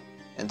down,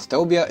 and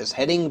Tobia is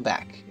heading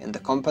back in the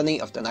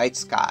company of the night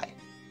sky.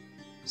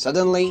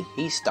 Suddenly,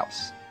 he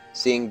stops,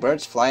 seeing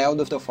birds fly out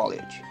of the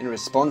foliage in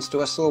response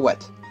to a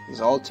silhouette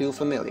he's all too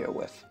familiar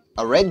with.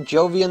 A red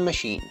Jovian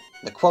machine,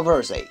 the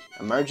Quaverse,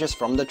 emerges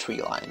from the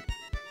tree line,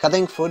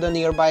 cutting through the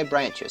nearby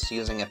branches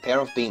using a pair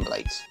of beam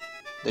blades.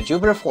 The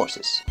Jupiter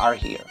forces are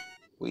here.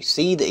 We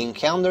see the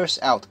encounter's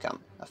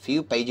outcome a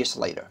few pages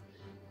later,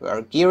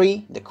 where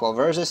Geary, the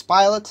Quaverse's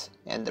pilot,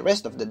 and the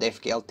rest of the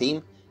Deathgale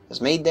team has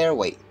made their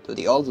way to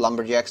the old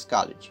lumberjack's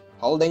cottage,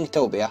 holding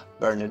Tobia,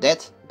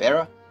 Bernadette,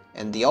 Bera,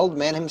 and the old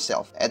man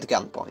himself at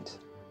gunpoint.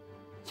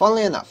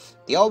 Funnily enough,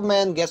 the old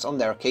man gets on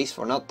their case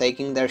for not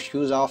taking their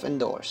shoes off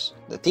indoors.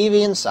 The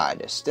TV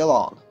inside is still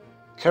on,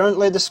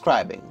 currently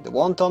describing the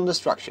wanton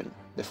destruction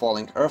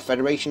befalling Earth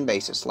Federation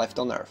bases left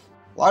on Earth,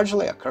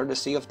 largely a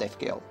courtesy of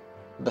Deathgale.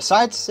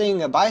 Besides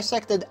seeing a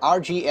bisected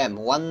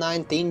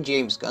RGM-119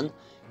 James gun,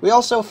 we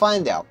also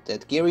find out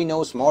that Geary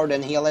knows more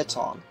than he lets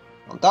on.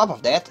 On top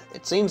of that,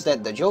 it seems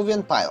that the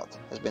Jovian pilot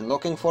has been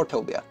looking for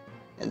Tobia,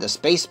 and the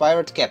space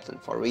pirate captain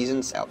for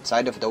reasons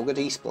outside of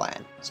Dougherty's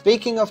plan.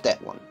 Speaking of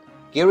that one,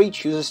 Geary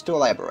chooses to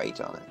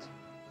elaborate on it.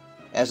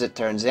 As it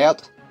turns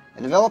out,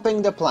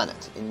 enveloping the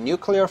planet in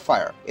nuclear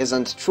fire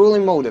isn't truly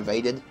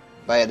motivated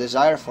by a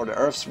desire for the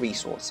Earth's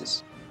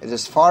resources. It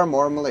is far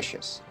more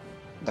malicious.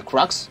 The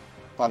crux,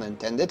 pun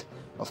intended,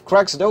 of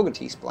Crux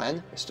Dougherty's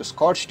plan is to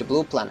scorch the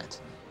blue planet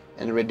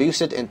and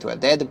reduce it into a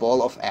dead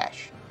ball of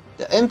ash.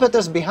 The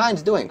impetus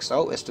behind doing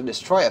so is to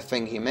destroy a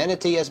thing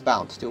humanity is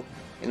bound to,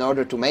 in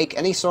order to make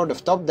any sort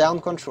of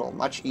top-down control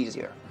much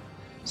easier.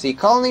 See,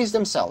 colonies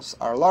themselves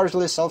are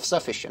largely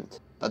self-sufficient,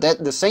 but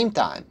at the same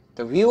time,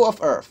 the view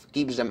of Earth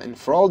keeps them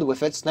enthralled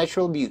with its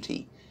natural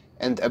beauty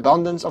and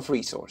abundance of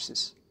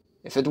resources.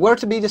 If it were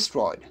to be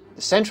destroyed,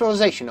 the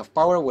centralization of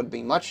power would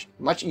be much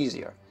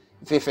easier,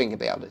 if you think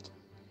about it.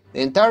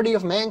 The entirety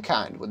of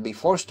mankind would be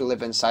forced to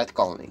live inside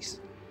colonies,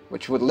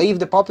 which would leave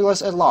the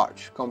populace at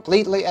large,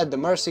 completely at the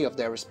mercy of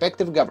their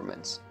respective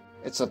governments.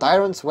 It's a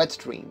tyrant's wet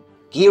dream.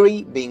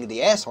 Geary, being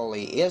the asshole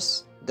he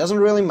is, doesn't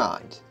really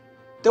mind.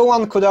 Though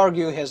one could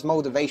argue his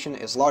motivation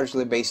is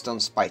largely based on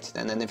spite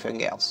than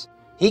anything else.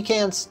 He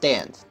can't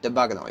stand the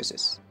bug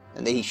noises,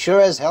 and he sure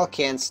as hell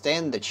can't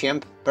stand the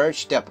chimp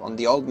perched up on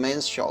the old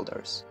man's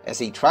shoulders, as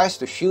he tries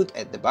to shoot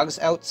at the bugs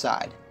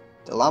outside.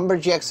 The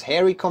lumberjack's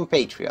hairy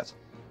compatriot,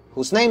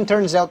 whose name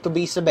turns out to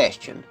be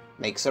Sebastian,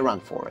 makes a run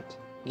for it.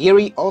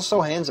 Geary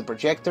also hands a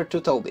projector to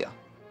Tobia,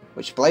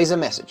 which plays a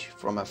message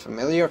from a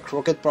familiar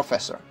crooked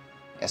professor.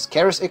 As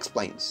Karis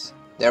explains,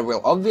 there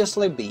will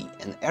obviously be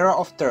an era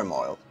of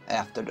turmoil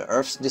after the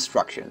Earth's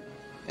destruction,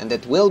 and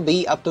it will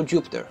be up to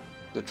Jupiter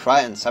to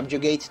try and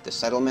subjugate the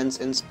settlements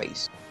in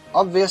space.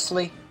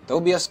 Obviously,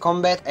 Tobia's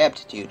combat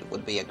aptitude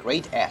would be a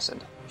great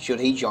asset should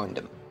he join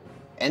them.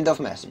 End of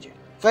message.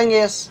 Thing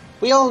is,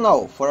 we all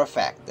know for a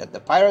fact that the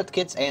Pirate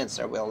Kid's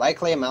answer will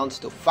likely amount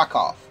to fuck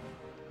off,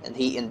 and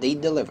he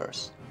indeed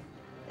delivers.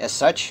 As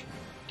such,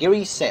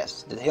 Geary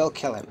says that he'll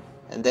kill him,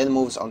 and then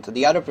moves on to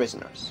the other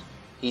prisoners.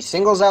 He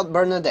singles out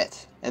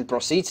Bernadette and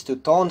proceeds to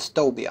taunt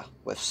Tobia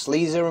with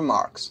sleazy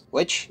remarks,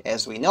 which,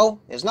 as we know,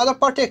 is not a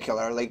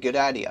particularly good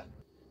idea.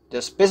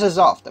 This pisses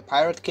off the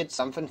Pirate Kid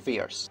something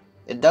fierce.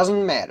 It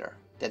doesn't matter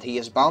that he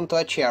is bound to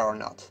a chair or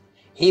not.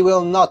 He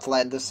will not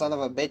let the son of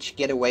a bitch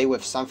get away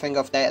with something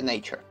of that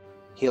nature.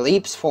 He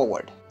leaps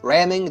forward,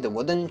 ramming the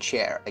wooden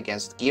chair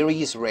against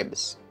Geary's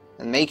ribs,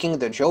 and making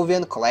the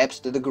Jovian collapse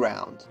to the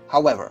ground.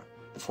 However,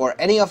 before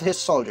any of his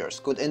soldiers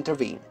could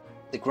intervene,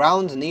 the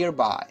ground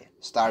nearby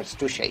starts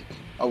to shake.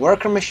 A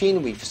worker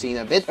machine we've seen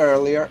a bit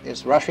earlier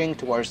is rushing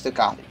towards the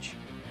cottage,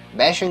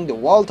 bashing the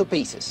wall to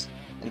pieces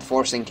and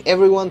forcing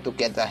everyone to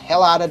get the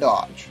hell out of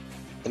Dodge.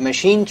 The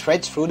machine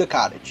treads through the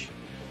cottage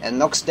and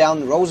knocks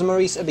down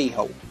Rosemary's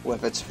Abiho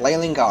with its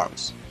flailing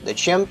arms. The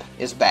chimp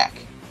is back.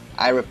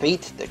 I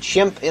repeat, the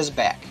chimp is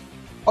back.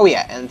 Oh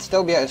yeah, and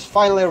Tobia is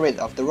finally rid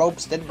of the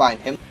ropes that bind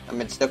him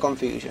amidst the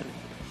confusion.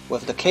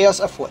 With the chaos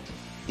afoot,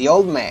 the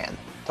old man,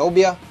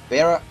 Tobia,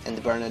 Vera,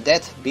 and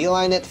Bernadette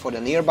beeline it for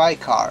the nearby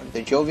car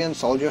the Jovian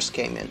soldiers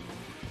came in,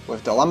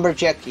 with the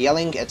lumberjack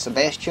yelling at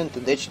Sebastian to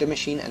ditch the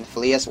machine and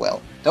flee as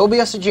well.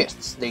 Tobia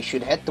suggests they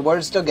should head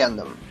towards the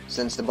Gundam,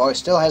 since the boy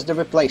still has the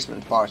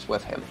replacement parts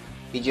with him.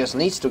 He just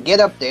needs to get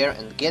up there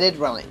and get it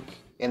running.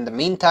 In the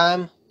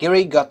meantime,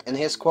 Geary got in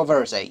his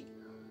Quaverze.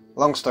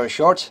 Long story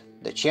short,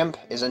 the chimp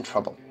is in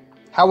trouble.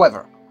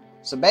 However,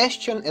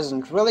 Sebastian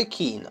isn't really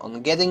keen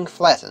on getting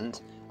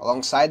flattened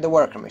alongside the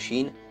worker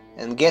machine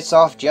and gets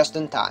off just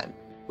in time.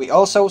 We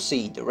also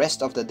see the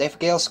rest of the Death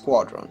Gale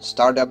squadron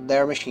start up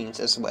their machines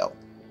as well.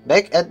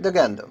 Back at the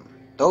Gundam,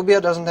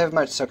 Tobia doesn't have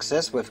much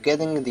success with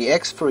getting the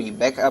X3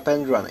 back up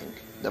and running.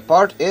 The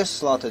part is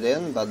slotted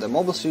in, but the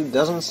mobile suit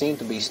doesn't seem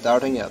to be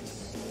starting up.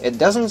 It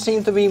doesn't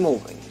seem to be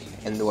moving,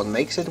 and what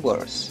makes it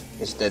worse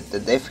is that the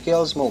Death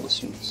Gale's mobile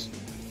suits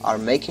are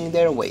making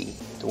their way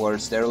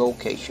towards their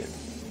location.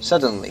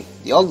 Suddenly,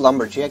 the old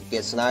lumberjack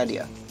gets an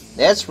idea.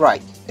 That's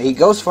right, he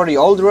goes for the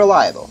old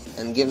reliable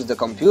and gives the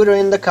computer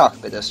in the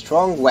cockpit a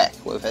strong whack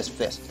with his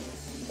fist.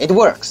 It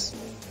works!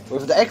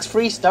 With the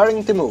X3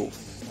 starting to move,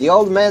 the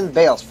old man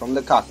bails from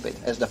the cockpit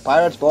as the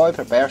pirate boy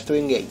prepares to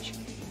engage.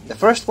 The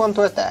first one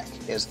to attack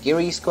is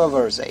Geary's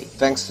Quaverze.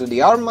 Thanks to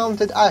the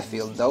arm-mounted eye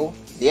field though,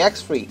 the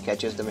X3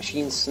 catches the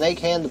machine's snake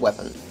hand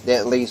weapon.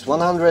 That leaves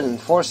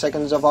 104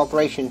 seconds of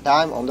operation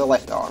time on the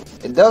left arm.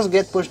 It does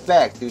get pushed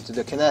back due to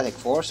the kinetic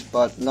force,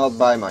 but not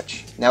by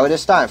much. Now it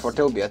is time for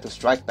Tobia to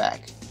strike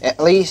back.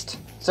 At least,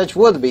 such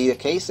would be the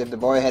case if the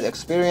boy had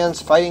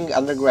experience fighting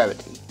under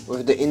gravity,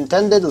 with the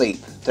intended leap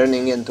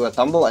turning into a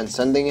tumble and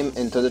sending him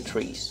into the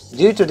trees.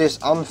 Due to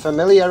this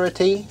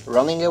unfamiliarity,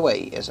 running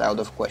away is out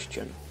of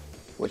question,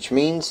 which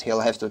means he'll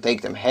have to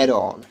take them head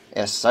on.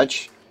 As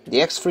such, the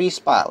X3's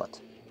pilot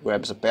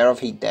grabs a pair of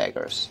heat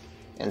daggers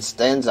and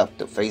stands up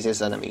to face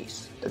his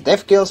enemies. The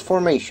Death Gale's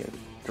formation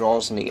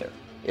draws near.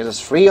 It is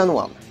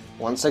 3-on-1,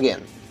 once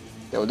again,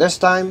 though this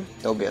time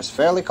Tobia is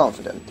fairly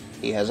confident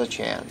he has a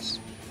chance.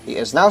 He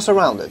is now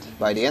surrounded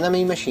by the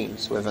enemy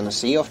machines within a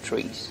sea of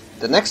trees.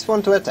 The next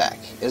one to attack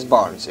is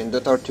Barnes in the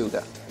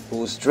Tortuga,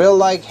 whose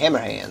drill-like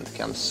hammerhand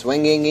comes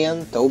swinging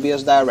in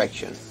Tobia's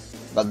direction,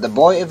 but the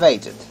boy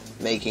evades it,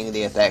 making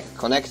the attack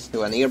connect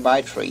to a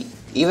nearby tree.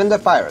 Even the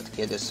Pirate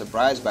Kid is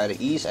surprised by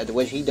the ease at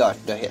which he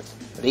dodged the hit,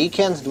 but he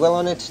can't dwell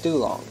on it too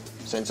long,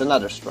 since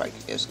another strike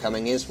is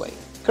coming his way,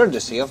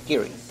 courtesy of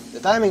Geary. The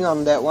timing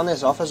on that one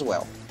is off as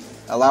well,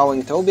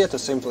 allowing Tobia to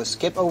simply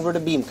skip over the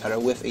beam cutter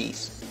with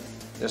ease.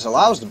 This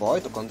allows the boy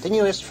to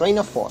continue his train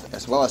of thought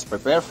as well as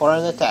prepare for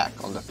an attack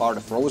on the part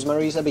of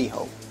Rosemary's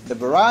Abiho. The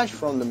barrage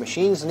from the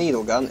machine's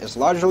needle gun is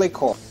largely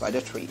caught by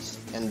the trees,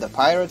 and the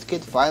pirate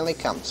kid finally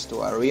comes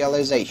to a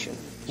realization.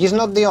 He's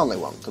not the only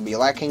one to be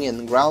lacking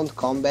in ground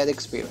combat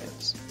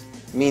experience,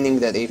 meaning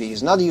that if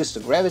he's not used to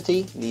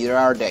gravity, neither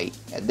are they.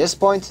 At this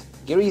point,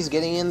 Geary's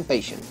getting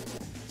impatient,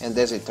 and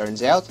as it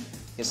turns out,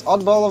 his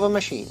oddball of a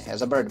machine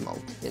has a bird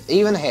mode. It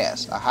even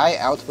has a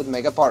high-output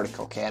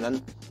megaparticle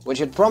cannon,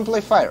 which it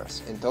promptly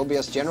fires in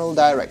Tobia's general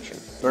direction,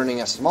 burning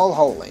a small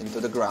hole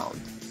into the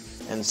ground,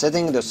 and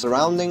setting the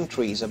surrounding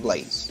trees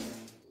ablaze.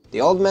 The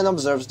old man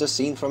observes the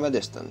scene from a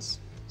distance,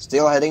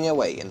 still heading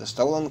away in the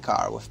stolen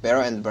car with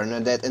Vera and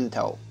Bernadette in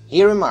tow.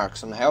 He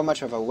remarks on how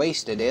much of a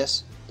waste it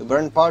is to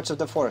burn parts of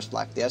the forest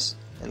like this,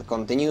 and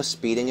continues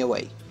speeding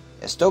away.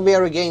 As Tobia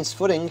regains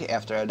footing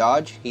after a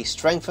dodge, he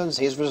strengthens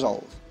his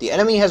resolve. The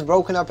enemy has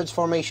broken up its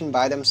formation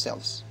by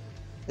themselves.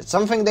 It's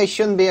something they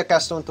shouldn't be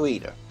accustomed to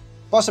either,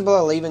 possibly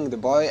leaving the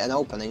boy an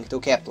opening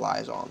to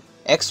capitalize on.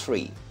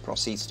 X3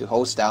 proceeds to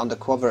hose down the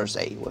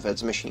Quaverze with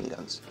its machine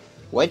guns,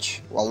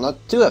 which, while not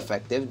too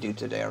effective due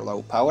to their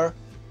low power,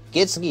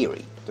 gets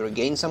Geary to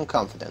regain some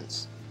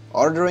confidence,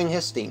 ordering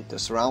his team to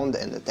surround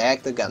and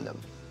attack the Gundam.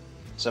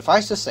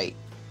 Suffice to say,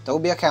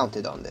 Tobia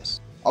counted on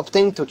this,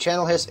 opting to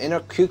channel his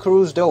inner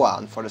Kukuru's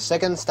Doan for the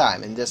second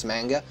time in this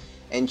manga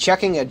and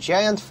chucking a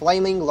giant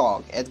flaming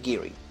log at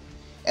Geary.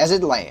 As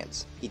it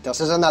lands, he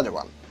tosses another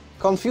one,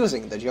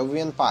 confusing the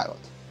Jovian pilot.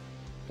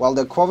 While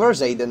the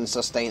Quaverze didn't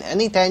sustain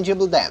any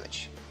tangible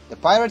damage, the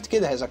pirate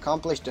kid has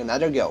accomplished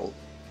another goal,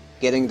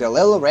 getting the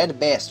little red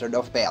bastard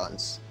off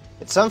balance.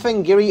 It's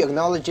something Geary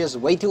acknowledges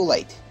way too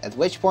late, at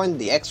which point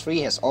the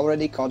X3 has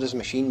already caught his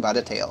machine by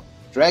the tail,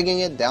 dragging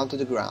it down to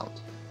the ground.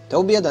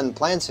 Tobia then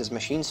plants his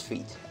machine's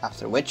feet,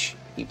 after which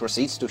he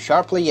proceeds to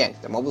sharply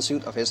yank the mobile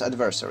suit of his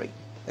adversary.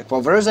 The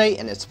Quaverze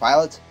and its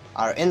pilot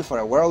are in for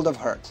a world of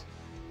hurt,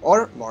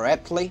 or more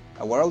aptly,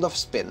 a world of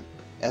spin,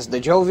 as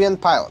the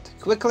Jovian pilot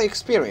quickly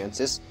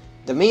experiences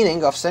the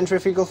meaning of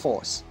centrifugal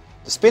force.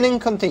 The spinning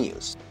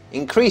continues,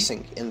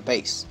 increasing in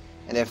pace,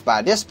 and if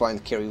by this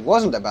point Geary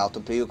wasn't about to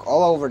puke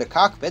all over the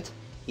cockpit,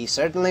 he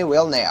certainly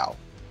will now.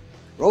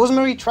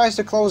 Rosemary tries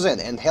to close in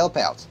and help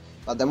out,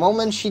 but the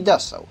moment she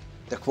does so,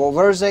 the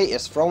Quaverze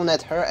is thrown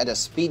at her at a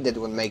speed that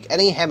would make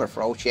any hammer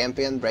throw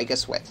champion break a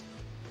sweat.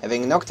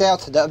 Having knocked out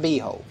the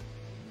Abiho,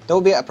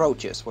 Tobia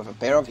approaches with a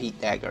pair of heat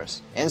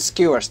daggers and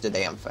skewers the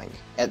damn thing.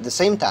 At the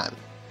same time,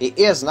 he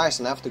is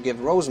nice enough to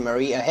give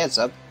Rosemary a heads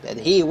up that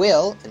he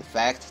will, in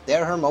fact,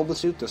 tear her mobile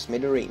suit to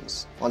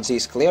smithereens. Once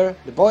he's clear,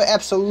 the boy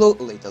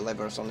absolutely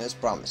delivers on his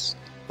promise,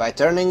 by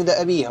turning the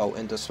Abiho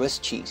into Swiss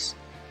cheese,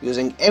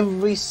 using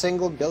every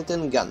single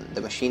built-in gun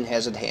the machine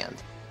has at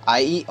hand,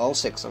 i.e. all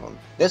 6 of them.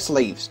 This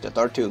leaves the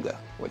Tortuga,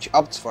 which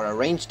opts for a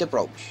ranged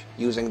approach,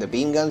 using the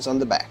beam guns on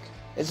the back.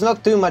 It's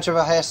not too much of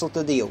a hassle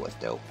to deal with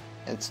though,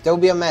 and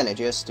Tobia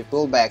manages to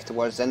pull back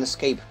towards an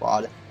escape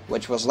pod,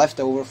 which was left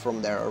over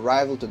from their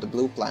arrival to the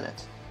Blue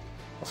Planet.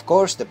 Of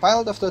course, the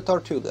pilot of the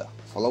Tortuga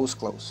follows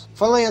close.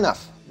 Funnily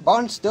enough,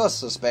 Barnes does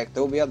suspect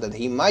Tobia that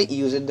he might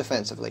use it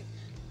defensively,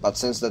 but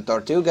since the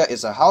Tortuga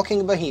is a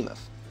hulking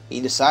behemoth,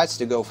 he decides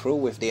to go through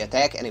with the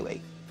attack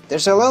anyway.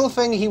 There's a little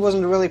thing he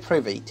wasn't really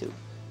privy to,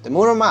 the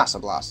Muramasa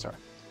Blaster,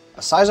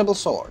 a sizable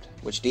sword,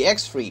 which the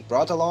X3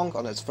 brought along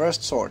on its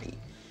first sortie,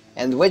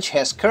 and which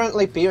has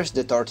currently pierced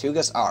the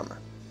Tortuga's armor.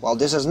 While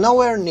this is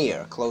nowhere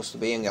near close to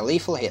being a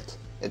lethal hit,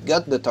 it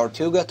got the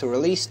Tortuga to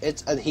release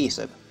its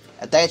adhesive,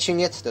 attaching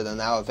it to the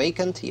now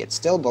vacant yet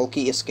still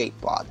bulky escape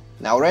pod.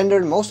 Now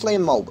rendered mostly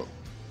immobile,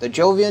 the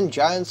Jovian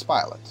Giant's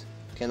pilot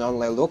can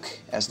only look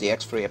as the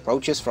X3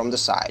 approaches from the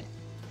side,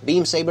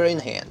 beam saber in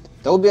hand.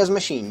 Tobia's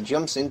machine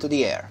jumps into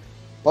the air,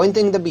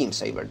 pointing the beam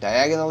saber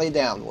diagonally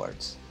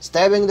downwards,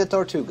 stabbing the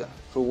Tortuga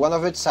through one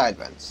of its side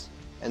vents,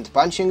 and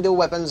punching the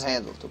weapon's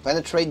handle to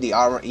penetrate the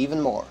armor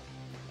even more.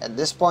 At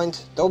this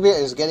point, Tobia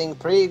is getting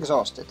pretty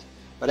exhausted,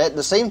 but at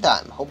the same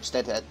time hopes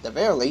that at the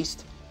very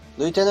least,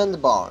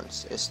 Lieutenant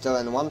Barnes is still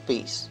in one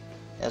piece.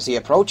 As he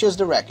approaches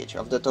the wreckage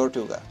of the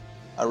Tortuga,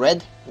 a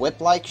red,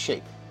 whip-like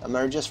shape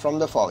emerges from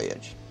the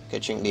foliage,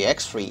 catching the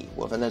X3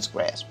 within its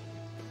grasp.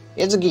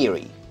 It's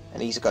Geary,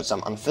 and he's got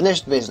some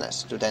unfinished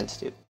business to tend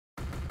to.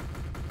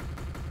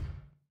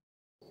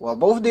 While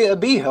both the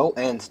Abiho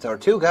and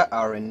Tortuga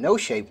are in no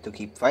shape to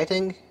keep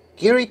fighting,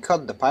 Geary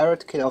caught the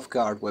pirate kid off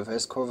guard with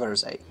his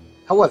Quaverze.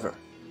 However,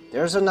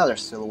 there's another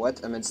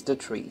silhouette amidst the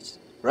trees,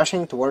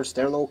 rushing towards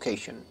their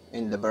location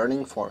in the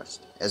burning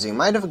forest. As you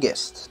might have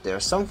guessed,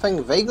 there's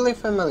something vaguely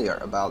familiar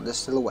about this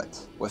silhouette.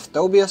 With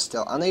Tobia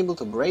still unable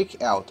to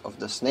break out of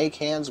the snake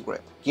hand's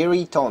grip,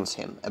 Geary taunts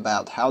him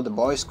about how the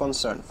boy's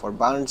concern for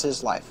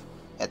Barnes' life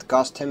had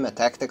cost him a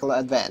tactical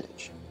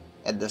advantage.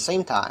 At the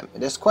same time,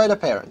 it is quite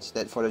apparent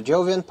that for the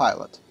Jovian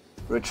pilot,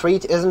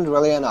 retreat isn't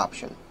really an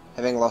option.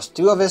 Having lost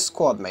 2 of his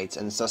squad mates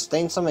and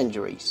sustained some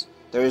injuries,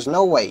 there is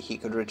no way he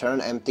could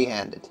return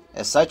empty-handed.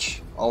 As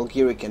such, all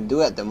Geary can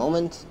do at the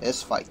moment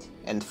is fight.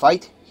 And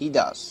fight he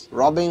does,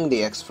 robbing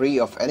the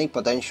X3 of any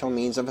potential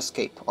means of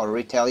escape or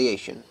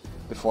retaliation,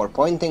 before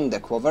pointing the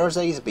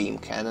Quaverze's beam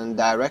cannon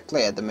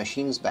directly at the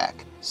machine's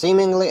back,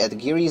 seemingly at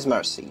Geary's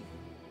mercy.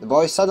 the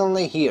boy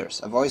suddenly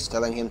hears a voice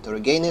telling him to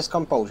regain his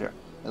composure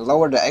and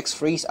lower the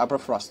X-Freeze upper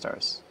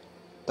thrusters.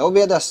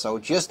 Tobia does so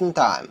just in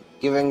time,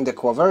 giving the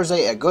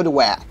Quaverze a good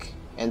whack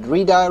and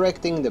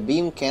redirecting the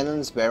beam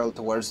cannon's barrel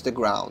towards the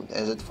ground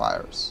as it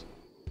fires.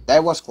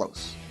 That was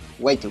close.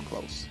 Way too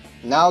close.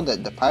 Now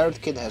that the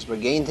pirate kid has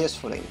regained his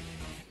footing,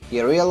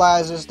 he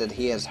realizes that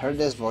he has heard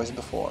this voice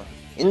before.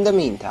 In the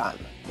meantime,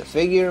 the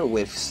figure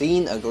we've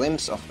seen a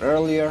glimpse of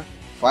earlier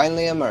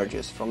finally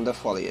emerges from the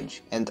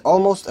foliage and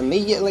almost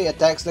immediately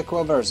attacks the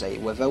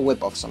Quaverze with a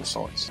whip of some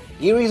sorts.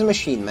 Geary's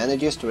machine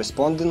manages to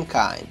respond in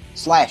kind,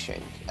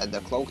 slashing at the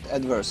cloaked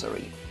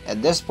adversary.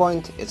 At this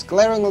point, it's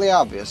glaringly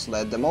obvious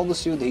that the mobile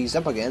suit he's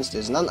up against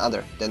is none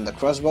other than the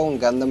Crossbone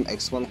Gundam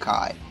X1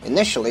 Kai.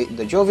 Initially,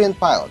 the Jovian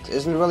pilot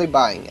isn't really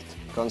buying it,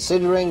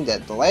 considering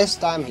that the last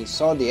time he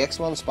saw the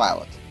X1's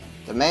pilot,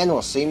 the man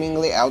was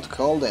seemingly out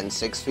cold and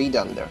 6 feet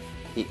under.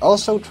 He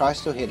also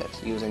tries to hit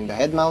it using the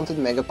head-mounted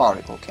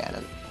megaparticle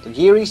cannon. To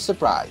Geary's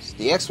surprise,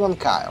 the X1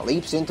 Kai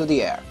leaps into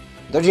the air,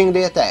 dodging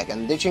the attack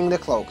and ditching the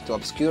cloak to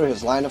obscure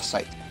his line of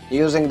sight.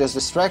 Using this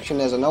distraction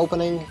as an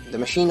opening, the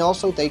machine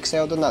also takes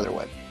out another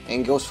whip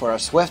and goes for a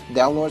swift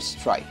downward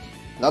strike.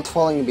 Not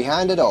falling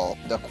behind at all,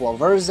 the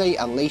Quaverze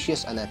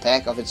unleashes an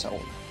attack of its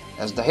own.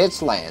 As the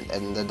hits land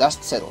and the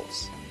dust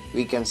settles,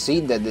 we can see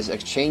that this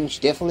exchange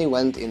definitely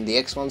went in the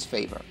X1's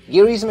favor.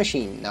 Geary's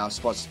machine now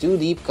spots 2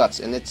 deep cuts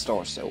in its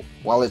torso,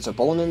 while its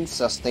opponent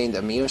sustained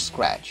a mere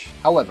scratch.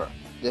 However,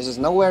 this is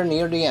nowhere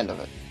near the end of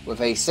it.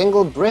 With a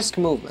single brisk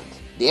movement,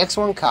 the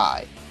X1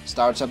 Kai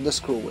starts up the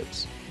screw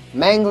whips,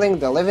 mangling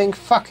the living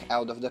fuck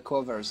out of the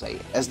Quaverze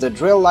as the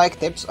drill-like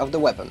tips of the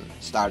weapon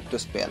start to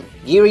spin.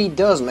 Geary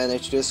does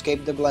manage to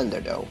escape the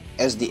blender though,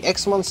 as the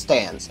X1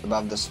 stands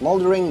above the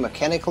smoldering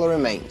mechanical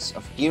remains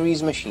of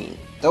Geary's machine.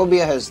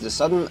 Tobia has the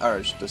sudden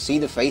urge to see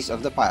the face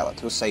of the pilot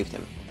who saved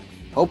him,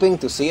 hoping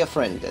to see a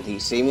friend that he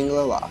seemingly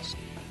lost.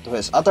 To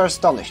his utter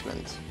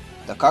astonishment,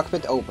 the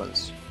cockpit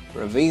opens,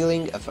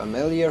 revealing a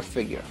familiar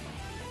figure.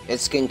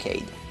 It's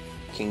Kincaid.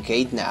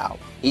 Kincaid now.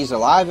 He's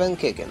alive and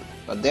kicking,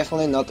 but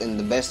definitely not in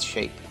the best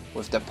shape,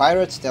 with the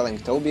pirates telling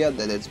Tobia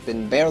that it's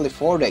been barely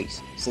 4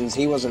 days since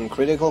he was in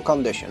critical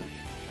condition.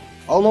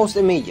 Almost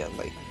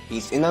immediately,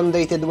 he's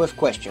inundated with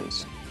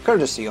questions,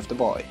 courtesy of the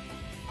boy.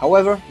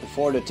 However,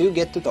 before the two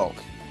get to talk,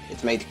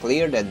 it's made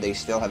clear that they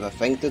still have a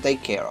thing to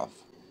take care of.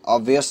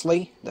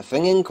 Obviously, the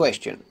thing in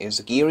question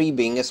is Geary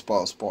being a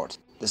spoilsport.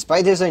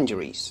 Despite his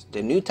injuries,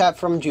 the new type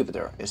from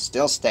Jupiter is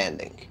still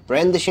standing,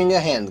 brandishing a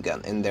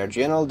handgun in their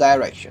general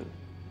direction.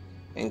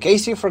 In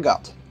case you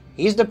forgot,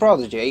 he's the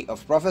protege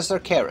of Professor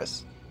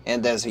Karras,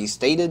 and as he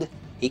stated,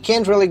 he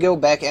can't really go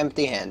back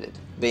empty-handed.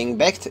 Being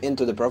backed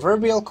into the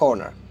proverbial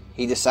corner,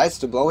 he decides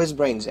to blow his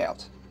brains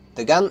out.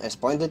 The gun is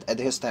pointed at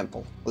his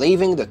temple,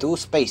 leaving the 2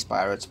 space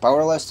pirates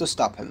powerless to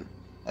stop him,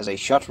 as a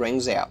shot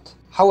rings out.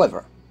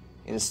 However,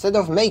 instead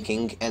of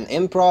making an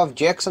improv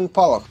Jackson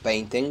Pollock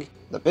painting,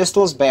 the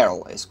pistol's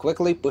barrel is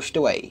quickly pushed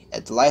away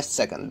at the last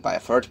second by a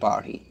third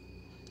party.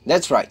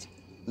 That's right,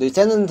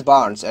 Lieutenant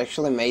Barnes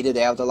actually made it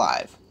out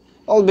alive,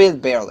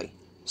 albeit barely,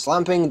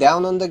 slumping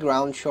down on the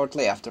ground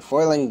shortly after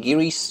foiling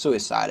Geary's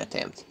suicide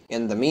attempt.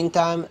 In the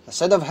meantime, a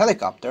set of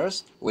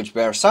helicopters, which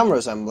bear some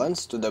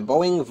resemblance to the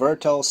Boeing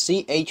Vertol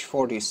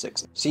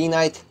CH-46 Sea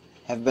Knight,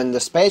 have been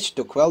dispatched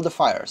to quell the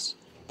fires,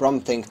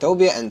 prompting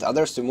Tobia and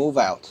others to move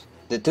out.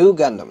 The 2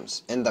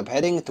 Gundams end up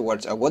heading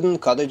towards a wooden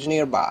cottage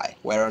nearby,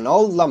 where an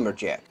old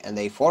lumberjack and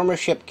a former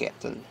ship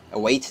captain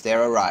await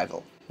their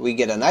arrival. We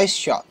get a nice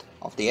shot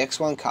of the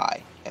X1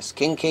 Kai as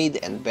Kincaid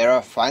and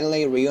Bera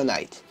finally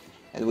reunite,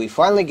 and we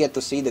finally get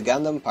to see the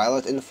Gundam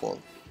pilot in full.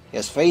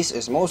 His face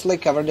is mostly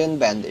covered in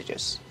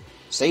bandages,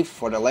 save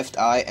for the left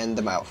eye and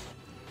the mouth.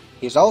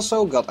 He's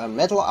also got a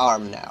metal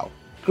arm now.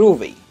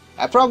 Groovy.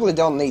 I probably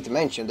don't need to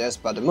mention this,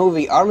 but the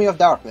movie Army of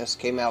Darkness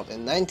came out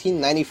in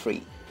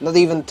 1993. Not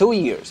even 2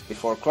 years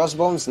before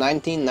Crossbone's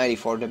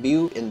 1994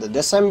 debut in the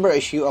December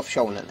issue of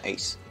Shonen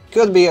Ace.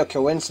 Could be a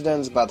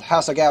coincidence, but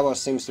Hasagawa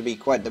seems to be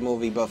quite the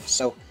movie buff,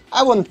 so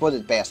I wouldn't put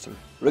it past him.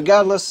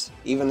 Regardless,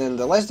 even in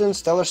the less than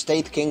stellar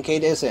state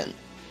Kincaid is in,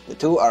 the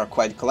 2 are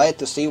quite glad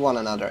to see one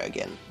another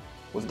again,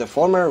 with the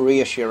former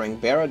reassuring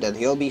Bera that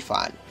he'll be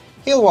fine.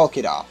 He'll walk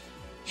it off.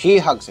 She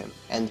hugs him,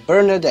 and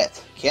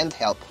Bernadette can't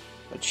help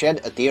but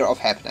shed a tear of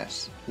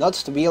happiness. Not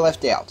to be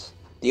left out,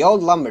 the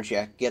old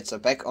lumberjack gets a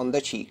peck on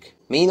the cheek.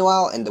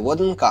 Meanwhile, in the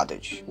wooden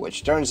cottage,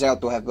 which turns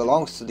out to have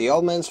belonged to the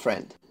old man's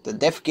friend, the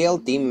Death Gale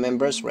team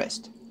members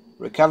rest,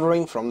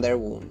 recovering from their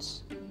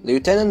wounds.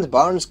 Lieutenant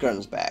Barnes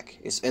Gernsback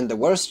is in the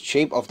worst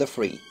shape of the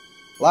 3,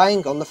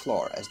 lying on the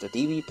floor as the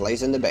TV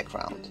plays in the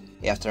background.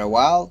 After a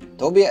while,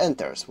 Tobia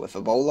enters with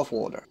a bowl of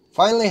water.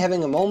 Finally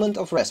having a moment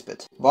of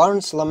respite,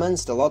 Barnes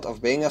laments the lot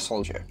of being a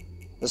soldier.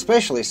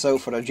 Especially so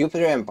for the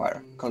Jupiter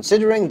Empire,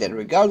 considering that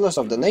regardless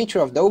of the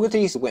nature of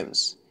Dougherty's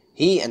whims,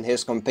 he and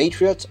his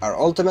compatriots are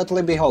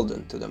ultimately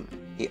beholden to them.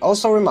 He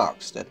also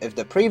remarks that if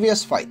the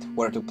previous fight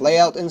were to play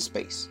out in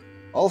space,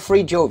 all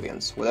 3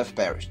 Jovians would have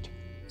perished.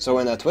 So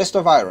in a twist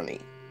of irony,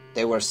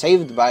 they were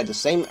saved by the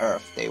same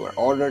Earth they were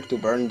ordered to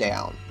burn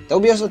down.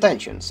 Tobia's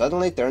attention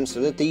suddenly turns to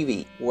the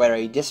TV, where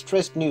a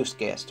distressed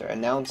newscaster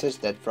announces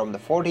that from the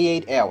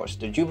 48 hours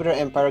the Jupiter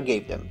Empire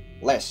gave them,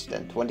 less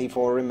than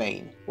 24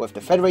 remain. With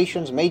the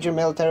Federation's major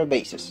military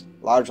bases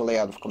largely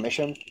out of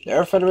commission, the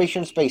Earth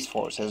Federation Space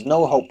Force has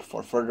no hope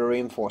for further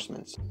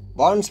reinforcements.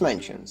 Barnes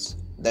mentions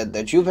that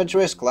the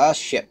Jupiter-class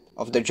ship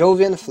of the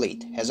Jovian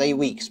fleet has a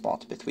weak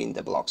spot between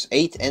the blocks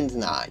 8 and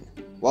 9.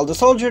 While the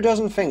soldier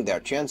doesn't think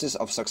their chances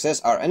of success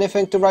are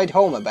anything to write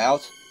home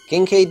about,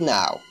 Kincaid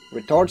now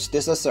retorts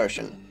this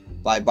assertion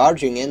by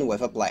barging in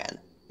with a plan.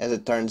 As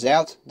it turns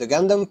out, the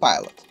Gundam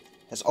pilot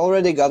has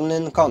already gotten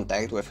in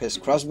contact with his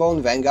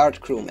Crossbone Vanguard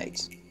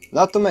crewmates.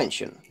 Not to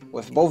mention,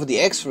 with both the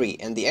X3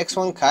 and the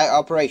X1 Kai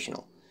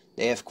operational,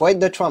 they have quite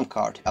the trump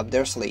card up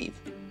their sleeve.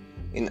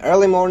 In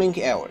early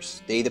morning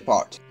hours, they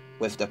depart,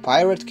 with the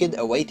pirate kid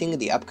awaiting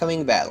the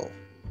upcoming battle,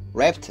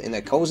 wrapped in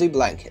a cozy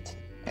blanket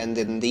and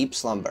in deep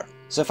slumber.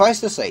 Suffice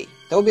to say,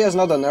 Tobia is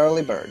not an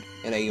early bird.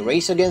 In a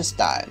race against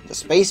time, the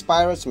space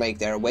pirates make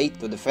their way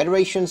to the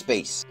Federation's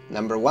base,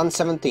 number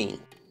 117.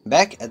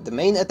 Back at the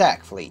main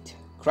attack fleet,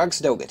 Crux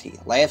Dougherty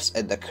laughs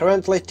at the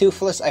currently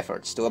toothless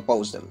efforts to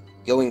oppose them,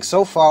 going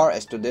so far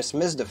as to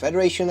dismiss the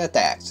Federation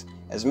attacks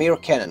as mere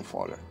cannon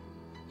fodder.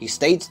 He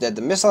states that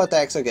the missile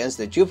attacks against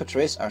the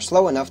Jupitris are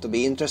slow enough to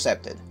be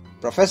intercepted.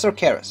 Professor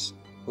Karras,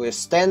 who is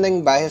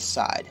standing by his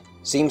side,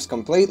 seems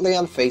completely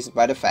unfazed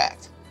by the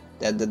fact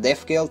that the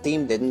Deathgale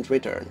team didn't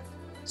return,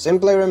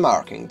 simply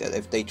remarking that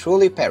if they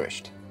truly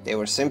perished, they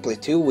were simply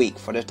too weak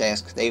for the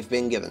task they've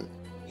been given.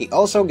 He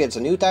also gets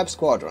a new type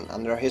squadron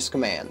under his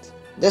command.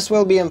 This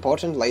will be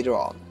important later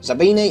on.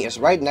 Zabine is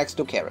right next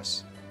to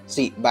Karras.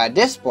 See, by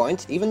this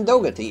point, even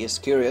Dougherty is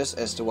curious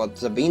as to what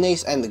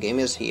Zabine's endgame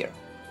is here,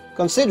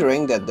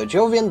 considering that the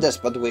Jovian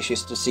despot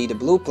wishes to see the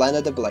blue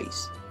planet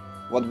ablaze.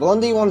 What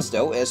Blondie wants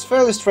though is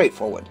fairly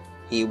straightforward.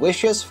 He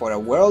wishes for a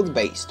world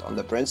based on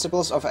the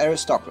principles of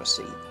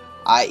aristocracy,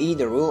 i.e.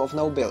 the rule of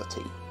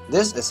nobility.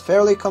 This is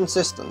fairly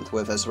consistent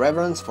with his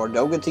reverence for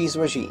Dougherty's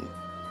regime,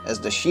 as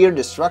the sheer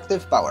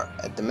destructive power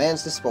at the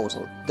man's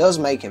disposal does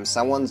make him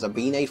someone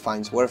Zabine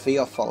finds worthy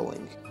of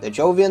following. The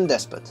Jovian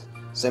despot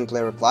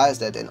simply replies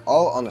that in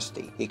all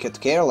honesty he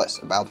could care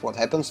less about what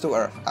happens to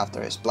Earth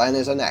after his plan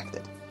is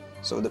enacted,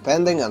 so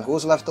depending on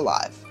who's left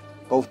alive,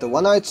 both the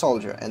one-eyed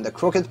soldier and the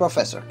crooked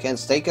professor can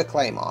stake a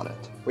claim on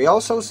it. We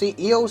also see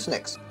Eos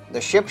Nix, the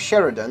ship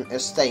Sheridan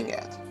is staying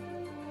at.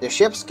 The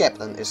ship's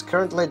captain is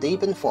currently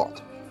deep in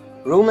thought,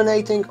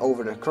 ruminating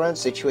over the current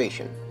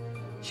situation.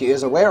 She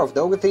is aware of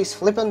Dougherty's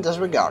flippant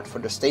disregard for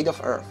the state of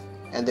Earth,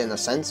 and in a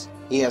sense,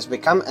 he has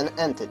become an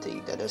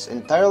entity that is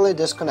entirely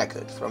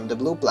disconnected from the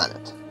blue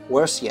planet.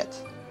 Worse yet,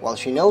 while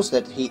she knows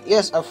that he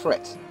is a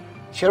threat,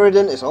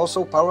 Sheridan is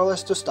also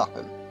powerless to stop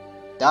him.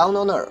 Down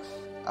on Earth,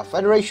 a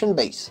Federation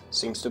base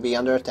seems to be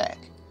under attack.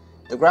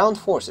 The ground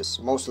forces,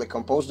 mostly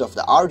composed of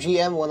the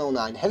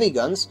RGM-109 heavy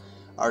guns,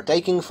 are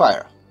taking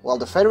fire, while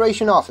the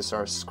Federation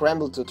officers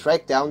scramble to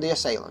track down the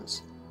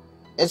assailants.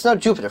 It's not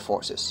Jupiter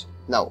forces,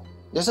 no,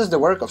 this is the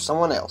work of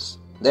someone else.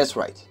 That's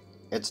right,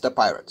 it's the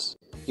pirates.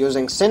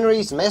 Using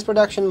Sinri's mass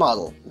production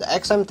model, the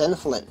XM-10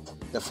 Flint,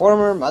 the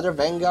former Mother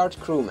Vanguard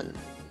crewmen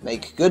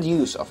make good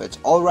use of its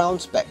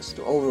all-round specs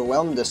to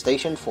overwhelm the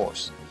station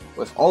force,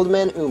 with Old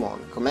Man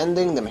Umon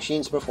commanding the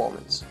machine's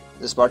performance.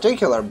 This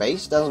particular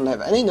base doesn't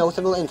have any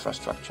notable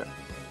infrastructure,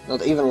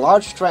 not even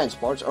large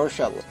transports or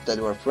shuttles that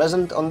were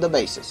present on the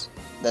bases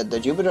that the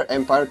Jupiter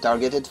Empire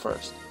targeted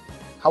first.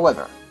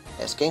 However,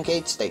 as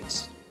Kincaid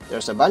states,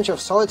 there's a bunch of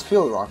solid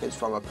fuel rockets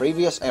from a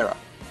previous era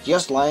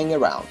just lying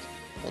around,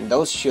 and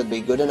those should be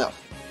good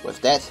enough.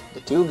 With that, the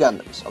two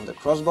Gundams of the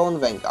Crossbone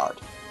Vanguard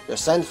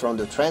descend from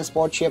the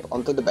transport ship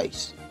onto the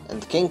base,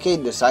 and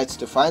Kincaid decides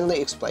to finally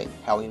explain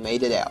how he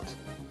made it out.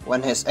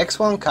 When his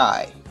X1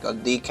 Kai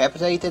got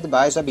decapitated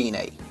by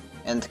Zabine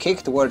and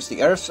kicked towards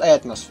the Earth's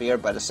atmosphere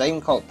by the same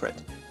culprit,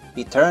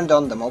 he turned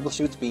on the mobile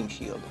suit's beam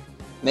shield,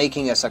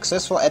 making a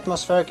successful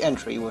atmospheric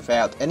entry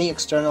without any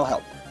external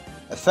help,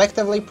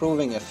 effectively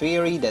proving a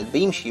theory that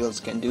beam shields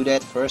can do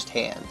that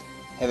firsthand.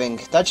 Having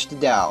touched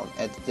down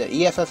at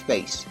the EFF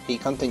base, he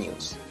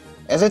continues.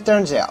 As it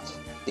turns out,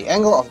 the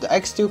angle of the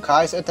X2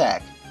 Kai's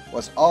attack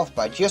was off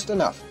by just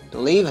enough to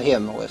leave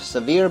him with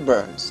severe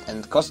burns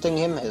and costing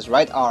him his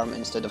right arm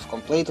instead of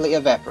completely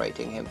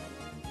evaporating him.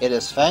 It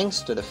is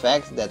thanks to the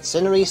fact that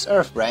Sinri's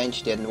Earth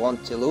branch didn't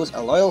want to lose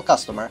a loyal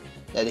customer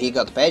that he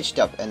got patched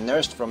up and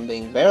nursed from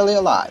being barely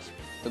alive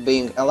to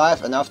being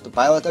alive enough to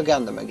pilot a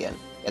Gundam again.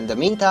 In the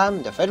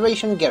meantime, the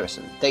Federation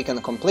garrison,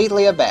 taken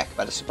completely aback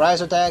by the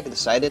surprise attack,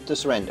 decided to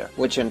surrender,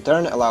 which in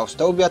turn allows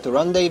Tobia to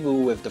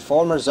rendezvous with the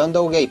former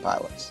Zondo Gay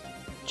pilots,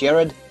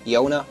 Jared,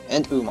 Yona,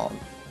 and Umon.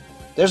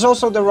 There's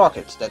also the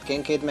rockets that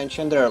Kincaid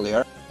mentioned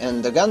earlier,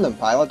 and the Gundam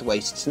pilot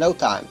wastes no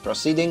time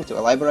proceeding to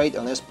elaborate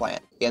on his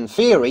plan. In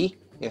theory,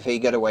 if he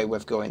got away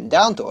with going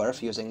down to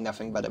Earth using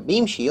nothing but a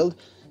beam shield,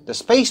 the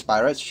space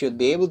pirates should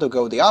be able to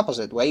go the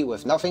opposite way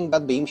with nothing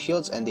but beam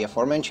shields and the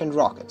aforementioned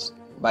rockets.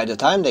 By the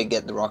time they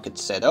get the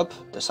rockets set up,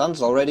 the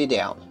sun's already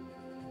down.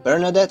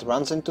 Bernadette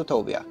runs into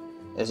Tobia,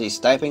 as he's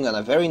typing on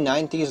a very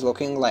 90s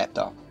looking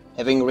laptop.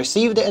 Having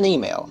received an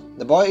email,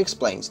 the boy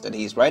explains that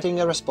he is writing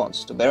a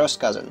response to Bera's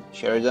cousin,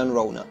 Sheridan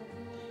Rona.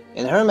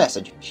 In her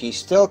message, she's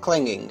still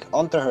clinging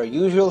onto her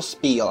usual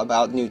spiel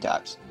about new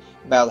types,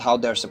 about how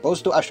they're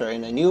supposed to usher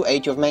in a new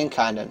age of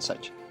mankind and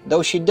such,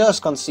 though she does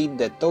concede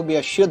that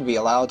Tobia should be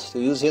allowed to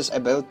use his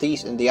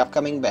abilities in the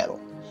upcoming battle.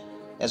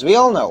 As we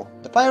all know,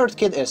 the pirate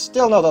kid is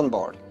still not on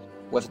board,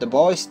 with the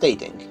boy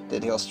stating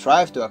that he'll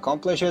strive to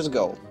accomplish his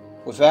goal,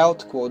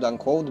 without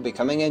quote-unquote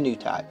becoming a new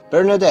type.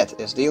 Bernadette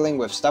is dealing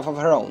with stuff of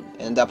her own,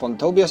 and upon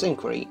Tobia's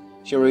inquiry,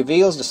 she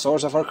reveals the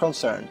source of her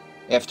concern.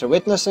 After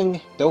witnessing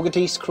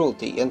Dougherty's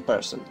cruelty in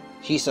person,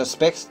 she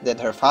suspects that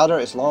her father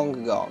is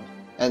long gone,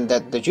 and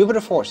that the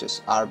Jupiter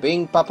forces are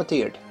being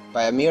puppeteered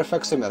by a mere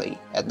facsimile.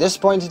 At this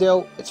point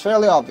though, it's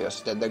fairly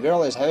obvious that the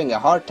girl is having a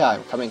hard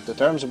time coming to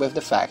terms with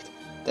the fact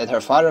that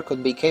her father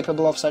could be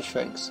capable of such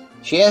things.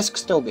 She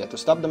asks Tobia to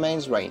stop the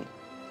man's reign,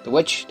 to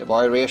which the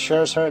boy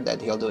reassures her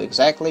that he'll do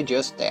exactly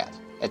just that.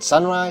 At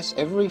sunrise,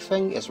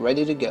 everything is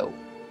ready to go.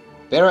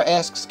 Bera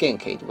asks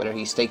Kincaid whether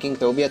he's taking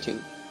Tobia too,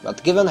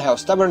 but given how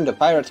stubborn the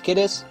pirate kid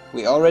is,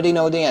 we already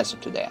know the answer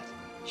to that.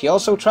 She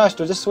also tries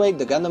to dissuade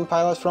the Gundam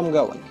pilot from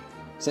going,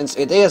 since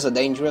it is a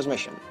dangerous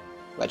mission,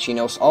 but she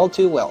knows all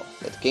too well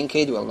that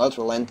Kincaid will not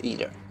relent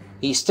either.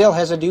 He still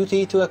has a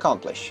duty to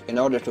accomplish in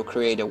order to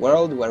create a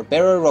world where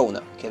Bera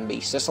Rona can be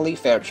Cicely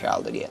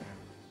Fairchild again.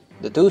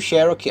 The two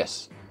share a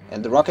kiss,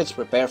 and the rockets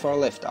prepare for a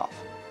liftoff.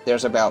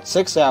 There's about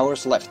 6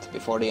 hours left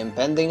before the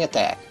impending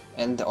attack,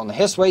 and on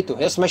his way to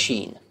his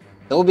machine,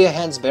 Tobia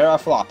hands Bera a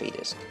floppy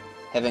disk,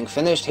 having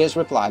finished his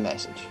reply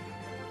message.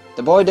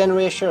 The boy then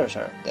reassures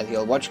her that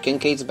he'll watch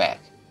Kincaid's back,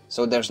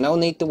 so there's no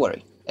need to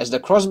worry. As the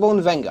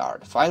Crossbone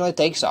Vanguard finally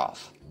takes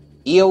off,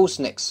 EO's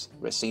Nix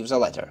receives a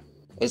letter.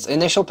 Its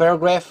initial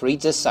paragraph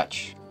reads as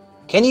such: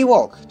 "Can you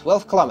walk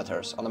 12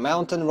 kilometers on a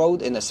mountain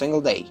road in a single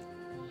day?"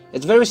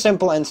 It's very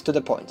simple and to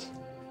the point.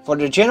 For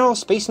the general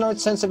Spacenoid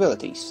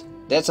sensibilities,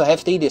 that's a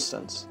hefty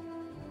distance.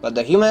 But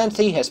the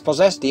humanity has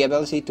possessed the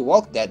ability to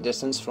walk that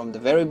distance from the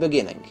very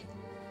beginning.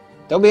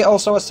 Tobia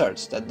also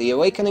asserts that the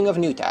awakening of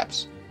new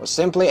types was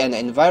simply an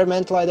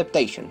environmental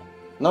adaptation,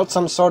 not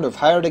some sort of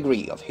higher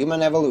degree of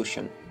human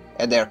evolution.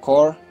 At their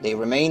core, they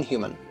remain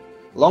human.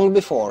 Long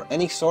before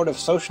any sort of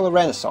social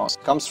renaissance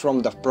comes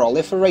from the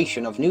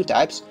proliferation of new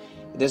types,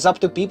 it is up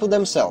to people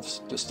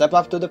themselves to step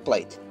up to the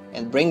plate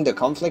and bring the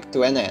conflict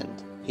to an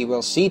end. He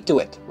will see to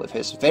it with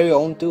his very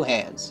own 2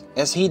 hands.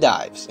 As he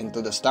dives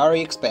into the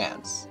starry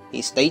expanse,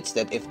 he states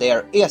that if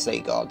there is a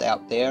god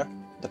out there,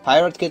 the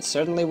pirate kid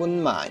certainly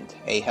wouldn't mind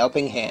a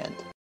helping hand.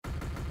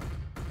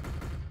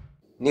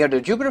 Near the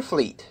Jupiter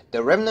fleet,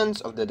 the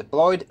remnants of the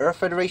deployed Earth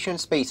Federation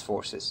Space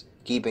Forces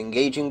keep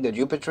engaging the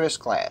Jupiter's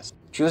class,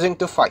 choosing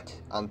to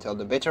fight until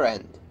the bitter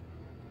end.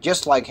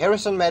 Just like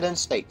Harrison Madden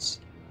states,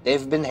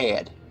 they've been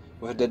had,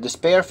 with the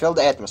despair-filled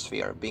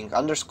atmosphere being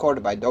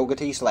underscored by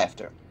Dougherty's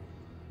laughter.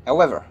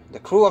 However, the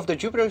crew of the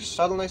Jupiter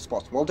suddenly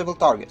spots multiple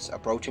targets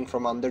approaching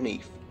from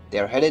underneath. They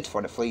are headed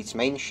for the fleet's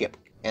main ship,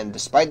 and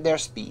despite their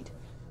speed,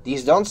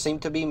 these don't seem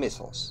to be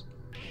missiles.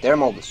 They're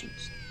mobile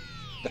suits.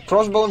 The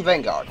Crossbone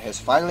Vanguard has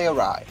finally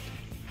arrived.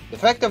 The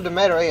fact of the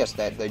matter is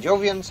that the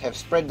Jovians have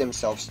spread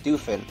themselves too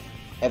thin,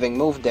 having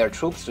moved their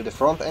troops to the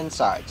front and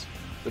sides,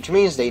 which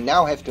means they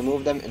now have to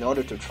move them in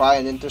order to try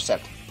and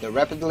intercept the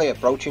rapidly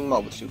approaching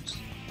mobile suits.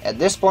 At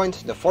this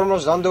point, the former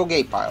Zondo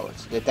Gay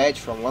pilots detach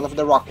from one of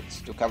the rockets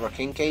to cover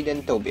Kincaid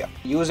and Tobia,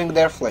 using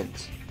their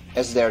flints.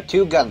 As their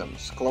 2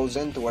 Gundams close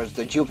in towards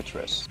the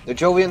Jupiterus, the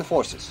Jovian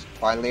forces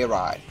finally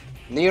arrive,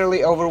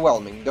 nearly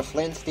overwhelming the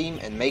Flint team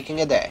and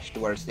making a dash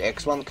towards the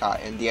X-1 Kai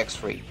and the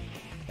X-3.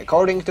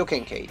 According to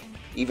Kincaid,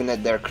 even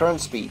at their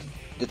current speed,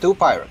 the 2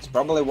 pirates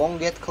probably won't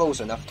get close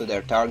enough to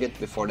their target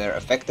before they're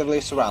effectively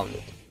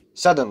surrounded.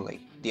 Suddenly,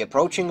 the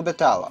approaching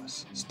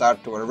Batalas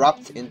start to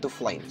erupt into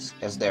flames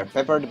as they're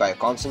peppered by a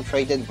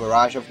concentrated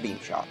barrage of beam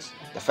shots.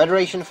 The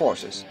Federation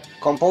forces,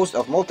 composed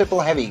of multiple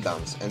heavy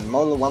guns and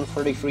Model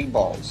 133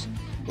 balls,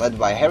 led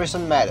by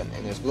Harrison Madden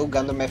and his blue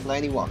Gundam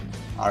F-91,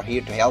 are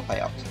here to help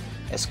out.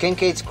 As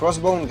Kincaid's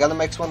Crossbone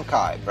Gundam X-1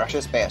 Kai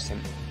brushes past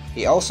him,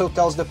 he also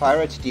tells the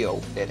pirate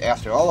duo that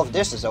after all of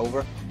this is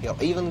over,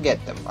 he'll even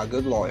get them a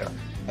good lawyer.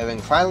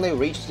 Having finally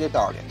reached the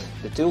target,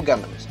 the 2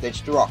 Gundams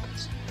ditch the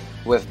rockets,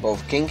 with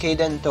both Kincaid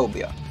and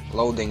Tobia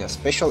loading a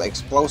special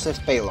explosive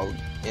payload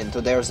into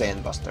their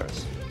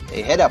Zanbusters.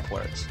 They head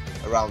upwards,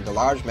 around the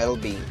large metal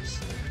beams.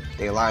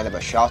 They line up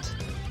a shot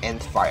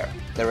and fire.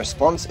 The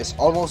response is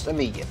almost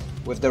immediate,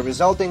 with the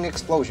resulting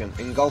explosion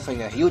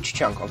engulfing a huge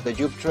chunk of the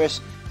Jupiterus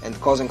and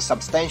causing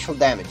substantial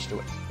damage to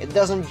it. It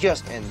doesn't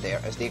just end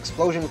there, as the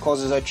explosion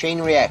causes a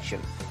chain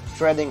reaction,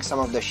 shredding some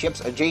of the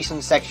ship's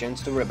adjacent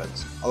sections to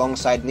ribbons,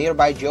 alongside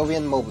nearby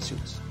Jovian mobile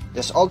suits.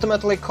 This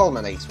ultimately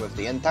culminates with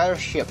the entire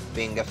ship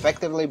being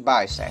effectively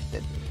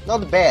bisected.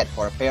 Not bad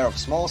for a pair of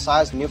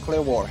small-sized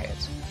nuclear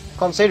warheads,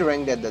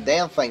 considering that the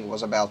damn thing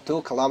was about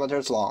 2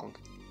 kilometers long.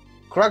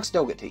 Crux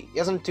Dougherty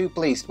isn't too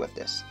pleased with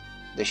this.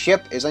 The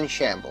ship is in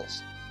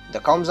shambles, the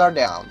comms are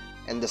down,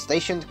 and the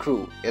stationed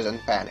crew is in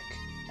panic.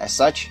 As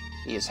such,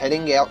 he is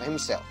heading out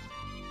himself.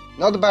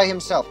 Not by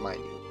himself, mind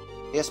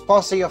you. His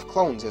posse of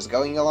clones is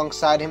going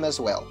alongside him as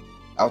well.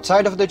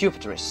 Outside of the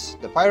Jupiteris,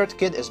 the pirate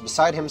kid is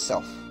beside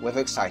himself with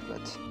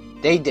excitement.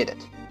 They did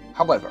it.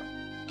 However,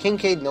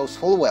 Kincaid knows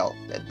full well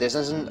that this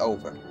isn't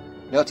over.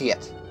 Not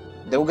yet.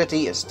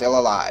 Dougherty is still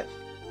alive.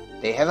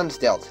 They haven't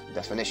dealt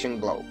the finishing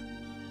blow.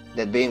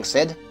 That being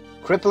said,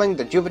 crippling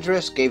the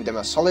Jupiteris gave them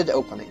a solid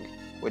opening,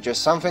 which is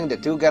something the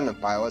two Gundam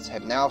pilots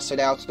have now set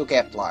out to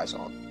capitalize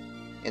on.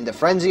 In the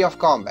frenzy of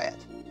combat,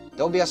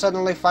 Tobia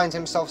suddenly finds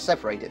himself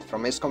separated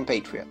from his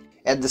compatriot.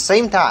 At the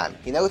same time,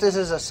 he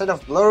notices a set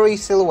of blurry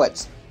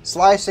silhouettes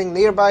slicing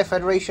nearby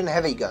Federation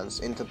heavy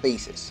guns into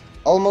pieces.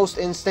 Almost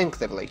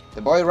instinctively,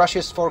 the boy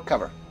rushes for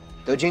cover,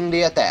 dodging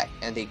the attack,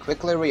 and he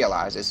quickly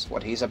realizes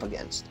what he's up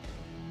against.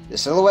 The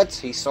silhouettes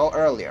he saw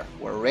earlier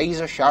were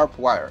razor-sharp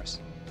wires,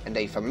 and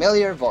a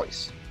familiar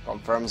voice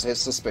confirms his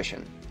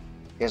suspicion.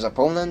 His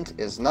opponent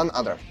is none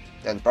other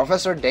than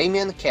Professor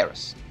Damien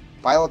Karras,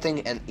 piloting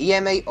an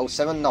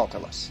EMA-07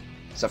 Nautilus.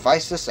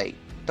 Suffice to say,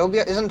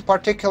 Tobia isn't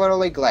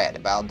particularly glad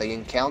about the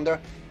encounter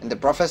and the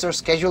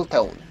professor's casual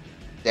tone.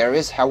 There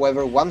is,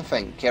 however, one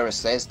thing Karras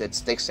says that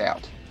sticks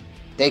out.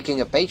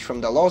 Taking a page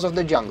from the laws of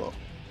the jungle,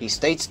 he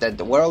states that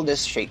the world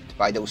is shaped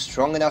by those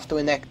strong enough to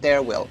enact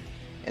their will,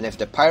 and if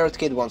the pirate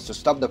kid wants to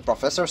stop the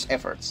professor's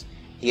efforts,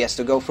 he has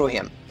to go through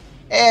him,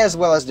 as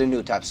well as the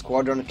new type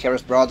squadron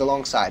Karras brought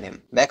alongside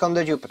him. Back on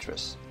the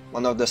Jupiteris,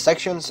 one of the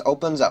sections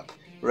opens up,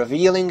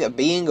 revealing a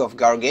being of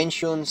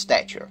gargantuan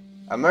stature.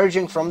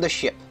 Emerging from the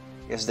ship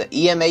is the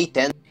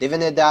EMA-10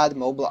 Divinidad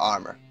mobile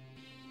armor.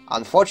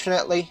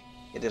 Unfortunately,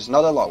 it is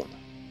not alone,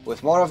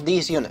 with more of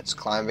these units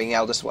climbing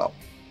out as well.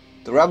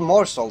 To rub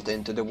more salt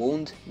into the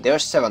wound,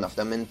 there's 7 of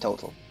them in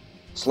total.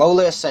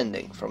 Slowly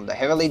ascending from the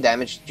heavily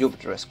damaged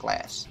Jupiteris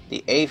class,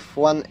 the 8th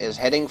one is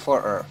heading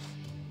for Earth,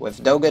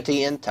 with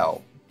Dougherty in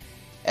tow.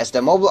 As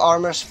the mobile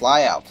armors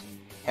fly out,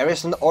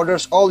 Harrison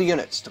orders all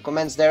units to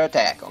commence their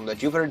attack on the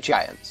Jupiter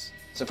Giants.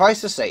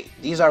 Suffice to say,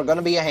 these are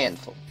gonna be a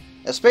handful,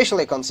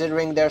 especially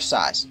considering their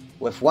size,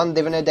 with one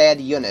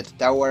Divinidad unit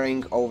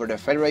towering over the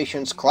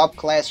Federation's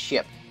Club-class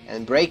ship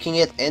and breaking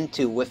it in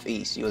two with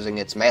ease using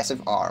its massive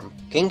arm.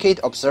 Kincaid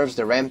observes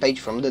the rampage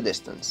from the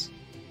distance.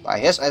 By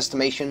his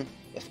estimation,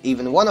 if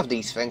even one of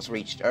these things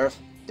reached Earth,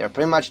 they're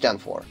pretty much done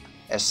for.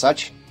 As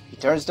such, he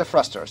turns the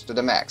thrusters to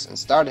the max and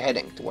starts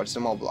heading towards the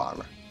mobile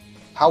armor.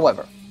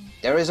 However,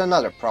 there is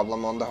another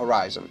problem on the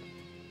horizon.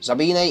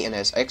 Sabine in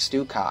his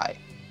X2 Kai.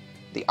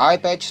 The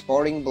eye-patch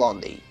sporting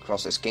blondie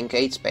crosses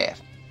Kincaid's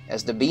path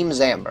as the beam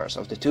zambers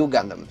of the two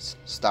Gundams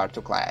start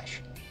to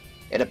clash.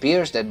 It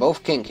appears that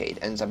both Kincaid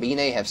and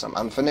Sabine have some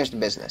unfinished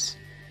business.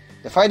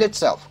 The fight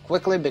itself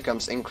quickly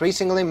becomes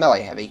increasingly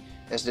melee-heavy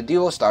as the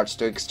duo starts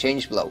to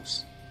exchange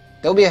blows.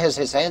 Tobia has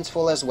his hands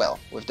full as well,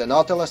 with the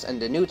Nautilus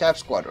and the new type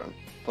squadron,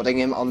 putting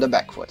him on the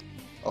back foot.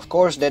 Of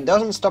course, that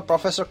doesn't stop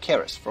Professor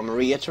Karras from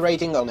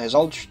reiterating on his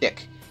old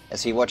shtick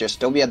as he watches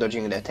Tobia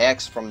dodging the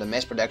attacks from the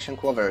mass production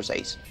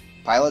Quaverses,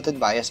 piloted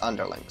by his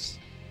underlings.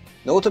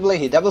 Notably,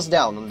 he doubles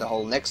down on the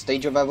whole next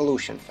stage of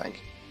evolution thing.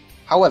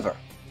 However,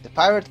 the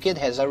pirate kid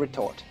has a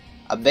retort,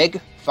 a big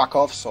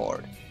fuck-off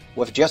sword.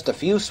 With just a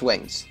few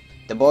swings,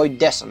 the boy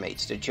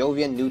decimates the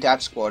Jovian new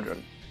type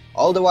squadron,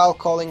 all the while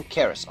calling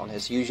Karras on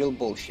his usual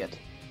bullshit.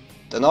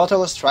 The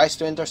Nautilus tries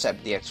to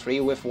intercept the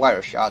X3 with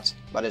wire shots,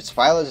 but its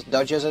pilot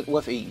dodges it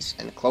with ease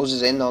and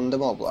closes in on the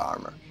mobile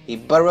armor. He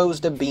burrows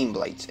the beam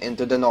blades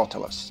into the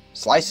Nautilus,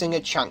 slicing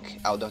a chunk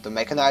out of the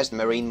mechanized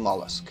marine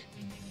mollusk.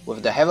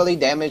 With the heavily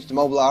damaged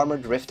mobile armor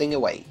drifting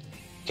away,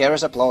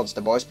 Karras applauds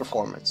the boy's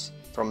performance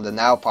from the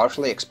now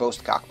partially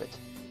exposed cockpit.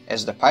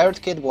 As the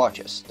pirate kid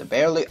watches the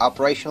barely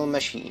operational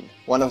machine,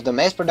 one of the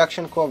mass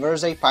production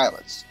Quaverse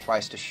pilots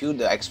tries to shoot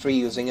the X3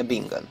 using a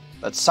beam gun,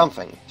 but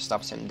something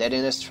stops him dead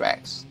in his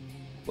tracks.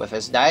 With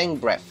his dying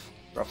breath,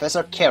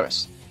 Professor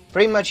Karras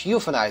pretty much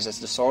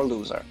euthanizes the sore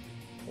loser,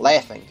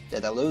 laughing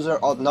that a loser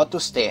ought not to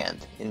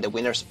stand in the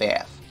winner's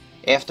path.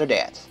 After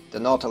that, the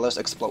Nautilus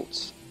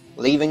explodes,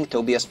 leaving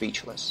Tobia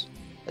speechless.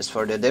 As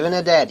for the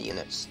Divinidad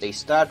units, they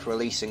start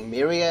releasing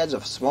myriads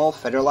of small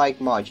feather-like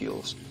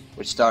modules,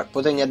 which start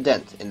putting a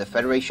dent in the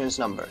Federation's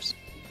numbers.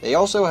 They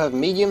also have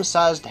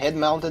medium-sized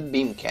head-mounted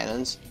beam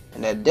cannons,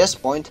 and at this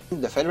point,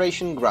 the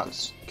Federation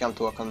grunts come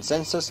to a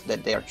consensus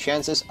that their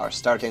chances are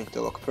starting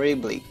to look pretty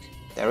bleak.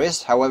 There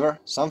is, however,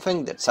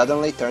 something that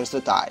suddenly turns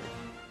the tide.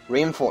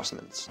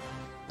 Reinforcements.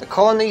 The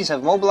colonies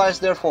have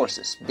mobilized their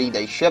forces, be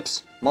they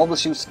ships, mobile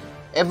suits,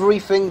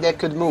 everything that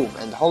could move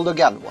and hold a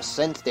gun was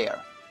sent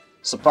there.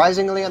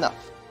 Surprisingly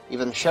enough,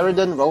 even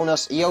Sheridan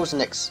Rona's EOS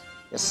Nix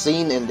is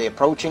seen in the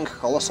approaching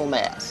colossal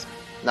mass.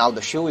 Now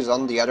the shoe is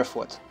on the other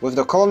foot, with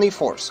the colony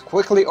force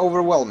quickly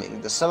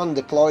overwhelming the 7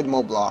 deployed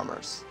mobile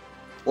armors.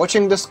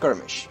 Watching the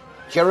skirmish,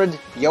 Jared,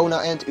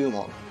 Yona and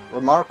Umon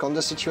remark on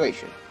the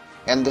situation,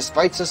 and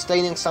despite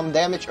sustaining some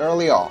damage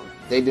early on,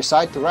 they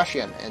decide to rush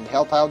in and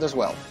help out as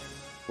well.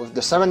 With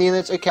the 7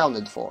 units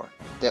accounted for,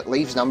 that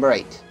leaves number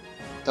 8.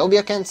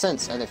 Tobia can't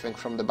sense anything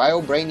from the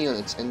bio-brain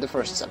units in the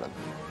first 7,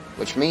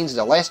 which means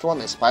the last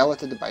one is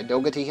piloted by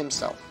Dougherty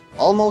himself.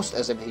 Almost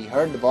as if he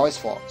heard the boy's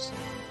thoughts,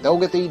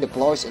 Dougherty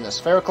deploys in a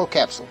spherical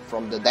capsule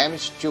from the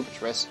damaged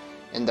Jupiteris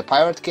and the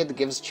Pirate Kid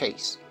gives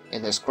chase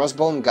in his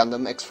Crossbone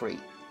Gundam X3.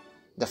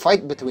 The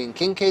fight between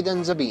Kincaid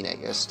and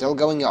Zabine is still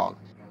going on,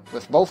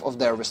 with both of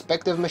their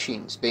respective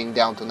machines being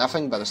down to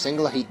nothing but a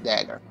single heat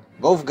dagger.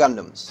 Both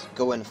Gundams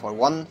go in for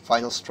one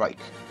final strike.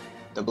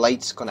 The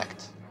blades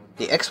connect.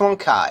 The X1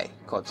 Kai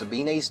caught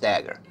Zabine's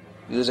dagger,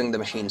 using the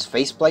machine's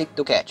faceplate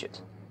to catch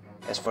it.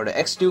 As for the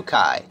X2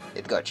 Kai,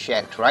 it got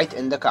shacked right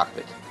in the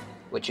cockpit,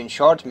 which in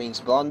short means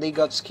Blondie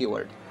got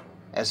skewered.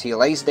 As he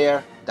lays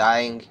there,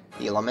 dying,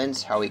 he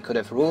laments how he could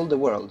have ruled the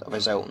world of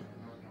his own,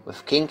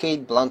 with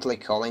Kincaid bluntly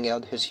calling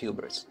out his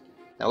hubris.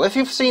 Now if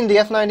you've seen the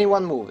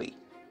F-91 movie,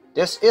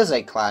 this is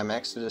a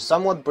climax to the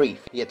somewhat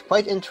brief yet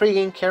quite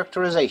intriguing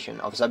characterization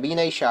of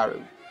Zabine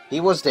Sharu. He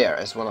was there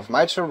as one of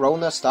Maitre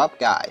Rona's top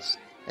guys,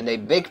 and a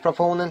big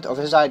proponent of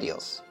his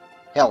ideals.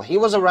 Hell, he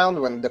was around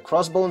when the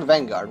Crossbone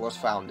Vanguard was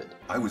founded.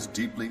 I was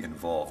deeply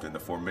involved in the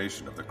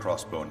formation of the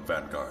Crossbone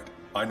Vanguard.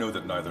 I know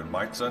that neither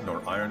Maitza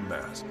nor Iron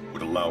Mask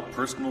would allow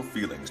personal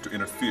feelings to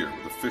interfere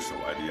with official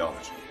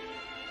ideology.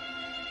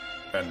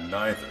 And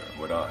neither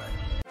would I.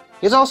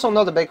 He's also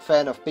not a big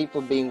fan of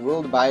people being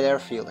ruled by their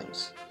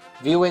feelings,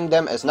 viewing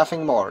them as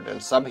nothing more than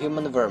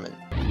subhuman vermin.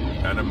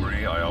 Anna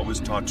Marie, I always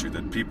taught you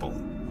that people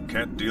who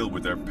can't deal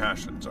with their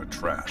passions are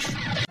trash.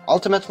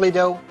 Ultimately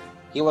though,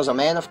 he was a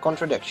man of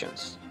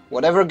contradictions.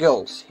 Whatever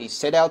goals he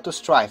set out to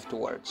strive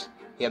towards,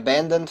 he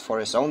abandoned for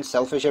his own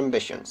selfish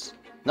ambitions.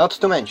 Not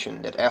to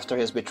mention that after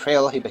his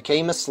betrayal he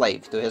became a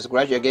slave to his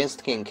grudge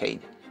against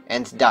Kincaid,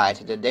 and died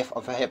the death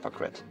of a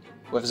hypocrite.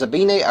 With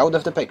Zabine out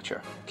of the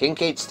picture,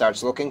 Kincaid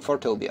starts looking for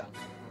Tobia,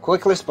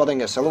 quickly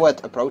spotting a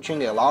silhouette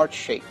approaching a large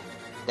shape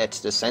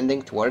that's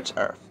descending towards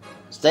Earth.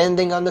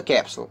 Standing on the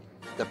capsule,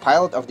 the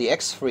pilot of the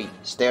X3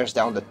 stares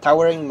down the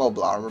towering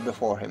mobile armor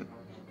before him,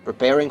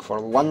 preparing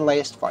for one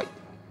last fight.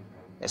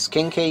 As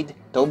Kincaid,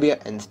 Tobia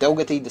and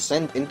Togetti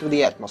descend into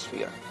the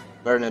atmosphere,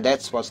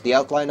 Bernadette spots the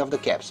outline of the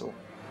capsule,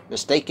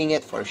 mistaking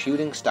it for a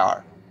shooting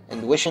star,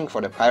 and wishing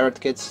for the Pirate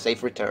Kid's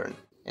safe return.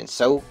 And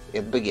so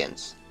it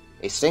begins.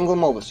 A single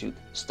mobile suit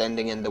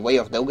standing in the way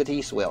of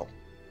Togetti's will.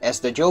 As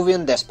the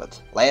Jovian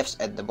despot laughs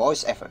at the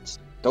boy's efforts,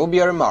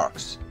 Tobia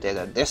remarks that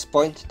at this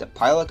point the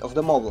pilot of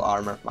the mobile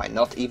armor might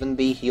not even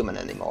be human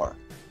anymore,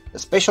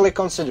 especially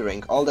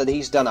considering all that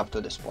he's done up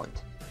to this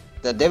point.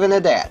 The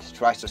Divinidad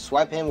tries to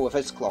swipe him with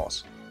its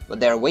claws, but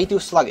they're way too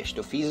sluggish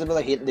to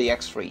feasibly hit the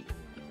X3.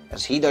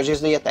 As he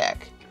dodges the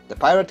attack, the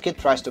Pirate Kid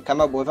tries to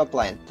come up with a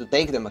plan to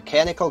take the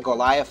mechanical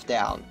Goliath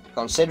down,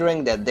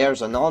 considering that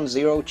there's a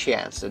non-zero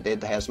chance that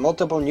it has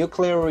multiple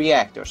nuclear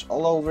reactors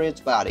all over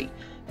its body,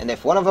 and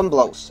if one of them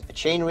blows, a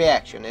chain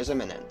reaction is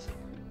imminent.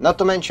 Not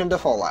to mention the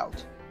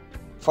fallout.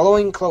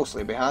 Following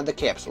closely behind the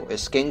capsule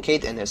is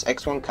Kincaid and his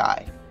X1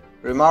 Kai,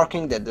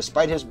 remarking that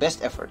despite his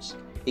best efforts,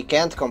 he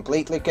can't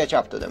completely catch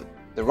up to them.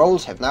 The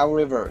roles have now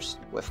reversed,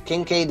 with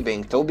Kincaid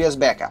being Tobia's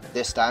backup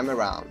this time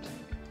around.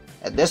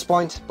 At this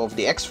point, both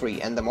the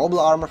X3 and the mobile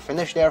armor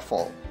finish their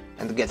fall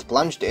and get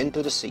plunged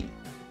into the sea.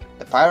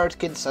 The Pirate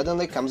Kid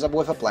suddenly comes up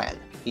with a plan.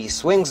 He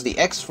swings the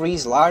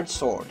X3's large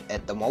sword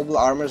at the mobile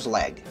armor's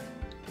leg.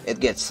 It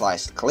gets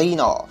sliced clean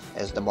off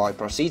as the boy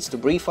proceeds to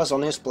brief us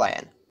on his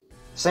plan.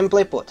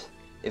 Simply put,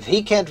 if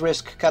he can't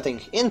risk cutting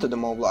into the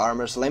mobile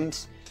armor's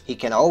limbs, he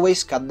can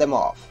always cut them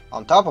off.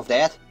 On top of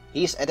that,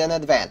 he's at an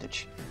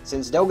advantage,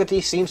 since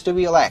Togetti seems to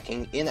be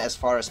lacking in as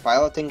far as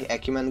piloting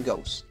acumen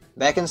goes.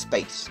 Back in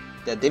space,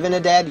 the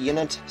Divinidad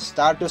units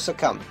start to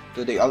succumb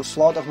to the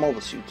onslaught of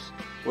mobile suits,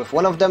 with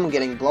one of them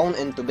getting blown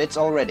into bits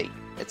already.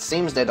 It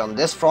seems that on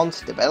this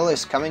front the battle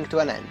is coming to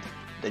an end.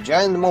 The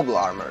giant mobile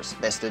armors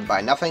bested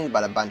by nothing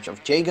but a bunch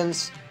of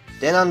Jagans,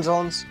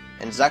 Denanzons,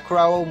 and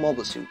Zakurao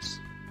mobile suits.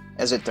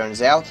 As it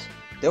turns out,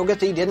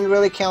 Togetti didn't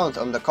really count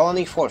on the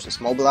colony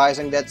forces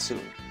mobilizing that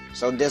soon,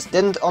 so this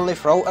didn't only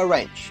throw a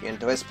wrench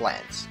into his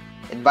plans,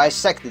 it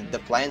bisected the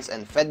plans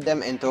and fed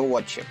them into a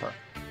wood chipper.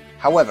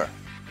 However,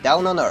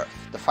 down on Earth,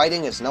 the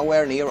fighting is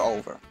nowhere near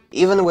over.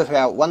 Even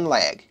without one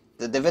leg,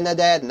 the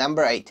Divinidad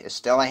number 8 is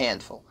still a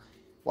handful.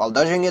 While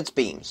dodging its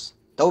beams,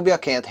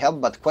 Tobia can't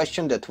help but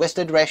question the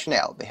twisted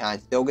rationale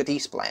behind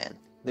Togetti's plan.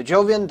 The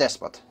Jovian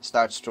despot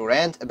starts to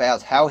rant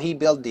about how he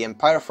built the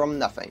Empire from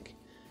nothing,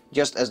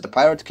 just as the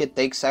Pirate Kid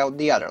takes out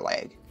the other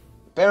leg.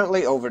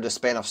 Apparently over the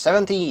span of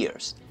 70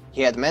 years,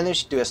 he had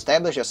managed to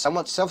establish a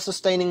somewhat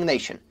self-sustaining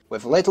nation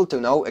with little to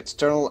no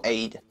external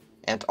aid,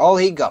 and all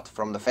he got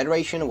from the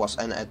Federation was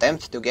an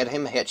attempt to get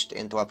him hitched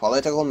into a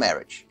political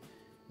marriage.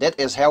 That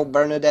is how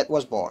Bernadette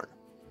was born,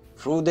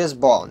 through this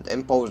bond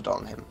imposed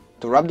on him,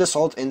 to rub the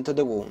salt into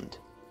the wound.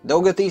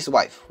 Togetti's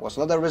wife was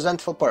not a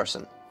resentful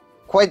person,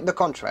 quite the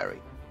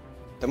contrary.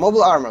 The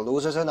mobile armor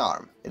loses an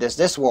arm. It is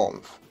this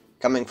warmth,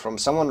 coming from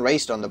someone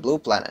raised on the blue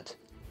planet,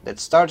 that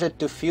started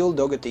to fuel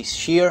Togetti's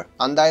sheer,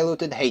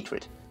 undiluted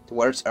hatred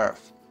towards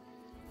Earth.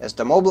 As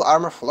the mobile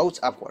armor floats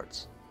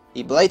upwards,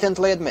 he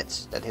blatantly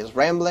admits that his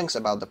ramblings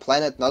about the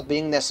planet not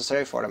being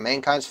necessary for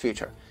mankind's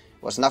future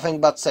was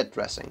nothing but set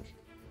dressing.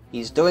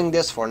 He's doing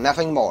this for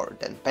nothing more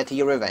than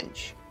petty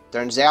revenge.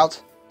 Turns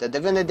out, the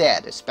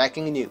Divinidad is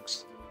packing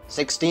nukes,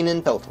 16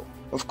 in total.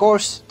 Of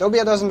course,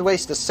 Tobia doesn't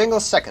waste a single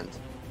second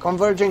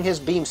converging his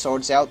beam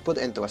sword's output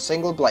into a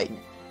single blade,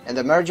 and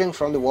emerging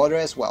from the water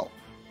as well.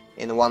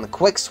 In one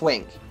quick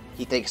swing,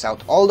 he takes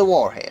out all the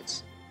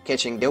warheads,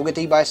 catching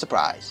Dogety by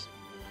surprise.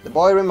 The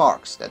boy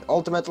remarks that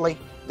ultimately,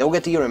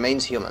 Dogety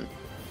remains human.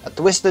 A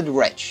twisted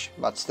wretch,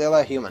 but still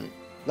a human,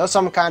 not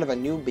some kind of a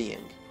new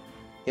being.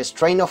 His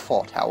train of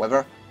thought,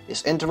 however,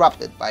 is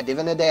interrupted by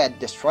Divinidad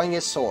destroying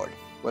his sword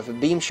with a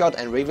beam shot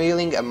and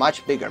revealing a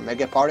much bigger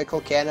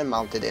megaparticle cannon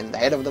mounted in the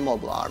head of the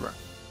mobile armor.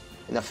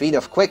 In a feat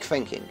of quick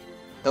thinking,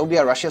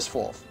 Tobia rushes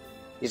forth.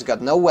 He's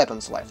got no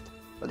weapons left,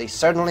 but he's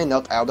certainly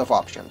not out of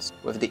options.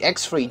 With the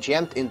X3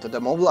 jammed into the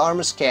mobile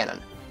armor's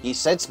cannon, he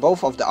sets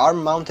both of the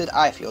arm-mounted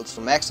eye fields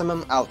to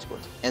maximum output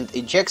and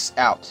ejects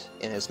out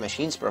in his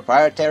machine's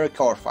proprietary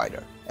core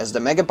fighter. As the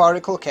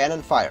megaparticle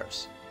cannon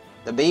fires,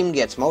 the beam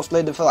gets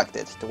mostly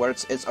deflected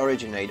towards its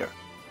originator,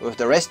 with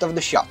the rest of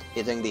the shot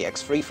hitting the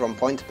X3 from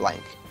point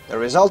blank. The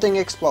resulting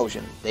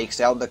explosion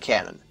takes out the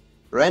cannon,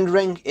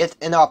 rendering it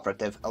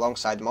inoperative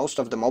alongside most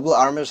of the mobile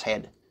armor's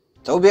head.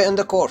 Tobia in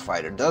the core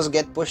fighter does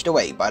get pushed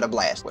away by the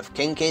blast, with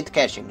Kincaid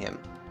catching him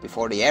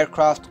before the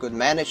aircraft could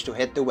manage to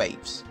hit the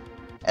waves.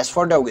 As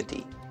for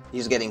Dogety,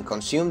 he's getting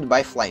consumed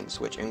by flames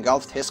which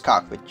engulfed his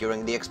cockpit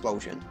during the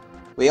explosion.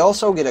 We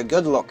also get a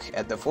good look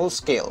at the full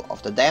scale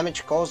of the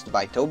damage caused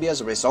by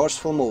Tobia's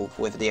resourceful move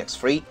with the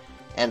X3,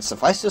 and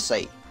suffice to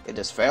say, it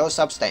is fairly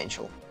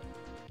substantial.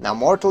 Now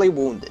mortally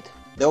wounded,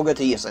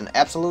 Dogety is in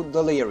absolute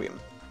delirium,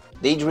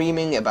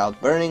 daydreaming about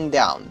burning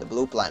down the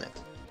blue planet.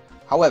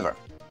 However,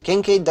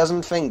 Kincaid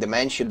doesn't think the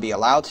man should be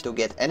allowed to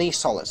get any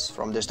solace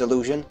from this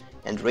delusion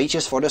and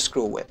reaches for the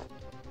screw whip.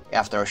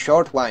 After a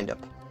short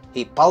windup,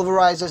 he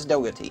pulverizes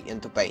Dogety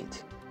into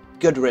paint.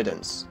 Good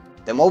riddance.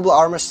 The mobile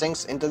armor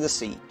sinks into the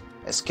sea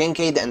as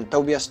Kincaid and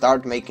Tobia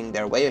start making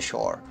their way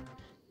ashore.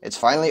 It's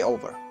finally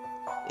over.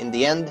 In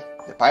the end,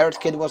 the Pirate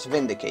Kid was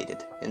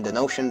vindicated in the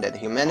notion that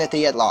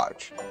humanity at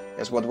large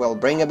is what will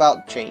bring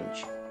about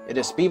change. It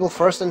is people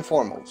first and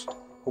foremost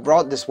who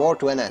brought this war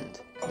to an end.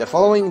 The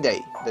following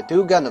day, the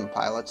two Gundam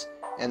pilots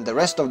and the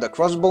rest of the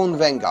Crossbone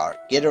Vanguard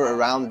gather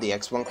around the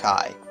X1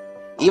 Kai.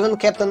 Even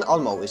Captain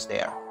Ulmo is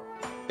there.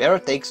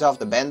 Barrett takes off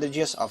the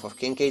bandages off of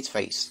Kincaid's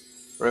face,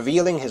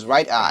 revealing his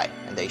right eye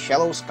and a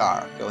shallow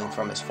scar going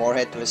from his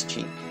forehead to his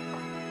cheek.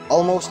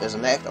 Almost as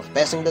an act of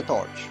passing the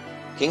torch,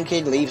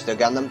 Kincaid leaves the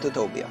Gundam to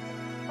Tobia.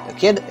 The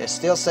kid is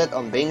still set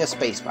on being a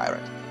space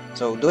pirate,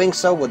 so doing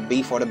so would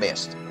be for the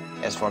best.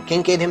 As for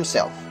Kincaid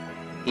himself,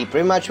 he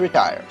pretty much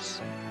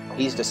retires.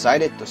 He's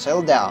decided to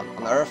settle down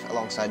on Earth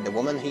alongside the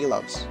woman he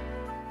loves.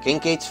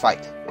 Kincaid's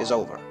fight is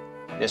over.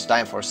 It is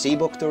time for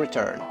Seabook to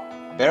return.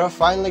 Vera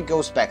finally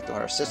goes back to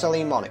her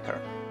Sicily moniker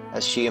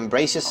as she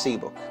embraces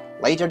Seabook.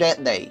 Later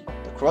that day,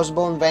 the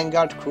Crossbone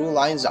Vanguard crew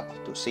lines up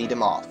to see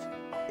them off.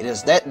 It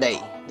is that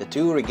day the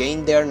two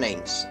regained their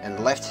names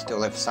and left to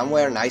live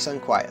somewhere nice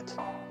and quiet.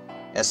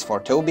 As for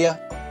Tobia,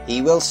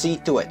 he will see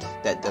to it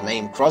that the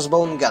name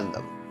Crossbone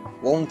Gundam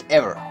won't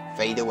ever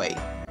fade away.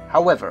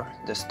 However,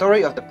 the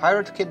story of the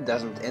Pirate Kid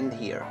doesn't end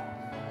here.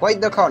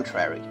 Quite the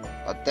contrary,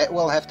 but that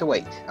will have to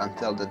wait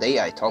until the day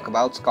I talk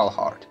about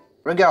Skullheart.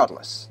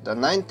 Regardless, the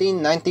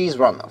 1990s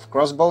run of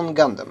Crossbone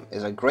Gundam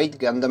is a great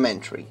Gundam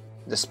entry.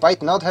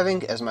 Despite not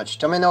having as much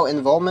Tomino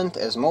involvement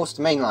as most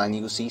mainline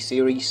UC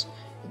series,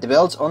 it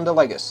builds on the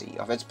legacy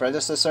of its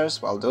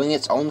predecessors while doing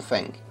its own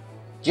thing.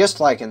 Just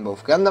like in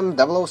both Gundam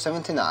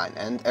 0079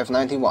 and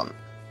F91,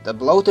 the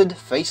bloated,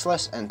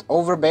 faceless and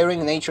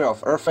overbearing nature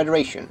of Earth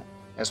Federation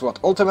is what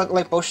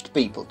ultimately pushed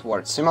people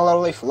towards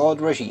similarly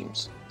flawed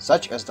regimes,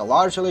 such as the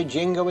largely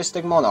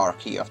jingoistic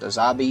monarchy of the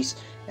Zabis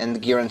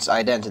and Giran's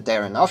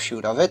identitarian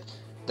offshoot of it,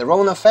 the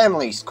Rona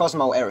family's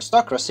Cosmo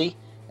aristocracy,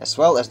 as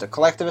well as the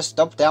collectivist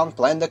top-down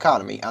planned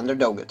economy under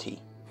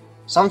Dogety.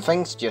 Some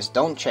things just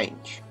don't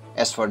change.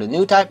 As for the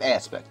new type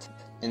aspect,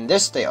 in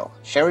this tale,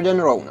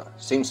 Sheridan Rona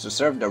seems to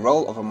serve the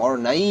role of a more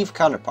naive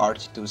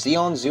counterpart to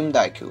Zeon Zoom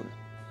Daikun.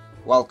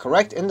 While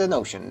correct in the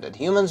notion that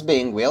humans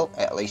being will,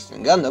 at least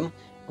in Gundam,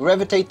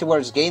 gravitate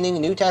towards gaining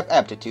new type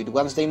aptitude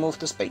once they move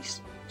to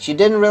space, she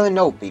didn't really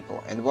know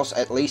people and was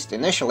at least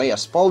initially a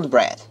spoiled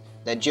brat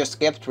that just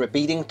kept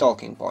repeating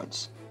talking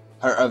points.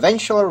 Her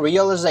eventual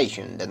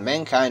realization that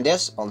mankind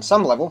is, on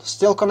some level,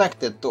 still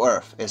connected to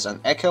Earth is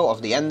an echo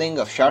of the ending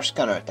of Char's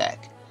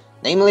counterattack,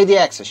 namely the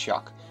Axis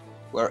Shock,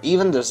 where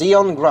even the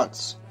Zeon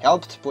grunts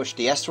helped push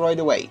the asteroid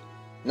away.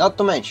 Not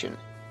to mention,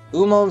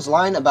 Umon's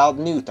line about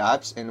new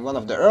types in one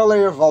of the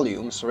earlier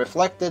volumes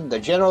reflected the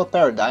general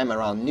paradigm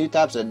around new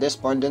types at this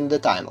point in the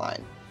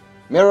timeline,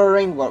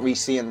 mirroring what we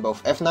see in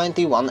both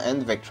F91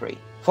 and Victory.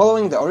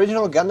 Following the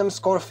original Gundam's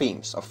core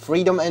themes of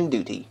freedom and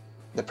duty,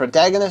 the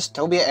protagonist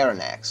Tobia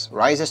Aronnax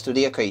rises to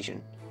the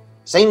occasion.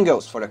 Same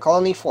goes for the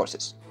colony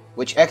forces,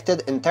 which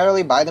acted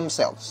entirely by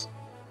themselves,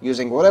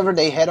 using whatever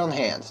they had on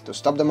hand to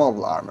stop the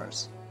mobile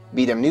armors,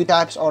 be them new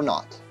types or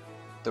not.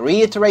 To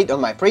reiterate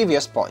on my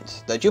previous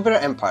point, the Jupiter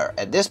Empire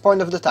at this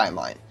point of the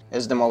timeline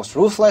is the most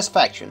ruthless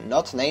faction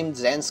not named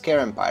Zanskar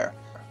Empire,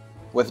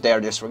 with their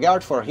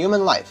disregard for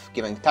human life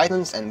giving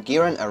Titans and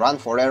Giran a run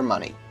for their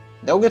money.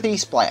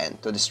 Dogety's plan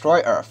to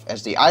destroy Earth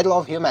as the idol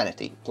of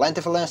humanity,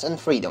 plentifulness and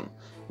freedom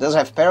does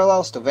have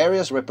parallels to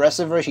various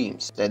repressive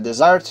regimes that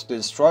desired to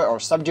destroy or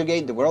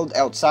subjugate the world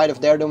outside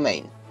of their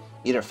domain,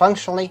 either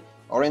functionally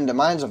or in the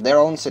minds of their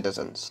own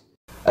citizens.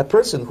 A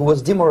person who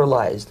was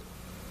demoralized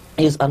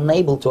is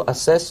unable to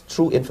assess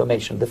true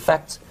information. The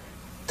facts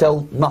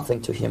tell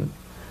nothing to him.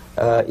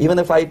 Even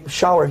if I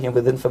shower him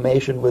with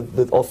information,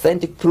 with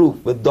authentic proof,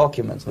 with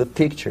documents, with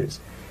pictures,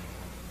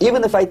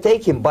 even if I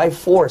take him by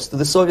force to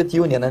the Soviet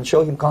Union and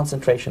show him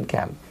concentration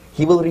camp,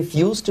 he will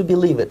refuse to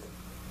believe it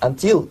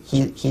until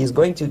he is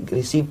going to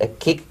receive a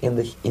kick in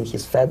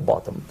his fat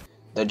bottom.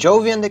 The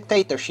Jovian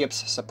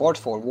dictatorship's support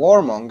for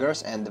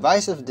warmongers and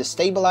divisive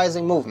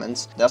destabilizing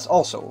movements does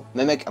also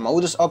mimic a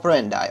modus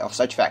operandi of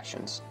such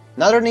factions.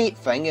 Another neat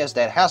thing is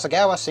that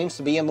Hasegawa seems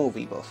to be a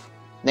movie buff,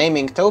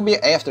 naming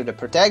Tobia after the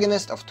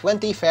protagonist of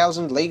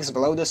 20,000 Leagues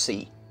Below the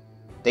Sea.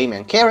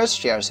 Damian Karras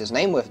shares his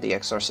name with the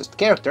Exorcist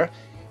character,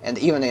 and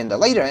even in the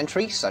later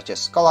entries, such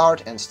as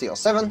Skullheart and Steel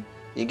 7,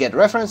 you get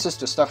references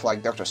to stuff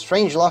like Dr.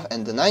 Strangelove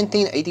and the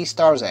 1980s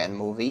Tarzan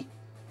movie,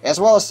 as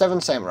well as Seven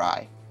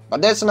Samurai.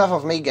 But that's enough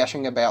of me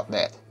gushing about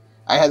that.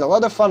 I had a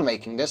lot of fun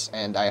making this,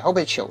 and I hope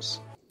it shows.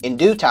 In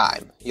due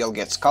time, you'll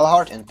get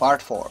Skullheart in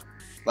part 4.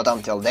 But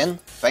until then,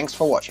 thanks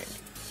for watching.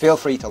 Feel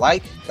free to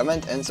like,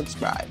 comment and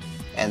subscribe.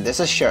 And this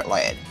is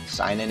Shirtlad,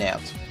 signing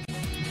out.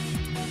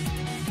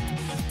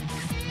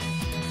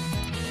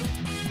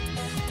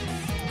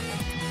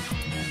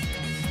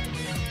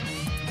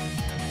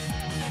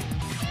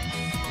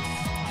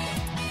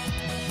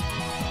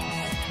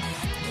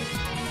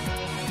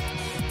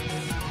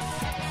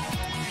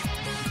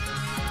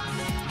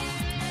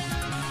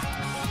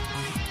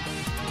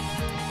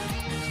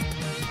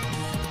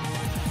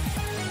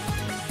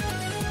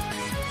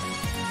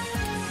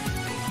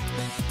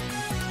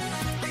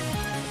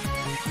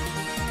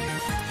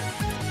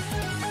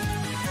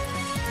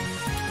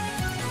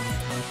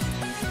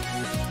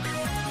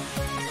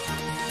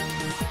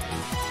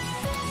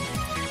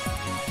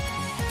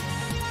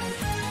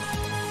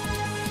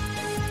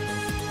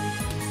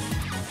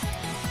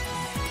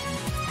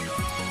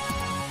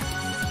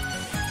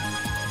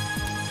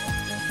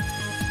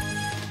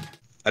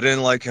 I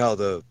didn't like how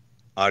the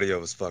audio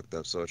was fucked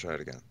up, so I'll try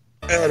it again.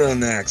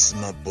 Adonax,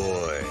 my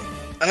boy.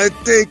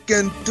 I've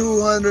taken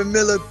 200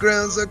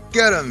 milligrams of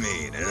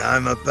ketamine, and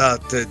I'm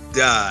about to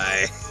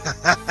die.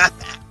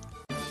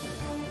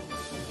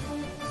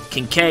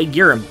 Kincaid,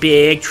 you're in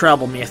big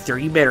trouble, mister.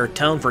 You better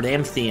atone for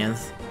them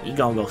sins. You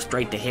gonna go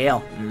straight to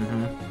hell.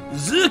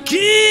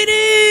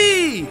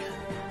 Zucchini!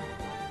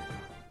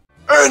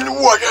 And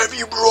what have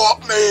you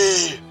brought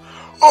me?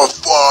 A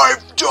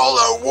 $5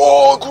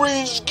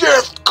 Walgreens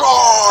gift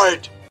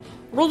card!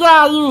 We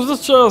gotta use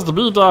this chance to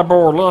beat that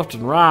boy left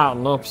and right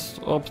and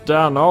up,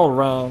 down, all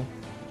around.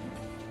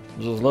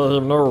 Just let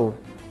him know.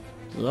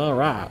 Yeah,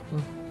 right.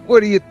 What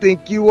do you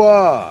think you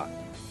are?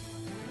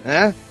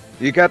 Huh?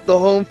 You got the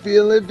home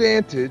field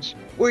advantage.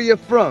 Where you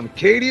from,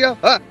 Cadia?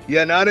 Huh?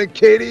 You're not in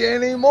Cadia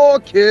anymore,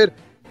 kid.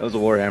 That was a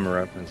Warhammer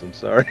reference, I'm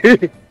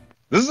sorry.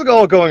 This is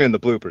all going in the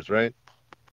bloopers, right?